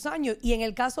tomado 2 años y en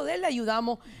el caso de él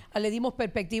le dimos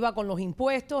perspectiva con los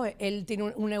impuestos. Él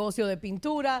tiene un negocio de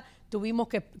pintura, tuvimos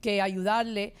que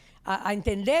ayudarle a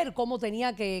entender cómo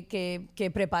tenía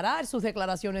que preparar sus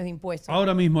declaraciones de impuestos.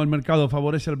 Ahora mismo el mercado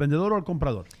favorece al vendedor o al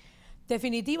comprador.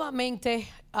 Definitivamente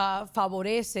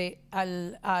favorece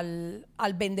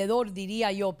al vendedor,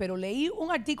 diría yo, pero leí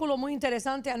un artículo muy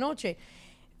interesante anoche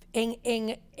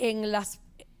en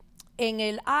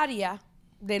el área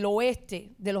del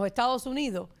oeste de los Estados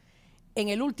Unidos. En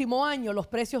el último año los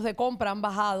precios de compra han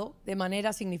bajado de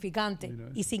manera significante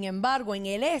y sin embargo en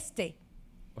el este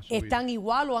están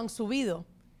igual o han subido,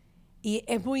 y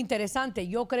es muy interesante.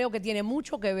 Yo creo que tiene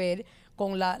mucho que ver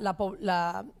con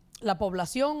la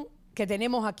población que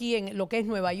tenemos aquí en lo que es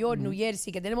Nueva York, New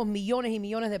Jersey, que tenemos millones y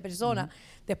millones de personas,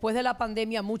 después de la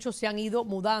pandemia muchos se han ido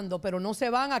mudando, pero no se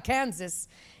van a Kansas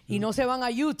y no se van a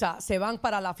Utah, se van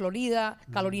para la Florida,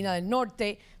 Carolina del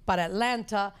Norte, para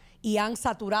Atlanta, y han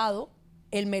saturado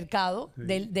el mercado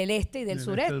del este y del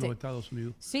sureste. De los Estados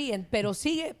Unidos. Sí, pero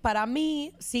para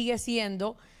mí sigue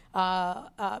siendo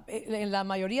en la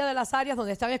mayoría de las áreas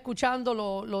donde están escuchando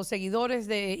los seguidores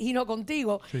de Ino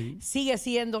Contigo, sigue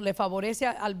siendo, le favorece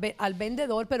al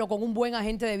vendedor, pero con un buen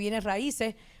agente de bienes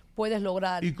raíces puedes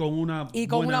lograr. Y con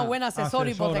una buena asesora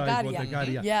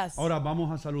hipotecaria. Yes. Ahora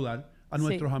vamos a saludar a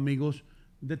nuestros amigos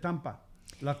de Tampa,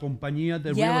 la compañía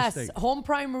de real estate. Home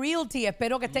Prime Realty.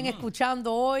 Espero que estén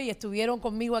escuchando hoy. Estuvieron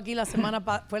conmigo aquí la semana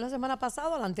 ¿fue la semana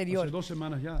pasada o la anterior? Hace 2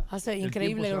 semanas ya.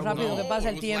 Increíble lo rápido que pasa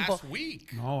el tiempo.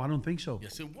 No, I don't think so.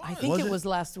 Yes, it was. I think it was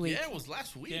last week. Yeah, it was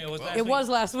last week. Yeah, it was It was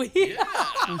last week.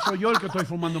 Soy yo el que estoy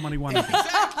fumando marihuana.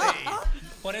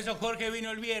 Por eso Jorge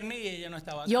vino el viernes y ella no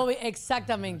estaba acá.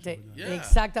 Exactamente.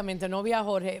 No vi a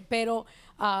Jorge. Pero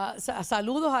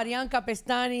saludos a Arián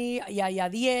Capestani y a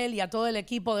Yadiel y a todo el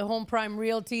equipo de Home Prime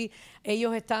Realty.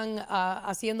 Ellos están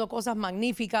haciendo cosas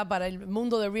magníficas para el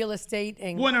mundo de real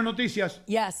estate. Buenas noticias.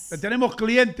 Yes. Tenemos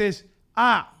clientes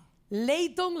a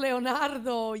Leighton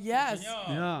Leonardo. Yes.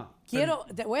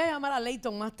 Te voy a llamar a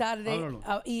Leighton más tarde.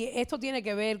 Y esto tiene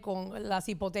que ver con las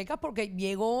hipotecas porque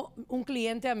llegó un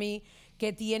cliente a mí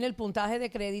que tiene el puntaje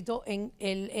de crédito en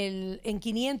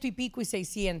 500 y pico y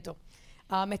 600.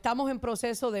 Estamos en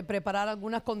proceso de preparar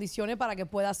algunas condiciones para que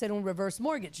pueda hacer un reverse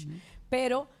mortgage.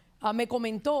 Pero me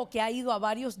comentó que ha ido a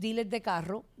varios dealers de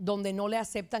carro donde no le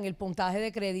aceptan el puntaje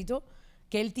de crédito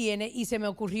que él tiene, y se me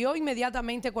ocurrió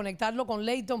inmediatamente conectarlo con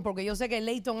Leighton porque yo sé que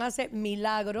Leighton hace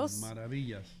milagros.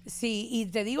 Maravillas. Sí, y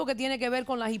te digo que tiene que ver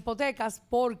con las hipotecas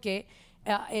porque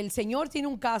el señor tiene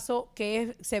un caso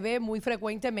que se ve muy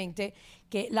frecuentemente,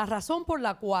 que la razón por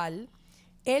la cual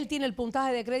él tiene el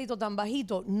puntaje de crédito tan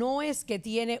bajito no es que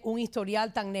tiene un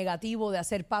historial tan negativo de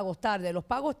hacer pagos tarde. Los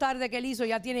pagos tarde que él hizo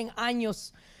ya tienen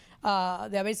años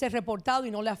de haberse reportado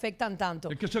y no le afectan tanto.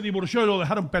 Es que se divorció y lo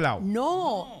dejaron pelado.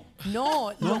 No.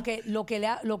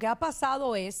 Lo que ha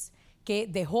pasado es que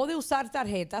dejó de usar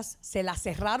tarjetas, se las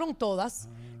cerraron todas,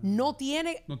 no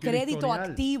tiene crédito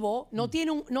historial activo, no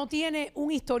tiene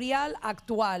un historial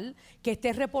actual que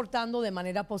esté reportando de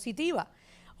manera positiva.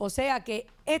 O sea que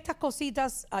estas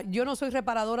cositas, yo no soy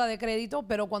reparadora de crédito,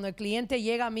 pero cuando el cliente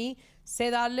llega a mí, sé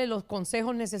darle los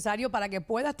consejos necesarios para que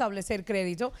pueda establecer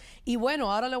crédito. Y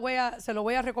bueno, ahora se lo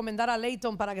voy a recomendar a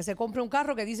Leighton para que se compre un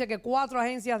carro, que dice que 4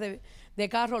 agencias de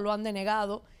carro lo han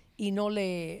denegado y no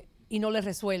le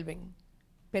resuelven.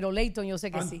 Pero Leighton yo sé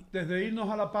que sí. Antes de irnos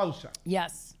a la pausa,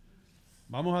 yes,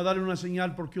 vamos a darle una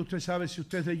señal porque usted sabe si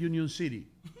usted es de Union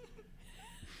City.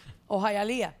 O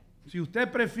Hialeah. Si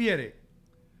usted prefiere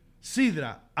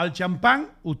sidra al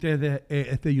champán, usted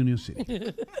es de Union City.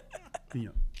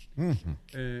 Señor.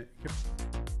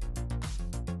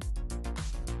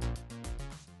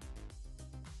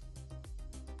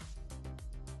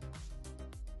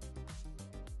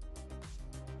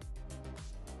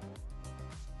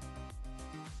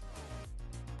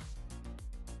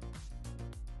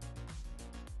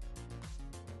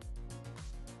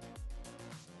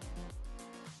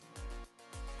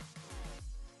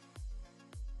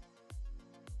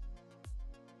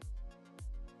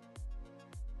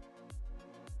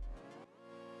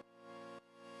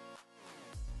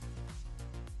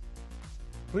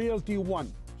 Realty One.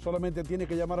 Solamente tiene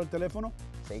que llamar al teléfono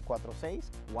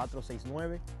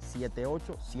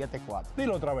 646-469-7874.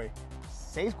 Dilo otra vez.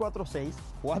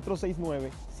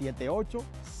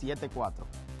 646-469-7874.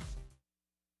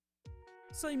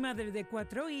 Soy madre de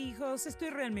 4 hijos,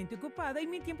 estoy realmente ocupada y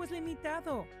mi tiempo es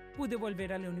limitado. Pude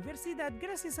volver a la universidad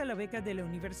gracias a la beca de la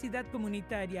Universidad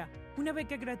Comunitaria, una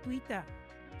beca gratuita.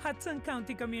 Hudson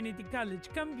County Community College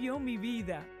cambió mi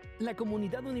vida. La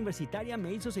comunidad universitaria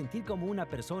me hizo sentir como una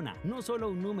persona, no solo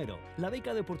un número. La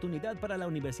beca de oportunidad para la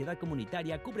universidad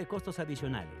comunitaria cubre costos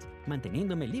adicionales,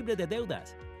 manteniéndome libre de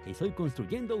deudas. Estoy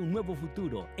construyendo un nuevo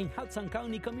futuro en Hudson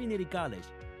County Community College.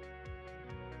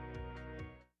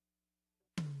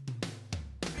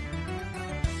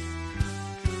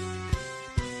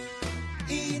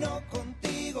 Ino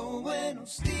contigo,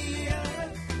 buenos días.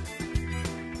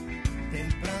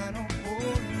 Temprano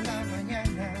por la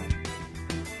mañana.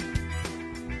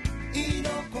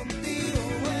 Ino contigo,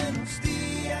 buenos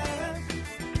días.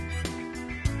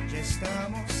 Ya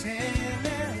estamos en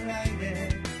el aire.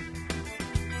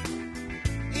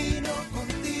 Ino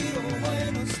contigo,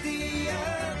 buenos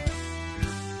días.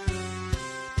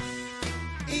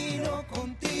 Ino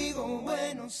contigo,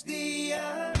 buenos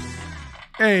días.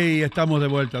 Hey, estamos de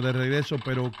vuelta, de regreso,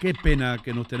 pero qué pena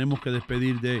que nos tenemos que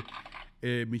despedir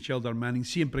de Michelle Darmanin,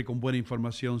 siempre con buena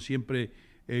información, siempre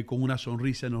con una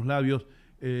sonrisa en los labios.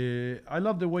 I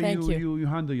love the way you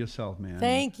handle yourself, man.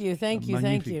 Thank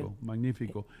you.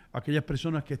 Magnífico. Aquellas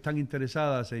personas que están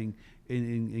interesadas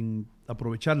en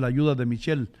aprovechar la ayuda de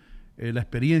Michelle, la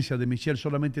experiencia de Michelle,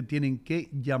 solamente tienen que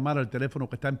llamar al teléfono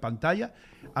que está en pantalla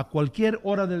a cualquier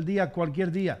hora del día,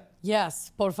 cualquier día.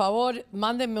 Yes, por favor,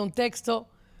 mándenme un texto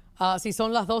si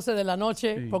son las 12 de la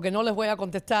noche, porque no les voy a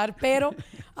contestar, pero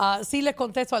sí les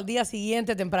contesto al día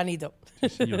siguiente tempranito. Sí,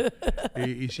 señor.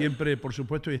 Y siempre, por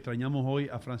supuesto, y extrañamos hoy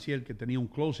a Franciel, que tenía un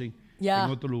closing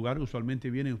en otro lugar. Usualmente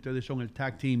vienen, ustedes son el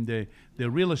tag team de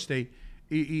real estate.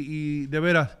 Y de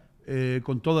veras,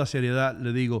 con toda seriedad,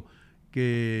 le digo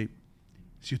que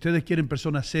si ustedes quieren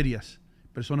personas serias,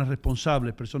 personas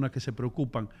responsables, personas que se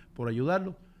preocupan por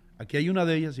ayudarlos, aquí hay una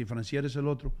de ellas, y Franciel es el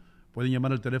otro. Pueden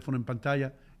llamar al teléfono en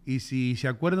pantalla. Y si se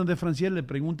acuerdan de Franciel, le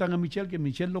preguntan a Michelle, que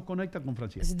Michelle lo conecta con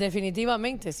Franciel.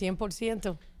 Definitivamente,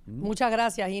 100%. Muchas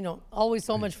gracias, Ino. Always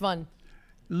so much fun.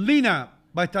 Lina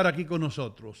va a estar aquí con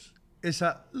nosotros.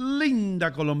 Esa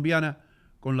linda colombiana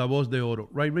con la voz de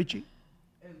oro. Right, Richie?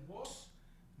 El voz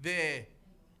de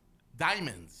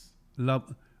Diamonds.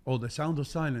 The Sound of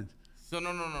Silence. No.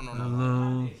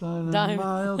 Hello, silent,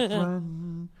 my old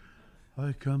friend.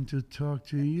 I come to talk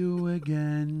to you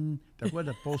again. ¿Te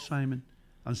acuerdas? Paul Simon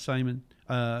and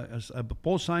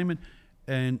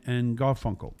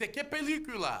Garfunkel. ¿De qué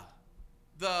película?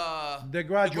 The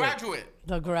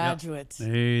Graduate.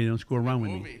 Hey, don't screw around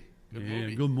with me.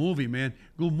 Good movie, man.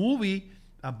 Good movie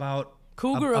about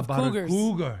Cougar of Cougars. A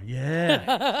cougar.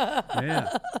 Yeah.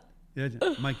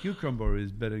 My cucumber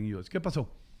is better than yours. ¿Qué pasó?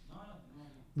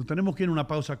 Nos tenemos que ir a una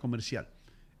pausa comercial.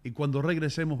 Y cuando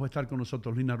regresemos va a estar con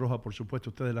nosotros Lina Roja, por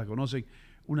supuesto, ustedes la conocen,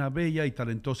 una bella y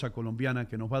talentosa colombiana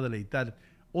que nos va a deleitar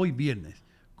hoy viernes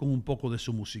con un poco de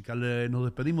su música. Nos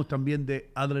despedimos también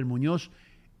de Adler Muñoz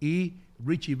y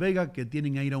Richie Vega, que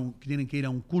tienen que ir a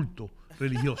un culto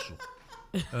religioso.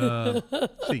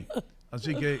 Sí,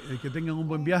 así que tengan un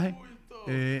buen viaje.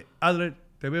 Adler,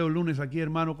 te veo el lunes aquí,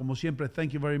 hermano, como siempre. Thank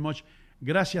you very much.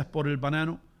 Gracias por el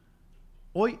banano.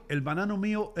 Hoy el banano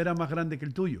mío era más grande que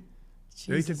el tuyo.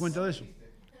 ¿Te diste cuenta de eso?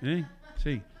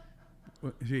 Sí.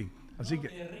 Así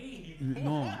que...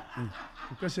 No,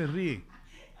 usted se ríe.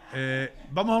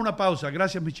 Vamos a una pausa.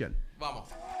 Gracias, Michelle. Vamos.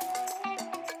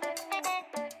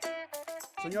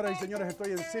 Señoras y señores,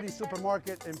 estoy en City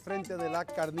Supermarket, enfrente de la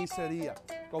carnicería.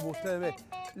 Como ustedes ven,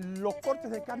 los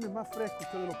cortes de carne más frescos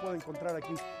ustedes los pueden encontrar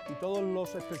aquí. Y todos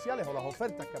los especiales o las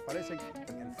ofertas que aparecen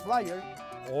en el flyer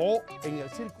o en el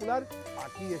circular,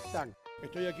 aquí están.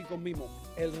 Estoy aquí con Mimo,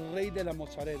 el rey de la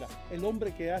mozzarella, el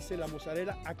hombre que hace la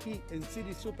mozzarella aquí en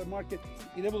City Supermarket.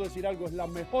 Y debo decir algo, es la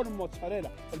mejor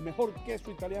mozzarella, el mejor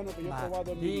queso italiano que yo he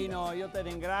probado en mi vida. Dino, io te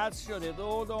ringrazio di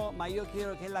tutto, ma io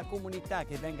quiero che la comunità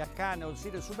che venga qua nel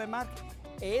City Supermarket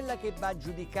è la che va a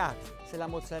giudicare se la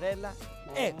mozzarella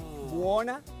è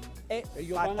buona e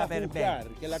ellos fatta van a per juzgar,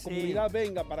 bene. que la comunidad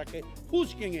venga para que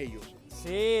juzguen ellos.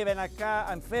 Sì, ven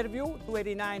acá in Fairview,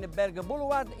 289 Berg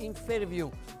Boulevard in Fairview.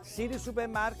 City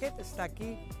Supermarket sta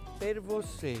qui per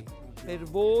você. Per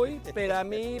voi, per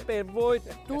me, per voi,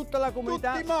 tutta la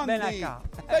comunità. Tutti mondi. Ven acá.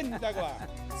 Venta qua.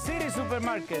 City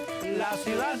Supermarket, la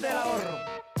ciudad del ahorro.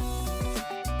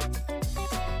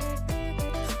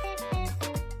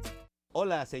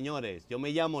 Hola, señores. Yo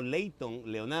me llamo Leighton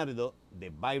Leonardo de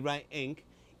Buy Right Inc.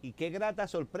 Y qué grata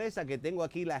sorpresa que tengo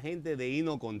aquí la gente de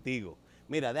Ino Contigo.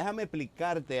 Mira, déjame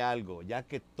explicarte algo, ya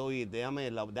que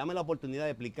dame la oportunidad de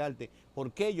explicarte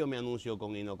por qué yo me anuncio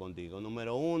con Ino Contigo.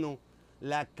 Número uno,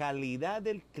 la calidad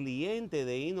del cliente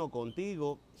de Ino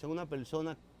Contigo son una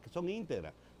persona que son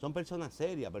íntegras, son personas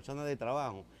serias, personas de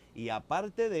trabajo. Y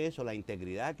aparte de eso, la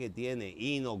integridad que tiene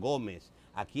Ino Gomez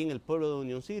aquí en el pueblo de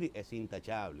Union City es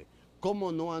intachable.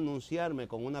 ¿Cómo no anunciarme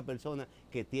con una persona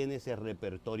que tiene ese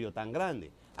repertorio tan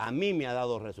grande? A mí me ha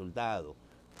dado resultados.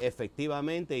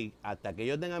 Efectivamente, y hasta que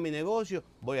yo tenga mi negocio,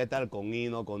 voy a estar con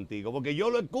Ino Contigo, porque yo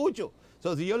lo escucho.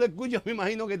 Si yo lo escucho, me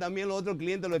imagino que también los otros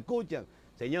clientes lo escuchan.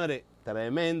 Señores,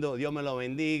 tremendo, Dios me lo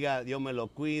bendiga, Dios me lo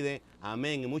cuide,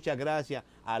 amén. Y muchas gracias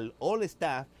al all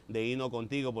staff de Ino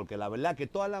Contigo, porque la verdad que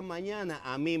todas las mañanas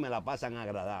a mí me la pasan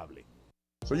agradable.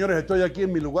 Señores, estoy aquí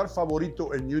en mi lugar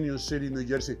favorito en Union City, New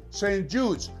Jersey, St.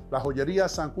 Jude's, la joyería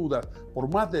San Judas, por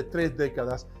más de 3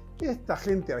 décadas. Esta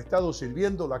gente ha estado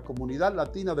sirviendo la comunidad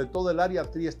latina de todo el área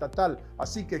triestatal.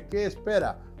 Así que, ¿qué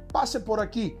espera? Pase por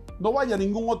aquí, no vaya a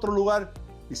ningún otro lugar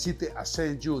visite a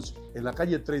St. Jude's en la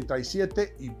calle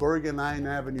 37 y Bergen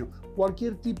Avenue.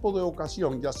 Cualquier tipo de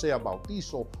ocasión, ya sea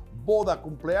bautizo, boda,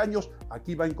 cumpleaños,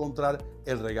 aquí va a encontrar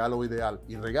el regalo ideal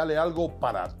y regale algo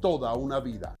para toda una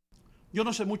vida. Yo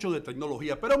no sé mucho de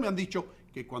tecnología, pero me han dicho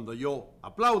que cuando yo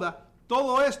aplauda,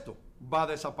 todo esto va a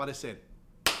desaparecer.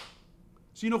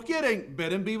 Si nos quieren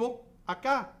ver en vivo,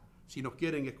 acá. Si nos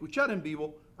quieren escuchar en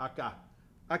vivo, acá.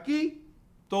 Aquí,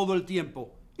 todo el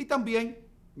tiempo. Y también,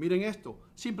 miren esto,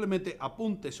 simplemente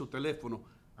apunte su teléfono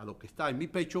a lo que está en mi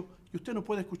pecho y usted nos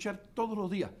puede escuchar todos los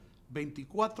días,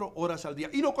 24 horas al día.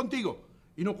 Ino Contigo,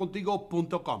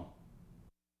 inocontigo.com.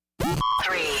 3,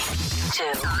 2,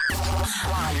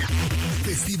 1.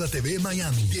 Festiva TV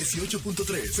Miami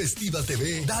 18.3, Festiva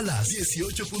TV Dallas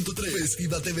 18.3,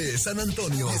 Festiva TV San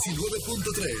Antonio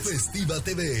 19.3, Festiva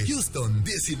TV Houston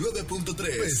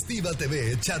 19.3, Festiva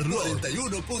TV Charlotte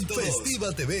 41.2,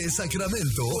 Festiva TV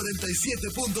Sacramento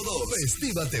 47.2,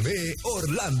 Festiva TV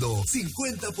Orlando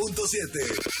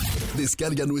 50.7.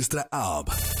 Descarga nuestra app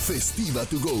Festiva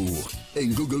to Go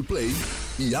en Google Play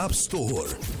y App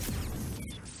Store.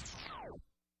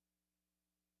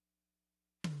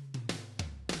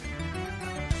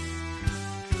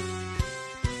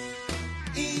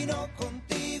 Ino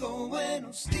contigo,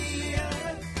 buenos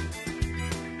días.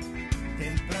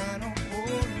 Temprano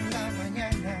por la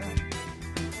mañana.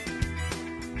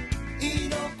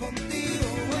 Ino contigo,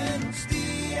 buenos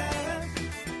días.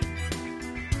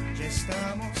 Ya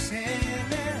estamos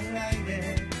en el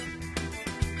aire.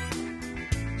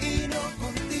 Ino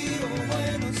contigo,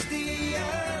 buenos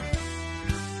días.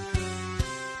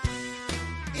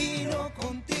 Ino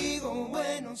contigo,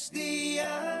 buenos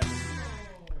días.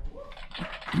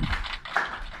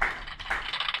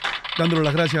 Dándole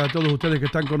las gracias a todos ustedes que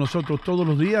están con nosotros todos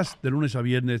los días, de lunes a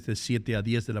viernes, de 7 a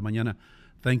 10 de la mañana.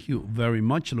 Thank you very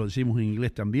much. Lo decimos en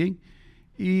inglés también.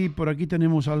 Y por aquí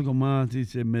tenemos algo más.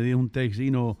 Dice, me dio un text,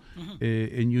 Ino,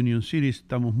 en Union City.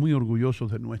 Estamos muy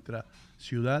orgullosos de nuestra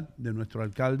ciudad, de nuestro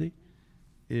alcalde.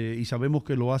 Y sabemos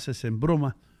que lo haces en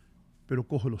broma, pero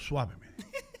cógelo suave.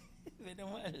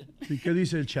 ¿Y qué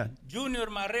dice el chat? Junior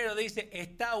Marrero dice,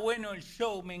 está bueno el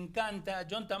show, me encanta.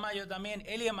 John Tamayo también.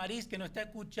 Elia Maris, que nos está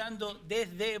escuchando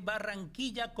desde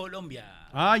Barranquilla, Colombia.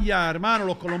 Ah, ya, hermano,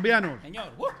 los colombianos.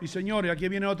 Señor. Sí, señor, y aquí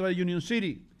viene otra de Union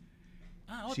City.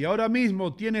 Si ahora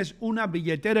mismo tienes una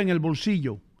billetera en el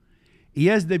bolsillo y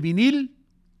es de vinil,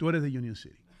 tú eres de Union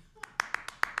City.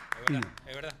 Es verdad,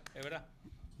 es verdad, es verdad.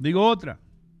 Digo otra.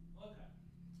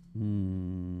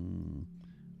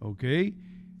 Ok.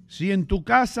 Si en tu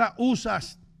casa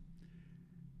usas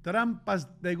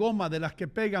trampas de goma de las que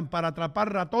pegan para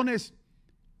atrapar ratones,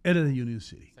 eres de Union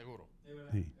City. Seguro.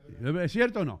 Sí. ¿Es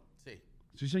cierto o no? Sí.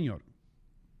 Sí, señor.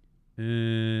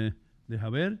 Deja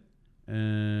ver.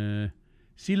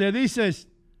 Si le dices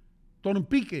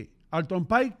tornpique al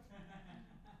turnpike,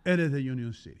 eres de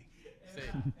Union City. Sí.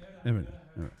 Es verdad.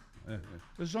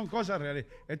 Esas son cosas reales.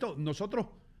 Nosotros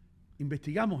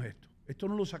investigamos esto. Esto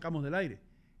no lo sacamos del aire.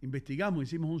 Investigamos,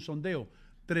 hicimos un sondeo.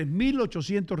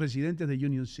 3.800 residentes de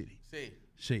Union City. Sí.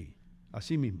 Sí,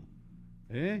 así mismo.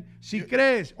 Si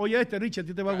crees, oye Richard, a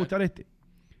ti te va a gustar este.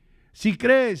 Si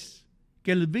crees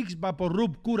que el Vicks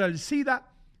Vaporub cura el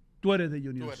SIDA, tú eres de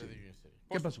Union City.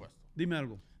 ¿Qué pasó? Supuesto. Dime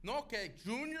algo. No, que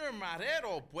Junior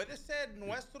Marrero puede ser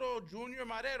nuestro Junior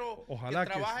Marrero. Ojalá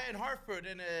que trabaja en Hartford,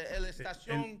 en la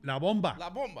estación. La bomba.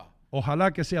 La bomba.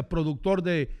 Ojalá que sea productor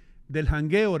del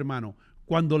jangueo, hermano.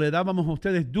 Cuando le dábamos a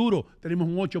ustedes duro, tenemos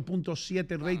un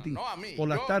 8.7 rating por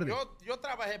las tardes. Yo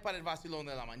trabajé para el vacilón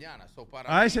de la mañana.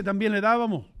 A ese también le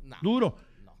dábamos duro.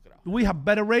 No creo. We have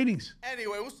better ratings.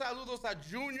 Anyway, un saludo a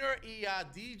Junior y a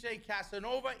DJ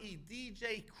Casanova y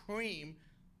DJ Cream.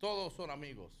 Todos son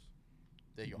amigos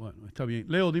de yo. Bueno, está bien.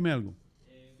 Leo, dime algo.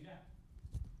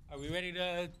 Are we ready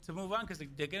to move on? Que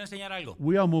te quiero enseñar algo.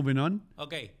 We are moving on.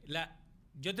 Ok.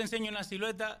 Yo te enseño una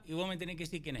silueta y vos me tenés que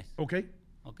decir quién es. Ok.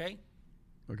 Ok.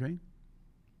 Ok.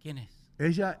 ¿Quién es?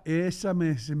 Esa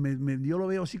yo lo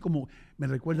veo así como, me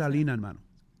recuerda a Lina, hermano.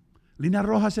 ¿Lina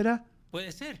Roja será?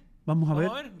 Puede ser. Vamos a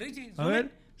ver. Richie. A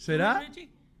ver, ¿será?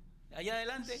 Richie. Allá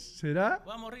adelante. ¿Será?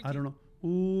 Vamos, Richie. I don't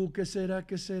know. ¿Qué será?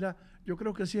 ¿Qué será? Yo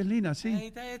creo que sí es Lina, sí. Ahí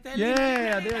está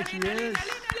Yeah, Lina.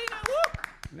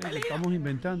 Estamos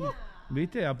inventando.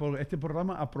 ¿Viste? Este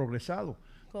programa ha progresado.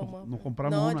 ¿Cómo? Nos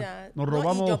compramos nos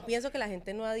robamos. Y yo pienso que la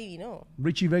gente no adivinó.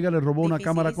 Richie Vega le robó una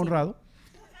cámara a Conrado.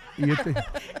 Y este,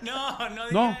 No.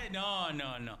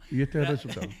 Y este es el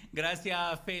resultado.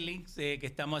 Gracias, Félix, que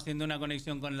estamos haciendo una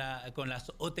conexión con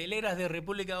las hoteleras de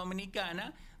República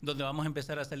Dominicana, donde vamos a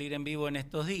empezar a salir en vivo en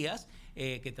estos días,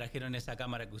 que trajeron esa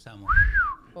cámara que usamos.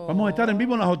 Vamos a estar en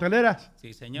vivo en las hoteleras.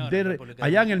 Sí, señor.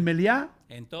 Allá en el Meliá.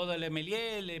 En todo el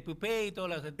Melié, el Pupé y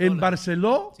todas las... ¿En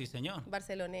Barceló? Sí, señor.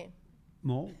 Barceloné.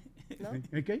 No. ¿No?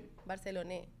 ¿En qué?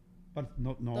 Barceloné.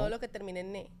 No. Todo lo que termine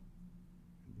en ne.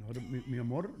 No, mi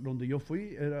amor, donde yo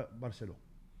fui era Barceló.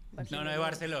 No, es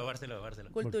Barceló.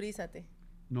 Culturízate.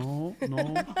 No,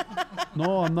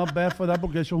 I'm not bad for that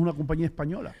porque eso es una compañía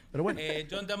española. Pero bueno.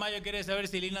 John Tamayo quiere saber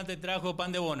si Lina te trajo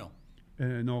pan de bono.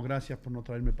 No, gracias por no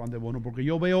traerme pan de bono, porque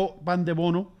yo veo pan de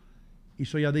bono y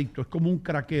soy adicto. Es como un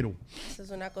craquero. Eso es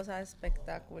una cosa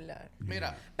espectacular.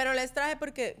 Mira. Pero les traje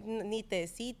porque ni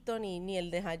tecito, ni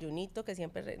el desayunito, que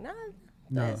siempre...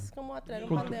 Nada. Es como a traer un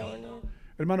pan de bono.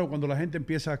 Hermano, cuando la gente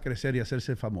empieza a crecer y a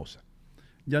hacerse famosa,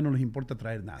 ya no les importa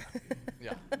traer nada.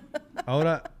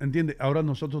 Ahora, ¿entiendes? Ahora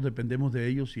nosotros dependemos de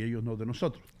ellos y ellos no de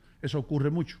nosotros. Eso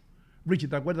ocurre mucho. Richie,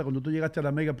 ¿te acuerdas cuando tú llegaste a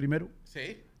la Mega primero?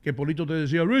 Sí. Que Polito te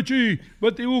decía, Richie,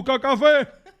 vete y busca café.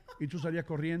 Y tú salías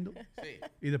corriendo. Sí.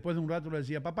 Y después de un rato le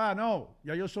decía, papá, no,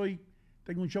 ya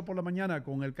tengo un show por la mañana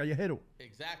con el callejero.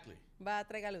 Exactly. Va,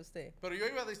 tráigale usted. Pero yo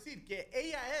iba a decir que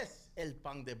ella es el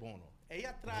pan de bono.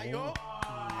 Ella trajo, ella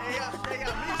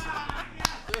misma.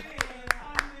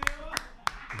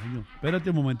 Coño,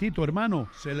 espérate un momentito, hermano.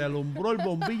 Se le alumbró el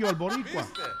bombillo al boricua.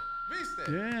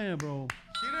 ¿Viste? Yeah, bro.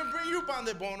 She didn't bring you pan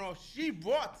de bono. She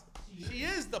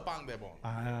is the pan de bono.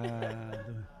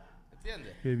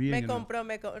 ¿Entiendes? Qué bien. Me compró.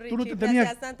 Richie, no me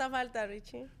hacías tanta falta,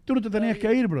 Richie. Tú no te tenías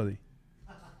que ir, brother.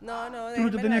 No, Tú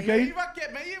no te tenías que ir.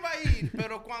 Me iba a ir,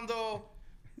 pero cuando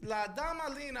la dama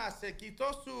Lina se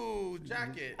quitó su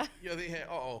jacket, yo dije,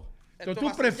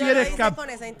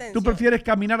 ¿Tú prefieres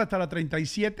caminar hasta la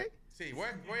 37? Sí, voy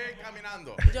a ir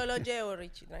caminando. Yo lo llevo,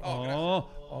 Richie.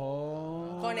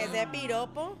 Con ese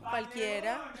piropo,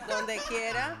 cualquiera, donde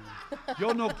quiera.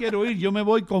 Yo no quiero ir, yo me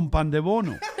voy con pan de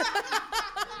bono.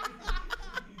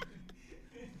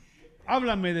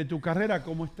 Háblame de tu carrera,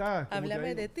 ¿cómo estás?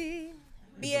 Háblame de ti.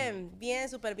 Bien,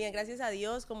 súper bien, gracias a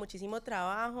Dios, con muchísimo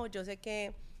trabajo. Yo sé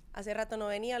que hace rato no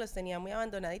venía, los tenía muy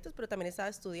abandonaditos, pero también estaba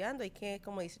estudiando. Hay que,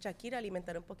 como dice Shakira,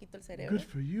 alimentar un poquito el cerebro. Good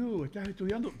for you. ¿Estás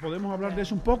estudiando? ¿Podemos hablar de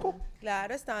eso un poco?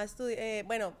 Claro, estaba estudiando.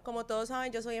 Bueno, como todos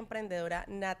saben, yo soy emprendedora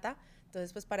nata.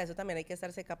 Entonces, pues para eso también hay que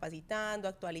estarse capacitando,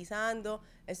 actualizando.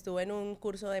 Estuve en un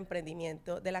curso de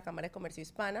emprendimiento de la Cámara de Comercio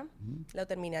Hispana. Lo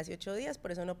terminé hace 8 días,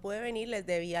 por eso no pude venir. Les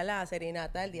debía la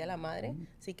serenata del Día de la Madre.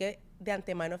 Así que de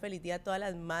antemano, feliz día a todas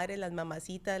las madres, las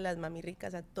mamacitas, las mami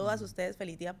ricas, a todas ustedes.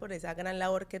 Feliz día por esa gran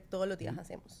labor que todos los días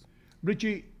hacemos.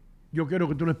 Richie, yo quiero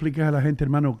que tú le expliques a la gente,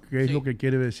 hermano, qué es lo que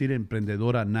quiere decir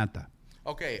emprendedora nata.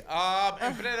 Ok,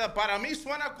 para mí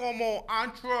suena como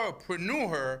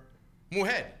entrepreneur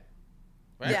mujer.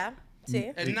 Ya,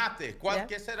 sí. El nate,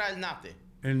 ¿qué será el nate?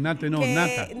 El nate no, que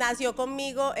nata. Nació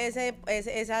conmigo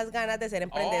esas ganas de ser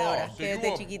emprendedora, que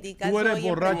desde chiquitica tú eres soy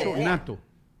borracho nato,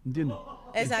 ¿entiendes?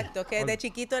 Exacto, que desde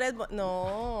chiquito eres...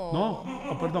 No,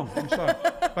 perdón, I'm sorry.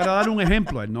 Para dar un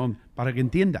ejemplo, no, para que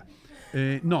entienda.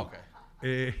 No,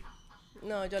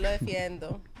 yo lo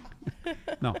defiendo.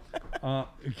 No,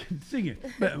 sigue.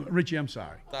 Richie, I'm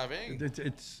sorry. Está bien.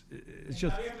 It's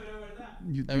just...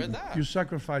 You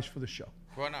sacrifice for the show.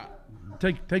 Why not?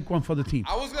 Take one for the team.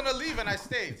 I was gonna leave and I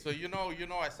stayed, so you know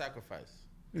I sacrifice.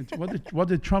 What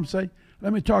did Trump say?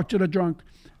 Let me talk to the drunk.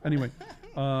 Anyway,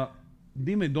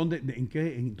 dime dónde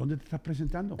te estás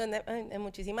presentando. En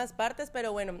muchísimas partes,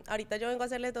 pero bueno, ahorita yo vengo a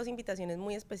hacerles 2 invitaciones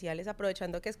muy especiales,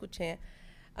 aprovechando que escuché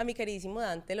a mi queridísimo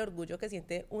Dante el orgullo que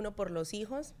siente uno por los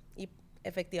hijos, y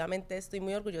efectivamente estoy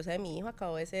muy orgullosa de mi hijo.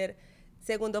 Acabo de ser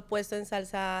segundo puesto en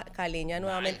salsa caleña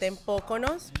nuevamente en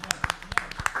Póconos.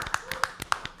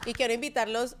 Y quiero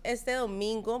invitarlos este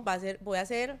domingo. Voy a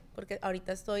hacer, porque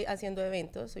ahorita estoy haciendo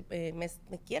eventos,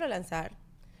 me quiero lanzar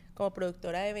como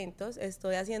productora de eventos.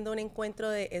 Estoy haciendo un encuentro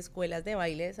de escuelas de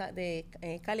baile de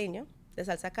caleño, de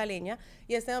salsa caleña,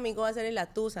 y este domingo va a ser en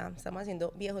La Tusa. Estamos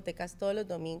haciendo viejotecas todos los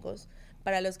domingos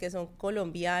para los que son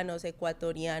colombianos,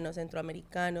 ecuatorianos,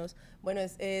 centroamericanos. Bueno,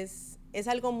 es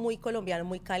algo muy colombiano,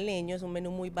 muy caleño, es un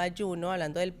menú muy bayuno,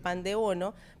 hablando del pan de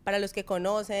bono. Para los que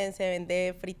conocen, se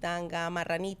vende fritanga,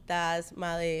 marranitas,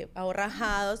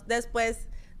 aborrajados. Después,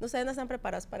 ustedes no están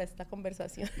preparados para esta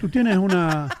conversación. Tú tienes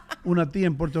una tía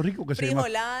en Puerto Rico que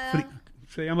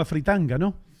se llama Fritanga,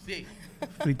 ¿no? Sí.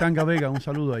 Fritanga Vega, un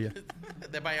saludo a ella.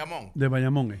 De Bayamón. De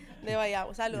Bayamón. De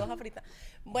Bayamón, saludos a Fritanga.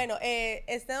 Bueno,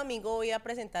 este domingo voy a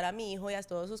presentar a mi hijo y a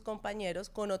todos sus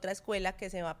compañeros con otra escuela que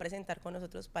se va a presentar con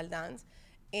nosotros, Pal Dance,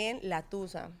 en La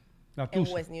Tusa. La en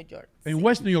Tusa. West New York. En Sí.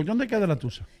 West New York, ¿dónde queda la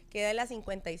Tusa? Queda en la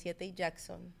 57 y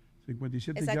Jackson.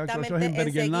 57 Jackson, Exactamente, eso es en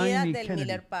Bergen enseguida Line y del Kennedy.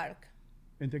 Miller Park.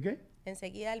 ¿Entre qué?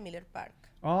 Enseguida del Miller Park.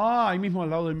 Ah, ahí mismo al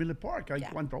lado del Miller Park. Hay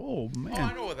Ya. cuánto. Oh, man. Oh,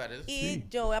 I know what that is. Y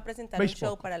yo voy a presentar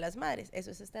Baseball. un show para las madres.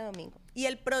 Eso es este domingo. Y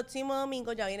el próximo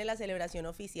domingo ya viene la celebración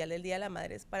oficial del Día de las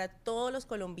Madres para todos los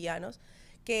colombianos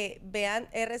que vean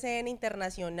RCN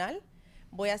Internacional.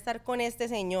 Voy a estar con este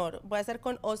señor, voy a estar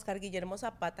con Oscar Guillermo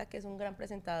Zapata, que es un gran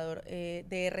presentador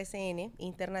de RCN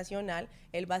Internacional.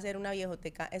 Él va a hacer una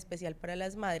viejoteca especial para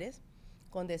las madres,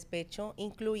 con despecho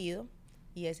incluido.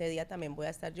 Y ese día también voy a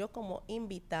estar yo como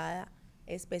invitada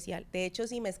especial. De hecho,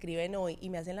 si me escriben hoy y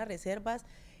me hacen las reservas,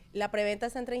 la preventa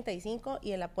está en 35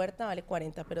 y en la puerta vale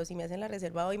 40, pero si me hacen la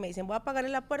reserva hoy y me dicen voy a pagar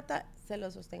en la puerta, se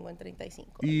lo sostengo en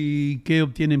 35. ¿Y qué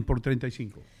obtienen por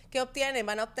 35? ¿Qué obtienen?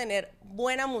 Van a obtener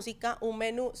buena música, un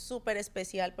menú súper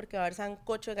especial porque va a haber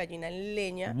sancocho de gallina en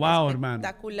leña. Wow, hermano.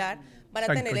 Espectacular. Van a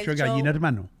tener Sancocho el de gallina, show,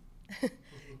 hermano.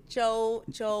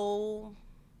 show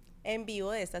en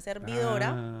vivo de esta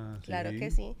servidora. Ah, Claro sí.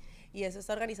 que sí. Y eso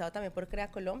está organizado también por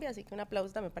Crea Colombia, así que un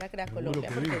aplauso también para Crea Seguro Colombia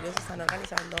que porque sí. ellos están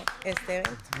organizando este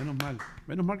evento. Menos mal.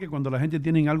 Menos mal que cuando la gente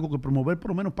tiene algo que promover,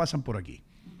 por lo menos pasan por aquí.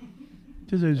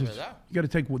 Entonces, verdad? you gotta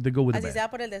take the go with the Así bad.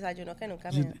 sea por el desayuno que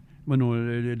nunca me da. Bueno,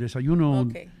 el desayuno,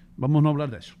 Ok. vamos a no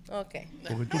hablar de eso. Ok.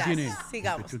 Porque tú Gracias. tienes...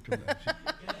 Sigamos.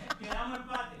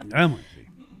 Vamos, sí.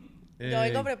 Yo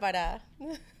vengo preparada.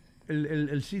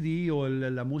 El CD o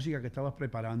la música que estabas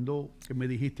preparando, que me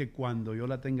dijiste cuando yo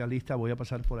la tenga lista, voy a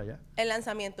pasar por allá. El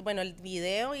lanzamiento, bueno, el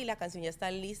video y la canción ya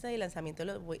están listas y el lanzamiento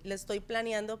lo estoy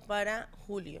planeando para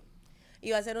julio.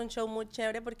 Y va a ser un show muy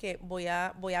chévere porque voy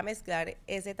a mezclar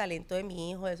ese talento de mi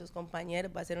hijo, de sus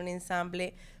compañeros. Va a ser un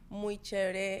ensamble muy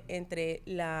chévere entre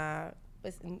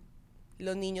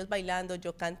los niños bailando,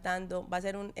 yo cantando. Va a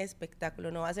ser un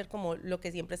espectáculo, no va a ser como lo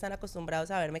que siempre están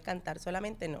acostumbrados a verme cantar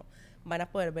solamente, no. Van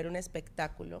a poder ver un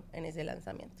espectáculo en ese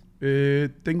lanzamiento.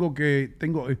 ¿Tenemos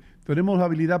la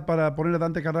habilidad para poner a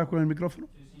Dante Carrasco en el micrófono?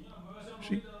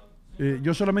 Sí.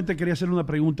 Yo solamente quería hacer una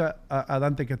pregunta a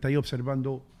Dante, que está ahí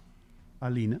observando a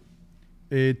Lina.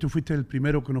 Tú fuiste el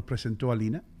primero que nos presentó a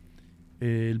Lina,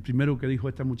 el primero que dijo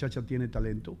esta muchacha tiene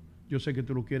talento. Yo sé que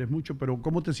tú lo quieres mucho, pero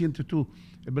 ¿cómo te sientes tú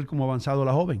al ver cómo ha avanzado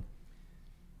la joven?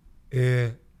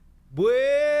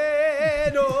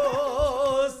 Buenos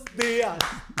días.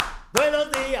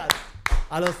 Buenos días.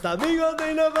 A los amigos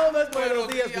de Ino Gomez, buenos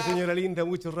días. Mi señora linda,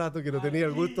 mucho rato que no tenía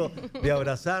el gusto de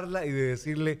abrazarla y de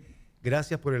decirle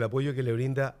gracias por el apoyo que le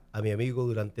brinda a mi amigo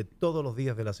durante todos los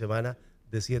días de la semana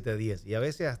de 7 a 10 y a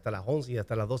veces hasta las 11 y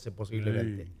hasta las 12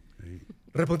 posiblemente.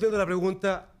 Respondiendo a la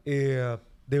pregunta, de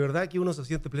verdad que uno se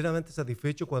siente plenamente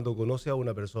satisfecho cuando conoce a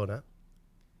una persona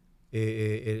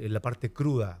en la parte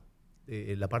cruda,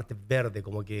 en la parte verde,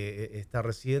 como que está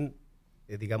recién,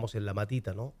 digamos, en la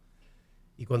matita, ¿no?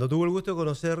 Y cuando tuve el gusto de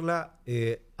conocerla,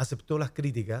 aceptó las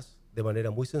críticas de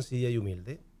manera muy sencilla y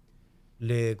humilde.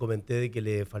 Le comenté de que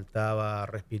le faltaba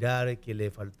respirar, que le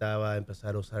faltaba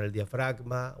empezar a usar el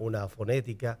diafragma, una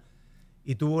fonética,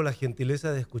 y tuvo la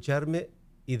gentileza de escucharme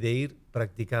y de ir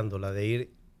practicándola, de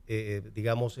ir,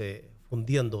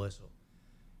 fundiendo eso.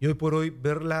 Y hoy por hoy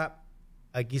verla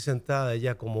aquí sentada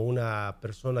ya como una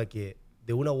persona que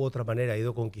de una u otra manera ha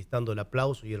ido conquistando el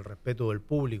aplauso y el respeto del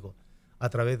público a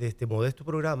través de este modesto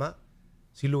programa,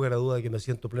 sin lugar a duda que me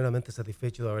siento plenamente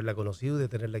satisfecho de haberla conocido y de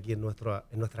tenerla aquí en nuestra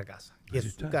casa. Que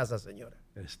es su casa, señora.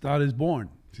 A Star is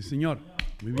Born. Sí, señor.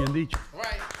 Muy bien dicho.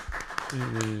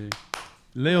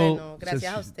 Leo, Bueno,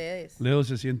 gracias a ustedes. Leo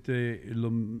se siente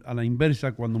a la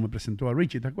inversa cuando me presentó a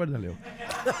Richie. ¿Te acuerdas, Leo?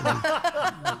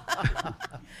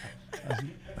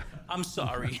 I'm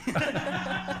sorry.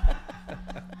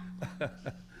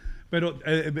 Pero,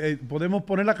 ¿podemos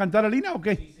ponerla a cantar a Lina o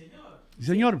qué? Sí, señor. Sí,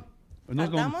 señor. No,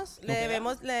 Cantamos, le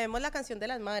debemos la canción de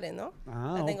las madres, ¿no?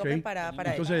 La tengo preparada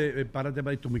para Entonces, párate,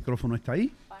 tu micrófono está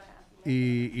ahí.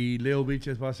 Y Leo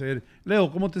Vilches va a hacer...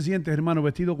 Leo, ¿cómo te sientes, hermano?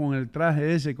 Vestido con el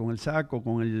traje ese, con el saco,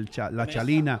 con la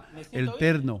chalina, el bien,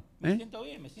 terno. Me siento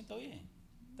bien.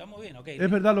 Estamos bien, ok.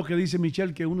 ¿Es verdad lo que dice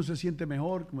Michelle, que uno se siente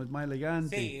mejor, como es más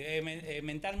elegante? Sí,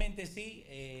 mentalmente sí.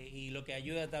 Y lo que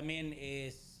ayuda también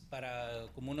es para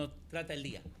como uno trata el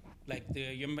día.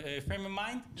 Your frame of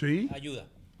mind ¿Sí? ayuda.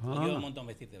 Ah. Ayuda un montón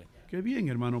vestirte bien. Qué bien,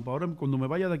 hermano. Ahora, cuando me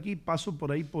vaya de aquí, paso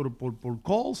por ahí por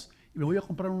Coles y me voy a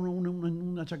comprar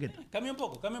una chaqueta. Cambia un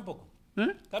poco.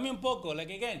 ¿Eh? Cambia un poco,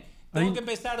 Tengo que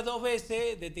empezar 2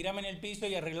 veces de tirarme en el piso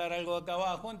y arreglar algo acá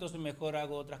abajo, entonces mejor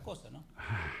hago otras cosas, ¿no?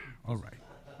 All right.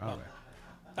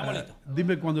 ¿Estamos listos?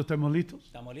 Dime cuando estemos listos.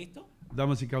 ¿Estamos listos?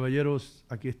 Damas y caballeros,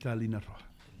 aquí está Lina Roja.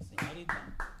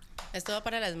 Esto va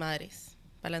para las madres,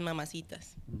 para las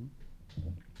mamacitas.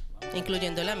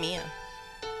 incluyendo la mía.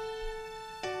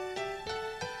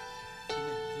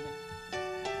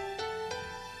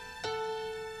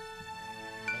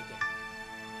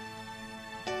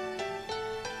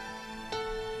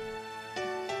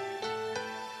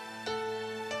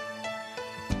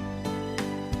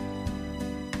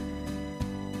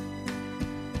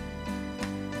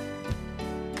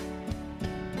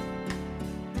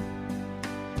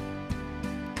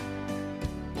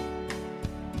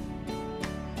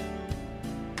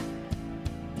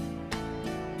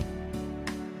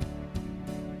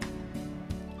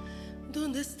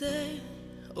 Donde esté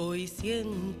hoy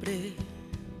siempre,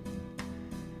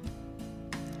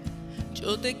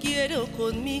 yo te quiero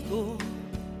conmigo,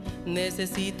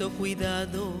 necesito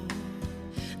cuidado,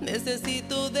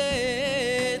 necesito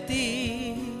de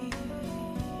ti.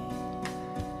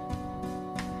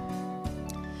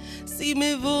 Si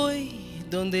me voy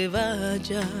donde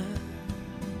vaya,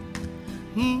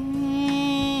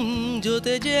 yo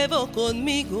te llevo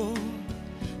conmigo,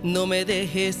 no me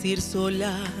dejes ir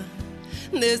sola.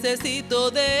 Necesito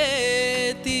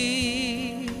de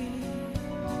ti.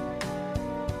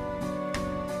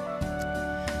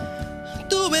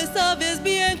 Tú me sabes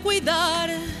bien cuidar,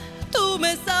 tú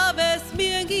me sabes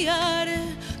bien guiar,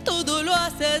 todo lo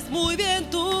haces muy bien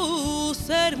tú,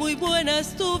 ser muy buena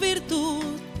es tu virtud.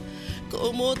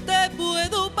 ¿Cómo te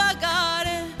puedo pagar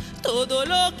todo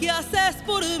lo que haces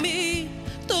por mí?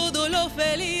 Todo lo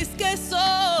feliz que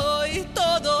soy,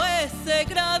 todo ese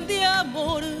grande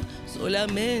amor.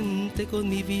 Solamente con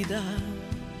mi vida,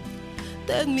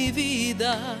 ten mi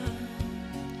vida,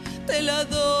 te la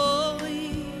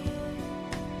doy.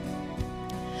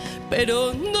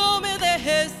 Pero no me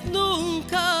dejes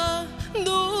nunca,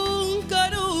 nunca,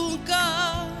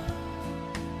 nunca.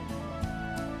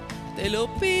 Te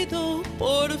lo pido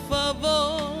por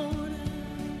favor.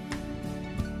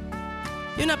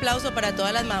 Y un aplauso para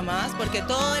todas las mamás, porque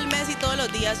todo el mes y todos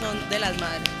los días son de las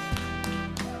madres.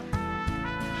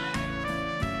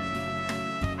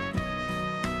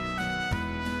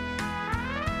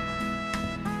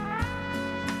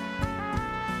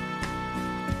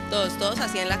 Todos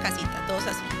así en la casita, todos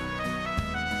así.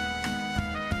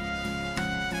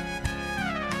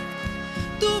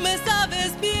 Tú me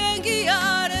sabes bien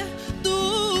guiar,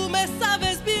 tú me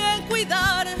sabes bien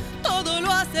cuidar, todo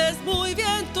lo haces muy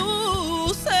bien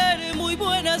tú, ser muy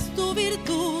buena es tu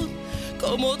virtud.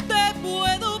 ¿Cómo te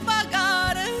puedo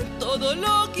pagar todo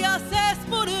lo que haces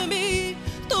por mí?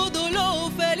 Todo lo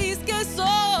feliz que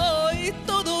soy,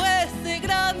 todo ese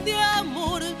grande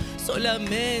amor.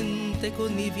 Solamente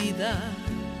con mi vida,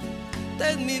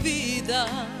 ten mi vida,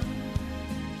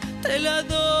 te la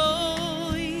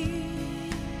doy.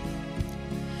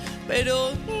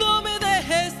 Pero no me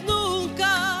dejes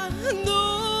nunca,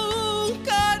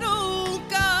 nunca,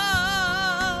 nunca.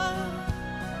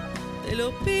 Te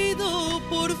lo pido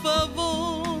por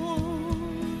favor.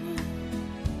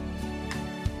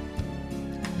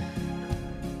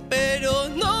 Pero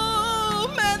no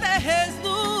me dejes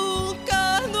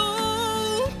nunca,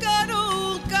 nunca,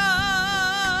 nunca.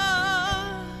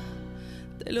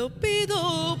 Te lo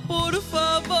pido por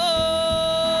favor.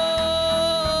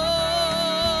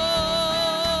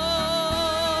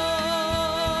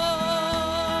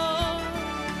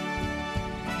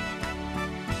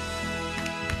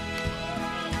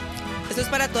 Esto es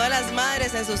para todas las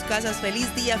madres en sus casas.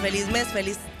 Feliz día, feliz mes,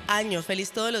 feliz año,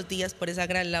 feliz todos los días por esa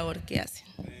gran labor que hacen.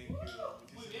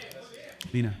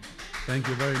 Lina, thank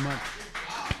you very much.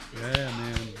 Yeah,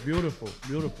 man. Beautiful,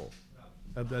 beautiful.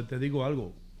 Te digo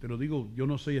algo, te lo digo, yo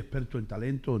no soy experto en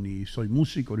talento, ni soy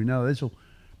músico, ni nada de eso,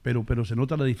 pero se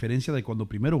nota la diferencia de cuando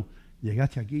primero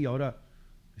llegaste aquí y ahora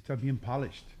estás bien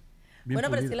polished. Bien Bueno,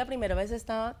 pero es pulida. que la primera vez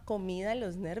estaba comida en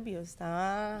los nervios,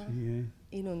 estaba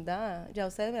inundada. Ya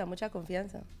ustedes me dan mucha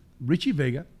confianza. Richie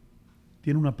Vega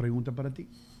tiene una pregunta para ti,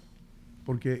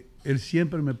 porque él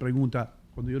siempre me pregunta,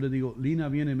 cuando yo le digo, Lina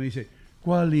viene y me dice,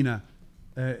 ¿cuál Lina?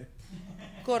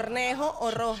 ¿Cornejo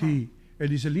o roja? Sí, él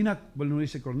dice Lina, bueno, no le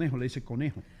dice cornejo, le dice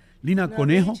conejo. Lina No,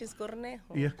 conejo Rich es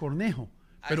cornejo. y es cornejo.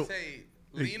 Pero, I say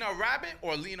Lina Rabbit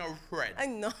or Lina Red. Ay,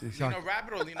 no. Lina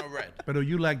Rabbit or Lina Red. pero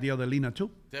you like the other Lina too.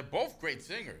 They're both great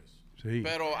singers. Sí.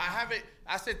 Pero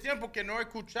hace tiempo que no he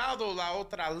escuchado la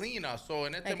otra Lina, so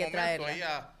en este Hay que momento traerla.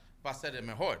 ella va a ser el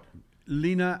mejor.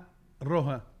 Lina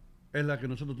roja es la que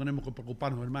nosotros tenemos que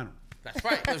preocuparnos, hermano. That's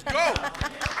right, let's go.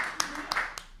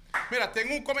 Mira,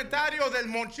 tengo un comentario del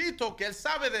Monchito que él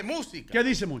sabe de música. ¿Qué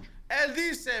dice mucho? Él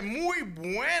dice, muy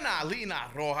buena Lina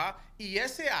Roja y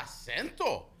ese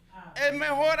acento. El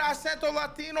mejor acento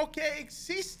latino que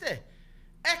existe.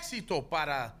 Éxito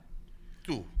para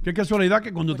tú. Qué casualidad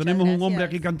que cuando Muchas tenemos un hombre gracias.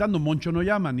 aquí cantando, Moncho no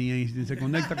llama ni se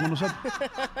conecta con nosotros.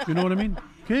 You know what I mean?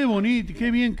 Qué bonito,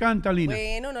 qué bien canta Lina.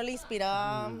 Bueno, no le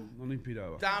inspiraba. No le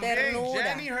inspiraba. También Ternura.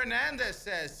 Jenny Hernández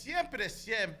siempre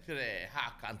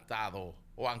ha cantado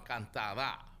o han cantado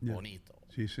Ya. bonito.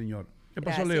 Sí, señor. ¿Qué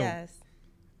pasó, Leo? Gracias.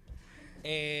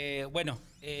 Bueno,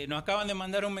 nos acaban de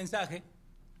mandar un mensaje.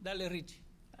 Dale, Richie.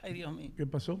 Ay, Dios mío. ¿Qué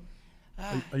pasó?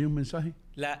 Ah. ¿Hay un mensaje?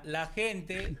 La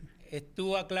gente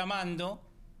estuvo aclamando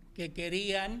que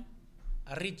querían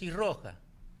a Richie Roja.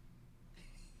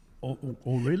 Oh,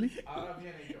 really? Ahora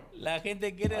viene yo. La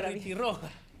gente quiere a Richie Roja.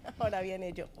 Ahora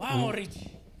viene yo. Vamos, Richie.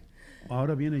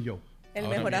 Ahora viene yo. El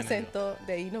Ahora mejor viene acento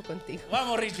de Ino Contigo.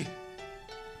 Vamos, Richie.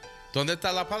 ¿Dónde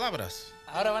están las palabras?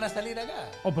 Ahora van a salir acá.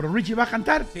 Oh, pero Richie va a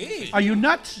cantar. Sí. Are you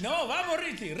nuts? No, vamos,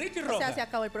 Richie. Richie O Roja. sea, se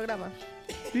acabó el programa.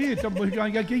 Sí,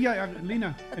 aquí ya,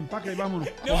 Lina, empaca y vámonos.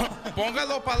 Ponga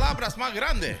las palabras más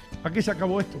grandes. Aquí se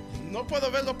acabó esto. No puedo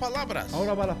ver las palabras.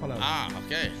 Ahora va las palabras. Ah,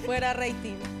 ok. Fuera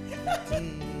rating.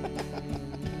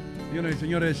 Señores y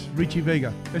señores, Richie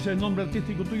Vega. Ese es el nombre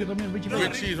artístico tuyo también, Richie Vega.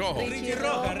 Richie Rojo. Richie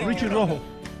Roja. Richie Rojo.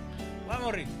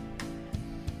 Vamos, Richie.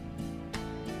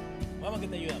 Vamos que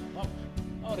te ayudamos. Vamos.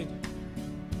 Vamos, Richie.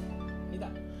 Ahí está.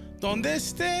 Donde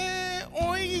esté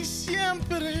hoy y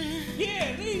siempre.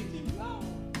 Yeah, Richie. Vamos.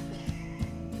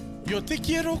 Yo te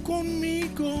quiero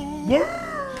conmigo.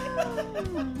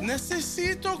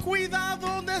 Necesito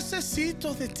cuidado,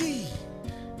 necesito de ti.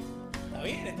 Está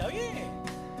bien, está bien.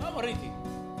 Vamos, Richie.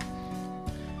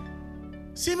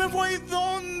 Si me voy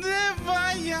donde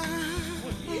vaya,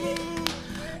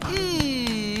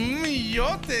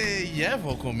 yo te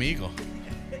llevo conmigo.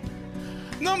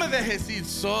 No me dejes ir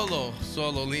solo,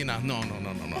 Lina. No.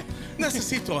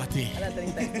 Necesito a ti. A la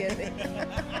 37.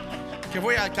 Que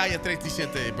voy a calle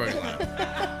 37 de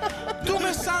Bergland. Tú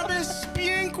me sabes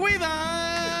bien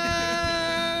cuidar.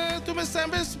 Tú me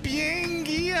sabes bien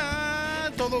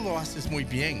guiar. Todo lo haces muy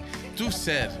bien. Tu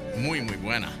ser muy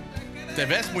buena. Te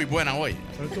ves muy buena hoy.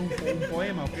 ¿Pero esto es un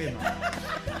poema o qué?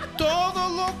 Todo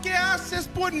lo que haces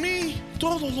por mí,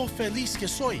 todo lo feliz que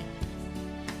soy.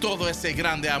 Todo ese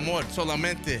grande amor,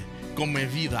 solamente con mi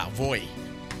vida voy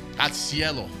al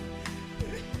cielo,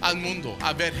 al mundo,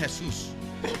 a ver Jesús.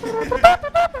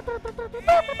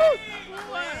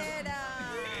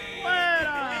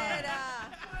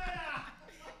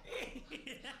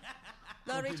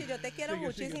 No, Richie, yo te quiero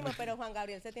muchísimo, pero Juan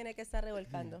Gabriel se tiene que estar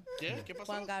revolcando. ¿Qué pasó?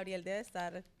 Juan Gabriel debe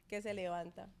estar que se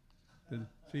levanta.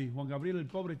 Sí, Juan Gabriel, el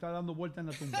pobre, está dando vueltas en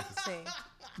la tumba. Sí.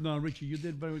 No, Richie, you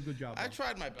did very good job. I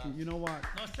tried my best. You know what?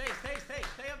 No, stay up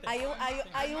there.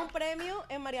 Hay un premio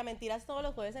en María Mentiras todos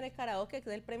los jueves en el karaoke, que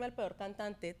es el premio al peor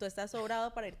cantante. Tú estás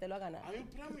sobrado para írtelo a ganar. Hay un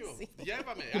premio. Sí.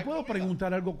 Llévame. ¿Te puedo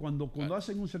preguntar algo cuando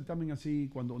hacen un certamen así,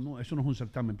 no, eso no es un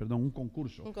certamen, perdón, un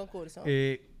concurso? Un concurso.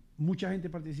 ¿Mucha gente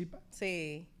participa?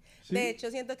 Sí. ¿Sí? De hecho,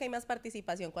 siento que hay más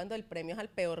participación cuando el premio es al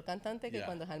peor cantante que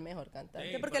cuando es al mejor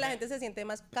cantante. Sí, porque la gente se siente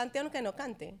más cante aunque no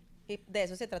cante. Y de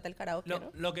eso se trata el karaoke,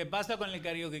 ¿no? Lo que pasa con el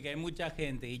karaoke, que hay mucha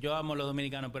gente, y yo amo a los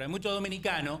dominicanos, pero hay muchos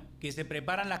dominicanos que se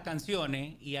preparan las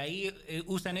canciones y ahí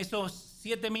usan esos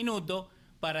 7 minutos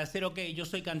para hacer, ok, yo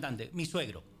soy cantante, mi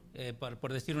suegro,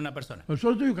 por decir una persona. El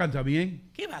suegro tuyo canta bien.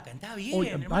 ¿Qué va? Canta bien, Oye,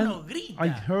 hermano, grita. I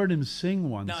heard him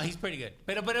sing once. No, he's pretty good.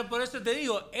 Pero por eso te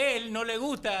digo, él no le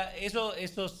gusta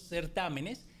esos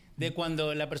certámenes de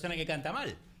cuando la persona que canta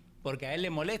mal. Porque a él le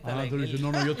molesta. Tú dices,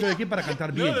 no, yo estoy aquí para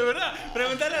cantar bien. No, de verdad.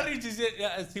 Preguntarle a Richie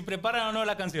si preparan o no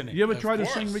las canciones. You ever try to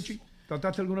sing, Richie?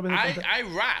 ¿Trataste alguna vez de cantar? I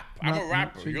rap. I'm a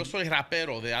rapper. sí. Yo soy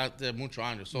rapero de muchos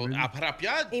años. So, a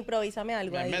rapear, Improvísame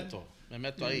algo ahí. me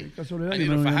meto ahí. Casualidad, I yo need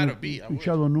to no find he a beat. I would.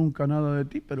 escuchado nunca nada de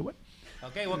ti, pero bueno.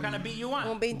 Okay, what kind of beat you want?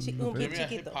 Un beat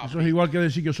chiquito. Eso es igual que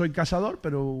decir que yo soy cazador,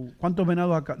 pero ¿cuántos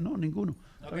venados acá? No, ninguno.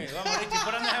 Okay, vamos, Richie,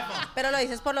 pon on the headphone. ¿Pero lo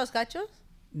dices por los cachos?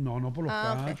 No, no por los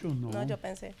Ok. cachos, no. No, yo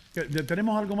pensé.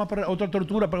 ¿Tenemos algo más para otra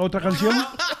tortura, para otra canción?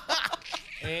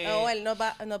 O él nos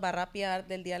va a rapear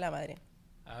del Día de la Madre.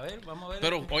 A ver, vamos a ver.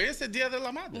 Pero hoy es el Día de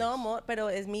la Madre. No, amor, pero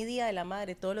es mi Día de la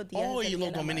Madre, todos los días. Oh, es el y Día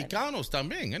los de la Madre. dominicanos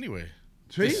también, anyway.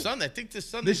 ¿Sí? This Sunday, I think this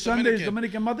Sunday This Sunday is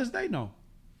Dominican Mother's Day, no?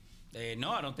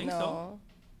 No, I don't think so. No.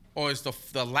 Oh, it's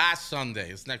the last Sunday.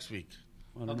 It's next week.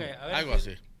 Okay, a ver. Algo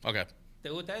así. Okay. ¿Te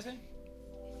gusta ese?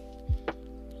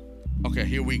 Okay,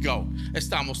 here we go.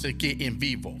 Estamos aquí en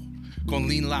vivo con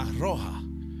Lina Roja.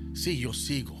 Sí, yo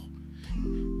sigo.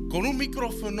 Con un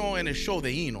micrófono en el show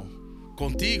de Ino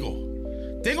Contigo.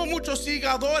 Tengo muchos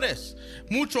seguidores,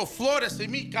 muchos flores en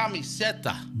mi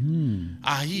camiseta.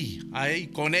 Ahí,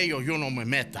 con ellos yo no me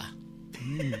meta.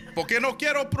 Porque no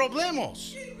quiero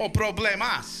problemas o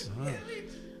problemas.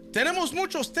 Tenemos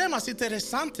muchos temas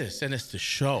interesantes en este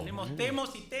show. Tenemos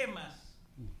temas y temas.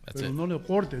 Pero it. no lo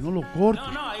corte, no lo corte.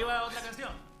 No, ahí va otra canción.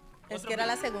 Es que era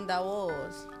la segunda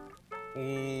voz. Oh,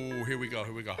 here we go.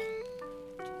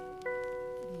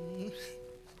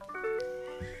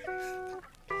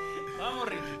 Vamos,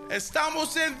 Richie.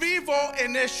 Estamos en vivo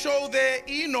en el show de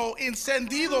Ino,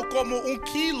 encendido como 1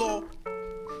 kilo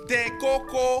de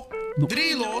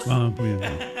cocodrilos. Ah,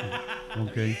 cuidado.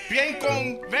 Ok.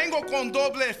 Vengo con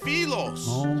doble filos.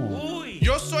 Oh.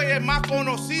 Yo soy el más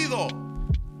conocido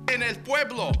en el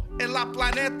pueblo, en la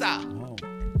planeta.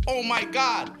 Oh my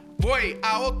God, voy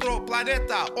a otro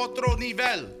planeta, otro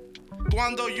nivel.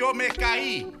 Cuando yo me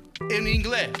caí en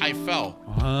inglés, I fell.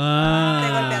 Ah.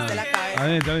 Te golpeaste la cabeza.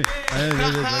 Está bien.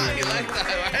 You like that,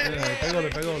 right?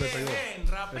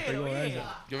 Le pegó a ella.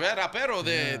 Yo era rapero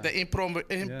de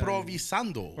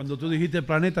improvisando. Cuando tú dijiste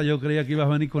planeta, yo creía que ibas a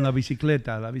venir con la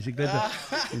bicicleta.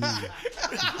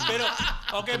 Pero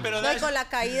No, y con la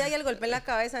caída y el golpe en la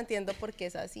cabeza entiendo por qué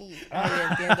es así. Yo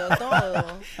entiendo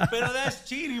todo. Pero that's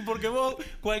cheating, porque vos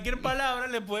cualquier palabra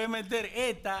le puedes meter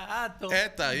ato.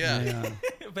 Yeah.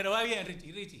 Pero va bien,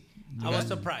 Richie. I was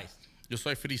surprised. Yo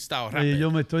soy freestyle Oye, rapper.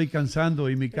 yo me estoy cansando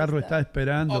y mi carro está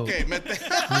esperando. Ok,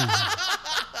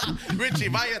 Richie,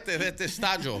 váyate de este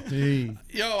estadio. Sí.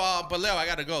 Yo, but Leo, I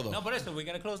gotta go though. No, por eso, we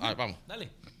gotta close. All right, vamos. Dale.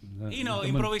 Ino,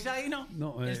 improvisa, Ino.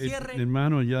 No, el cierre.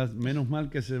 hermano, ya menos mal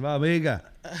que se va a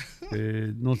Vega.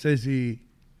 No sé si,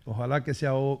 ojalá que se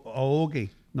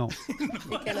ahogue. No.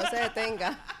 Y que no se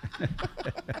detenga.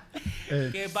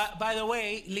 Que, by the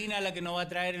way, Lina es la que nos va a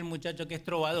traer el muchacho que es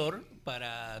trovador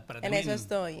para En también- eso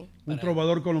estoy. Un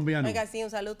trovador colombiano. Oiga, sí,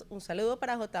 un saludo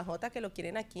para JJ, que lo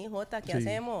quieren aquí. J, ¿qué Sí.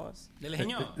 hacemos?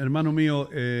 Hermano mío,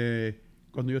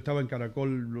 cuando yo estaba en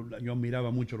Caracol, yo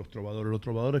admiraba mucho a los trovadores. Los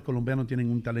trovadores colombianos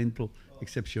tienen un talento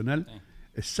excepcional.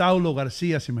 Saulo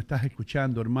García, si me estás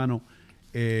escuchando, hermano,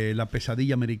 La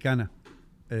Pesadilla Americana,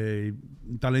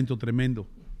 un talento tremendo,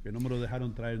 que no me lo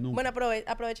dejaron traer nunca. Bueno,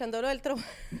 aprovechando lo del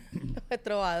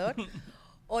trovador,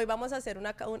 hoy vamos a hacer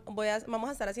vamos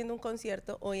a estar haciendo un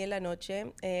concierto hoy en la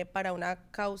noche para una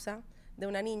causa de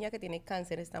una niña que tiene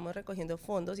cáncer. Estamos recogiendo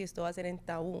fondos y esto va a ser en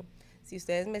Tabú. Si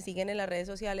ustedes me siguen en las redes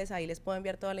sociales, ahí les puedo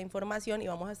enviar toda la información y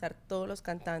vamos a estar todos los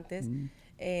cantantes,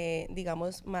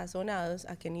 digamos, más sonados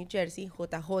aquí en New Jersey.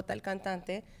 JJ, el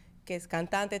cantante, que es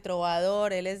cantante,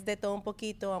 trovador, él es de todo un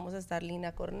poquito. Vamos a estar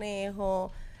Lina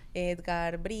Cornejo,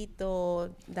 Edgar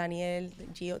Brito, Daniel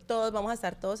Gio, todos vamos a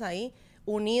estar todos ahí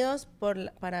unidos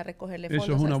para recogerle fondos.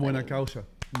 Eso es una a esta buena niña. causa.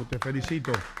 Te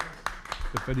felicito.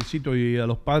 Te felicito. Y a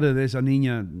los padres de esa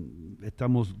niña,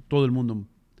 estamos, todo el mundo,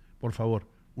 por favor,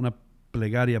 una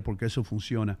plegaria porque eso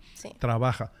funciona. Sí.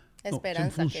 Trabaja.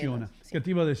 Esperanza. Funciona. Que no, sí. ¿Qué te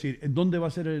iba a decir? ¿En dónde va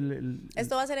a ser el...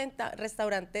 Esto va a ser en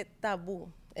restaurante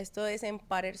Tabú. Esto es en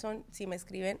Patterson. Si me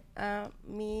escriben a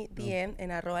mi DM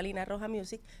en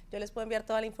 @LinaRojaMusic, yo les puedo enviar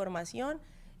toda la información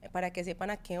para que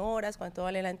sepan a qué horas, cuánto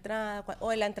vale la entrada,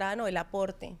 o la entrada no, el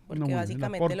aporte, porque No, bueno, el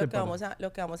básicamente aporte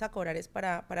lo que vamos a cobrar es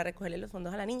para recogerle los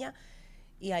fondos a la niña.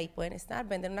 Y ahí pueden estar,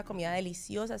 venden una comida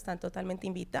deliciosa, están totalmente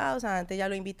invitados. Antes ya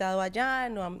lo he invitado allá,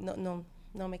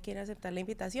 no me quiere aceptar la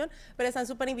invitación, pero están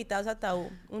súper invitados a Tabú.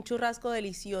 Un churrasco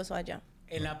delicioso allá.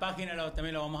 En la página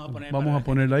también lo vamos a poner. Vamos a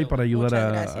ponerla ahí para ayudar Muchas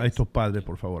a gracias. estos padres,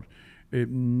 por favor.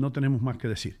 No tenemos más que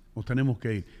decir, nos tenemos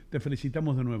que ir. Te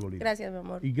felicitamos de nuevo, Lina. Gracias, mi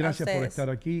amor. Y gracias A por ustedes. estar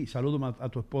aquí. Saludos a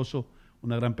tu esposo,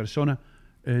 una gran persona.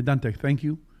 Dante, thank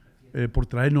you por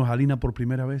traernos a Lina por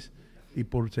primera vez y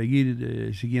por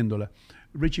seguir siguiéndola.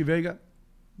 Richie Vega,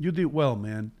 you did well,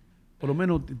 man. Por lo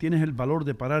menos tienes el valor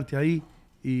de pararte ahí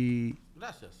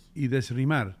Gracias. y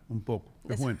desrimar un poco.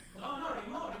 Es bueno.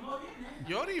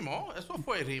 Yo rimo, eso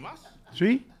fue rimas.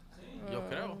 ¿Sí? Yo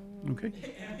creo. Ok.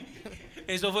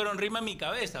 Eso fueron rimas en mi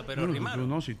cabeza, pero Bueno, rimaron.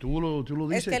 no, si tú lo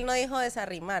dices. Es que él no dijo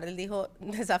desarrimar, él dijo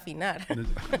desafinar.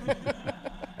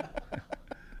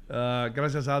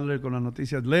 Gracias, Adler, con las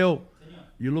noticias. Leo,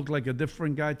 you look like a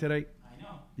different guy today. I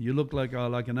know. You look like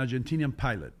an Argentinian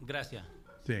pilot. Gracias.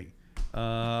 Sí.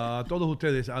 A todos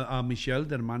ustedes, a Michelle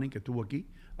Dermani, que estuvo aquí,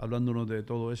 hablándonos de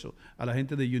todo eso. A la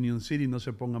gente de Union City, no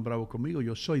se pongan bravos conmigo.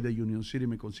 Yo soy de Union City,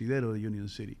 me considero de Union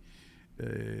City.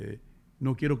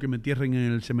 No quiero que me entierren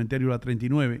en el cementerio de la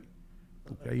 39,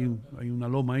 porque hay una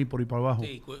loma ahí por ahí para abajo.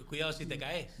 Sí, cuidado si te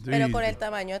caes. Sí, Pero con el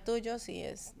tamaño tuyo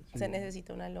se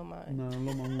necesita una loma. una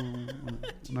loma,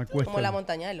 una cuesta. Como la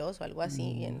montaña del oso, algo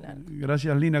así, bien largo.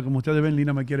 Gracias, Lina. Como ustedes ven,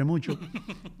 Lina me quiere mucho.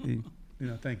 Y,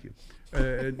 Lina, thank you.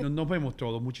 Nos vemos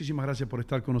todos. Muchísimas gracias por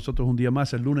estar con nosotros un día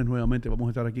más. El lunes nuevamente vamos a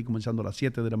estar aquí comenzando a las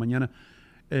 7 de la mañana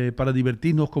para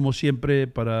divertirnos como siempre,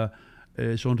 para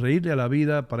sonreírle a la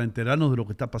vida, para enterarnos de lo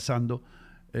que está pasando,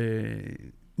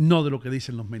 no de lo que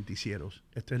dicen los menticieros.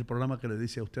 Este es el programa que le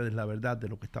dice a ustedes la verdad de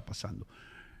lo que está pasando.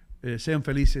 Sean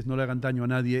felices, no le hagan daño a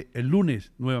nadie. El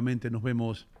lunes nuevamente nos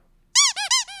vemos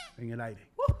en el aire.